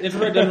 like,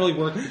 infrared doesn't really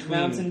work between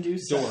Mountain Dew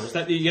doors.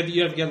 That you have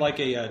to get like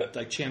a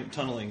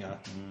tunneling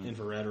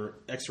infrared or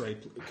X-ray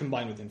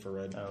combined with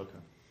infrared. Oh, okay.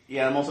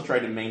 Yeah, I'm also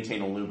trying to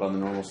maintain a loop on the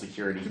normal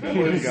security.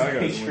 Lady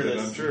Gaga's Make sure with it.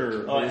 this- I'm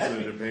sure Oh,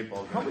 listening to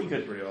paintball probably could be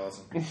could. pretty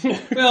awesome.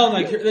 Well,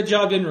 like the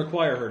job didn't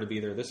require her to be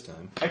there this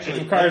time. Actually,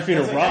 It requires me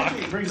to that's rock.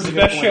 actually brings It's a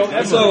the good best point. show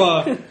ever.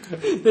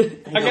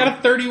 So, I got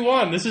a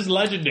 31. This is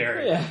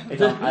legendary. Yeah. Hey,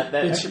 Tom, that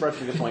actually brought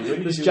up a good point.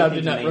 This job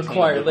did not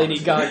require Lady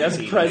Gaga's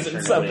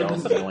presence up on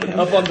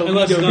the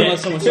unless Lido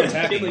someone starts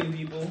hacking. Killing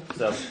people.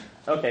 So,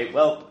 okay,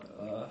 well,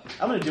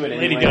 I'm going to do it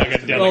Lady anyway. Gaga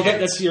did Well, it.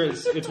 that's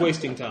it's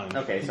wasting time.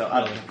 Okay, so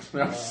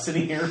I'm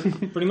sitting here.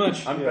 Pretty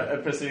much. I'm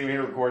sitting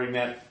here recording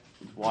that,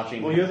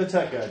 watching. Well, you're the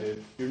tech guy,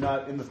 dude. You're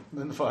not in the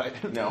fight.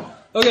 No.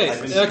 Okay,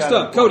 I've been next kind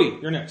up, of- Cody,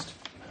 you're next.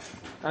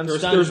 I'm There's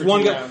stunned for one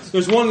 2 guy. rounds.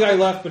 There's one guy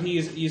left, but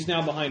he's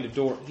now behind a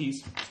door.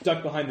 He's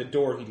stuck behind the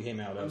door he came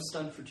out I'm of.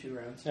 stunned for 2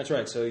 rounds. That's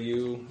right. So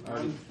you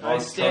I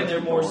stand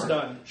there more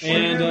stunned.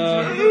 and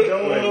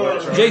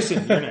Wait,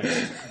 Jason, you're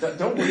next.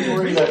 Don't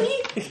worry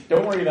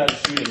about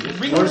shooting. Just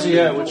Where's he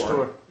at? Which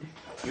door?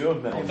 You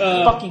have been.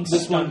 Fucking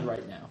this stunned one.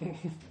 right now.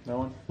 No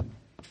one?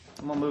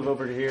 I'm going to move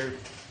over to here.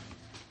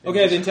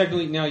 Okay, then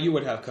technically now you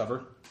would have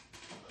cover.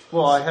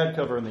 Well, I had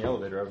cover in the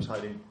elevator. I was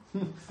hiding.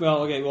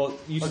 Well, okay. Well,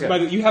 you Okay. by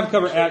the way, you have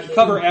cover.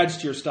 Cover adds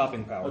to your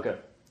stopping power. Okay.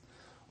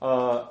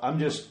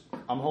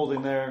 I'm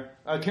holding there.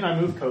 Can I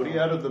move Cody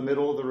out of the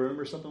middle of the room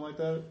or something like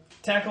that?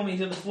 Tackle me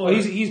to the floor.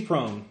 Well, he's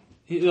prone.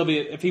 He'll be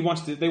if he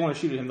wants to. They want to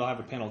shoot at him. They'll have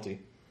a penalty.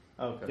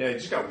 Okay. Yeah, he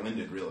just got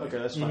winded, really. Okay,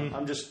 that's fine.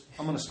 I'm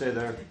going to stay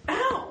there.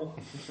 Ow!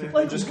 I'm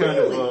Like, just really?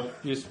 kind of.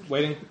 You're just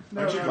waiting.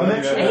 No, I'm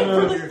actually Aim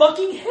for gonna the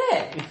fucking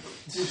head!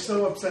 You're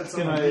so upset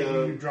someone I, hit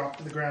you, you dropped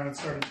to the ground and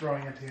started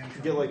throwing a tantrum.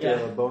 get like Yeah.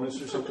 a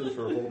bonus or something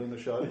for holding the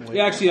shot. And wait.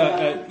 Yeah,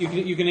 actually,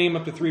 you can aim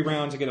up to 3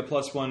 rounds and get a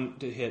 +1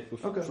 to hit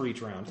Okay. for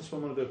each round. That's what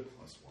I'm going to do.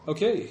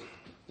 Okay,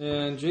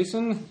 and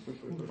Jason,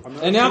 I'm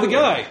not and now the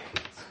sure. guy.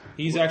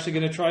 He's actually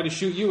going to try to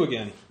shoot you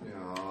again,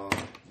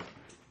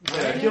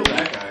 Yeah, I killed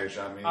that guy who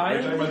shot me. I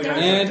am the guy.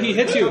 and he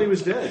hits I thought he you.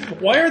 was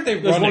dead. Why aren't they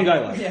There's running? one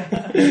guy left. Yeah.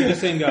 This is the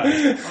same guy.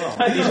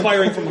 He's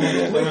firing from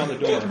around the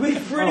door.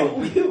 We've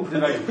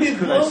Could I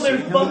blown see their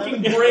him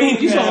fucking then?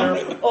 brain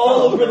matter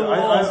all over the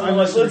walls. I I'm like,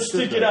 let's misunderstood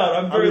stick it that. out.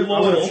 I'm very I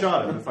would have loyal.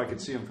 shot him if I could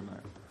see him from there.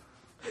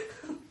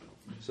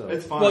 So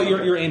It's fine. Well,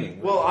 you're aiming.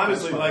 Well,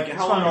 honestly, like,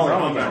 how long all is right,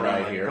 combat right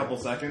right here. here? A couple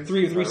seconds?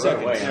 3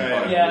 seconds. away.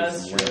 Yeah,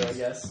 that's true, I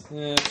guess.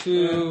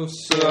 2,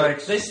 So,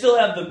 like, They still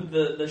have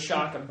the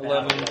shock of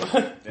battle.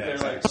 11. They're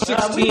Yeah, like,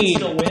 16. we can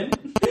still win.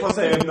 plus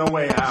I have no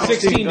way out.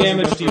 16 Doesn't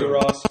damage go to you, through.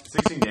 Ross.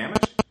 16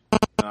 damage?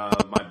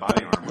 My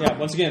body armor. Yeah,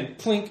 once again,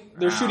 plink.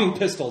 They're Ow. shooting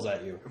pistols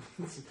at you.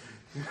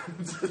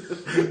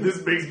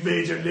 This makes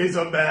Major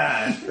Laser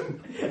bad.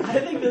 I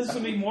think this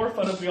would be more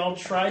fun if we all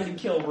tried to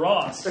kill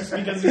Ross just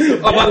because he's so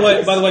Oh, by the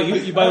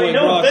way,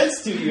 no Ross,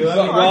 offense to you. I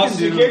mean,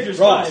 Ross, your character's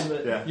Ross. fine,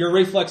 but Yeah. your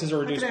reflexes are I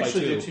reduced can by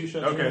actually 2. do 2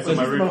 shots. Okay, so This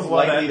my is the reflex most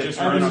likely that just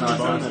to runs turn on on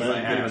the bones that I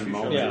something have. at any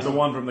moment. Yeah. The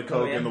one from the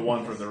coke yeah. and the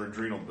one from the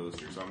adrenal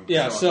booster. So I'm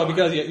Yeah, still so fine.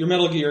 because your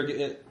Metal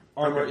Gear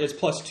armor Okay. is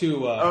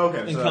 +2 Oh, okay,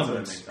 so that's what I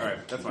encumbrance. think. All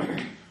right, that's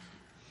fine.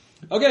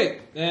 Okay,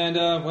 and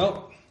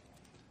well,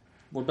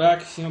 we're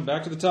back.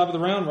 Back to the top of the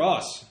round,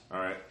 Ross. All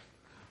right.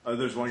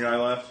 There's one guy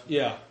left.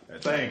 Yeah.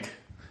 Thank.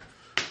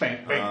 Bang,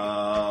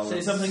 bang.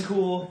 say something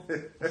cool.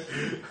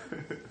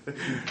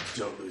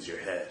 Don't lose your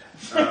head.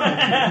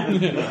 That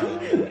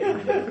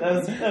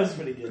was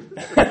pretty good.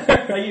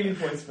 I give you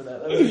points for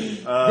that. That was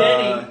good.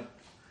 Benny.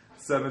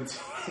 17.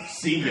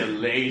 See you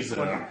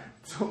laser.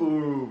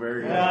 Ooh,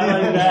 very good. I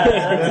like that.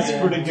 That's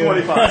That's pretty good.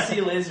 25.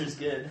 See, laser's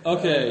good.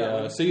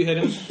 Okay, so you hit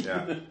him.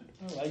 Yeah.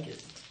 I like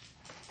it.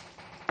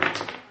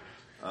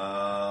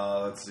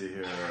 Let's see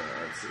here.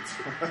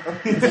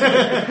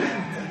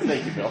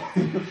 Thank you, Bill.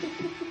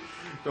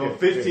 So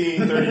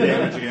 15, 30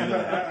 damage again to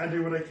that. I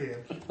do what I can.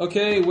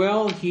 Okay,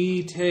 well,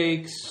 he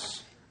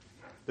takes...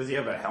 Does he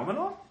have a helmet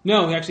on?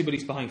 No, actually, but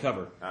he's behind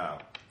cover. Oh,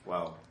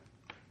 well.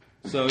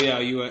 So, yeah,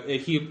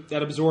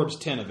 that absorbs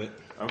 10 of it.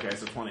 Okay,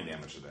 so 20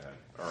 damage to the head.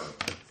 Or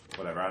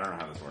whatever. I don't know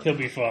how this works. He'll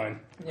be fine.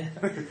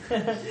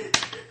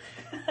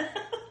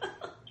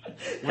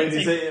 Wait, did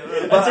you say,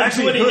 That's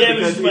actually, 20 good, damage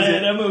because to my he head.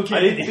 did- I'm okay. I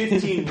did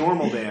 15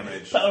 normal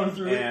damage. Power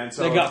through it. And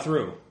so They got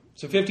through.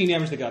 So 15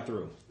 damage, they got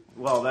through.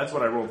 Well, that's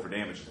what I rolled for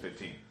damage is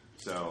 15.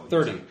 So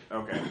 30.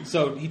 Okay.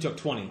 So he took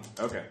 20.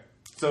 Okay.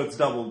 So it's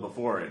doubled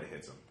before it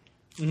hits him.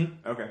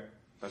 Mm-hmm. Okay.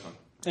 That's fine.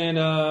 And,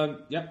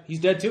 he's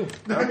dead too.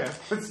 Okay.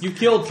 You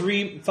killed 5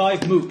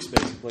 mooks,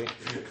 basically.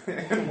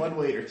 And one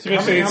later. So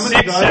you say in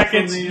 6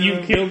 seconds, you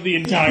killed the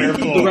entire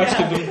floor. The rest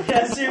of them.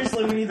 Yeah,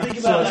 seriously, when you think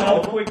about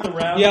how quick the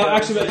round Yeah,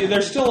 goes, actually,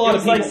 there's still a lot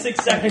of it's people. like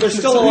 6 seconds. There's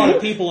still a lot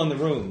of people in the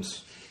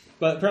rooms.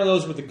 But apparently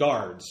those were the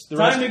guards. The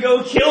Time to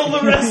go kill the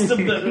rest of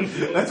them.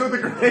 That's what the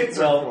grenades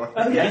are for.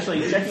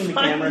 Actually, checking the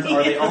cameras,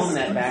 are they all in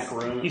that back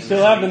room? You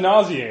still have the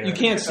nauseator. You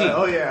can't see.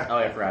 Oh, yeah. Oh,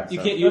 yeah, I forgot. You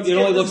so. can't. Let's It get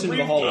only this looks into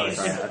the hallways.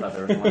 Sorry, I thought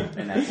there was one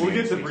in that We'll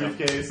get the scene.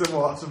 briefcase and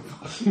we'll have some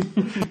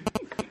fun.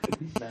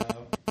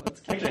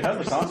 Actually,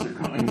 how's the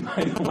concert going,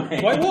 by the way?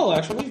 Quite well,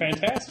 actually.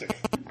 Fantastic.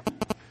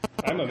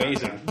 I'm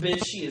amazing.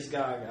 Bitch, she is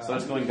Gaga. So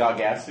it's going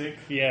Gagastic?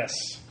 Yes.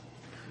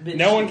 Bitch,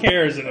 No she- one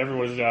cares that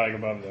everyone's dying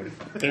above them.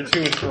 They're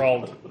too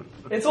enthralled.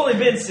 It's only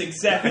been 6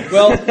 seconds.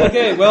 Well,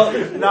 okay. Well,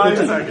 9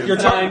 seconds. your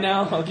Time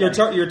now. Okay. your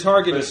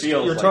target But is it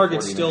feels your like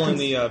target's 40 still in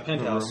minutes. the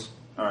penthouse.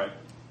 Alright.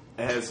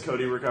 Has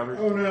Cody recovered?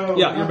 Oh no.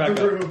 Yeah, you're not back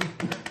the up. room.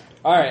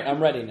 All right,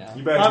 I'm ready now.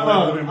 You back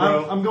to living,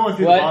 bro? I'm going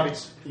through What? the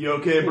bodies. You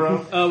okay,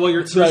 bro? Well,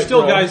 there's Right,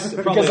 still bro. guys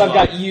probably Because I've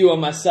alive. got you on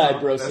my side,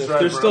 bro. That's Sif. right.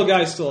 There's bro. still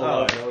guys still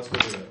alive. Alright, let's go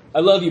do that. I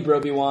love you, bro,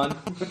 B1.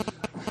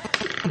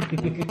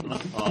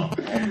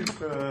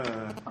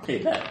 Okay,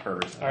 that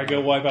hurts. All right,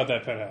 go wipe out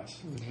that penthouse.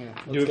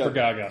 Do it go. for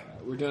Gaga.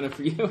 We're doing it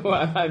for you.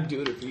 I'm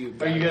doing it for you.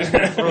 Are you guys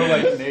going to throw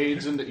like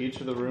nades into each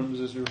of the rooms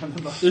as you run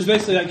them up? There's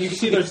basically like you can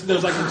see there's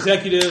like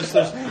executives.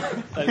 There's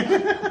like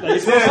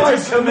Yeah,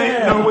 just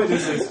no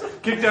witnesses.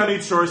 Kick down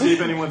each door, see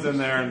if anyone's in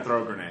there, and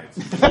throw grenades.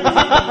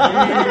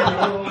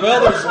 well,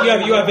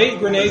 you have 8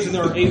 grenades and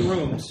there are 8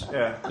 rooms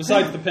Yeah.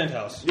 besides the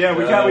penthouse. Yeah,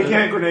 we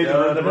can't grenade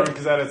the room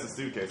because that is a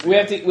suitcase. We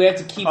have to keep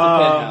the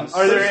penthouse.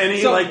 Are there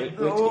any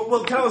So-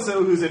 well, tell us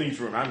who's in each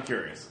room. I'm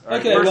curious. All right,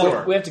 Okay, first well,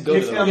 door. We have to go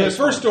to the Okay,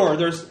 first door.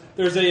 There's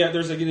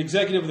an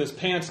executive with his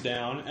pants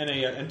down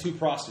and 2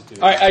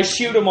 prostitutes. All right, I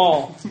shoot them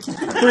all.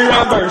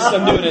 3-round burst.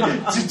 I'm doing it.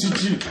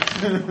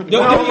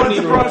 Don't let even the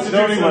need to prostitutes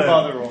Don't even live.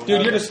 bother rolling.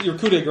 Dude, you're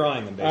coup de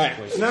grace them right.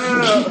 basically.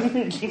 No.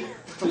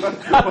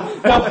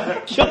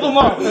 No, kill them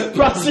all.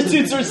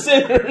 Prostitutes are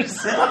sinners.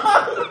 So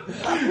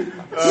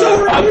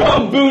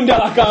I'm going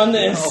boondock on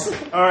this.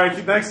 All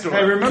right, next door.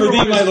 Hey, remember For thee,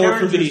 what my his lord,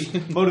 for character's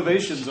thee.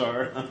 motivations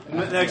are.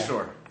 Next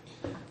door.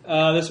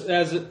 This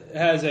has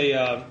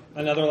a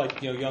another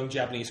young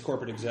Japanese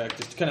corporate exec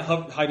just kind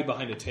of hiding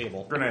behind a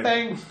table, Grenade.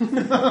 Bang.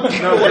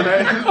 No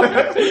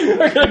grenade.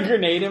 We're gonna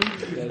grenade him.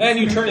 and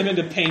you turn him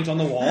into paint on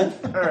the wall.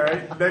 All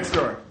right, next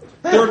door.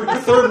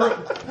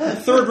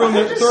 Third room.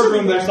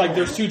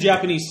 There's 2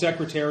 Japanese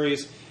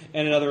secretaries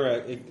and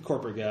another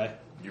corporate guy.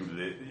 You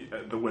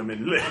the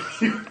women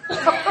live.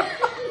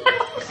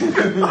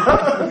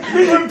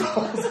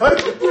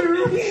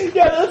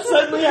 Yeah, that's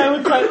suddenly I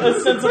would find a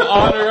sense of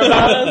honor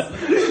about us.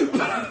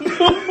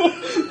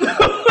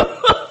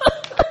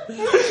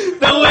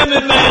 The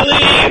women may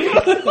leave.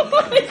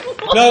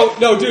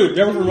 No, dude.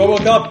 Remember from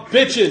RoboCop?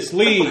 Bitches,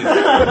 leave.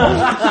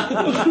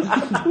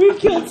 We've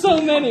killed so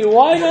many.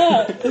 Why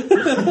not?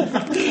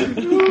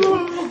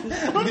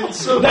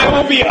 That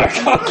will be our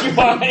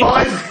concubine.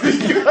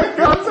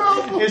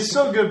 It's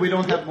so good we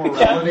don't have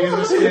morality in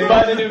this game.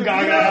 By the new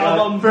Gaga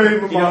album.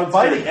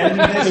 By the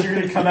end of this, you're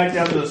going to come back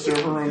down to the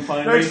server room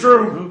finally. Next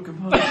room.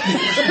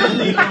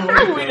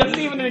 We don't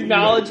even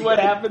acknowledge what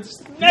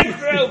happens. Next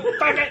room.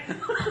 Fuck it.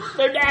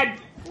 They're dead.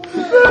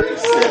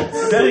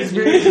 That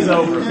experience is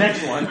over.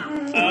 Next one.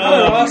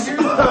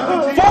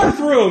 4th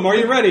room. Are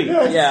you ready?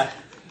 Yeah.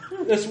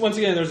 This once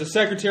again. There's a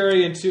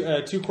secretary and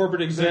 2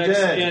 corporate execs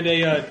and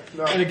a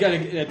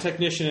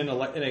technician in a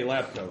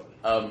lab coat.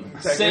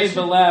 Save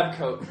the lab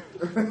coat.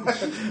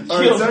 All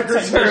right,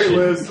 secretary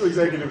lives,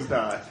 executives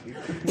die.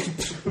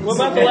 What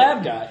about the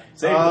lab guy?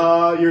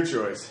 Your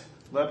choice.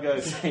 Lab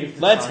guys.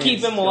 Let's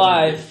keep him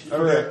alive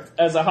Okay.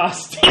 as a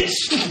hostage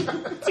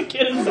to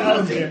get us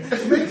out of here.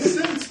 It makes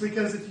sense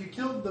because if you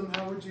killed them,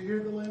 how would you hear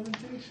the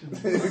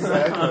lamentations?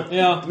 Exactly.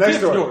 Yeah. Next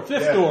fifth door.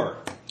 Fifth Yeah. door.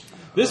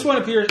 This one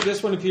appears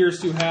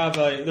to have.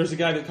 There's a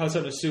guy that comes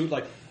up in a suit.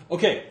 Like,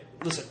 okay,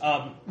 listen.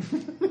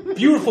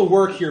 Beautiful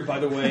work here, by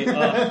the way.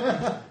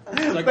 Bang.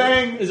 My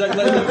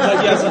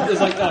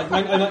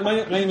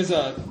name is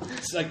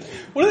It's like,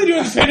 What are they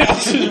doing?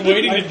 Penthouse is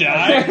waiting to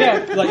die.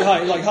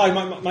 hi.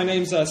 My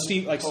name's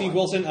Steve. Steve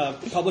Wilson,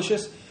 publisher.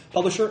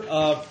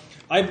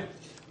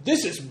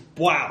 This is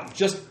wow.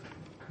 Just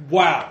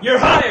wow. You're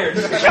hired.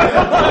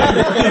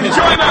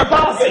 Join our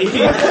posse.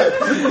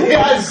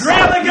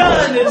 Grab a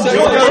gun and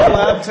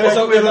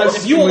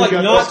If you will not,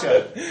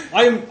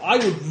 I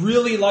would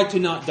really like to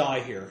not die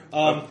here.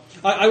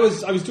 I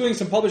was doing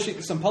some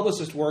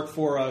publicist work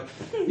for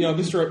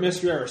Mr.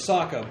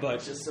 Arasaka,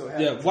 but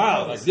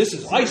wow, like this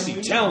is I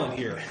see talent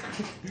here.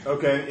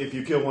 Okay, if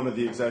you kill one of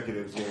the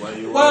executives, we'll let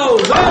you. Whoa!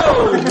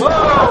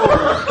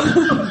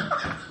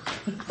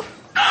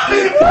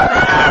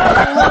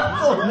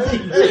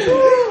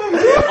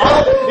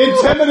 I'll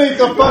intimidate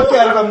the fuck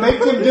out of him, make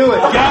them do it.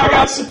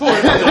 Gaga support.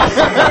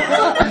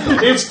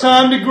 It's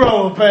time to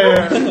grow a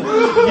pair.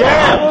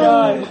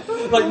 Yeah.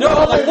 Like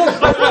no, like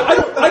look,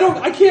 I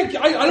don't kill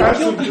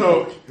some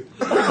people. coke.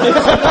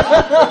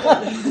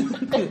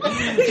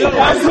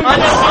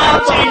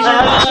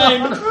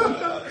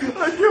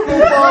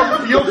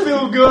 You'll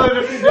feel good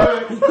if you do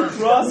it.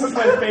 Ross is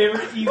my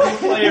favorite evil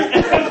player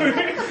ever.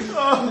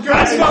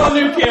 I smell a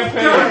new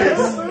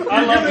campaign.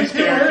 I love these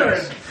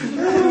characters.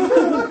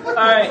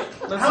 Alright,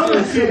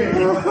 let's do this.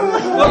 Okay,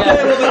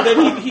 well,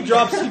 then he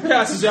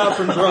passes out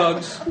from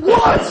drugs.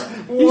 What?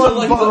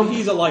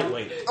 He's a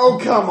lightweight. Oh,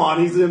 come on.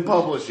 He's in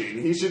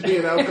publishing. He should be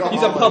an alcoholic.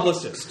 He's a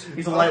publicist.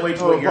 He's a lightweight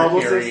to what you're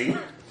publicist? carrying.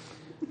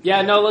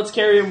 Yeah, no, let's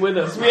carry him with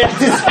us. We have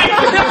to save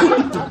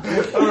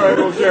him. All right,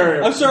 we'll carry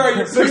him. I'm sorry,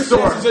 your Sixth princess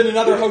door. is in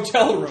another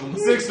hotel room.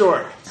 Sixth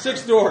door.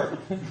 Sixth door.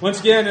 Once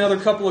again, another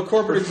couple of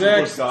corporate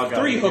execs. Gaga,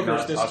 3 you hookers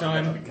cannot this talk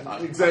time. about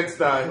God. Execs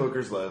die,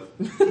 hookers live.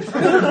 You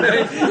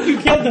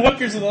killed the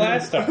hookers in the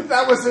last time.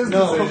 That was his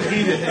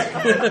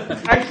decision.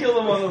 I killed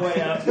him on the way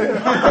out.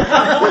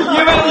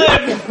 You may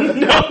live.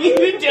 No,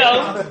 you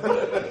don't.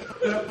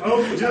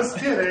 Oh, just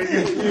kidding.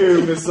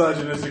 You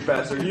misogynistic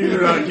bastard. You do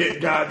not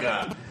get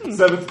Gaga.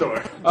 Seventh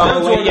door.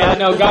 Oh, wait, yeah,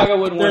 no, Gaga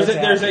wouldn't want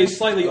There's that. a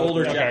slightly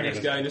older Okay, Japanese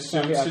okay. guy just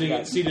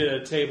seated at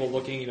a table,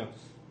 looking,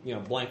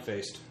 blank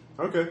faced.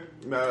 Okay.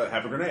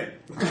 Have a grenade.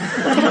 He's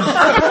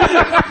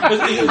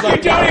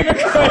like, Don't even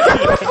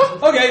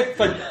question. okay,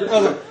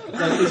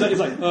 he's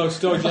like, oh,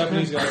 stoic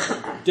Japanese guy,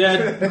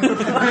 dead.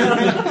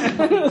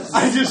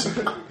 I just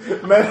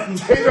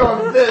meditate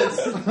on this.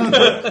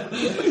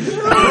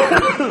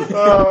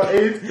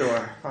 Eighth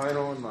door.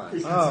 Final in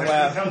line. Oh,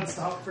 wow. Don't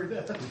stop for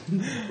death.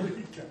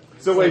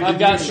 So wait, I've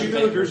did you got shoot some the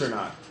hookers fingers. or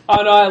not?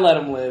 Oh, no, I let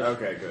him live.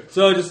 Okay, good.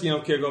 So just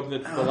kick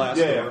open the last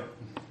Yeah, door,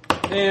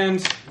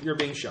 and you're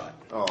being shot.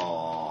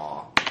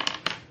 Aww.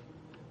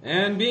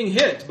 And being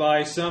hit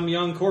by some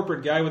young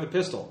corporate guy with a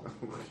pistol.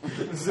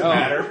 Does it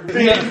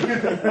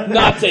matter?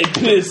 Not a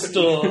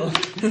pistol.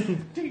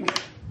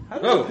 How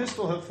does a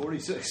pistol have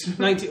 46?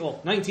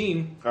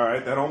 19. All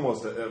right, that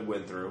almost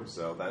went through,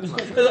 so that's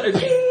not good.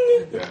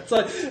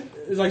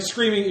 It's like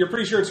screaming. You're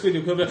pretty sure it's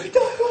screaming.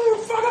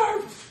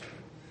 Motherfucker!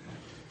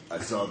 I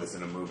saw this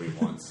in a movie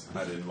once.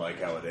 I didn't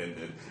like how it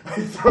ended.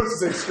 I throw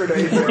 6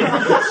 grenades in. 6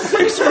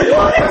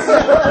 grenades?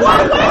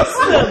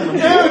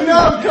 Dude,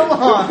 no, come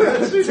on.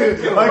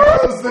 I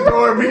closed the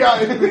door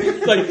behind me.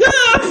 It's like,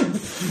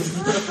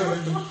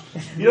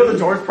 You know the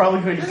door's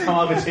probably going to come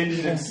off its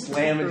hinges and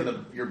slam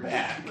into your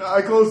back.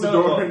 I closed the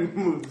door and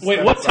moved.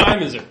 Wait, what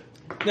time is it?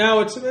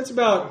 now it's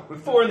about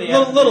 4 in the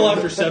little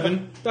after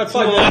 7. About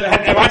 5 minutes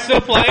after. Am I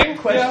still playing?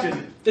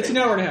 Question. It's an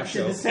hour and a half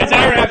show. It's an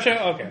hour and a half show?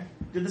 Okay.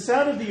 Did the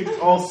sound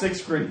of all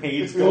 6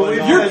 grenades going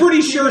on? You're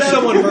pretty sure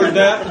someone heard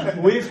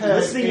that. We've had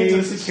listening into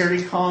the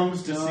security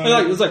comms to see.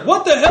 It was like,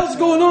 what the hell's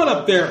going on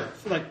up there?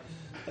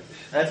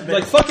 That's a bit,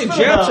 Like fucking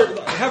Japs are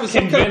having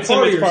some kind of Convince him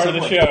party it's or part of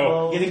something. the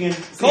show. getting in.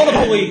 Call the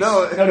police.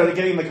 No,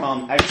 getting the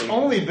comm. Actually,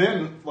 only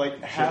been like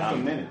half a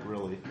minute,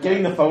 really.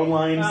 getting the phone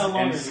lines. How long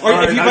And is it? Or if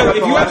Alright, you, I got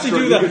if the you last actually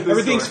story. do You that, get this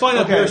everything's story. fine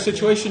up Okay. there,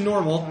 situation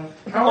normal.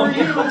 How are you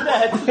with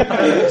that?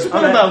 It's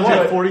been about,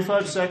 what,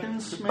 45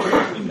 seconds, maybe?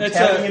 It's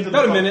Tapping into the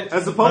about a phone. minute.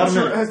 Has the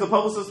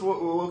publicist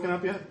woken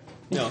up yet?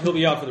 No, he'll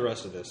be out for the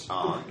rest of this.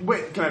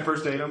 Wait, can I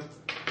first date him?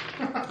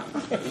 No,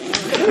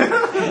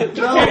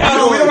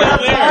 we don't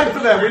have time for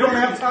that. We don't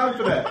have time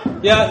for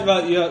that.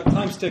 Yeah,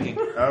 time's ticking.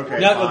 Okay.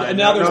 Now- fine.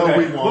 now there's- no, okay.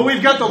 we Well, won't.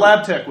 we've got the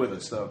lab tech with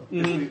us, though.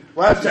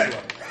 Lab tech.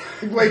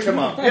 Wake him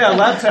up. Yeah,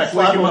 lab tech,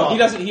 wake him up. He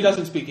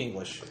doesn't speak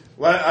English.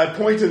 I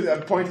point to the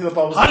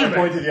publicist. I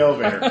point to the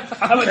elevator.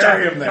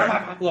 Carry him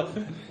there. Look.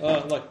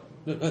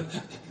 All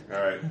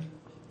right.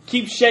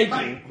 Keep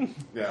shaking.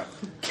 Yeah.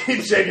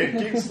 Keep shaking.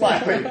 Keep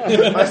slapping.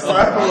 I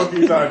slap him a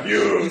few times.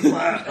 You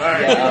slap. All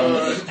right.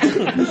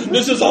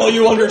 This is all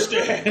you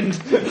understand.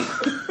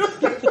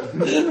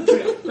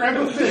 Grab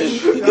a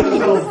fish.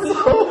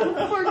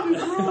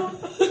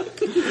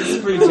 This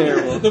is pretty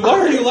terrible. Then why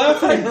are you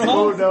laughing,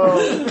 Oh Ron? no.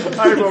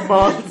 I'm a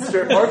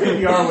monster.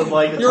 RPPR would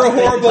like to You're a take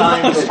the horrible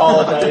time to monster.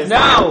 apologize.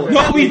 Now!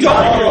 No, we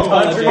don't.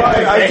 That's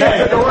right. I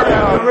kicked the door We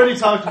down. already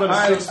talked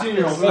about a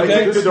 16-year-old. I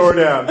kicked the door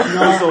down.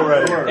 I'm still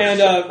ready. And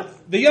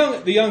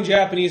the young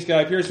Japanese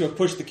guy appears to have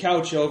pushed the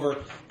couch over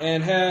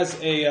and has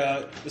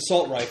a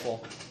assault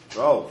rifle.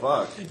 Oh,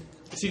 fuck.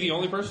 Is he the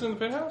only person in the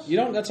penthouse?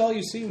 That's all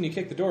you see when you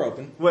kick the door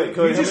open. Wait,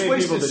 Cody, We how just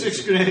many people wasted did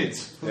 6 you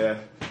grenades. Yeah.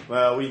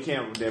 Well, we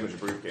can't damage a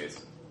briefcase.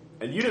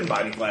 And you didn't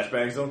buy any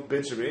flashbangs. Don't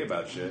bitch at me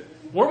about shit.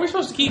 Weren't we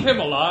supposed to keep him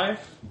alive?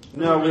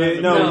 No,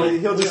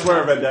 he'll just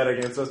swear a vendetta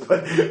against us,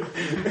 but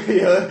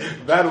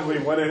that'll be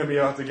one enemy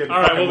you'll have to get.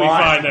 All right, we'll be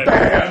fine then.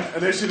 Bam!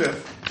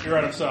 Initiative. You're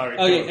right, I'm sorry.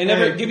 Okay, and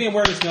never give me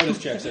awareness notice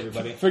checks,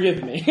 everybody.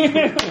 Forgive me.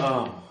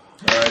 All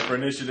right, for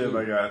initiative,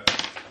 I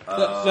got.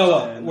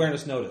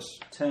 Awareness notice.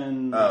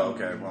 10. Oh,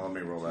 okay. Well, let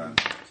me roll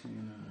that.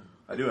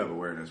 I do have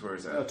awareness. Where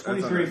is that? 23 That's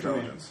for me. under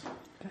intelligence.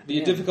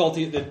 The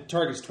difficulty, the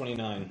target's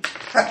 29.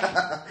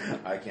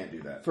 I can't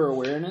do that. For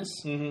awareness?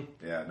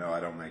 Mm-hmm. Yeah, no, I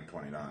don't make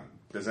 29.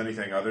 Does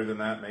anything other than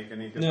that make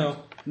any difference?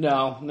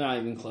 No, not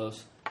even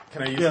close.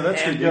 Can I use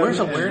that's and good. Where's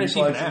awareness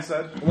even at?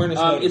 instead? Awareness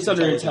It's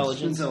under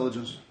intelligence.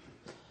 Intelligence.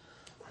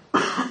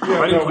 Yeah,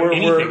 no, put we're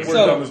anything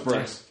So- dumb as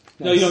bricks.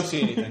 No, you don't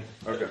see anything.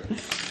 Okay.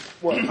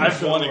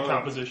 I've won in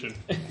composition,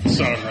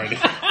 songwriting.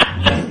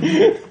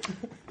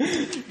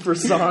 For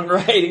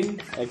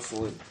songwriting.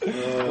 Excellent.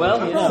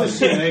 Well, I've you probably know.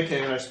 seen an AK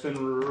and I spin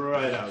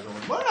right out going,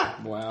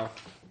 what? Wow.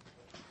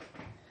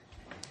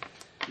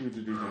 Yeah,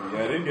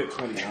 I didn't get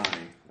 29.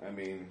 I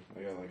mean,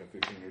 I got like a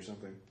 15 or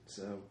something.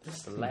 So,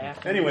 Just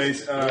laugh.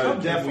 anyways, How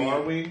deaf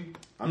are we?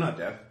 I'm not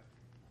deaf.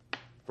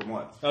 From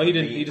what? Oh, he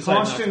didn't. He decided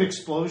not Constant to.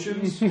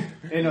 explosions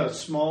in a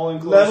small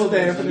enclosed Level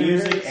space. dampener.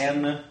 Music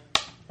and the...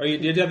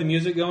 Did you have the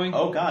music going?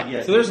 Oh, God,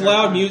 yes. So there's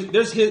loud music.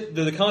 There's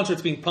the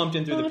concert's being pumped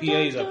in through the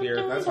PAs up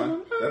here. That's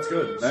fine. That's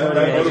good. So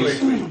That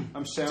motivates me.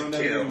 I'm sound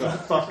editing the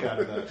fuck out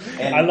of that.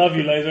 And I love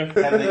you, Laser.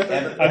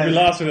 I'd be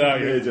lost without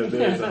you.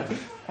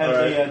 Have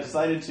they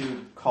decided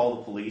to call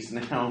the police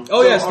now?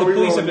 Oh yes, are the we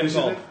police have rolling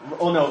been called.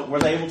 Oh, no. Were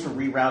they able to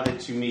reroute it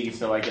to me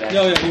so I could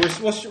actually... No,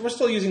 yeah, we're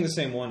still using the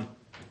same one,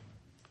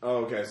 Oh,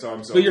 okay, so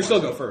I'm but you're still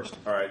go first.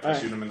 Alright, I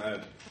shoot him in the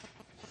head.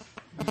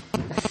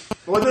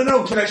 Well,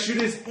 no, can I shoot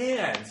his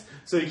hands?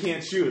 So he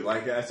can't shoot.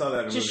 Like, I saw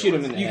that in a Just movie shoot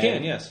him once. in the You head.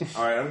 can, yes.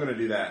 Alright, I'm gonna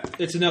do that.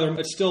 It's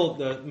still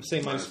the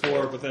same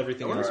 -4 with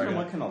everything I else. wonder Yeah.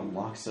 what kind of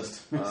lock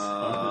system is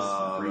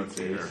on Let's this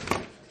see here.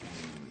 briefcase.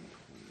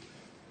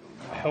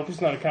 I hope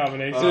it's not a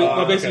combination.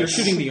 So basically, you're Okay.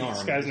 shooting the arm.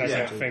 This guy's not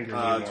going to finger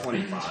anymore.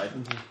 25.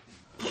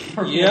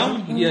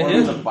 Yeah, you Well,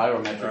 it's hit. a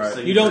biometric. Alright. So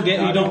You don't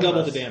forgot double all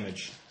the this.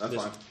 damage. That's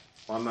fine.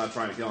 Well, I'm not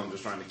trying to kill him, I'm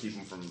just trying to keep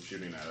him from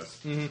shooting at us.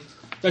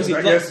 Basically,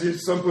 I guess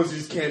some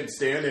pussies can't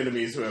stand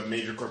enemies who have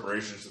major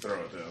corporations to throw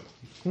it to.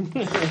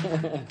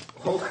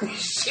 Holy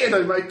shit, I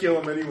might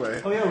kill him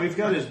anyway. Oh yeah, we've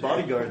got his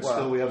bodyguard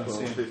still. We haven't 12,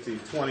 seen.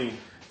 15,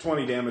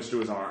 20 damage to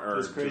his arm. Or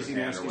That's to crazy his hand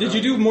nasty. or did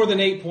you do more than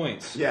 8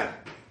 points? Yeah.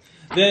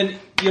 Then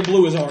you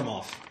blew his arm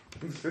off.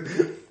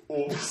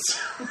 Oops.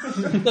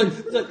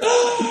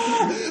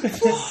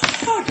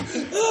 Fuck!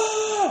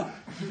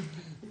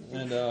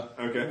 And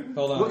Okay.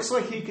 hold on. Looks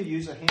like he could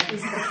use a hand.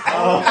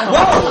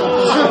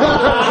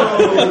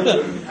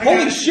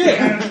 Holy shit!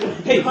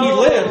 Hey, he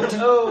lived.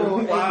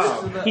 Oh,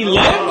 Wow. He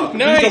lived?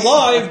 Nice. He's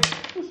alive,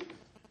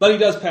 but he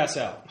does pass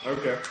out.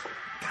 Okay.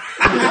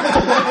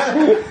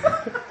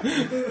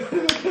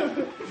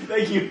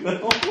 Thank you,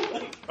 Phil.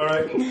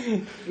 Alright.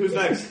 Who's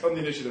next on the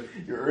initiative?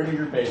 You're earning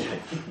your paycheck.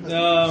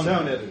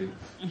 Sound editing.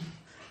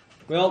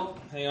 Well,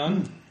 hang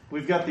on.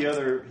 We've got his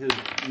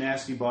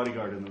nasty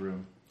bodyguard in the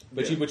room.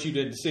 But you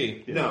did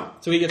see. No.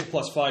 So he gets a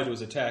 +5 to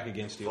his attack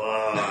against you.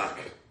 Fuck.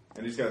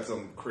 And he's got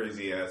some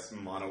crazy ass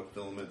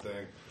monofilament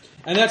thing.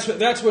 And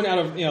that's when out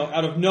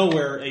of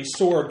nowhere a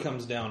sword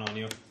comes down on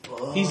you.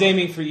 He's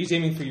aiming for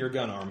your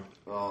gun arm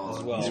as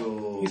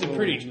well. He's a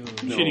pretty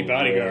shitty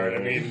bodyguard. I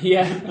mean,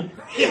 Yeah.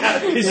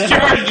 his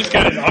charge just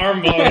got his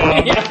arm blown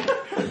off. Yeah.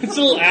 It's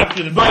a little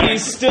after the But fact.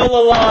 he's still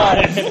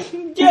alive.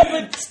 Yeah,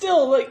 but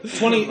still, like...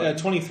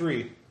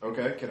 23.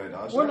 Okay, can I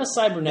dodge We're in a that?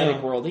 cybernetic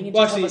No. world. He can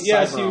Well, just actually,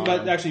 have a cyber but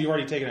arm. actually, you've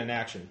already taken an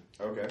action.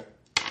 Okay.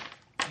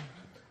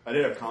 I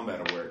did have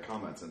combat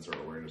sensor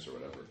awareness or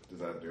whatever. Does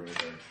that do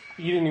anything?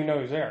 You didn't even know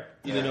he was there.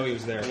 You didn't know he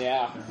was there.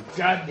 Yeah.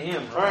 God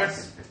damn. Alright,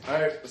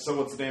 so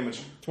what's the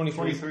damage? 23.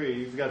 23.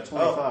 You've got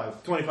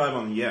 25. 25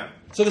 on the, yeah.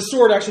 So the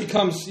sword actually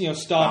comes,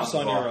 stops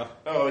on your.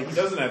 Oh, he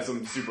doesn't have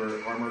some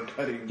super armor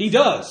cutting. He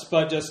does,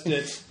 but just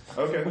it's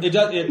Okay. it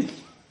does it.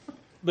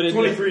 But it,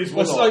 23 is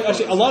well, well off.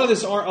 actually a lot of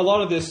this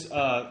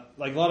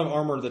like a lot of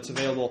armor that's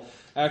available.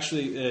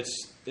 Actually,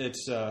 it's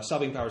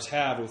stopping powers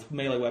have with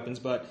melee weapons,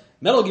 but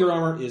Metal Gear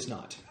armor is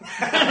not.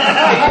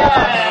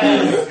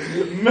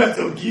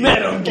 Metal Gear.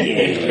 Metal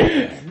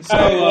Gear.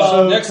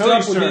 So next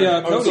Cody's up would be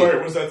turn. Oh, Cody.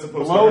 sorry, was that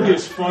supposed Blow to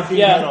his fucking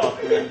Yeah. head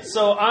off, man.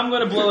 So I'm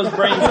going to blow his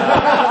brains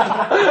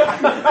out.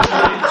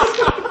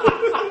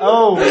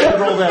 Oh,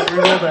 reroll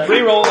that.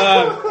 Reroll.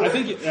 I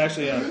think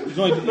actually you can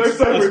only do, Next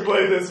time we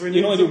play this, we you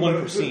need can only do some,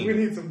 1 per scene. We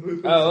need some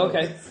booze. Oh,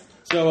 okay.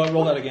 So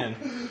roll that again.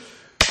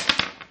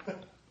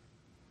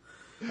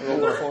 I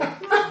rolled a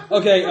 4.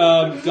 Okay,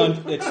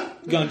 it's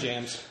gun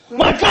jams.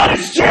 My gun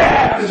is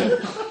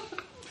jammed!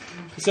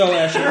 So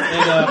Asher,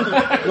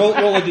 and roll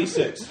a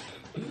d6.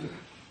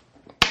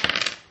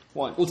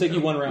 1. We'll take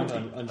you 1 round to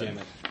unjam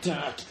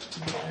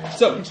it.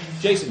 So,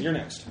 Jason, you're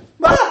next.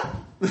 I'm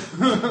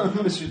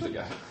going to shoot the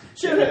guy.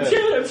 Shoot him,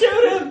 shoot him,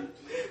 shoot him!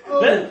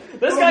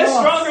 This guy's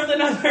stronger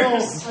than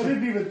others. I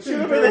didn't even Shoot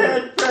him in the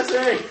head. Press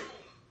A.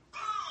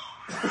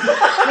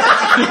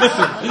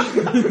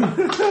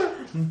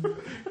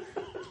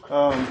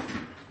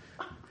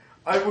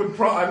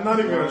 I'm not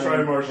even going to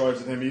try martial arts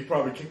with him. He'd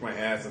probably kick my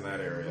ass in that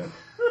area.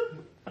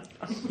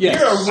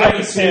 Yes.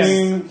 Right.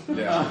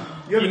 Yeah.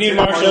 You need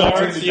martial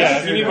arts? Yeah,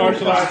 if you need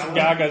martial arts,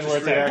 Gaga's where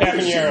it's at.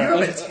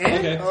 Capoeira.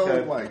 Okay.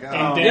 Oh my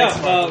god. And Yeah,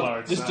 dance martial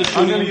arts. just to I'm shoot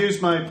going to him.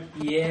 use my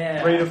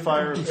Yeah. rate of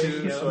fire of There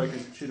you 2 go. so I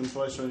can shoot him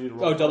twice. So I need to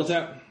roll. Oh, double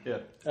tap? Yeah.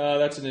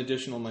 That's an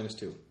additional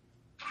 -2.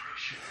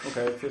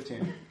 Okay,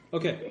 15.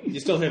 Okay, you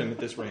still hit him at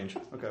this range.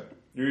 Okay.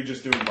 You're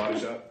just doing body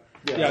shot?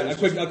 Yeah, a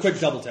quick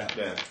double tap.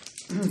 Yeah.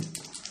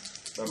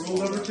 Roll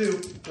number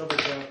 2. Double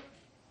count.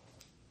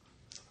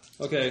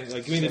 Okay,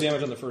 give me the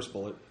damage on the first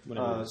bullet.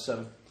 Whenever.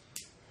 7.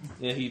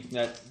 Yeah,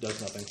 that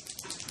does nothing.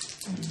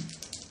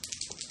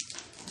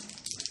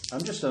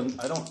 I'm just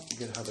I don't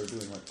get how they're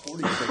doing like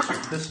 46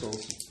 with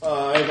pistols.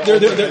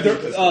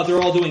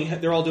 They're all doing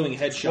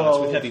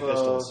headshots with heavy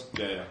pistols.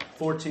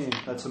 14.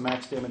 That's the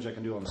max damage I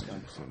can do on this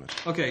gun.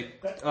 Okay,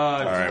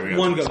 right,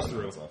 one goes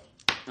through.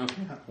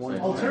 Okay.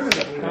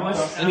 Alternatively,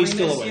 And he's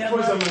still awake.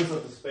 27 minutes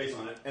with the space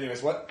on it.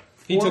 Anyways, what?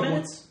 He 4 took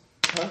minutes?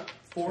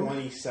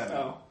 27.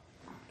 Oh.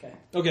 Okay.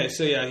 Okay,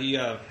 so yeah, he.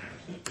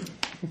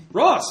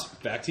 Ross,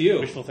 back to you.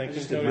 Wishful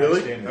thinking.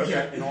 Really?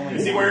 Okay.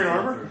 Is he wearing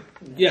armor?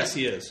 Yes,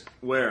 he is.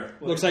 Where?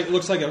 Looks like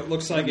a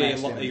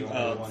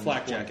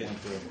flak jacket.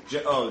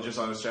 Just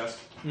on his chest?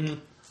 Mm-hmm.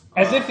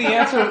 As if the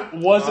answer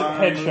wasn't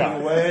headshot.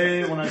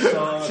 Away when I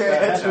saw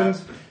that happen.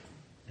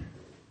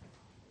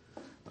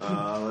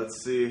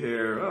 Let's see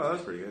here. Oh,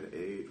 that's pretty good.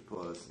 8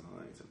 plus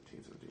 9,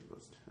 17, 17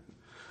 plus 10.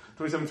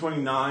 27,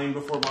 29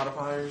 before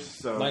modifiers.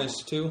 So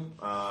Minus 2.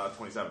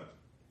 27.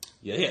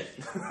 You hit.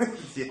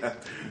 Yeah.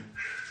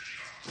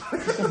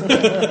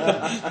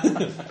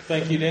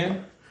 Thank you,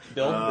 Dan.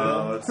 Bill?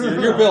 Let's see.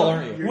 You're Bill,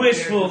 aren't you?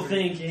 Wishful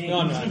thinking. No,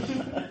 I'm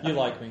not. You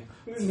like me.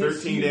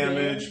 13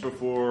 damage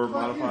before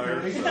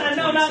modifiers. So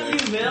No, not you,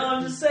 26. Bill.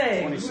 I'm just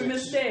saying. 26. We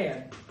missed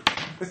Dan.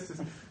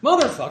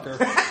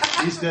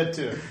 Motherfucker. He's dead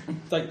too.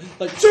 like,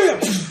 jam!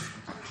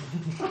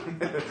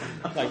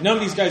 Like, none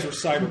of these guys were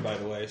cyber, by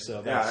the way,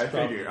 so Yeah, that's I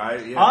figure.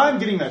 I'm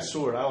getting that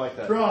sword. I like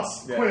that.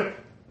 Cross. Yeah. Quip.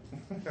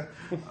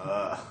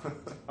 I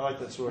like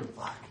that sword.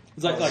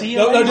 It's like See you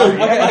no, later.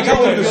 dude, I got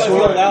one the of those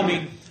sword. allow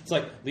me. It's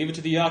like, leave it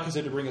to the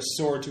Yakuza to bring a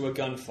sword to a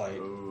gunfight.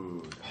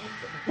 Ooh.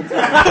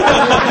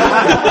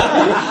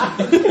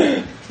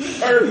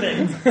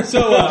 Perfect.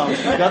 So,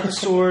 I got the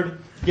sword.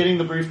 Getting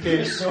the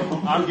briefcase.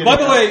 I'm getting by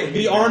the way,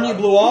 the arm you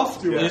blew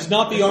off is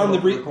not the arm the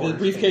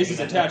briefcase is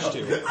attached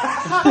to. well,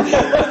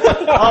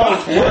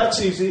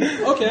 that's easy.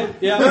 Okay,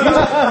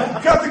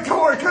 yeah. Cut the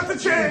cord, cut the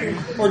chain.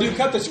 Or do you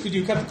cut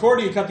the cord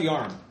or do you cut the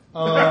arm?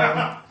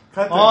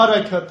 Odd,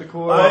 I cut the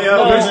cord.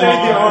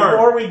 Understand the arm.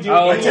 Before we do,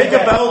 I take a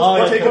belt.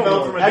 I take a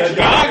belt from a dead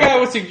guy. Gaga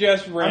would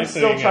suggest I'm ramping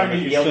still trying to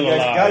him. yell You're you still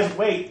guys. alive. Guys,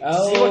 wait. See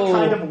Oh. what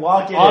kind of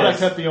lock it Odd, I is.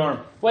 cut the arm.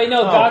 Wait,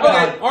 no, Gaga.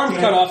 Okay, arm's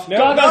cut off.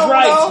 Gaga's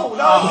right.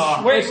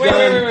 No. Wait.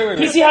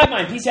 PC hide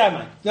mine. PC hide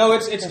mine. No,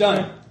 it's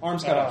done.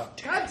 Arm's cut off.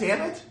 God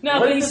damn it. No, What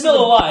but if he's this still is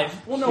a- alive.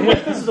 Well, no, what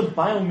if this is a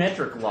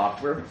biometric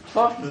lock? We're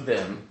fucked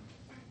then.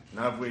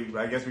 Now,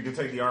 I guess we could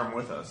take the arm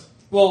with us.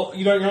 Well,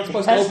 you're not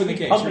supposed to Has open the be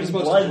case. You're pumping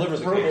supposed blood to deliver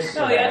the through case. it.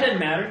 No, yeah, it doesn't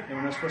matter. And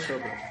we're not supposed to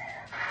open it.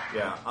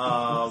 Yeah.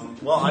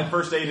 Well, I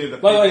first aided the.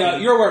 By the way,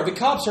 15. you're aware the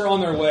cops are on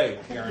their way,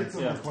 Aaron.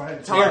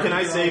 Tom, can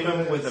I save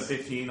him with a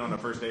 15 on a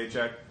first aid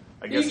check?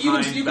 I guess You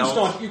Hines can belt.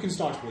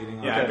 staunch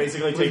bleeding. Yeah, Okay. I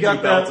basically We've take got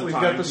two belts that. and We've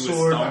tie got him the to his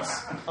sword.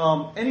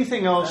 stumps.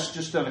 Anything else?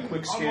 Just on a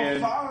quick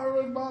scan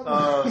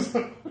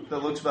that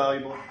looks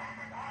valuable.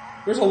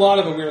 There's a lot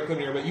of it we're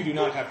equipment here, but you do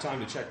not have time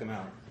to check them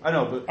out. I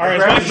know, but All right,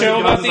 is my show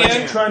about the I'm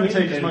end? trying to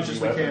take as much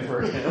as we can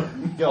for it.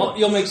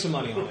 You'll make some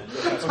money on it.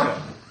 That's okay.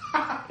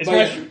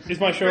 Is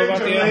my show about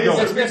the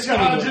end? That's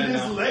coming to an end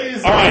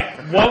now. All right.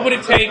 What would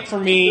it take for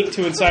me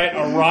to incite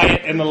a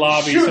riot in the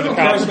lobby so the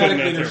cops couldn't Charismatic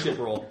enter? leadership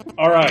role.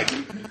 All right.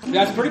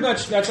 That's pretty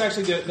much. That's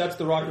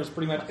the Rockers.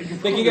 Pretty much.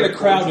 They can get a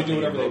crowd to do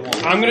whatever they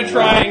want. I'm going to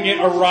try and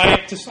get a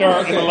riot to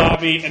start in the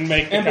lobby and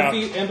make the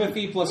cops.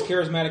 Empathy plus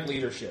charismatic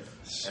leadership.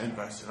 So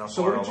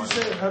what did you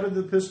say? How did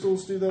the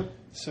pistols do that?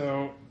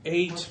 So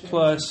 8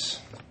 plus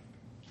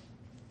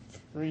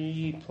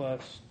 3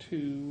 plus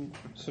 2,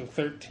 so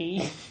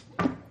 13. You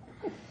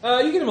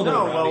get him a little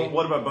No, rowdy. well,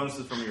 what about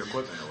bonuses from your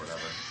equipment or whatever?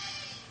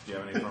 Do you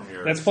have any from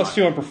your? That's plus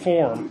 2 on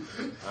perform.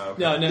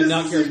 Okay. No,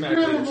 not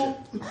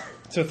charismatic leadership.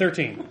 So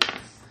 13.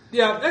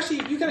 Yeah,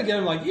 actually, you kind of get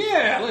them like,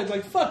 yeah,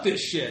 like fuck this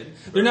shit.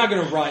 They're not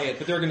going to riot,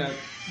 but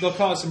they'll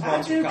cause some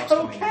problems for cops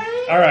coming in.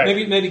 All right.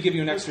 Maybe give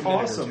you an extra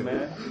minute or two.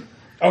 man.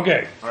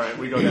 Okay. All right,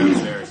 we go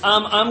downstairs.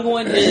 I'm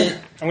going to.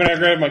 I'm going to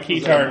grab my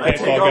keytar and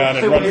baseball gun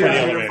and run for the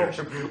elevators.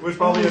 Which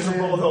probably has some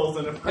bullet holes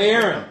in it. Hey,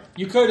 Aaron,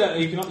 you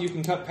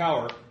can cut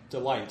power to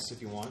lights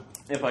if you want.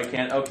 If I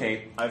can,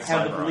 okay. I've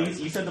Have the cyberized. police?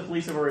 You said the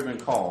police have already been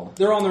called.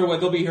 They're on their way.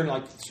 They'll be here in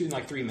like 3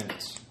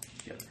 minutes.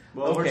 Shit.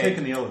 Well, we're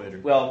taking the elevator.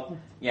 Well,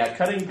 yeah,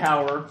 cutting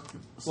power.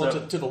 So,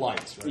 Well, to the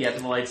lights, right? yeah, to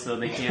the lights so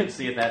they can't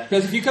see it. That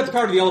Because if you cut the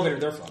power to the elevator,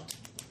 they're fucked.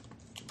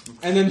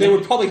 And then they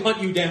would probably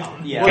hunt you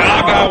down. yeah.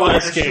 Gaga will I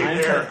escape.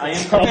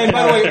 am. And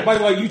by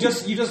the way, you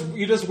just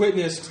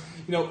witnessed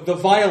the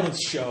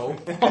violence show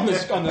on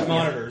the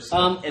monitors.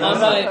 And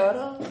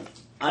I'm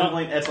I'm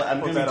going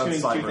to that on be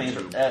doing two Cyber things.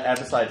 too.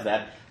 Besides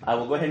that, I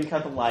will go ahead and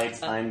cut the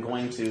lights. I'm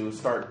going to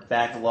start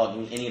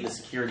backlogging any of the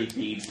security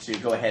feeds to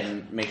go ahead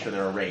and make sure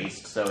they're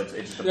erased. So it's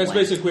just a That's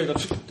blank. basically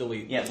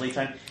delete. Yeah, delete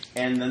time.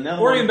 And then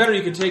another Or one. even better,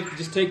 you could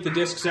just take the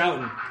discs out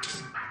and.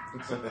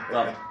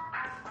 Well,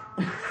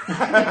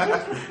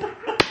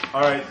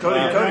 All right, Cody.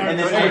 and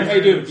then-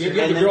 Hey, dude, you have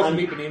And the then girl I'm-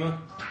 from Ipanema?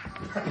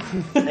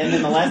 And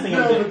then the last thing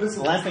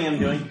I'm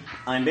doing,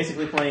 I'm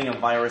basically playing a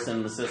virus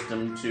in the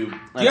system to. Do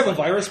you have a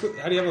virus?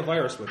 How do you have a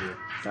virus with you?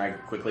 Can I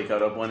quickly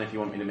code up one if you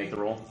want me to make the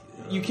roll?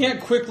 You can't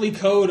quickly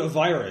code a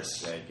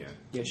virus. Yeah, you can.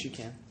 Yes, you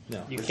can.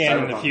 No. You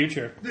can in the Cyberpunk.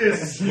 future.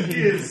 This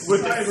is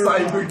With the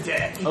Cyberpunk.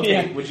 Cyberdeck. Okay,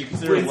 Yeah. would you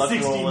consider With left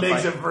 60 roll if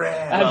megs I- of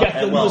RAM. I've got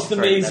the well, most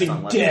sorry, that's amazing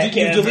not left. dick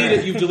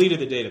ever. You've deleted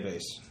the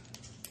database.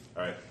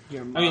 Alright.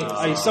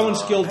 I mean, someone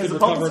skilled Has could the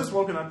recover. publicist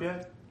woken up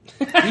yet?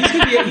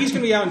 He's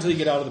gonna be out until you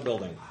get out of the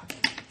building.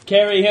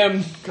 Carry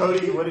him.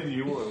 Cody, what are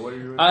you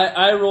doing?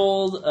 I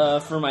rolled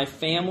for my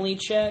family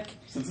check.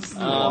 Since this is the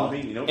lobby,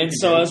 you know what we And can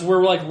so do? as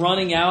we're like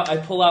running out, I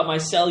pull out my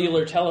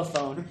cellular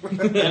telephone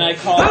and I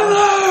call.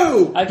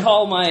 Hello! I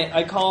call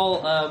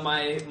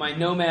my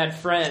nomad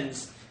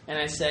friends and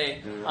I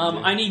say,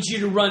 I need you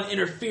to run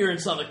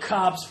interference on the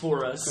cops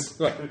for us.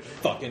 Right.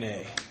 Fucking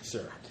A,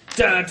 sir.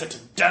 Dun, dun, dun,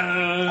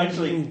 dun.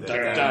 Actually,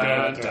 Dun,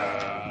 dun,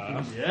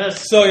 dun.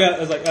 Yes. So yeah,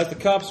 as the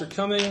cops are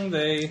coming,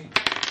 they.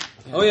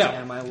 Oh yeah.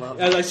 Damn, I love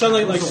As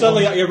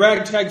suddenly, a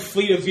ragtag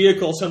fleet of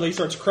vehicles suddenly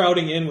starts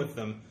crowding in with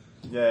them.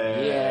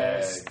 Yay.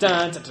 Yes.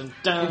 Dun, dun, dun,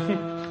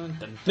 dun,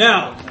 dun.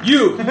 Now,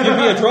 you give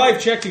me a drive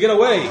check to get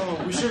away.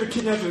 Oh, we should have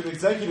kidnapped an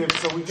executive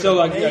so we could So,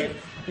 like, make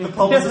the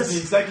publicist and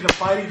the executive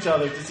fight each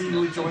other to see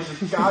who joins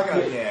the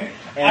Gaga gang.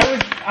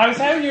 I was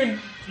having you.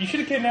 You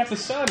should have kidnapped the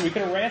son. We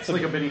could have ransomed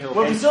Like a him. Benny Hill.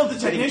 Well, we still have the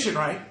technician,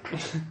 right?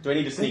 do I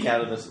need to sneak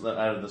out of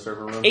the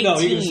server room?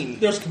 18.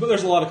 No,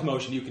 there's a lot of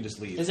commotion. You can just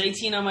leave. Is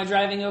 18 on my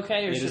driving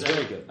okay? Or It should is I?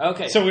 very good.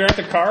 Okay. So we're at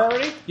the car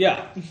already.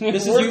 Yeah,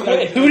 this is We're you.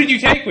 quick. Who did you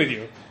take with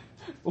you?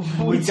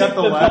 We got took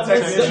the the lab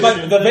publicist. technician.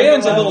 But the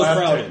van's a little Lab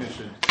crowded.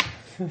 technician.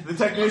 The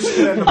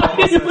technician and the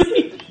publicist.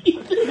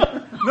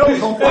 No,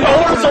 don't The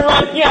horns are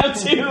running out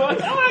too. Oh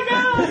my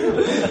god!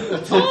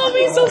 Oh,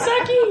 me so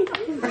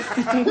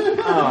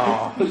sucky!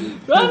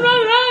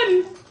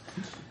 Run!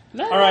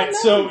 All right,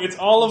 so it's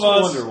all of No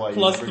us wonder why you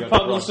plus never the got to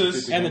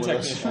publicist and the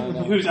prostitute with us.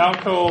 technician who's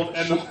out cold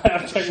and the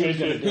lab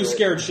technician who's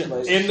scared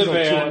shitless in the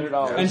van,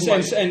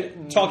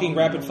 and talking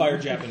rapid fire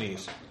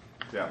Japanese.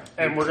 Yeah.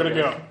 and we're gonna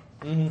go.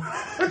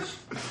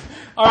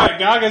 All right,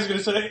 Gaga's gonna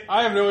say,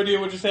 "I have no idea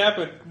what just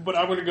happened, but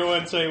I'm gonna go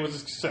ahead and say it was a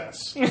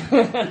success.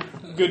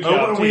 Good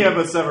job, Oh, we team." have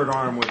a severed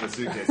arm with a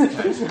suitcase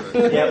attached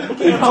to it. Yeah.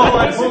 Oh,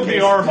 I pulled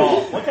the arm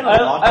off. What kind of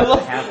lock does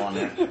it have on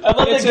it? I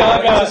love It's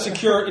that Gaga. a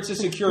secure.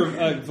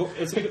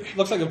 It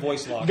looks like a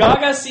voice lock.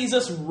 Gaga sees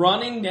us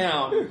running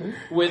down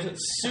with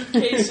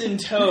suitcase in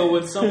tow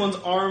with someone's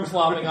arm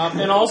flopping off,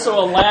 and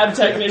also a lab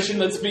technician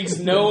that speaks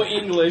no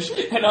English,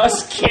 and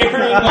us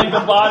carrying like the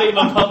body of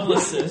a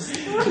publicist.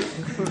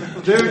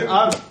 Dude,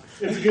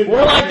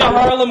 We're like the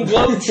Harlem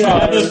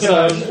Globetrotters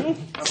of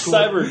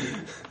Cyber.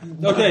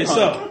 Okay,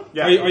 so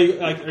Yeah. are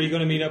you going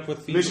to meet up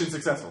with the Mission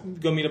successful.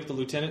 go meet up with the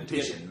lieutenant to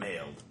get, Mission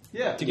mailed.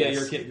 yeah. to get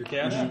your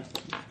cash?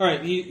 All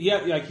right,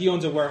 he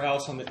owns a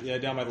warehouse on the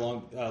down by the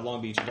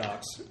Long Beach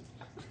docks,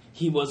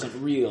 He wasn't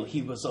real.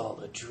 He was all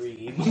a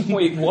dream.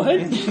 Wait, what?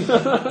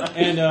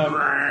 and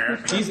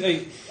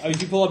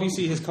as you pull up, you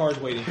see his car's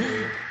waiting for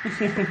you,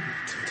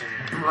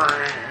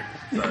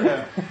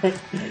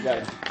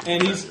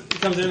 and he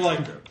comes in like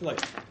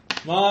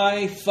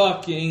my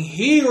fucking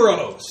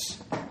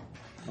heroes. Oh,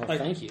 Like-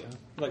 thank you.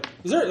 Like,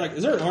 is there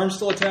an arm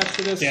still attached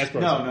to this? Yeah, it's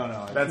broken.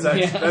 No. That's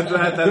that's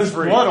There's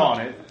free. blood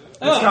on it.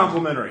 It's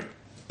complimentary.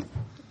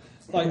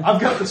 Like, I've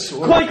got the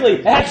sword.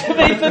 Quickly,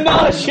 activate the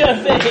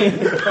nausea thing.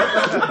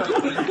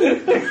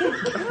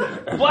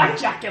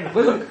 Blackjack him.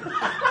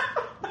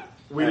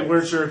 We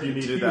weren't sure if you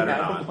needed that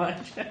or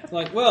not.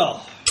 like,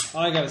 well,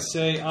 I gotta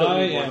say, I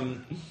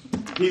am.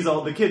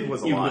 The kid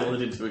was You alive.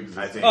 willed it into existence.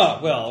 I think. Oh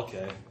well,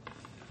 okay.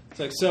 It's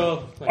like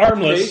so. Like,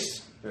 Armless.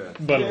 base, Yeah.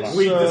 But Yes.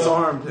 We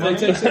disarmed Then him.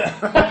 takes it.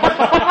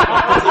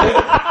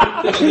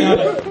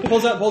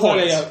 pulls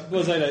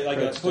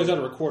out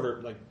a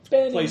recorder, like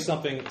plays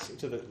something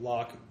to the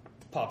lock,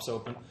 pops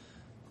open.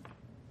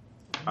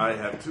 I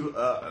have two.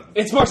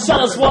 It's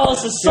Marcellus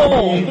Wallace's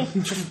soul.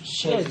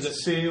 Shit. Does it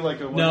see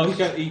like a No,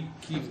 he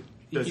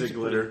Does keeps it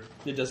glitter?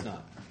 It does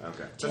not.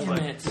 Okay. Damn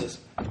it.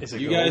 is it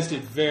You gold? guys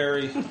did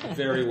very,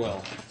 very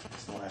well.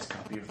 It's the last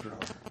copy of Throw.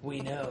 We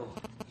know.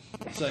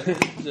 It's like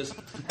just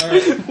all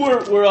right.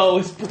 We're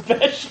always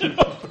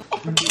professional.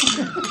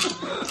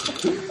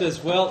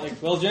 Says well,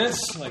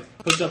 gents. Like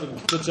puts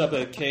up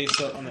a case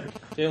on the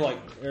table.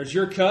 Like, there's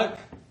your cut.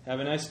 Have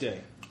a nice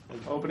day.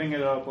 opening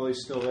it up while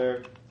he's still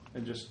there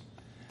and just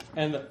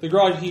And the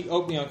garage,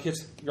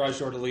 hits the garage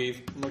door to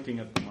leave, looking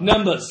at the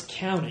Numbers,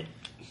 count it.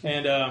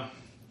 and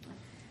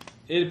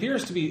it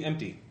appears to be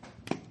empty.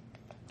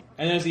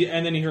 And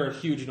then you hear a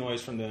huge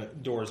noise from the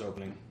doors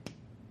opening.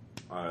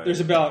 There's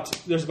about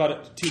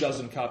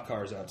 24 cop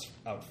cars out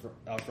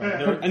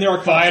front, and there are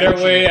cops Fight our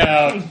way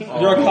out.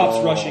 There are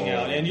cops rushing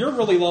out, and you're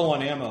really low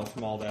on ammo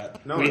from all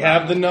that. No, We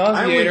have the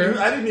nauseator.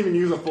 I didn't even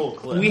use a full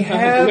clip. We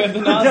have We have the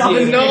the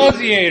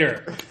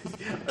nauseator.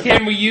 nauseator.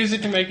 Can we use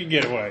it to make a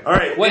getaway? All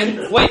right.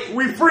 Wait.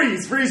 We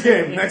freeze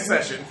game next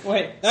session.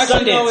 Wait.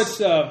 Actually, no,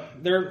 Sundance. it's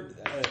they're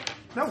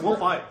No, we'll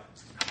fight.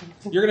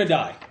 you're gonna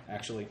die.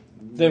 Actually,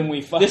 Then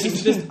we fight. this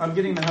is I'm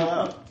getting the hell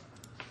out.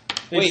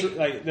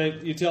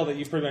 You tell that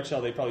you pretty much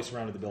tell they probably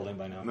surrounded the building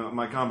by now. No,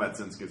 my combat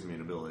sense gives me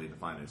an ability to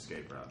find an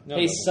escape route. No,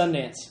 Hey, no.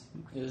 Sundance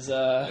is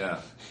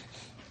Yeah.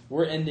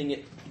 we're ending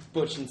it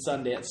Butch and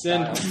Sundance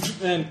Then, style.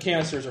 then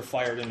canisters are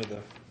fired into the.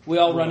 We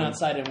all run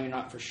outside and we're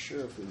not for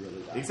sure if we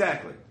really die.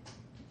 Exactly.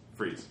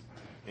 Freeze.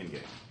 In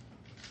game.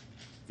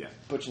 Yeah.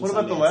 Butch and What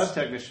about the Sundance. lab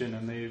technician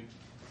and the?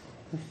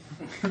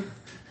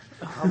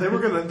 They were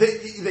gonna.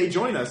 They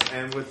join us,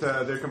 and with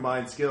their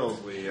combined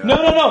skills, we.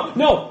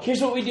 No.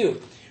 Here's what we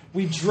do.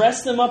 We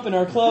dress them up in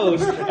our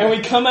clothes, and we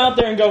come out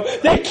there and go,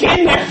 they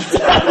kidnapped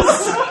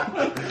us!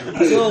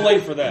 It's a little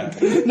late for that.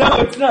 No,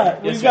 it's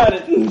not. We've Yes, got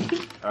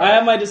it. I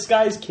have my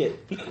disguise kit.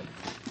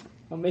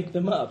 I'll make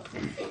them up.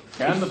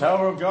 Can the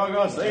power of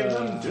Gaga save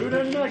them? Tune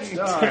in next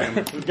time.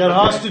 We've got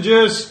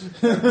hostages.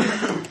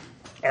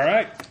 All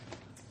right.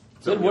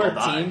 So Good we all work,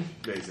 die, team.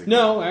 Basically.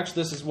 No,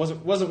 actually, this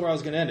wasn't where I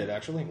was going to end it.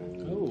 Actually.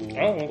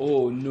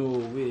 Oh, no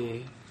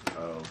way.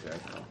 Oh, okay.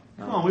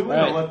 Come on, we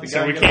wouldn't Right. let the guy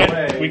So we get can't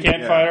away. we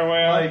can't Yeah. fight our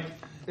way out. Like,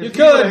 You if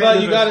could, would've but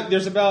handed you got us- it.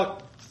 There's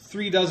about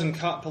 3 dozen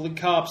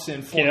cops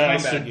in full Can I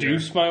combat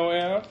seduce gear. my way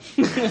out?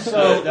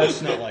 So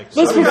that's not like.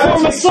 Let's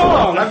perform a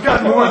song! I've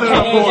got more than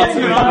enough bullets. Hey,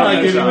 to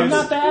everybody, make I'm it.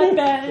 not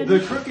bad. The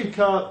crooked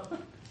cop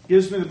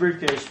gives me the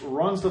briefcase,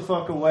 runs the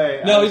fuck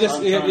away. No, he as just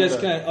I'm he trying just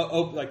to- kind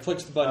of like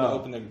clicks the button to Oh.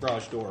 open the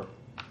garage door.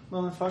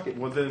 Well, then fuck it.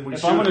 Well, then we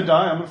If shoot I'm gonna him.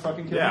 die, I'm gonna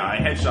fucking kill Yeah,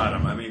 him. I headshot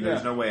him. I mean, there's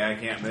Yeah. no way I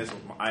can't miss.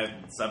 I have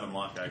 7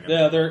 luck. I can.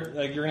 Yeah, they're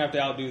like you're gonna have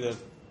to outdo the.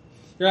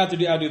 You're gonna have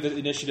to outdo the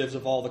initiatives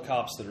of all the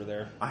cops that are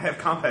there. I have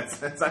combat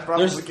sense. I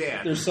probably There's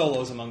can. there's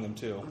solos among them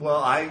too. Well,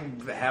 I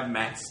have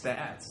max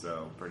stats,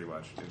 so pretty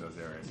much in those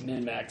areas.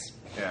 Min-max.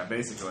 Yeah,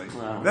 basically.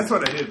 Wow. That's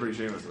what I did pretty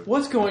shamelessly.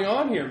 What's going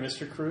on here,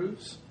 Mr.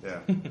 Cruz? Yeah.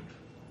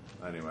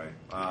 Anyway,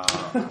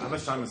 how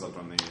much time is left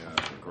on the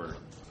recorder?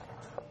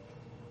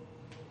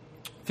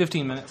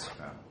 15 minutes.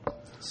 Yeah.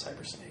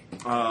 Cyber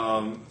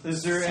Snake.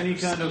 Is there any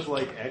kind of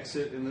like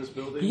exit in this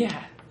building?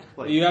 Yeah.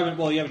 Like, You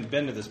haven't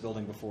been to this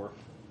building before.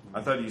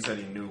 I thought you said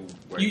he knew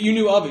where. You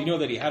knew of it. You know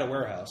that he had a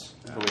warehouse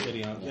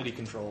that he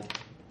controlled.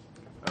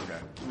 Okay.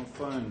 oh,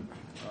 fun.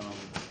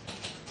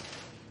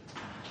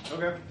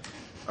 Okay.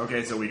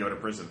 Okay, so we go to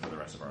prison for the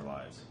rest of our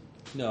lives.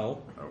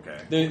 No, Okay.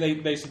 they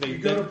basically You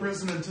go to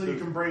prison until you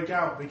can break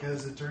out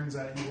because it turns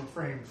out you were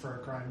framed for a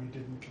crime you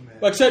didn't commit.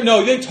 except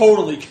no, they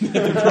totally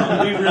committed the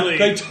crime. We really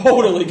They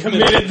totally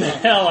committed the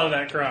hell out of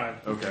that crime.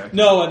 Okay.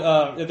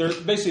 No,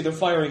 they're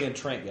firing in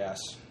trank gas.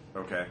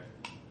 Okay.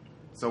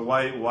 So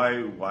why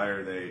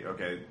are they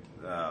okay?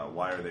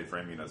 Why are they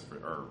framing us for?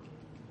 Or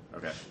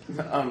okay.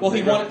 Well,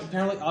 he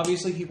wanted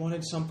obviously he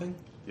wanted something,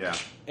 Yeah.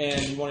 and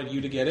he wanted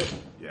you to get it.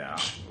 Yeah.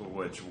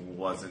 Which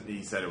wasn't.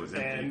 He said it was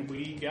empty. And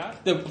we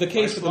got The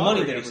case with the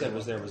money that he slaughtering said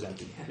was there was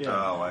empty.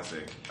 Oh, I see.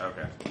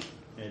 Okay. Yeah,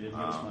 he didn't give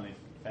us money.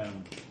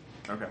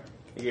 Okay.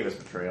 He gave us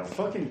betrayal.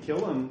 Fucking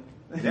kill him.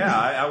 Yeah,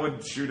 I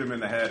would shoot him in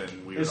the head,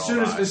 and we would all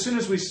die. As soon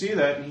as we see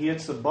that and he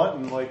hits the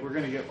button, like we're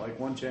gonna get like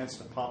one chance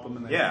to pop him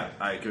in the Yeah, head.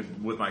 I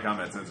could, with my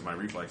combat sense and my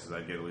reflexes,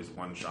 I'd get at least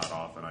one shot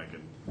off, and I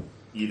could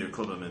either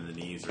clip him in the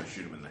knees or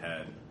shoot him in the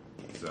head.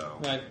 So,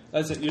 Right,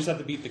 that's it. You just have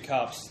to beat the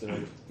cops that are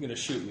going to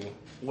shoot you.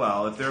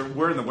 well, if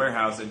we're in the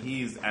warehouse and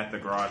he's at the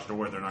garage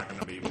door, they're not going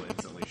to be able to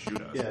instantly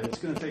shoot us. Yeah, it's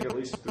gonna take at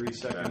least 3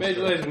 seconds.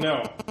 Major Lazer,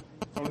 no.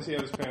 I want to see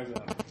how this pans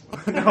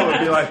out. No,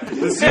 it'd be like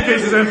the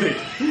suitcase is empty.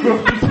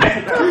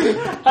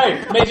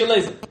 Hey, Major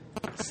Lazer.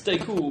 Stay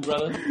cool,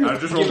 brother. I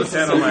just rolled a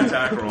 10 on my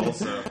attack roll,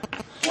 so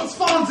What's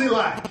Fonzie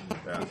like?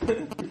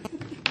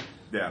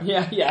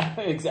 yeah. Yeah,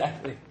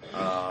 exactly.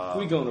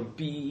 We gonna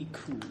be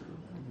cool.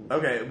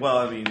 Okay, well,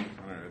 I mean,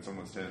 all right, it's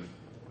almost 10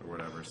 or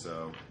whatever,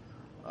 so.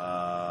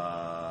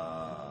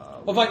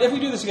 Well, fine. If we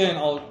do this again,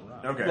 I'll.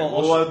 Okay,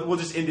 Well, well, we'll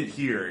just end it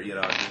here, you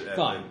know.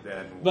 Fine.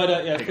 and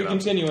But yeah, pick if we it up.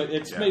 continue it,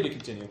 it's Yeah. made to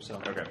continue. So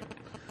Okay.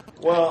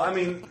 Well, I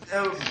mean,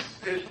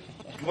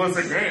 it was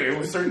a game. It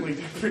was certainly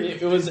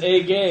It was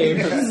a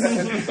game.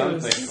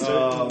 Something.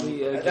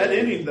 Certainly a that game.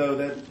 ending though,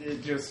 that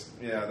it just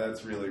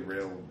that's really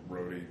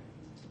railroady.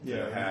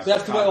 Yeah.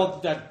 that's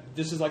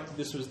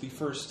this was the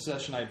first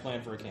session I had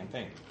planned for a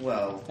campaign.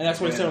 Well, And that's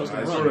what I said I was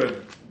gonna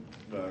run.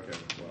 Okay,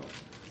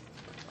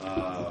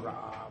 well,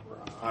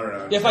 I don't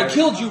know. If I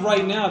killed you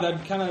right now,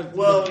 that kind of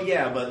well,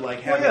 yeah, but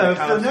like having yeah, the if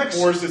the cops next-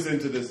 force us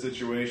into this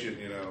situation,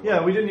 you know.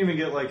 Yeah, we didn't even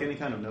get like any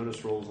kind of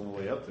notice rolls on the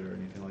way up there or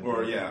anything like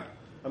Or that. yeah,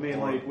 I mean,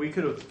 Or- like we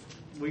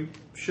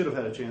should have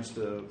had a chance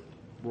to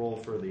roll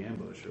for the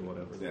ambush or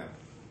whatever. yeah,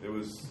 it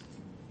was.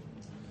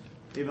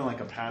 Even like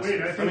a passive.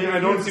 Wait, I mean, I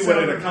don't see what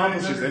it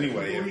accomplishes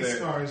anyway. If Police they-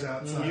 cars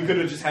outside. You could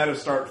have just had us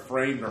start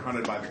framed or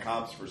hunted by the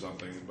cops for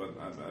something, but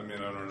I mean,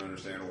 I don't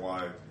understand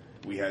why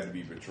we had to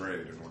be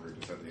betrayed in order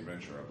to set the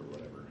adventure up or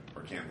whatever,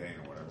 or campaign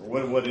or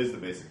whatever. What is the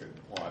basic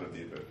plot of the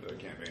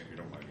campaign, if you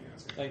don't mind me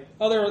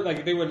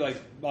asking? they would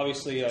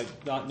obviously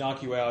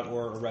knock you out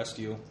or arrest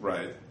you,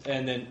 Right,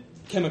 and then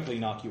chemically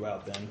knock you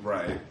out. Then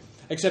right.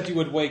 except you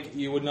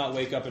would not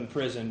wake up in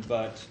prison,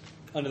 but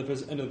under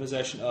the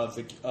possession of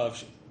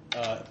Mr.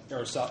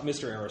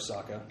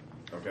 Arasaka,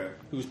 Okay,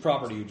 whose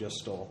property you just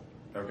stole.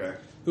 Okay.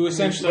 who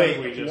essentially.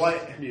 We just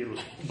what?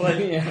 mutilated. But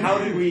Yeah. how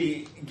did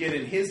we get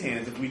in his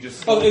hands if we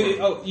just?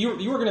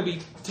 You were going to be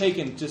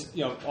taken just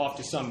off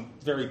to some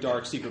very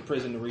dark secret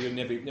prison where you'd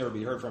never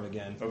be heard from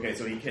again. Okay,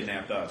 so he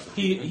kidnapped us.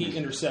 He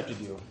intercepted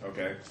you,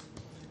 Okay.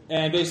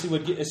 and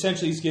basically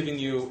essentially he's giving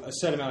you a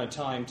set amount of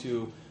time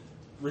to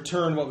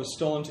return what was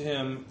stolen to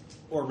him,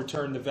 or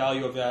return the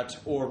value of that,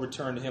 or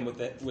return to him with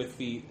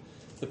the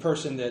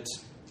person that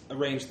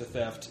arranged the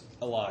theft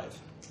alive.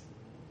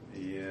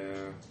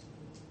 Yeah.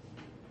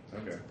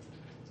 Okay.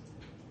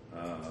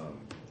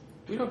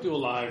 We don't do a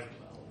live.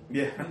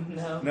 Yeah.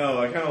 No. No,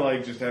 I kind of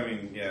like just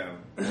having. Yeah.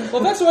 Well,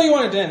 if that's the way you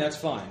wanted to end, that's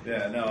fine.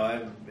 Yeah.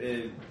 No.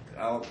 The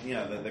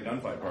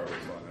gunfight part was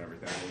fun and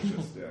everything. It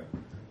was just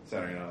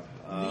setting it up.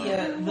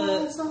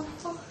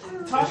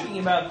 Talking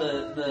about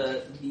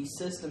the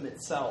system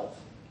itself.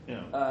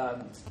 Yeah.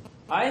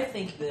 I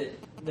think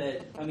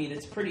that I mean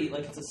it's pretty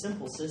it's a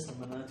simple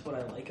system and that's what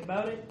I like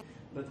about it.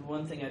 But the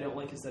one thing I don't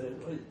like is that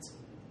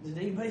did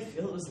anybody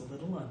feel it was a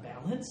little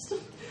unbalanced?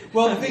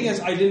 Well, the thing is,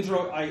 I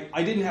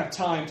didn't have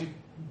time to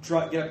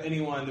get up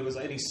anyone that was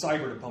any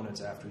cyber opponents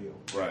after you.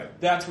 Right.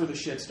 That's where the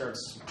shit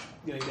starts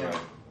getting down.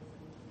 Right.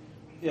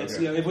 Yeah, it's,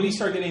 Okay. when you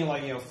start getting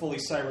fully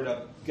cybered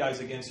up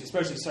guys against you,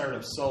 especially cybered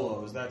up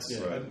solos, that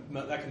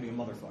can be a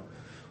motherfucker.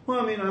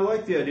 Well, I mean, I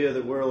like the idea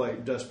that we're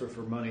desperate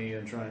for money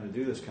and trying to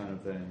do this kind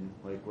of thing.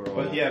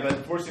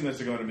 But forcing us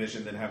to go on a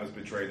mission, then have us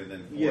betrayed, and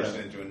then forced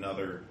into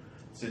another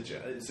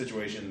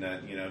situation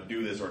that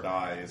do this or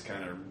die is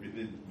kind of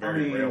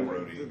very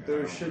railroady.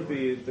 There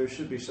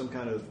should be some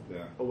kind of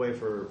a way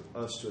for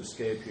us to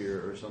escape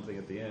here or something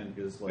at the end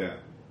because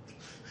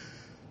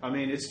I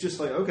mean, it's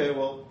just okay,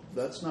 well,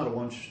 that's not a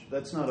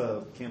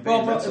campaign.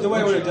 Well, that's the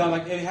way I would have done,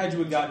 had you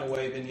have gotten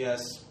away, then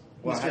yes.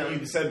 Well,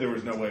 you said there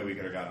was no way we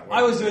could have gotten away.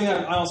 I was doing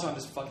that. I also am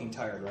just fucking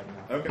tired right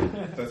now. Okay,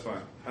 that's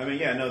fine. I mean,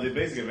 the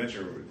basic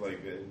adventure,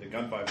 the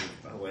gunfight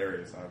was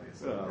hilarious,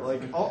 obviously.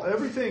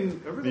 Everything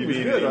was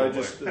good. I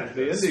just the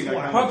ending.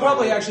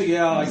 Probably, actually,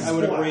 I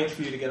would have arranged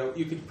for you to get.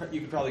 You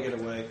could probably get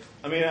away.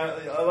 I mean,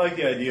 I like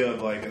the idea of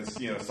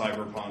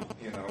cyberpunk,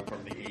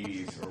 from the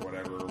 '80s or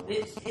whatever.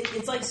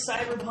 It's like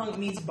Cyberpunk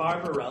meets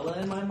Barbarella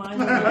in my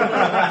mind, and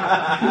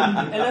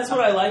that's what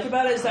I like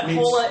about it. Is that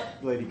whole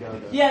Lady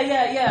Gaga.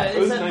 Yeah.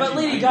 But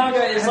Lady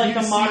Gaga is like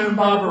the modern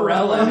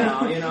Barbarella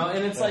now,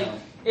 and it's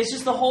it's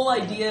just the whole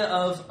idea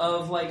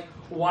of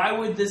why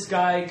would this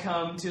guy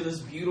come to this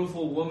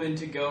beautiful woman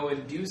to go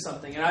and do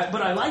something?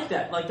 But I like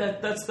that.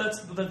 That's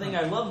the thing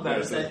I love about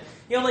it. Is that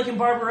in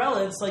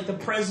Barbarella, it's like the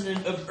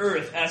president of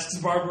Earth asks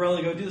Barbarella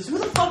to go do this. Who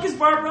the fuck is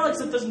Barbarella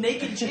except this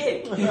naked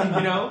chick?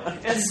 And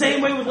the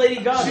same way with Lady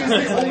Gaga. She's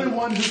the only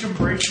one who can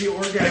break the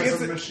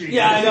orgasm machine.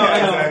 Yeah, I know.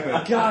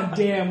 Exactly. God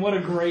damn, what a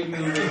great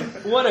movie!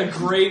 What a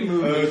great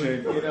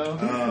movie!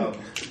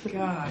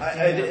 God.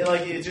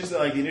 It's just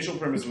the initial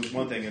premise was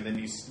one thing, and then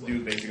you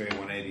do basically a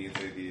 180 and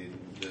say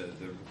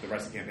the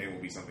rest of the campaign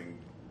will be something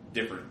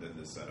different than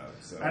this setup.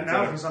 So And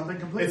now for something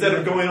completely instead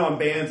of going on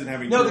bands and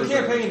having the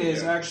campaign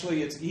is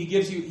actually he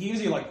gives you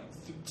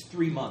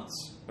 3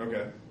 months.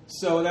 Okay.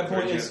 So at that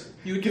point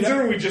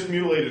considering we just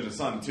mutilated a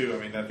son too. I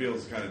mean that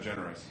feels kind of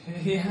generous.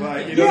 Yeah.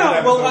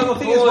 The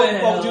thing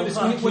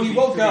is, when you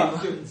woke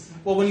up,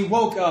 when you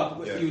woke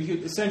up, he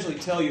would essentially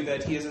tell you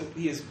that he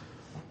has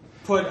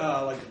put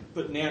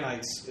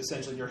nanites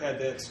essentially in your head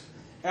that.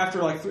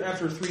 After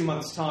 3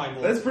 months' time,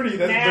 that's pretty.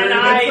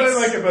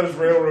 That's about as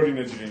railroading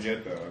as you can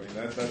get, though. I mean,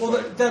 that's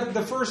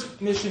the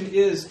first mission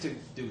is to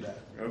do that.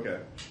 Okay.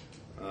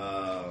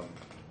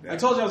 I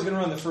told you I was going to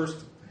run the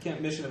first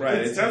mission. Right.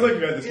 It sounds like you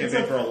had this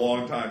campaign for a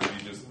long time, but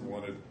you just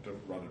wanted to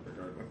run it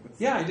regardless.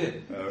 Yeah, I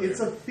did. Okay. It's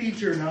a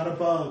feature, not a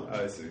bug.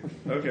 I see.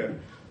 Okay.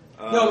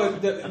 No,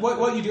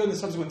 what you do in the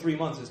subsequent 3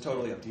 months is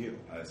totally up to you.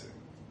 I see.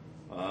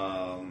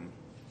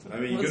 I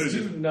mean, you could Let's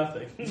have do just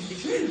nothing.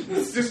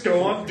 let's just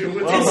go on, do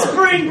it. It's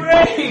spring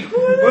break.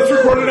 Let's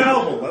record an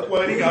album. Let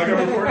Lady Gaga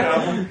record an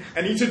album.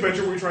 And each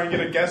adventure, we try and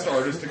get a guest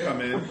artist to come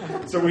in.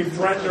 So we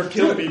threaten or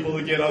kill people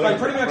to get other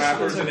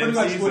rappers and pretty MCs.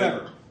 much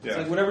whatever. Yeah. It's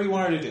like whatever you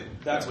wanted to do.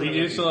 That's what We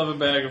do still have a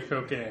bag of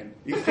cocaine.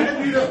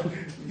 And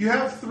you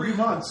have 3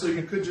 months, so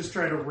you could just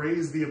try to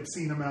raise the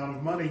obscene amount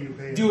of money you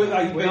pay. Do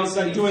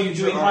it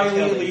doing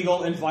highly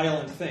illegal and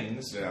violent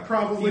things. Yeah.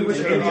 Probably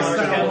with Or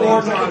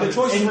the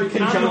choice In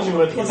conjunction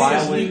with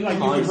violent you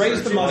could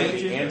raise the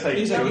money.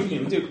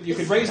 anti-joking. You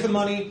could raise the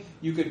money.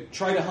 You could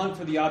try to hunt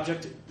for the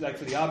object,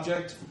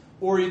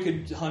 or you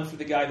could hunt for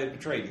the guy that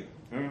betrayed you.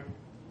 All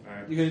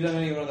right. You could have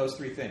done any one of those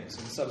 3 things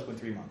in the subsequent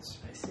 3 months.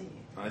 I see.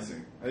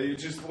 You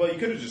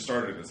could have just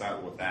started us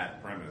out with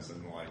that premise,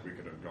 and we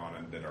could have gone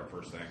and did our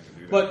first thing to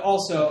do that. But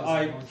also,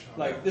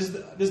 this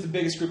is the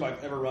biggest group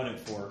I've ever run it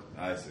for.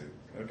 I see.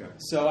 Okay.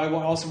 So I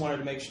also wanted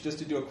to make just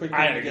to do a quick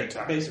I had a to good get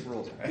time. basic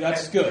rules.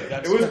 That's good.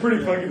 It was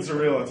pretty fucking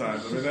surreal at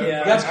times. I mean,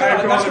 that's what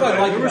I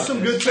like. There were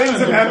some good things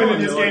that happened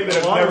in this game that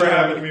have lot never of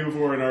happened to me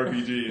before in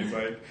RPG. It's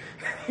like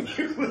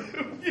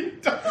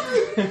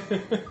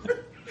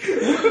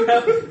you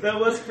that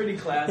was pretty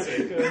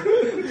classic.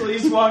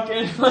 Police walk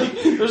in, like,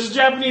 there's a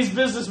Japanese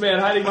businessman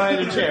hiding behind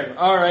a chair.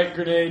 All right,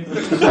 grenade.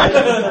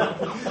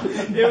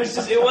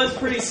 It was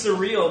pretty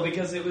surreal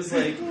because it was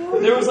like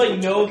there was like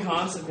no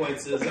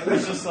consequences. It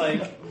was just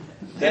like.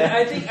 And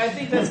I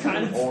think that's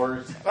kind of.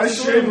 I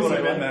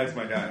shamelessly min-maxed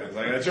my guy.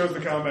 Like I chose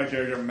the combat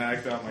character,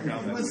 maxed out my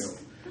combat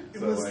skills.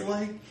 It was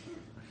like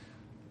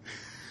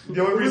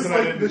the only reason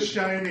I didn't. The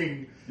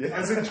Shining,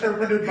 as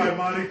interpreted by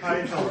Monty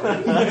Python.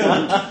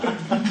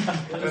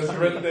 As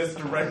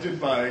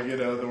directed by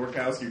the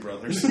Wachowski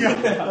brothers.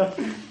 Yeah.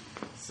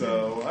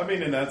 So I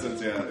mean, in that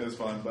sense, yeah, it was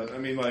fun. But I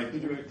mean, like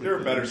there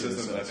are better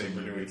systems I think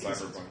for doing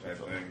cyberpunk type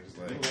things.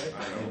 Like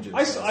I don't know.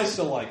 I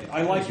still like it.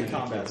 I like the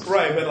combat system.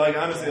 Right, but like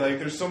honestly, like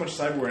there's so much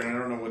cyberware, and I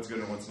don't know what's good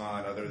and what's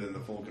not, other than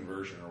the full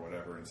conversion or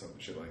whatever, and some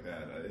shit like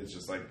that. It's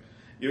just like.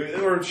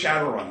 Or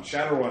Shadowrun.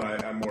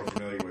 Shadowrun, I'm more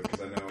familiar with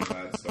because I know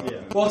that stuff.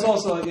 Yeah. Well, it's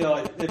also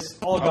it's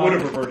all about. I would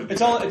have preferred to.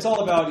 It's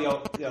all about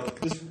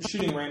just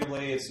shooting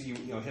randomly. It's you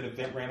hit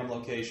a random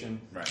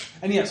location. Right.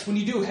 And yes, when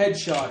you do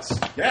headshots,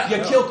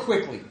 you kill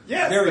quickly.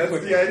 Yeah, very that's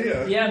quickly. the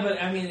idea. Yeah, but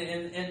I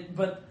mean,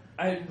 but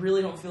I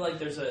really don't feel like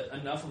there's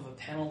enough of a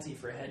penalty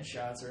for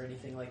headshots or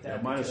anything like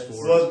that. Yeah,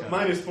 -4. Well,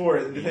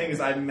 -4. The thing is,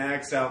 I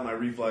maxed out my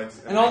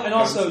reflex. And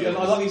also, I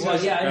love these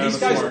guys.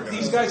 Well,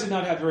 these guys did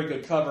not have very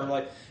good cover.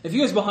 Like, if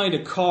you was behind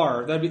a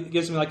car,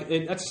 gives me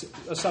that's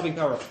a stopping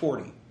power of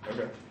 40.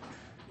 Okay.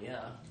 Yeah.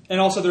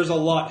 And also, there's a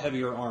lot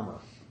heavier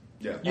armor.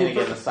 Yeah. And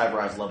again, the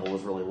cyberized level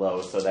was really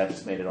low, so that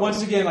just made it.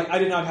 Once again, I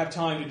did not have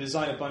time to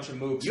design a bunch of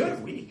moves. You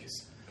have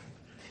weeks.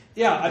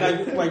 Yeah, and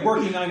I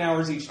working 9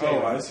 hours each day.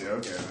 Oh, I see.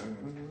 Okay.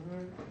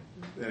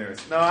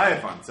 Anyways, no, I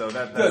had fun. So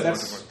that's good.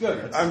 That's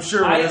good. I'm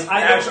sure.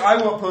 I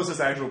will post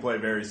this actual play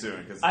very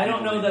soon because I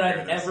don't know that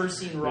I've ever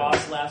seen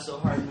Ross laugh so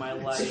hard in my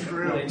life.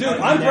 Dude,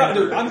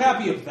 I'm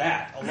happy of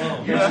that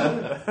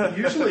alone.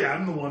 Usually,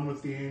 I'm the one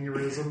with the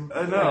aneurysm.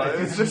 No,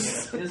 it's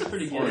just it's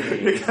pretty good.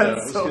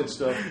 It's good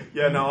stuff.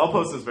 Yeah, no, I'll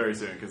post this very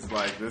soon because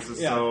this is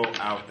so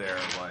out there.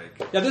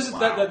 This is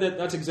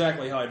that's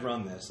exactly how I'd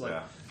run this.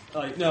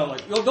 There'll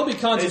be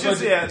It's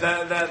consequences. just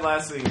that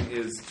last thing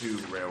is too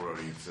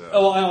railroady.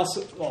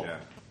 So. Yeah.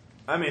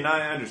 I mean,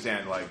 I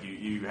understand.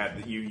 You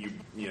had you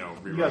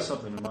got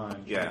something in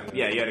mind. Yeah,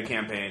 you had a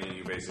campaign and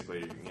you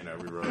basically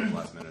rewrote it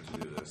last minute to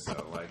do this. So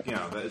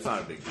it's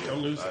not a big deal.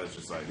 Don't lose. It's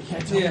just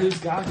Don't lose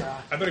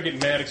Gaga. I better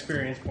get mad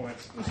experience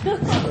points.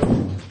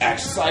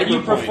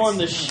 You perform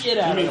the shit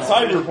out of it.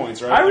 cyber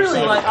points, right? I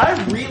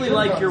really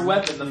like your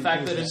weapon. The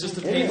fact that it's just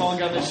a paintball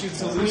gun that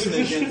shoots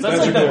hallucinogens.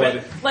 That's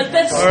That's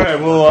that's All right,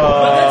 we'll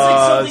but that's like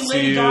something see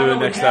Lady you Gaga would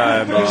next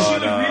have. time Like, she on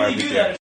would really do RPK. that.